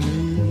for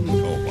me.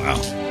 Oh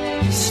wow.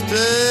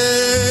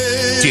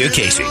 Stay. Dear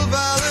Casey,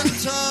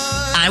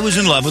 I was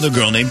in love with a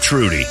girl named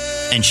Trudy,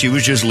 and she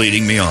was just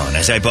leading me on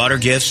as I bought her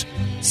gifts,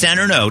 sent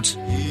her notes,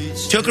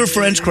 took her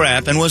friend's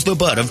crap, and was the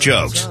butt of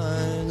jokes.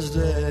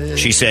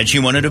 She said she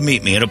wanted to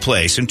meet me at a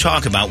place and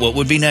talk about what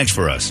would be next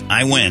for us.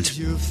 I went,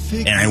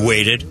 and I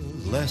waited,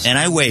 and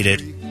I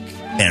waited,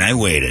 and I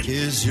waited.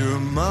 In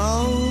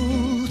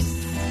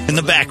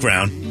the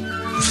background,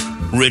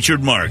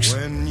 Richard Marx,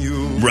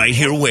 Right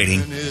Here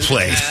Waiting,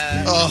 played.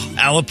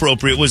 How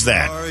appropriate was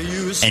that?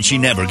 And she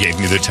never gave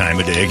me the time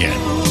of day again.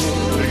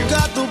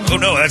 Oh,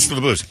 no, that's the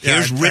blues. Yeah,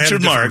 Here's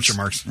Richard Marx,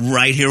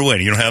 Right Here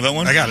Waiting. You don't have that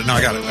one? I got it. No,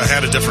 I got it. I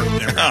had a different.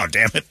 Oh,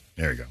 damn it.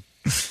 There you go.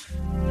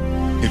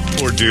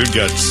 Poor dude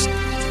got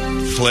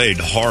played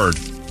hard.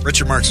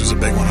 Richard Marx was a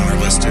big one on our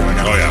list, too.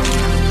 Oh, yeah.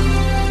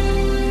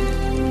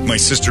 My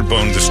sister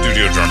boned the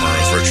studio drummer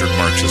of Richard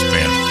Marx's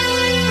band.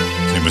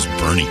 His name was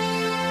Bernie.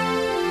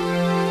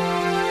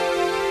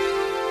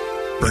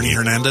 Bernie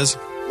Hernandez?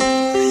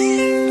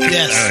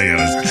 Yes.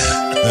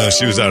 No,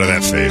 she was out of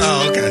that phase.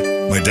 Oh,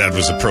 okay. My dad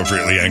was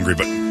appropriately angry,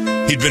 but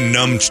he'd been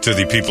numbed to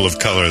the people of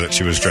color that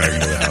she was dragging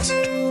to the house. So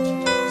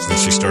then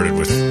she started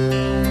with...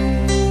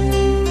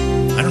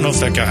 I don't know if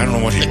that guy... I don't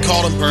know what he... They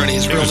called him Bernie.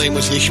 His real name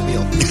was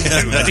Ishmael.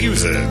 I think he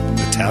was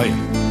Italian.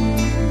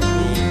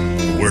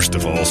 The worst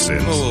of all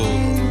sins.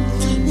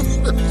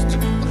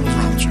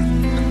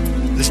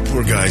 This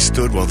poor guy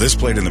stood while this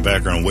played in the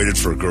background and waited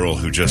for a girl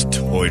who just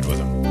toyed with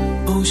him.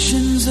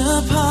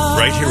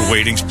 Right Here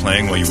Waiting's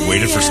playing while you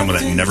waited for someone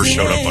that never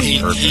showed up on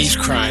purpose. He's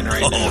crying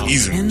right now. Oh,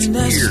 he's in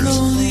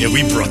tears. Yeah,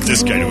 we brought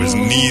this guy to his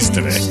knees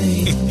today.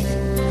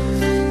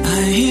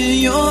 I hear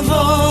your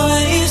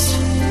voice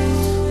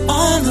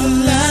on the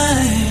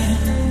line,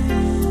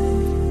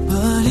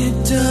 but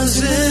it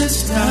doesn't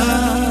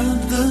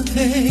stop the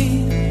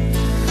pain.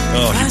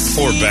 Oh, you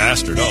poor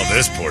bastard. Oh,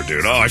 this poor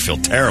dude. Oh, I feel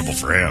terrible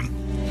for him.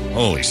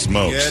 Holy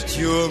smokes. Yet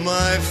you're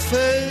my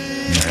favorite.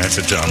 Yeah, that's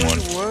a dumb one.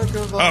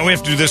 Oh, we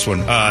have to do this one.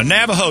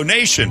 Navajo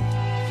Nation.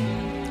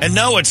 And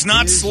no, it's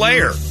not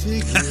Slayer.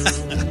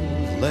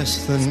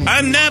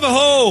 I'm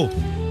Navajo.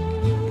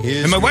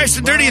 And my wife's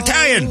a dirty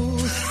Italian.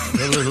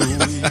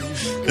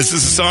 This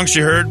is a song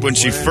she heard when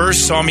she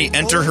first saw me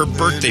enter her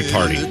birthday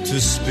party.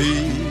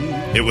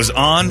 It was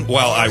on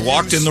while I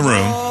walked in the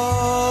room,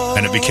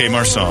 and it became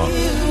our song.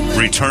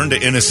 Return to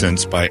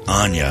Innocence by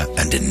Anya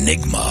and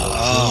Enigma.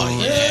 Oh,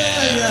 yeah.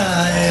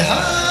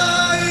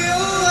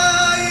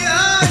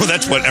 Well,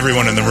 that's what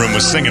everyone in the room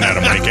was singing at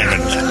him when he came in.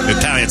 The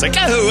Italian's like,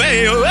 oh,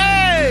 hey, oh,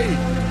 hey.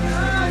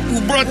 Who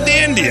brought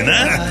the Indian,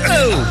 huh?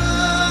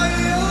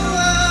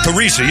 Oh.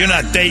 Teresa, you're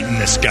not dating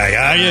this guy,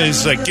 are you?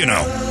 He's like,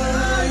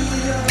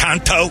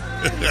 Tonto.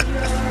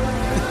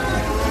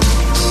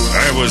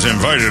 I was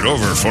invited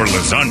over for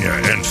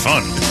lasagna and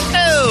fun.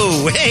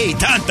 Oh, hey,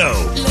 Tonto.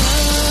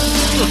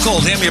 Real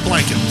cold. Hand me a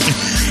blanket.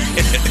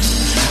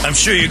 I'm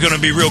sure you're going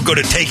to be real good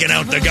at taking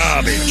out the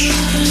garbage.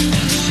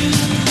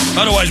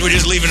 Otherwise, we're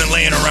just leaving it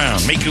laying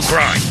around. Make you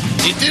cry.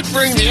 He did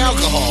bring the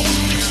alcohol.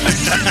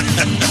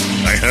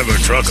 I have a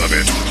truck of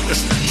it.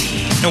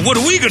 And what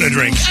are we going to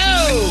drink?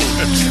 Oh!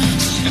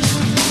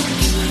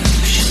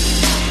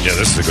 Yeah,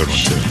 this is a good one,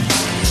 too.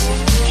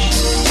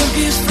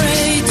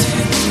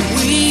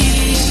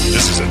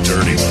 This is a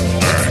dirty one.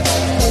 All right.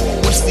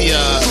 What's the,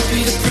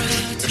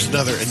 there's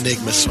another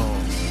Enigma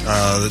song.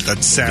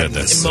 That's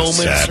Sadness.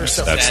 Moments Sadness. or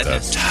something.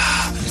 That's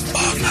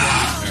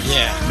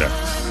Yeah.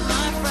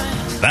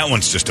 That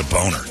one's just a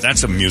boner.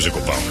 That's a musical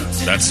boner.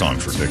 That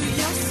song's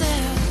ridiculous.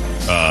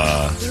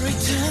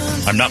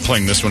 I'm not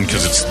playing this one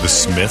because it's the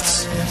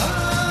Smiths.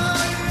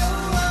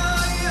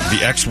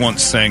 The ex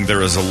once sang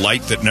 "There Is a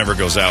Light That Never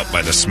Goes Out"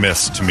 by the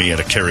Smiths to me at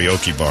a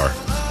karaoke bar.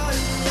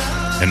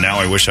 And now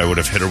I wish I would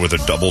have hit her with a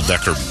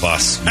double-decker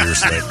bus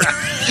years later.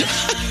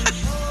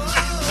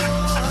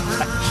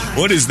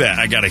 What is that?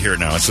 I got to hear it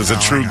now. It says a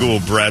True Ghoul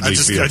Bradley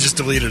Field. I just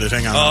deleted it.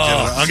 Hang on.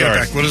 Oh, I'll get it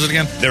back. What is it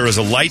again? There Is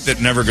a Light That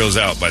Never Goes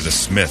Out by the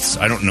Smiths.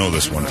 I don't know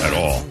this one at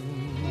all.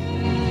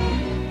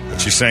 But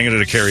she sang it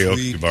at a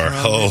karaoke bar.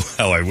 Oh,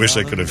 how I wish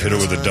I could have hit her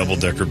with a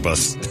double-decker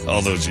bus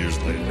all those years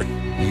later.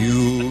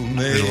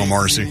 Here's a little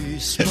Morrissey.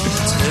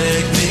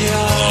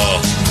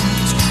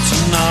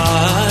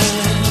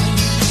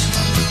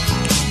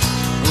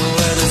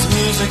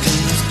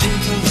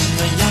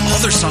 All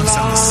their songs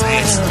sound the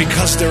same. It's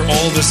because they're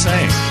all the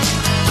same.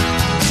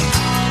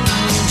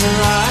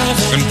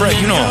 And Brett,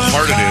 you know how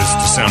hard it is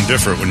to sound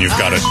different when you've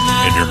got it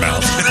in your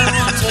mouth.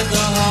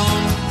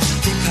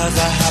 Because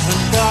I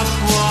haven't got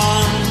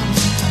one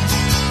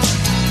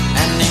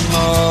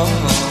anymore.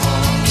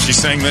 She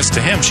sang this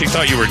to him. She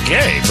thought you were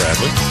gay,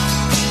 Bradley.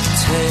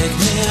 Take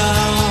me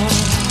out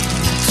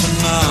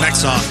tonight. The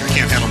next song, I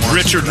can't handle more.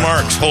 Richard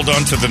Marx, Hold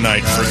On to the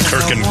Night for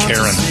Kirk and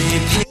Karen.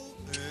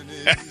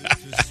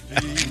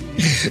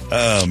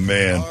 Oh,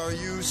 man.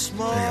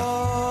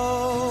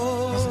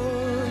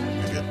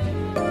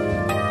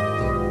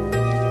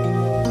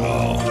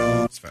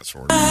 Oh. Let's fast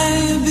forward.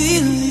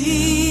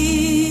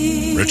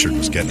 Richard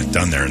was getting it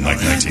done there in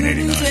like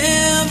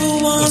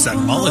 1989. What's that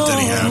mullet that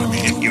he had? I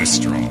mean, he was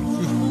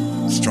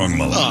strong. Strong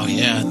mullet. Oh,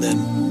 yeah. And then...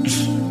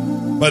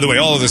 By the way,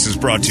 all of this is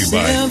brought to you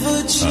by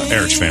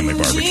Eric's Family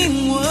Barbecue.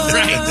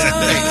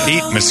 Right.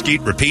 Eat, mesquite,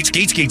 repeat,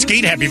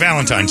 skeet. Happy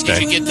Valentine's Day.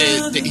 You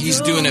get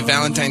he's doing a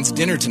Valentine's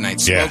dinner tonight.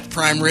 Smoked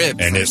prime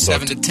rib and from it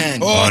 7 to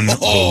 10.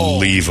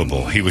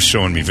 Unbelievable. He was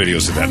showing me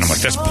videos of that, and I'm like,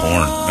 that's porn.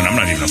 And I'm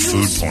not even a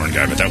food porn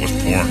guy, but that was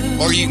porn.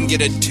 Or you can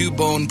get a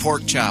 2-bone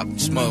pork chop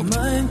smoked.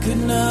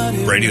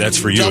 Brady, that's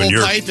for you. Double and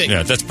your piping.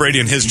 Yeah, that's Brady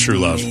and his true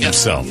love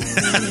himself.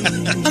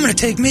 I'm going to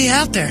take me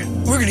out there.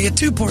 We're going to get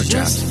 2 pork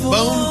chops.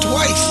 Bone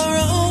twice.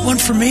 One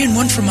for me and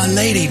one for my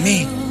lady,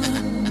 me.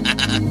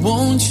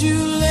 Won't you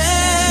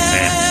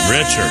let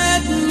Richard.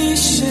 me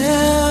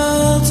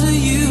shelter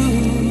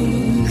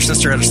you? Your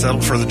sister had to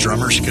settle for the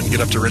drummer. She couldn't get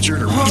up to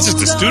Richard? Or what? He's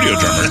just a studio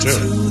drummer,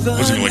 too.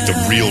 Wasn't even like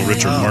the real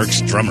Richard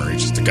Marx drummer.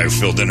 He's just the guy who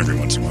filled in every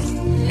once in a while.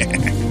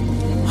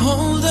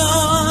 Hold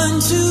on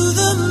to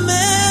the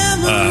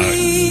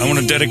memory. I want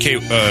to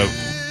dedicate...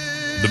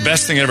 the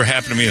best thing that ever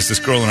happened to me is this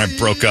girl and I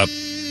broke up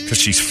because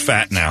she's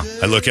fat now.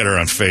 I look at her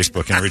on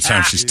Facebook, and every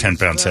time she's 10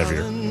 pounds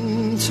heavier.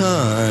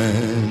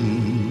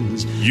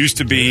 Used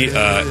to be... wait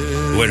a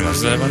minute,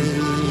 was that one?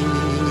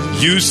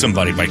 Use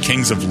Somebody by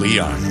Kings of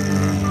Leon.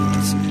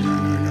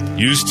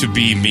 Used to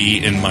be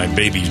me in my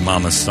baby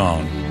mama's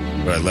song,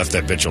 but I left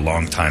that bitch a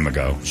long time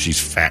ago. She's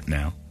fat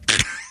now.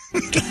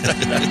 Well,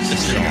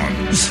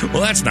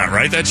 that's not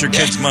right. That's your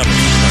kid's mother.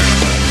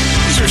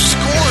 These are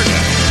scored.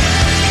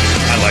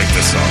 I like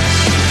this song.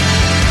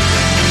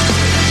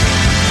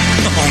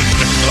 Oh, no.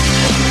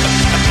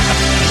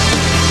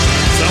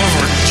 Some of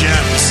them are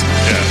gems.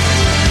 Yeah.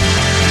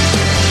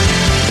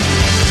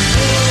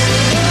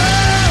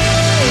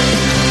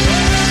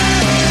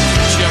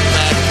 Jump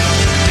back.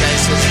 Guy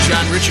says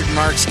John Richard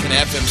Marx can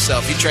F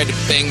himself. He tried to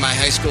bang my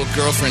high school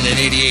girlfriend in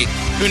 88.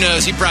 Who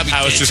knows? He probably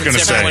I was did, just going to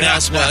since say. everyone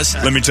else was.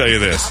 Let me tell you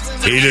this.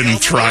 He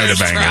didn't try to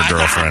bang your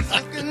girlfriend.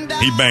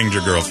 He banged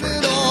your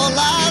girlfriend.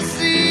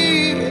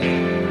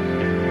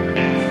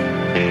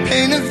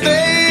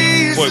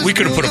 Boy, we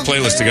could have put a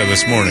playlist together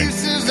this morning.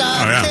 Oh,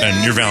 yeah.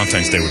 And your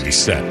Valentine's Day would be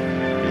set.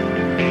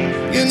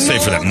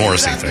 Save for that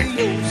Morrissey thing.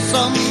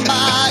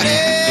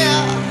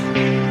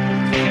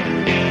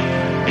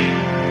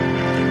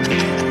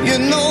 You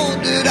know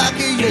that I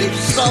can use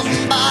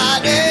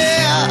somebody.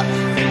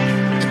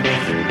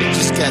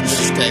 Just got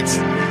this text.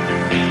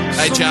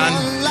 Hi, John.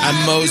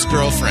 I'm Mo's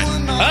girlfriend.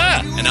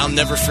 And I'll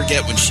never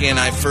forget when she and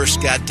I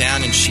first got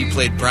down and she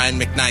played Brian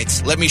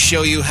McKnight's Let Me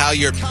Show You How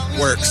Your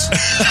Works.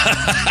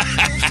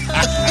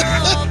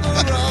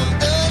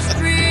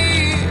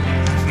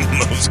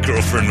 Mo's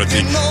girlfriend with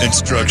the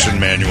instruction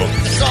manual.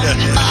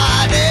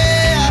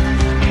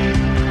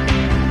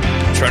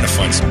 Trying to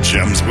find some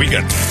gems. We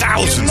got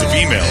thousands of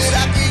emails.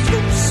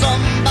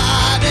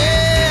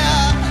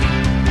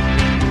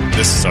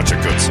 This is such a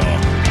good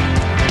song.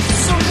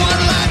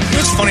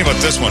 What's funny about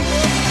this one?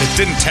 It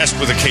didn't test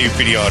with a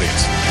KUPD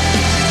audience.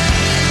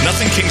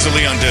 Nothing Kings of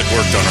Leon did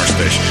worked on our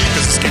station.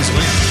 Because it's Kings of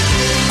Leon.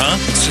 Huh?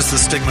 It's just the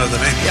stigma of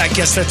the name. Yeah, I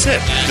guess that's it.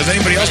 Because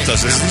anybody else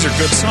does this. These are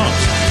good songs.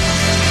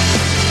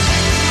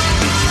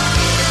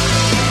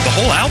 The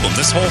whole album,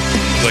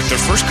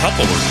 their first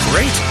couple were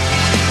great.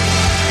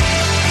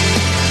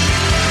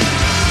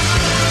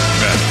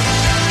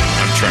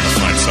 I'm trying to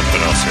find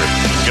something else here.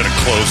 Get a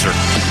closer.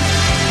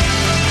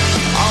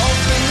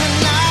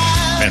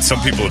 And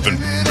some people have been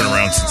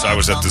around since I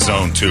was at the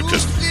Zone, too,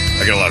 because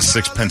I got a lot of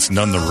Sixpence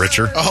None the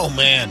Richer. Oh,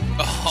 man.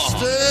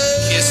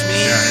 Kiss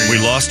me. We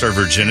lost our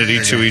virginity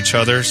to each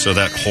other, so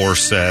that whore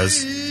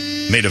says.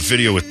 Made a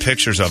video with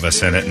pictures of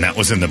us in it, and that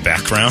was in the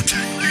background.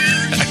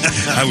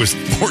 I was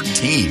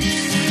 14.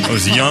 I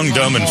was young,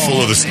 dumb, and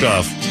full of the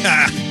stuff.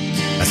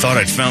 I thought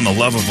I'd found the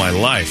love of my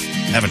life.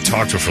 I haven't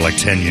talked to her for like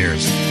 10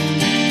 years.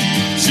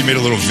 She made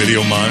a little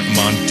video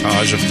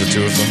montage of the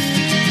two of them.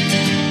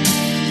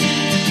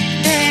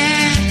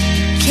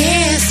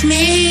 Kiss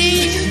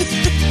me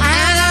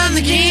out on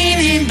the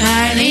green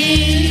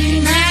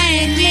party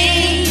night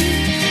green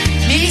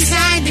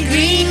beside the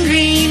green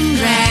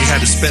grass. You had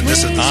to spit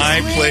this.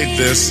 I played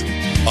this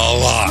a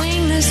lot.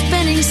 Swing the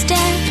spinning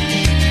step.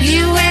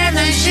 You wear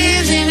my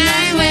shoes and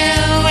I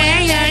will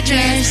wear your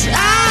dress.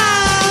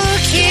 Oh,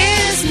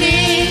 kiss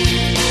me.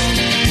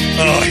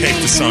 Oh, I hate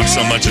the song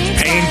so much.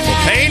 It's painful.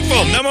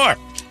 Painful. No more.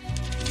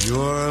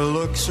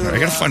 All right, I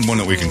got to find one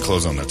that we can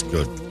close on that's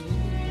good.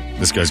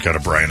 This guy's got a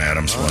Bryan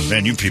Adams one.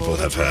 Man, you people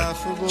have had.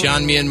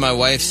 John, me and my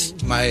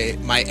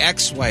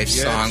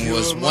ex-wife's song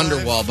was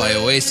Wonderwall by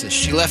Oasis.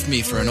 She left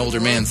me for an older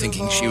man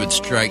thinking she would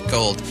strike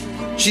gold.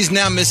 She's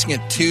now missing a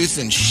tooth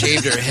and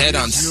shaved her head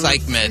on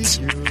psych meds.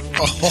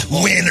 Oh,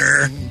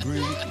 winner.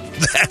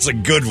 That's a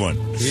good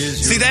one.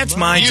 See, that's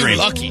my dream.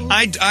 Lucky.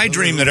 I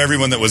dream that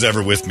everyone that was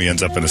ever with me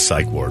ends up in a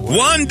psych ward.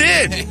 One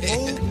did.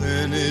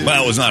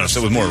 Well, it was not. It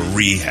was more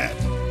rehab.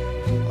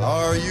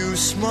 Are you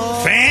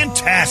smart?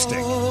 Fantastic.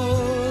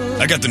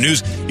 I got the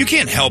news. You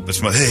can't help but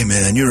smile. Hey,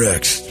 man, your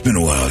ex. It's been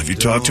a while. Have you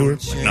talked to her?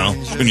 No,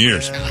 it's been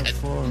years.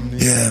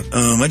 Yeah,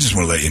 I just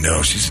want to let you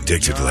know she's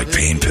addicted to like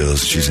pain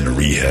pills. She's in a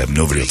rehab.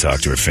 Nobody will talk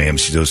to her family.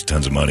 She owes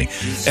tons of money.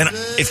 And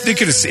if it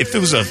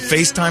was a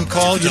FaceTime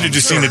call, you'd have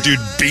just seen the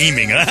dude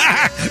beaming.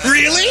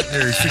 Really?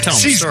 Here, tell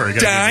She's story.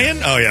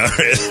 dying? Oh, yeah.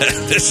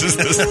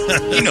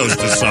 He knows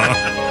the song.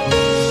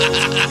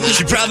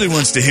 She probably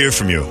wants to hear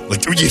from you.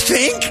 Like, you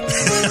think?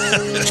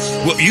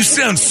 Well, you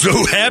sound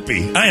so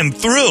happy. I am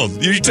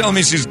thrilled. You're telling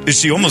me is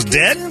she almost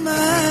dead?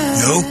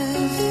 No.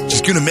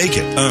 She's going to make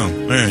it. Oh, all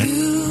right.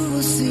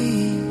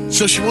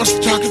 So she wants to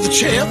talk to the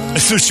champ?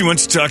 So she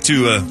wants to talk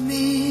to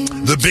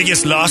the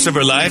biggest loss of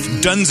her life?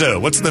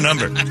 Dunzo. What's the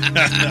number?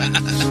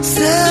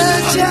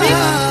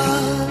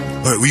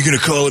 All right, were you going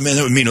to call it, man?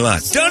 That would mean a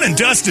lot. Done and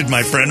dusted,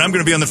 my friend. I'm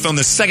going to be on the phone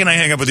the second I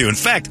hang up with you. In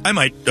fact, I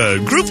might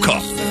group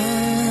call.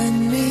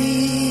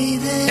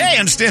 Hey, I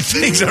understand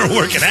things aren't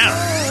working out.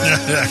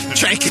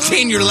 Try and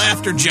contain your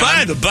laughter, John.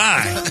 By the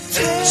by,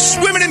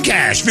 swimming in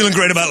cash, feeling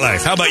great about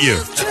life. How about you?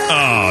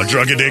 Oh,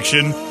 drug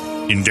addiction,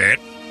 in debt.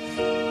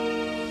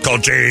 Call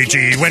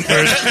J.G.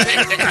 Wentworth.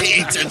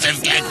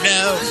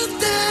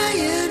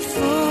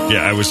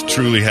 Yeah, I was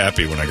truly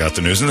happy when I got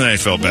the news, and then I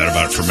felt bad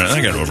about it for a minute.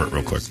 I got over it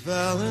real quick.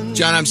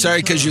 John, I'm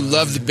sorry because you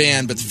love the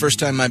band, but the first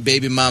time my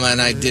baby mama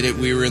and I did it,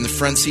 we were in the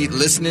front seat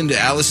listening to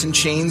Alice in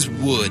Chains'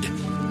 Wood.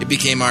 It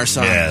became our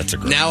song. Yeah, that's a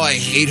great Now I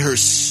hate her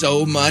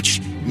so much,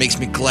 it makes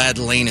me glad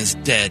Lane is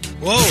dead.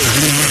 Whoa.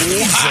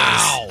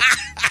 Wow.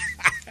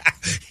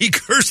 He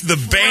cursed the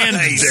band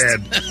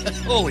dead.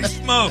 Holy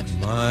smoke.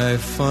 My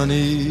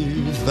funny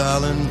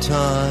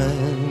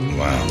Valentine.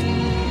 Wow.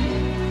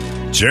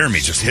 Jeremy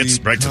just hits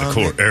right to the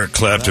core. Eric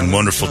Clapton,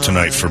 Wonderful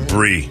Tonight for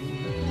Bree.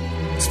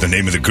 It's the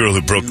name of the girl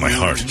who broke my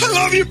heart. I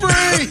love you, Bree.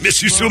 I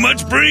miss you so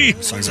much, Bree.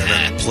 Songs I've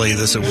had to play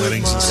this at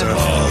weddings and stuff.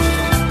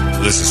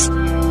 Oh, this is...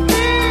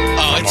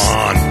 Come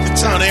on.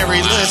 It's on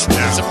every list.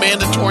 It's a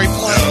mandatory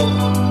play.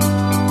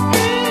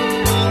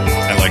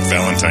 I like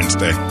Valentine's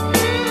Day.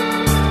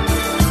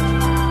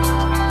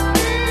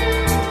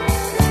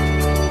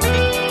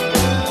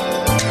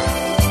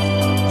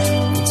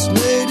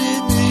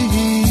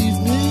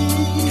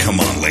 Come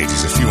on,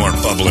 ladies. If you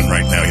aren't bubbling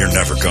right now, you're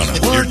never gonna.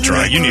 You're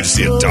dry. You need to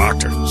see a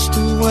doctor. She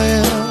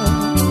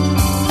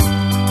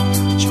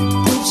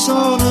puts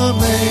on her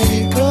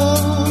makeup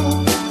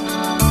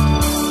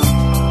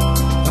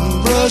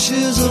and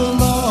brushes her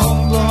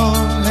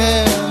long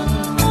hair,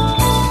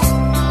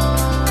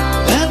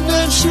 and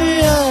then she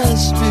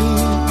asks me,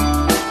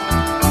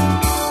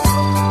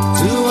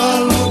 do I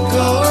look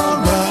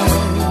alright?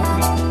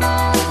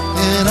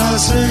 And I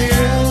say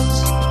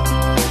yes,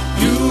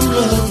 you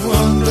look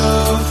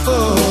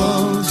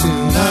wonderful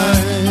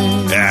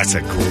tonight. That's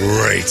a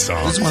great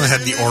song. This one that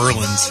had the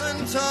Orleans.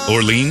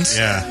 Orleans?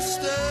 Yeah.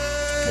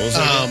 What was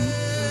that?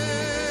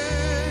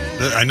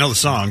 I know the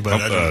song, but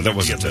that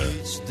wasn't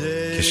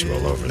Kiss You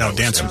All Over. No,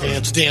 Dance With Me.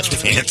 Dance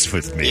With Me. Dance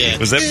With Me. Yeah.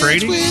 Was that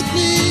Brady?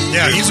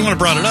 Yeah, he's the one who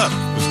brought it up.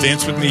 Was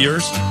Dance With Me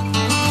yours?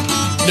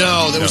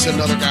 No, there was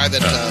another guy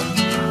that...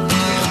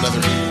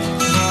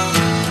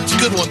 It's a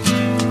good one.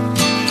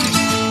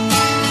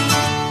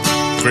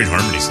 Great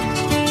harmonies.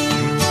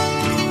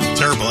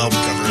 Terrible album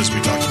cover, as we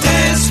talked about.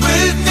 Dance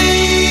with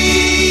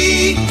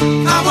me.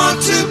 I want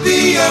to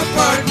be your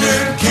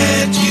partner,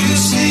 can't you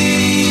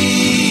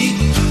see?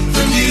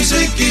 The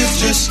music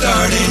is just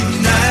starting,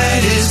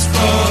 night is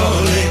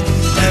falling,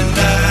 and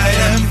I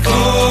am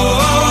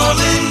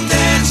falling.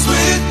 Dance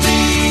with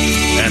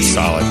me. That's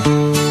solid.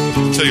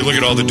 Until you look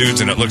at all the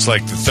dudes and it looks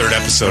like the third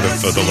episode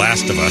of The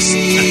Last of Us.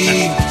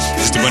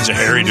 Just a bunch of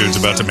hairy dudes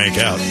about to make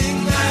out.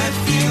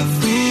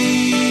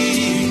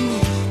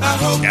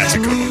 That's a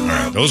good one. All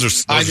right, those are.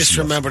 I just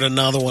remembered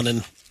another one.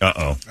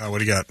 Uh-oh. What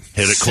do you got?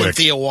 Hit it quick.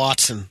 Cynthia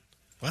Watson.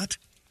 What?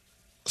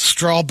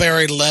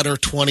 Strawberry Letter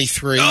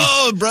 23.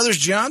 Oh, Brothers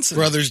Johnson.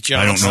 Brothers I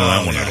Johnson. don't know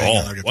that one at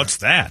all. What's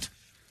that?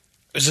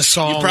 There's a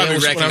song. You probably when I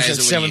was recognize in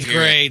it when you 7th hear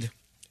grade,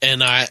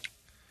 and I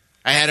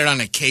had it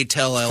on a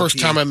K-Tel LP. first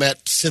time I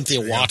met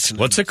Cynthia Watson.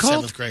 What's it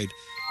called? 7th grade.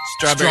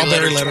 Strawberry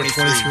Letter 23.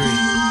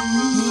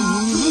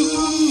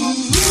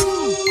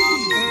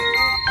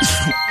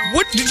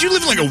 What? Did you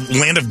live in like a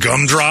land of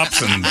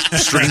gumdrops and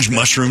strange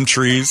mushroom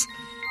trees?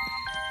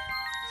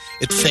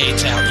 It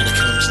fades out when it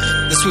comes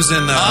in. This was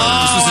in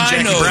Jackie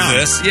I know Brown.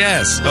 this.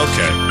 Yes.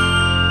 Okay.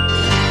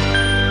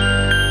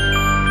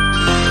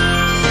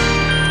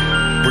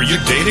 Were you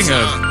dating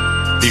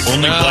the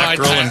only black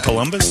girl in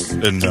Columbus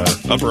in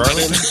Upper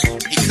Arlington?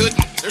 He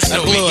couldn't. There's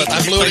no way.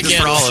 I blew it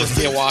again with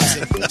Cynthia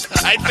Watson.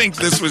 I think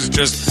this was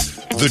just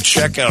the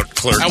checkout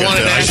clerk I at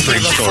wanted the to ice ask you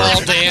cream the store.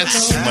 fall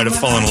dance. Might have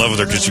fallen in love with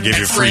her because she gave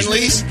you a free.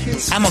 Friendlies.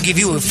 I'm gonna give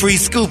you a free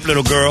scoop,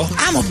 little girl.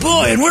 I'm a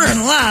boy and we're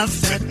in love.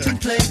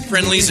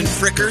 Friendlies and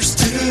frickers.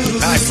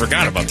 I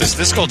forgot about this.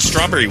 This is called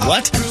Strawberry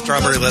what?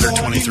 Strawberry Letter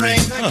 23.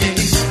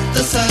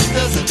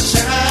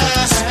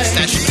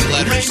 Statue of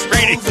letters.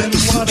 Brady.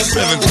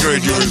 7th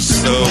grade, you were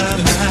so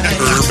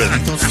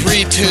urban.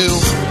 3-2.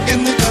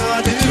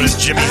 But it's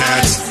Jimmy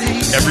Hats.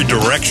 Every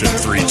direction,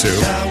 3-2.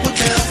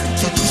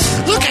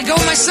 Look, I go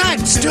on my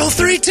side. Still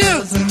 3-2.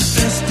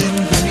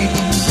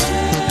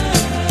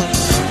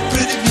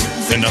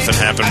 And nothing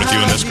happened with you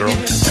and this girl?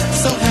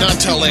 Not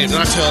until later.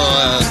 Not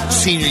until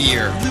senior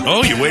year.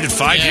 Oh, you waited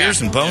 5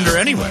 years and boned her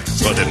anyway.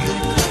 Well, didn't.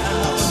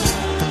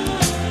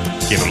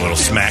 Give him a little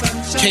smack.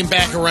 Came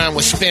back around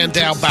with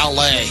Spandau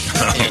Ballet.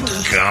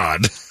 Oh,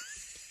 God.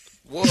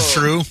 Whoa.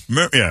 True?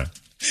 Yeah.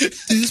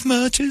 This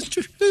much is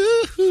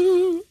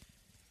true.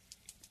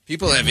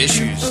 People have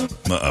issues.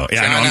 Uh-oh.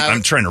 Yeah, I know.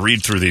 I'm trying to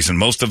read through these, and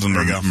most of them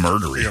are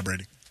murdery. Here you go,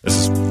 Brady. This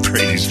is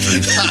Brady's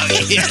truth.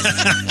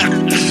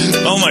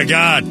 Oh, my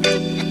God.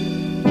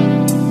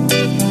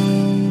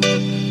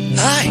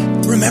 Hi,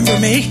 remember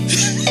me?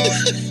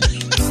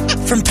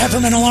 From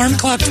Peppermint Alarm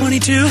Clock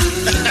 22?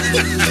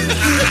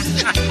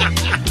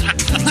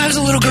 I was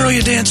a little girl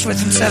you danced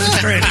with in 7th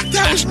grade.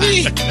 That was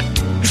me.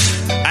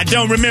 I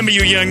don't remember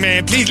you, young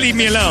man. Please leave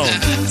me alone.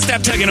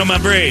 Stop tugging on my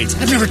braids.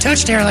 I've never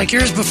touched hair like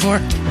yours before.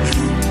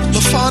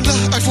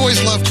 LaFonda, I've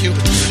always loved you.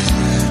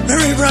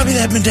 Remember you brought me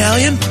that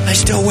medallion? I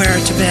still wear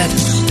it to bed.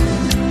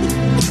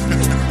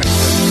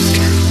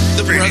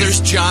 The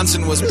Brothers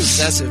Johnson was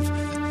possessive.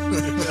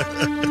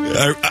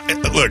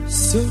 Look,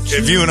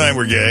 if you and I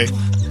were gay,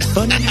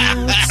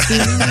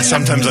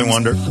 sometimes I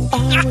wonder.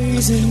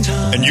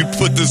 And you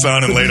put this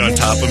on and laid on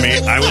top of me,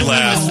 I would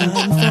laugh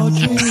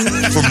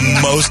for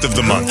most of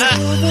the month.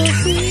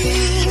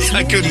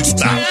 I couldn't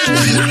stop.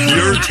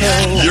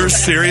 Your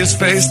serious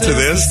face to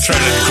this, trying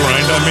to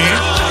grind on me.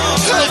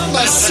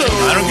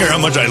 I don't care how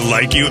much I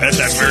like you at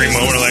that very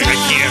moment. Like,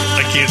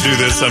 I can't do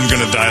this. I'm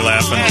gonna die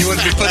laughing. You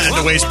wouldn't be putting it in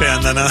the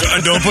waistband then, huh?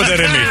 Don't put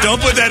that in me. Don't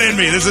put that in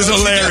me. This is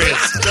hilarious.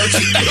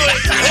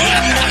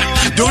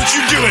 Don't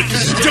you do it.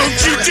 Don't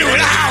you do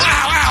it. Ow,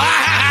 ow,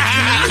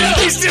 ow,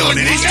 ow. He's doing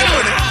it. He's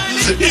doing it.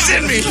 He's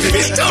in me.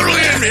 He's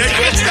totally in me. I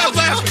can't stop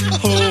laughing.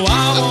 Oh,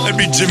 wow. That'd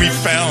be Jimmy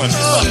Fallon.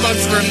 Oh my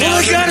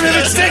God, I'm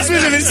having sex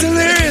with him. It's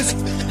hilarious.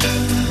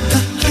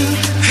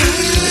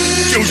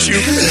 Don't you?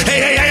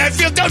 Hey, I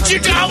feel, don't you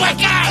do, oh my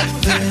God.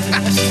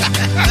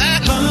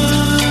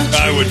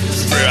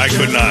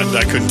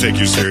 I couldn't take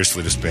you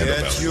seriously to Spandau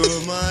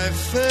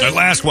Ballet.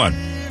 Last one.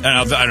 And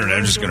I don't know,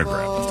 I'm just going to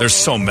grab it. There's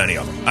so many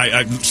of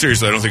them.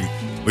 Seriously, I don't think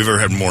we've ever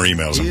had more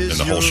emails in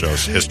the whole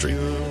show's history.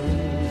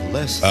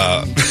 And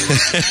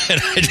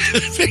I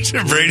just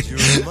picture Brady,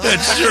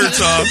 that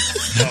shirt's off,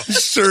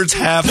 shirt's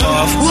half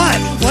off. What?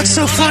 What's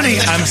so funny?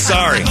 I'm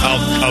sorry.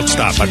 I'll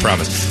stop. I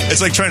promise.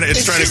 It's like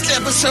It's just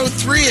episode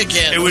 3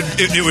 again. It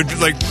would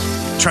like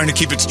trying to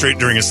keep it straight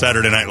during a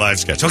Saturday Night Live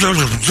sketch.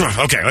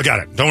 Okay, I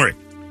got it. Don't worry.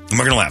 I'm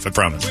not gonna laugh. I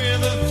promise.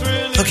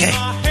 Okay,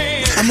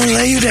 I'm gonna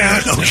lay you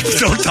down. Okay,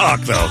 don't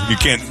talk though. You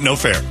can't. No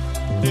fair.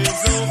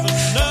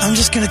 I'm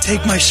just gonna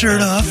take my shirt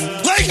off.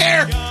 Leg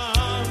hair.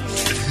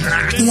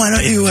 Why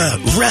don't you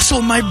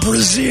wrestle my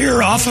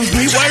brassiere off of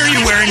me? Why are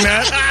you wearing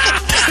that?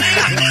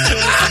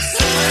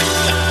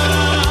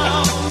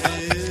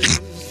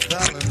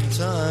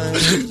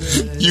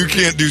 You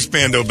can't do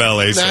Spandau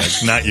Ballet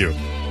sex. Not you.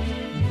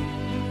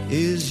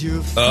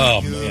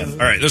 Oh, man. All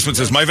right, this one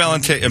says, my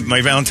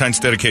Valentine's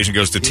dedication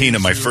goes to Tina,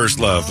 my first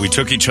love. We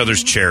took each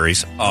other's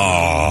cherries.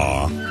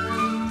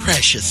 Aww.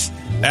 Precious.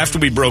 After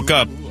we broke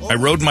up, I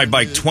rode my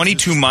bike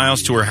 22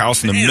 miles to her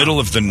house in the middle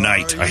of the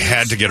night. I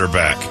had to get her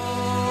back.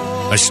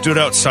 I stood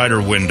outside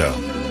her window.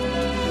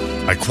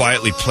 I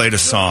quietly played a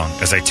song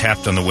as I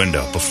tapped on the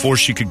window. Before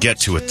she could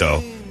get to it,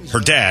 though, her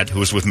dad, who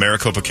was with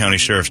Maricopa County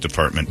Sheriff's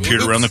Department,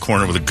 peered around the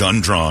corner with a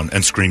gun drawn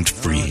and screamed,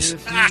 "Freeze."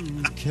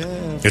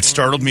 It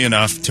startled me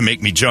enough to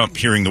make me jump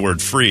hearing the word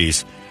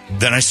freeze.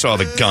 Then I saw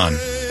the gun,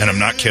 and I'm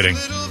not kidding.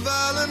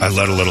 I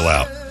let a little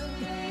out.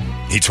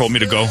 He told me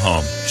to go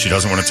home. She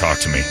doesn't want to talk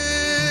to me.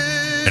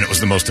 And it was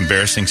the most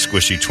embarrassing,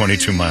 squishy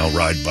 22-mile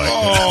bike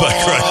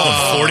ride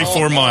of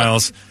 44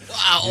 miles.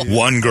 Wow.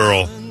 One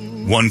girl,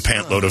 one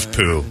pantload of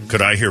poo.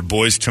 Could I hear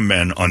Boys to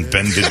Men on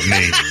bended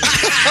knee?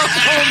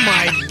 Oh,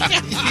 my God.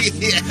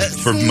 Yes.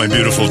 For my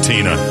beautiful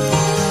Tina,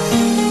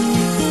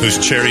 whose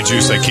cherry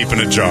juice I keep in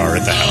a jar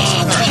at the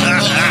house.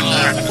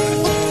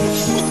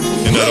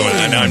 Another one.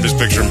 Now I'm just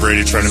picturing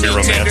Brady trying to be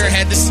romantic. Tender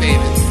had to save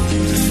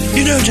it.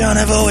 You know, John,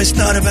 I've always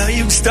thought about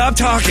you. Stop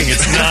talking.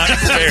 It's not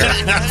fair.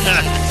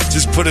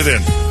 Just put it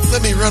in.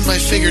 Let me run my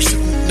fingers.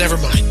 Never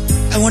mind.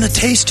 I want to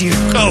taste you.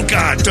 Oh,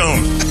 God,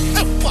 don't.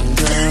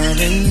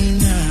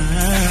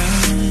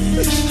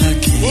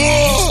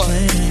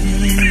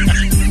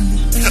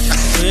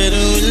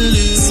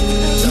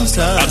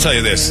 I'll tell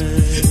you this.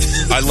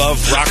 I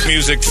love rock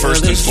music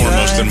first and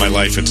foremost in my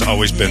life. It's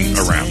always been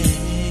around.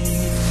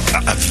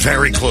 A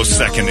very close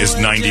second is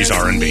 90s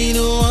R&B.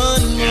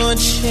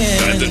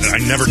 I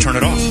never turn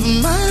it off.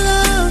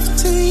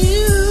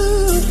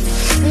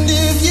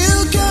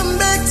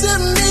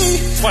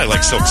 That's why I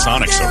like Silk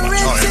Sonic so much.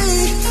 Oh, yeah.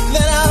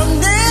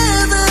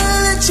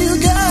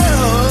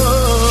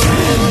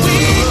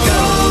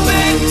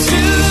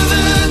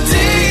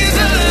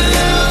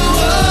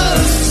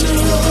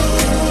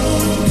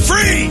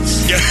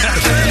 Freeze!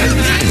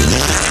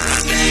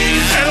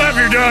 I love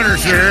your daughter,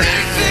 sir.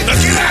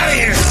 Let's get out of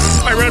here.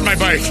 I rode my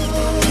bike.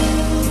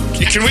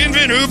 Can we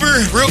invent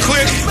Uber real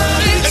quick?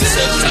 I'm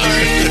so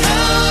sorry.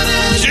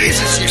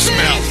 Jesus, you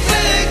smell.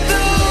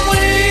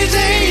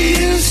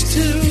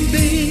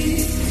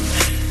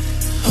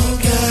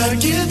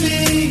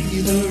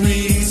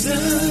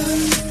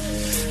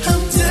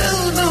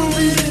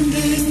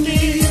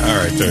 All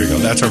right, there you go.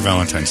 That's our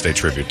Valentine's Day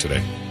tribute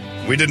today.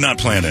 We did not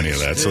plan any of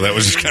that, so that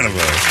was just kind of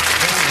a...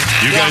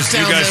 You guys,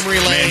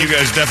 man, you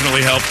guys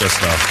definitely helped us,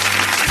 though.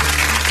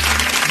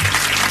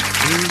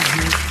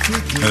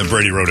 And then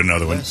Brady wrote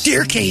another one.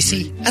 Dear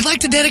Casey, I'd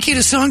like to dedicate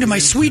a song to my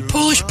sweet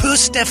Polish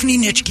puss, Stephanie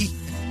Nitschke.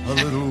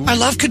 Our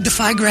love could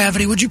defy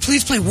gravity. Would you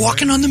please play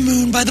Walking on the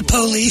Moon by the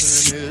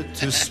Police? All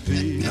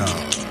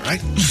right.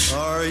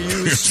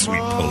 Sweet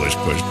Polish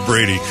puss.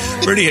 Brady,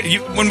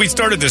 when we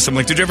started this, I'm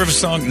like, did you ever have a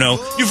song? No.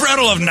 You've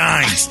rattled off 9.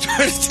 I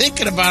started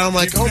thinking about it. I'm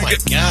like, oh, my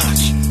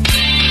gosh.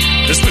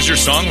 This was your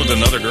song with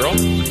another girl?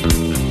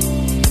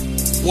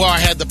 Well, I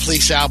had the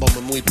Police album,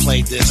 and we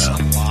played this a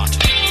lot.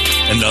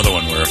 Another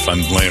one where if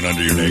I'm laying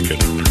under you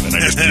naked, and I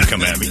just you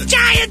come at me.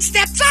 Giant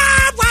steps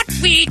are what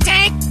we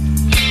take.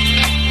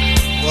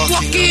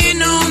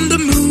 Walking on the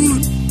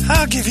moon.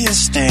 I'll give you a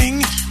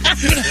sting.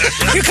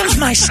 Here comes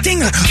my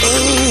stinger.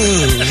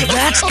 Ooh,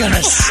 that's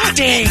gonna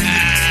sting.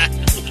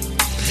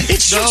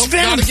 It's just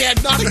been... Not again.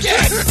 Don't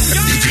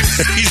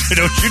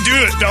you do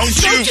it.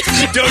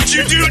 Don't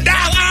you do it.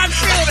 Now I'm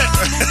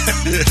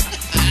feeling it.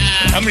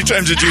 How many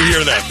times did you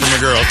hear that from a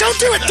girl? Don't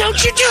do it.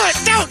 Don't you do it.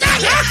 Don't.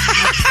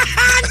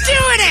 I'm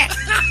doing it.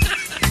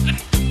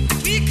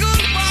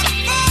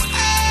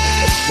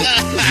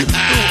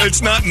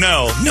 It's not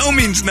no. No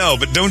means no,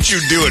 but don't you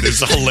do it is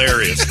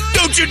hilarious.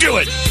 Don't you do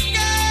it.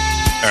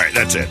 All right,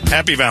 that's it.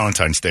 Happy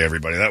Valentine's Day,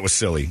 everybody. That was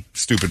silly.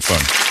 Stupid fun.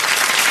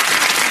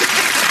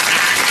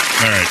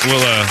 All right,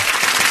 well,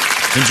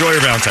 enjoy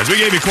your Valentine's. We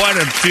gave you quite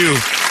a few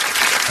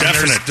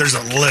definite. There's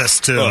a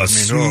list, too.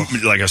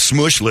 Like a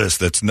smush list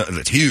that's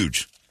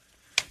huge.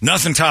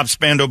 Nothing tops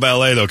Spandau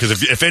Ballet, though,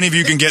 because if any of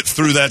you can get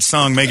through that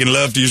song, Making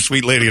Love to Your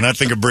Sweet Lady, and I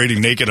think of Brady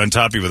naked on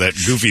top of you with that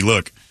goofy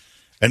look,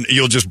 and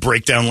you'll just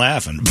break down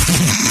laughing.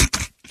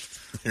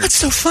 What's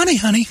so funny,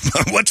 honey?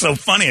 What's so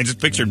funny? I just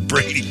pictured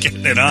Brady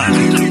getting it on.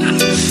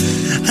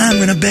 I'm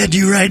going to bed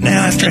you right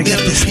now after I get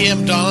this.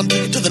 PM Dawn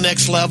took it to the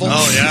next level.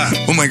 Oh, yeah.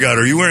 Oh, my God.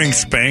 Are you wearing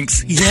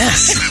Spanx?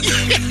 Yes.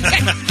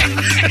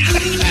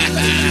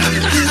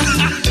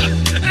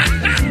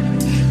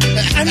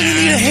 I'm going to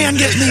need a hand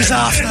getting these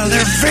off now.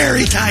 They're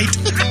very tight.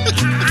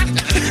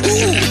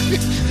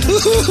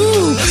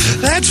 Ooh,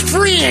 that's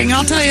freeing,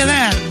 I'll tell you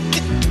that.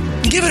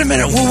 Give it a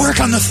minute. We'll work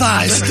on the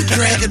thighs. Let the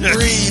dragon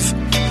breathe.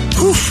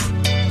 Oof.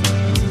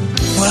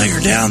 While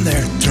you're down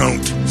there.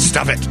 Don't.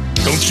 Stop it.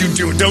 Don't you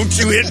do it. Don't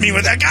you hit me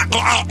with that.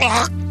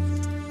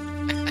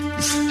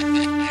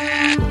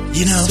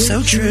 You know,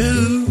 so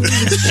true.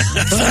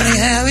 Funny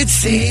how it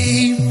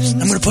seems.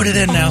 I'm going to put it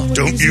in now.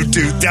 Don't you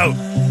do. Don't.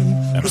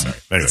 I'm sorry.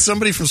 Anyway. Did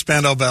somebody from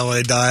Spandau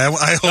Ballet die?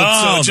 I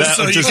hope so.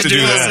 Just to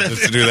do that.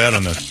 Just to do that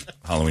on the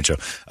Halloween show.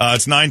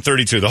 It's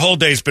 9:32. The whole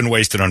day's been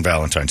wasted on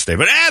Valentine's Day.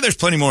 But there's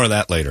plenty more of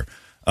that later.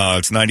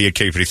 It's 98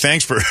 KPD.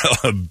 Thanks for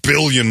a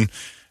billion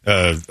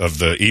of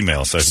the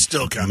emails. I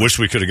still coming. Wish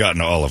we could have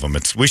gotten to all of them.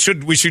 We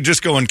should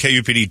just go on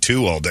KUPD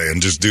 2 all day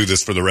and just do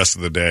this for the rest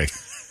of the day.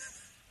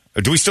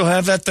 Do we still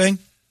have that thing?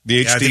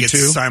 The HD2? I think it's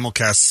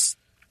simulcast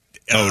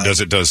Does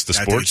the I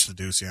sports? think it's the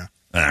Deuce, yeah.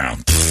 I don't know. I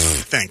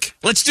think.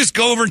 Let's just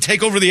go over and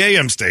take over the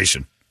AM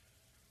station.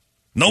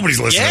 Nobody's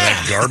listening to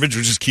that garbage.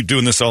 We just keep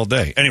doing this all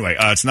day. Anyway,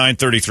 it's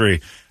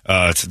 9:33.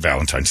 It's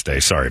Valentine's Day.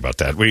 Sorry about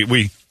that.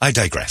 I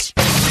digress.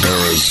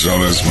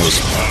 Arizona's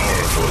most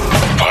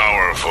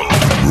powerful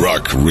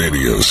rock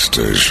radio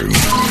station.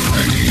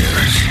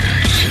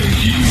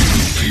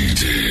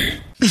 KUPD.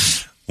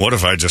 What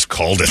if I just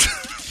called it?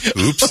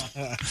 Oops.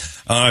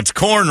 It's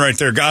Korn right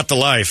there. Got the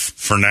life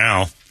for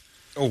now.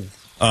 Oh.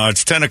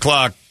 It's 10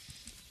 o'clock.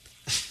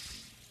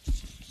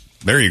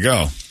 There you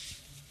go.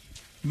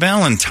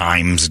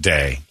 Valentine's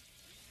Day.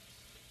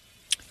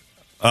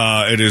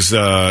 It is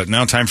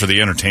now time for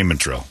the entertainment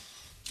drill.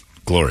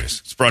 Glorious.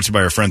 It's brought to you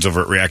by our friends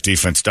over at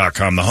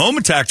ReactDefense.com, the home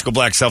of tactical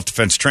black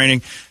self-defense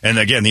training. And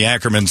again, the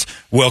Ackermans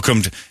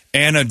welcomed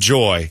Anna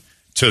Joy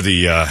to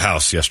the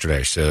house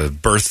yesterday.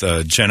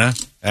 Jenna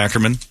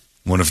Ackerman,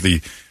 one of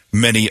the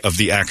many of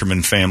the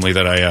Ackerman family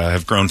that I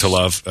have grown to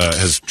love,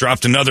 has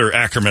dropped another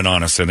Ackerman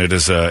on us, and it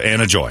is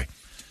Anna Joy.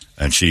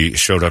 And she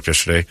showed up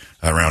yesterday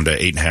around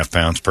 8.5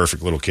 pounds.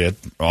 Perfect little kid.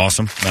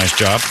 Awesome. Nice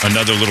job.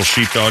 Another little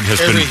sheepdog has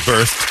been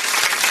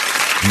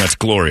birthed. And that's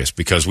glorious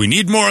because we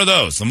need more of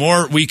those. The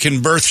more we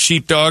can birth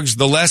sheepdogs,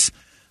 the less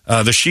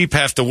the sheep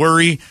have to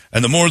worry,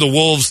 and the more the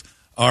wolves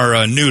are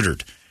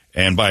neutered.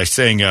 And by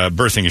saying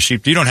birthing a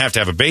sheep, you don't have to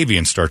have a baby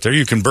and start there.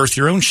 You can birth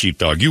your own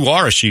sheepdog. You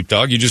are a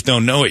sheepdog. You just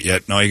don't know it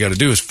yet. And all you got to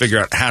do is figure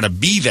out how to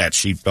be that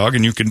sheepdog,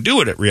 and you can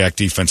do it at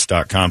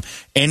ReactDefense.com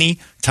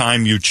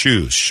anytime you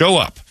choose. Show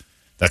up.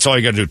 That's all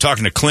you got to do.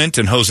 Talking to Clint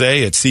and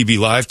Jose at CB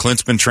Live.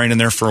 Clint's been training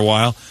there for a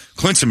while.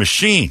 Clint's a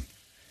machine.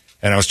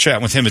 And I was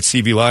chatting with him at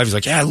CB Live. He's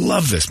like, yeah, I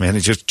love this, man.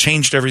 He just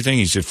changed everything.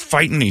 He's just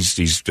fighting.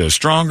 He's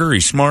stronger.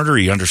 He's smarter.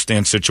 He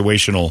understands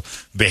situational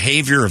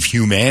behavior of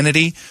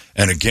humanity.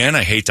 And again,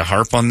 I hate to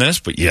harp on this,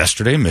 but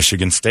yesterday,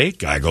 Michigan State,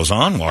 guy goes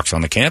on, walks on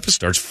the campus,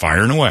 starts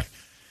firing away.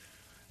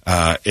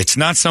 It's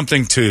not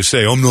something to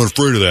say, I'm not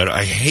afraid of that.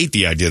 I hate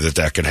the idea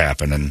that could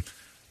happen. And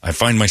I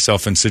find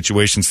myself in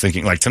situations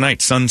thinking, like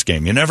tonight, Suns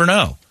game, you never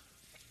know.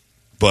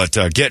 But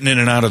getting in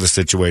and out of the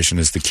situation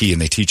is the key,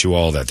 and they teach you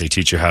all that. They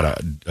teach you how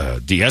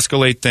to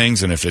de-escalate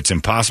things, and if it's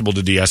impossible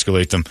to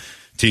de-escalate them,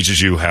 teaches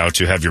you how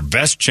to have your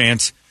best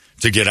chance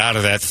to get out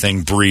of that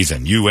thing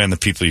breathing, you and the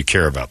people you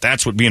care about.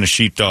 That's what being a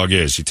sheepdog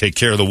is. You take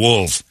care of the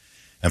wolves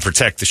and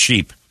protect the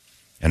sheep.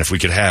 And if we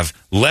could have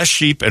less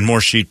sheep and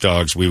more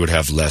sheepdogs, we would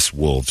have less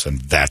wolves,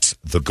 and that's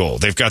the goal.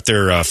 They've got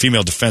their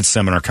female defense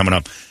seminar coming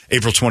up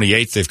April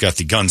 28th. They've got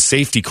the gun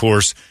safety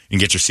course. You can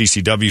get your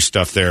CCW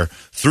stuff there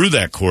through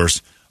that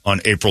course on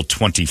April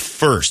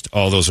 21st.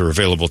 All those are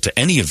available to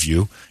any of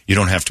you. You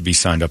don't have to be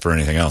signed up or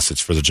anything else.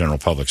 It's for the general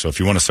public. So if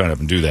you want to sign up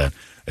and do that,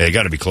 you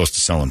got to be close to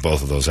selling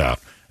both of those out.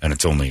 And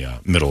it's only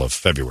middle of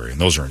February,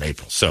 and those are in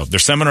April. So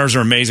their seminars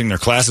are amazing. Their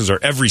classes are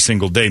every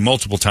single day,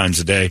 multiple times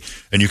a day,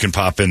 and you can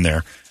pop in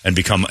there and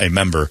become a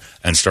member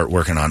and start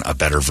working on a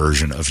better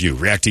version of you.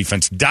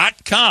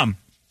 ReactDefense.com,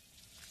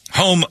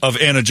 home of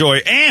Anna Joy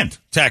and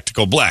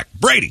Tactical Black.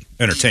 Brady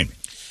Entertainment.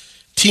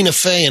 Tina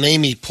Fey and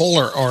Amy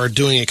Poehler are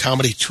doing a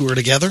comedy tour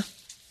together.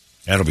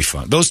 That'll be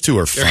fun. Those two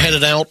are fun. They're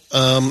headed out.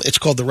 It's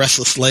called the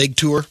Restless Leg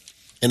Tour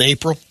in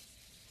April.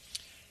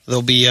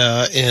 They'll be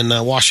in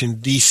Washington,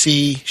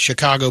 D.C.,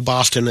 Chicago,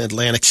 Boston,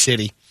 Atlantic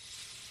City.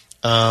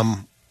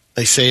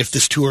 They say if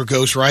this tour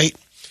goes right,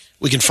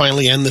 we can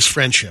finally end this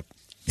friendship.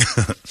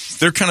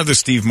 They're kind of the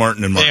Steve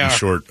Martin and Martin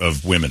Short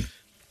of women.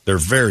 They're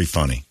very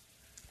funny.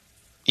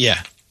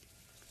 Yeah.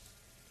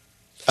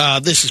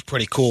 This is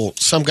pretty cool.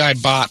 Some guy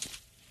bought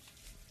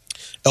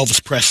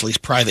Elvis Presley's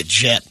private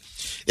jet.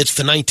 It's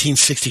the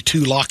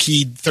 1962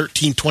 Lockheed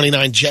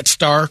 1329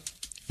 Jetstar.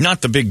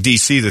 Not the big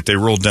DC that they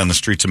rolled down the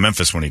streets of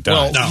Memphis when he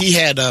died. Well, he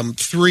had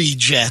 3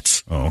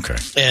 jets. Oh, okay.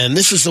 And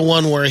this is the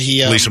one where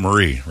he... Lisa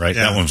Marie, right?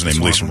 Yeah, that one was named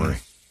Lisa Marie.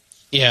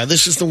 Yeah,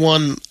 this is the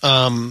one...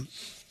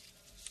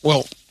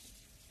 well,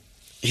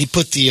 he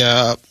put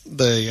the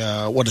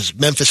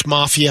Memphis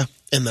Mafia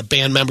and the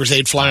band members,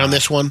 they'd fly on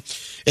this one.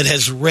 It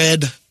has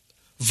red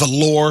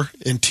velour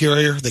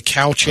interior, the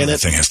couch in it. That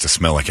thing has to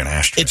smell like an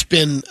ashtray. It's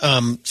been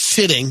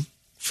sitting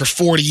for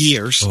 40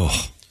 years.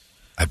 Oh,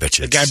 I bet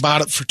you. The guy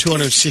bought it for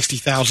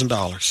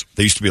 $260,000.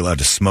 They used to be allowed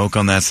to smoke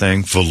on that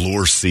thing.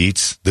 Velour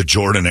seats, the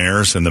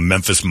Jordanaires and the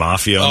Memphis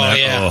Mafia on that.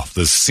 Yeah. Oh,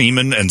 the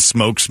semen and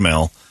smoke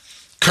smell.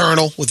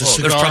 Colonel with the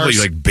cigars. There's probably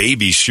like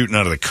babies shooting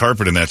out of the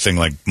carpet in that thing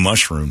like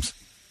mushrooms.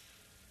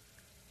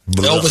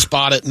 Elvis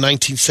bought it in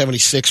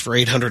 1976 for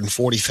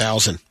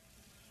 $840,000.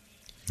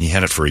 He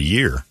had it for a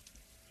year.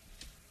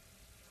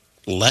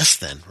 Less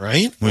than,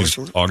 right? Well,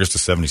 August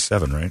of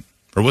 77, right?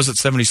 Or was it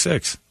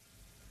 76?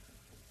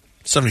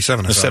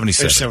 77.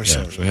 77.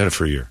 Yeah, so we had it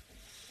for a year.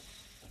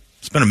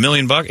 Spent $1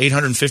 million,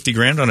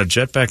 $850,000 on a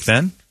jet back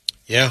then.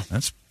 Yeah,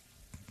 that's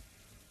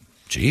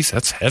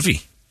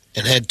heavy.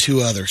 And had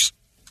 2 others.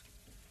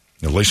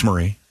 Lisa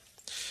Marie.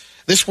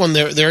 This one,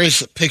 there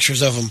is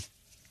pictures of him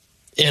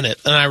in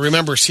it, and I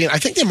remember seeing. I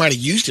think they might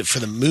have used it for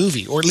the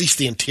movie, or at least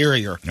the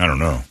interior. I don't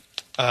know.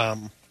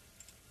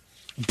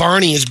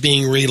 Barney is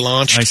being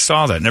relaunched. I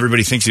saw that, and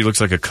everybody thinks he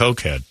looks like a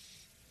cokehead.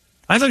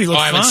 I thought he looked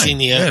I fine. haven't seen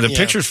the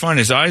picture's fine.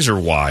 His eyes are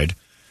wide.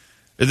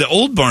 The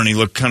old Barney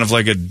looked kind of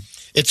like a...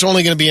 It's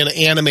only going to be an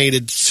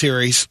animated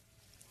series,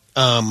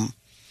 but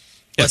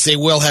they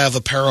will have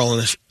apparel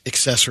and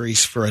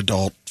accessories for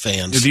adult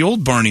fans. The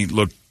old Barney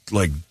looked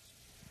like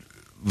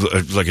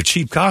a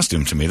cheap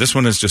costume to me. This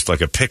one is just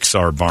like a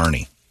Pixar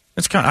Barney.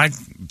 It's kind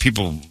of,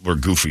 people were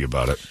goofy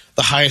about it.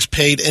 The highest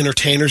paid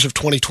entertainers of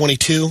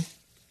 2022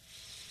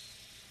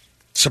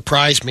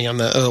 surprised me on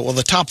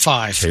the top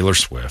 5. Taylor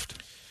Swift.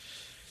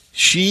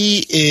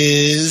 She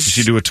is... Did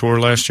she do a tour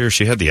last year?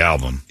 She had the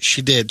album.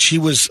 She did. She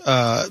was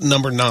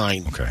number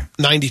 9. Okay.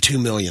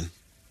 $92 million.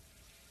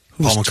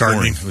 Paul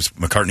McCartney. It was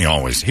McCartney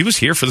always. He was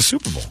here for the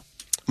Super Bowl.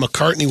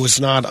 McCartney was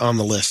not on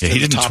the list. Yeah, he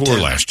didn't tour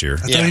 10. last year.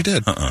 I thought he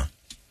did.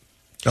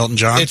 Elton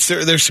John?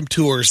 There's some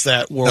tours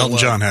that were... Elton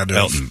John had to.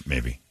 Elton,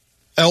 maybe.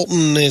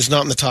 Elton is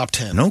not in the top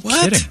 10. No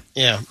kidding.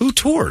 Yeah. Who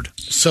toured?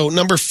 So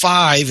number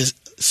 5 is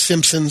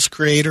Simpsons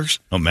creators.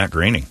 Oh, Matt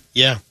Groening.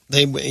 Yeah.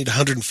 They made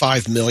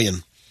 $105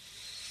 million.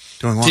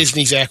 Doing what?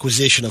 Disney's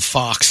acquisition of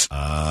Fox.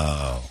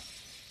 Oh.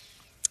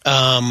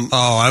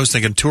 I was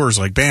thinking tours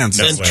like bands.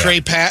 Then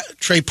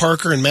Trey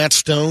Parker and Matt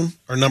Stone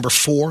are number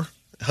 4,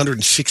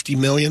 $160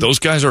 million. Those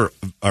guys are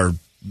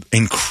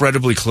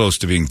incredibly close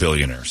to being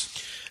billionaires.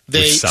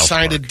 They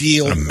signed a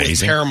deal with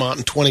Paramount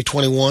in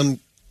 2021,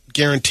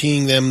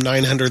 guaranteeing them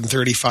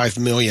 $935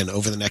 million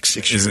over the next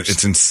 6 years.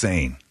 It's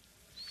insane.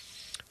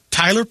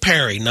 Tyler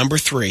Perry, number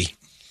 3,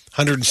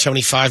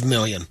 $175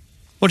 million.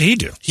 What'd he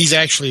do? He's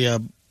actually a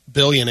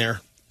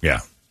billionaire. Yeah.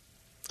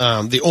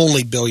 The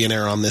only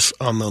billionaire on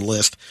the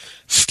list.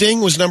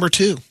 Sting was number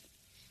 2.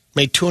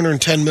 Made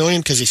 $210 million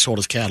because he sold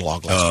his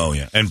catalog last year. Oh,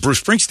 yeah. And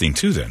Bruce Springsteen,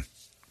 too, then.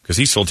 Because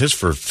he sold his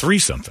for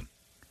 $3-something.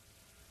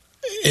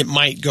 It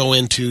might go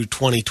into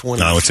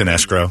 2020. No, it's in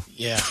escrow.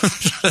 Yeah.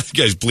 The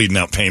guy's bleeding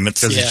out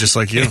payments. Because he's just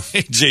like you.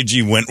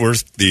 J.G.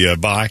 Wentworth, the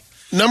buy.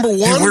 Number 1.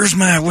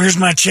 Hey, where's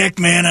my check,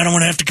 man? I don't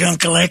want to have to come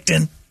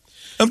collecting.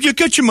 You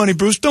got your money,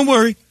 Bruce. Don't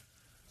worry.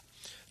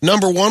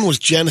 Number 1 was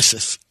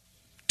Genesis,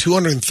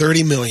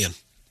 $230 million.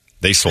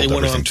 They sold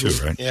everything too,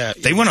 right? Yeah.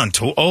 They went on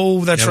tour.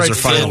 Oh, that's right.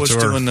 Phil was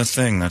doing the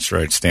thing. That's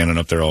right. Standing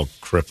up there all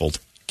crippled.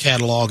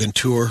 Catalog and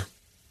tour.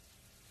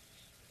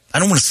 I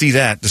don't want to see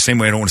that the same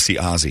way I don't want to see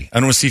Ozzy. I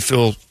don't want to see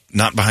Phil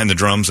not behind the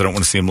drums. I don't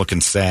want to see him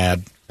looking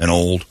sad and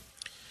old.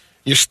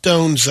 Your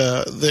Stones,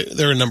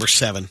 they're number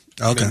 7.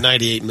 Okay.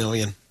 $98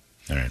 million.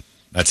 All right.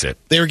 That's it.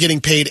 They were getting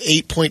paid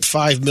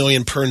 $8.5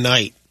 million per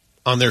night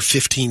on their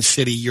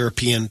 15-city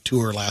European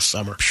tour last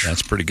summer.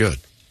 That's pretty good.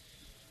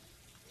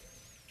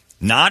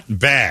 Not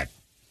bad.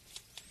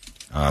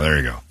 Oh, there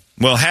you go.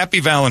 Well, happy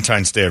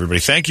Valentine's Day, everybody.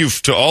 Thank you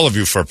to all of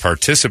you for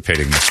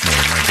participating this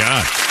morning. My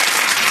God.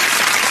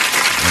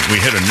 We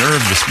hit a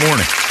nerve this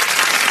morning.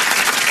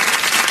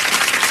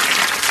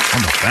 How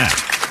about that?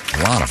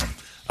 A lot of them.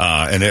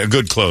 And a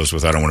good close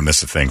with I don't want to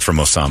miss a thing from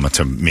Osama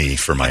to me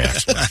for my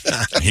ex.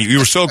 You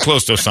were so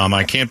close to Osama.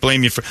 I can't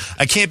blame you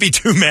I can't be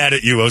too mad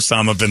at you,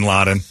 Osama bin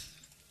Laden.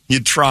 You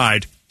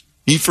tried.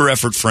 E for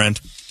effort, friend.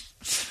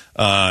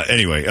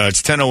 Anyway,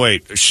 it's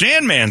 10:08.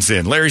 Shanman's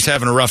in. Larry's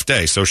having a rough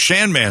day. So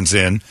Shanman's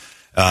in,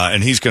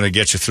 and he's going to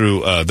get you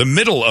through the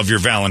middle of your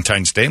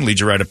Valentine's Day and lead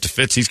you right up to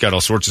Fitz. He's got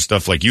all sorts of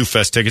stuff like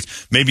U-Fest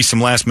tickets, maybe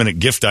some last-minute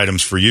gift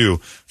items for you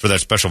for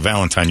that special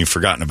Valentine you've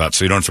forgotten about,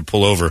 so you don't have to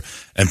pull over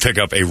and pick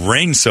up a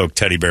rain-soaked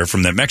teddy bear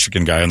from that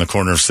Mexican guy on the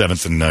corner of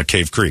 7th and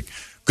Cave Creek.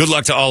 Good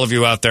luck to all of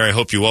you out there. I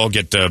hope you all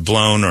get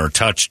blown or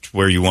touched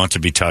where you want to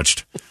be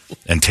touched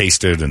and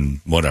tasted and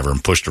whatever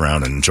and pushed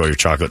around and enjoy your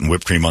chocolate and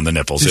whipped cream on the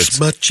nipples. As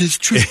much as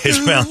true. It's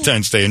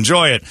Valentine's Day.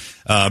 Enjoy it.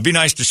 Be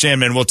nice to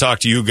Shanman. We'll talk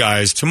to you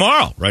guys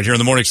tomorrow right here in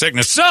the Morning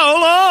Sickness. So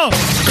long!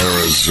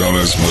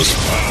 Arizona's most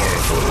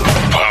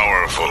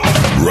powerful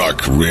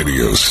rock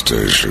radio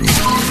station.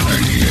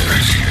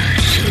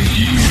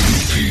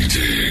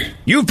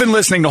 You've been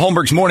listening to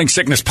Holmberg's Morning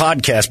Sickness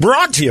Podcast,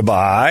 brought to you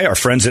by our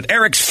friends at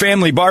Eric's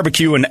Family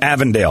Barbecue in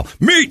Avondale.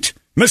 Meet,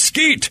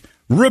 mesquite,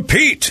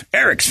 repeat.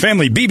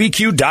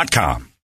 Eric'sFamilyBBQ.com.